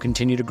show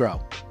continue to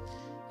grow.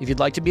 If you'd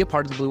like to be a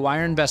part of the Blue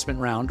Wire investment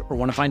round or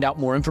want to find out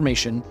more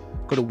information,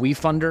 go to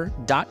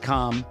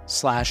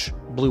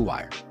wefunder.com/Blue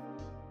Wire.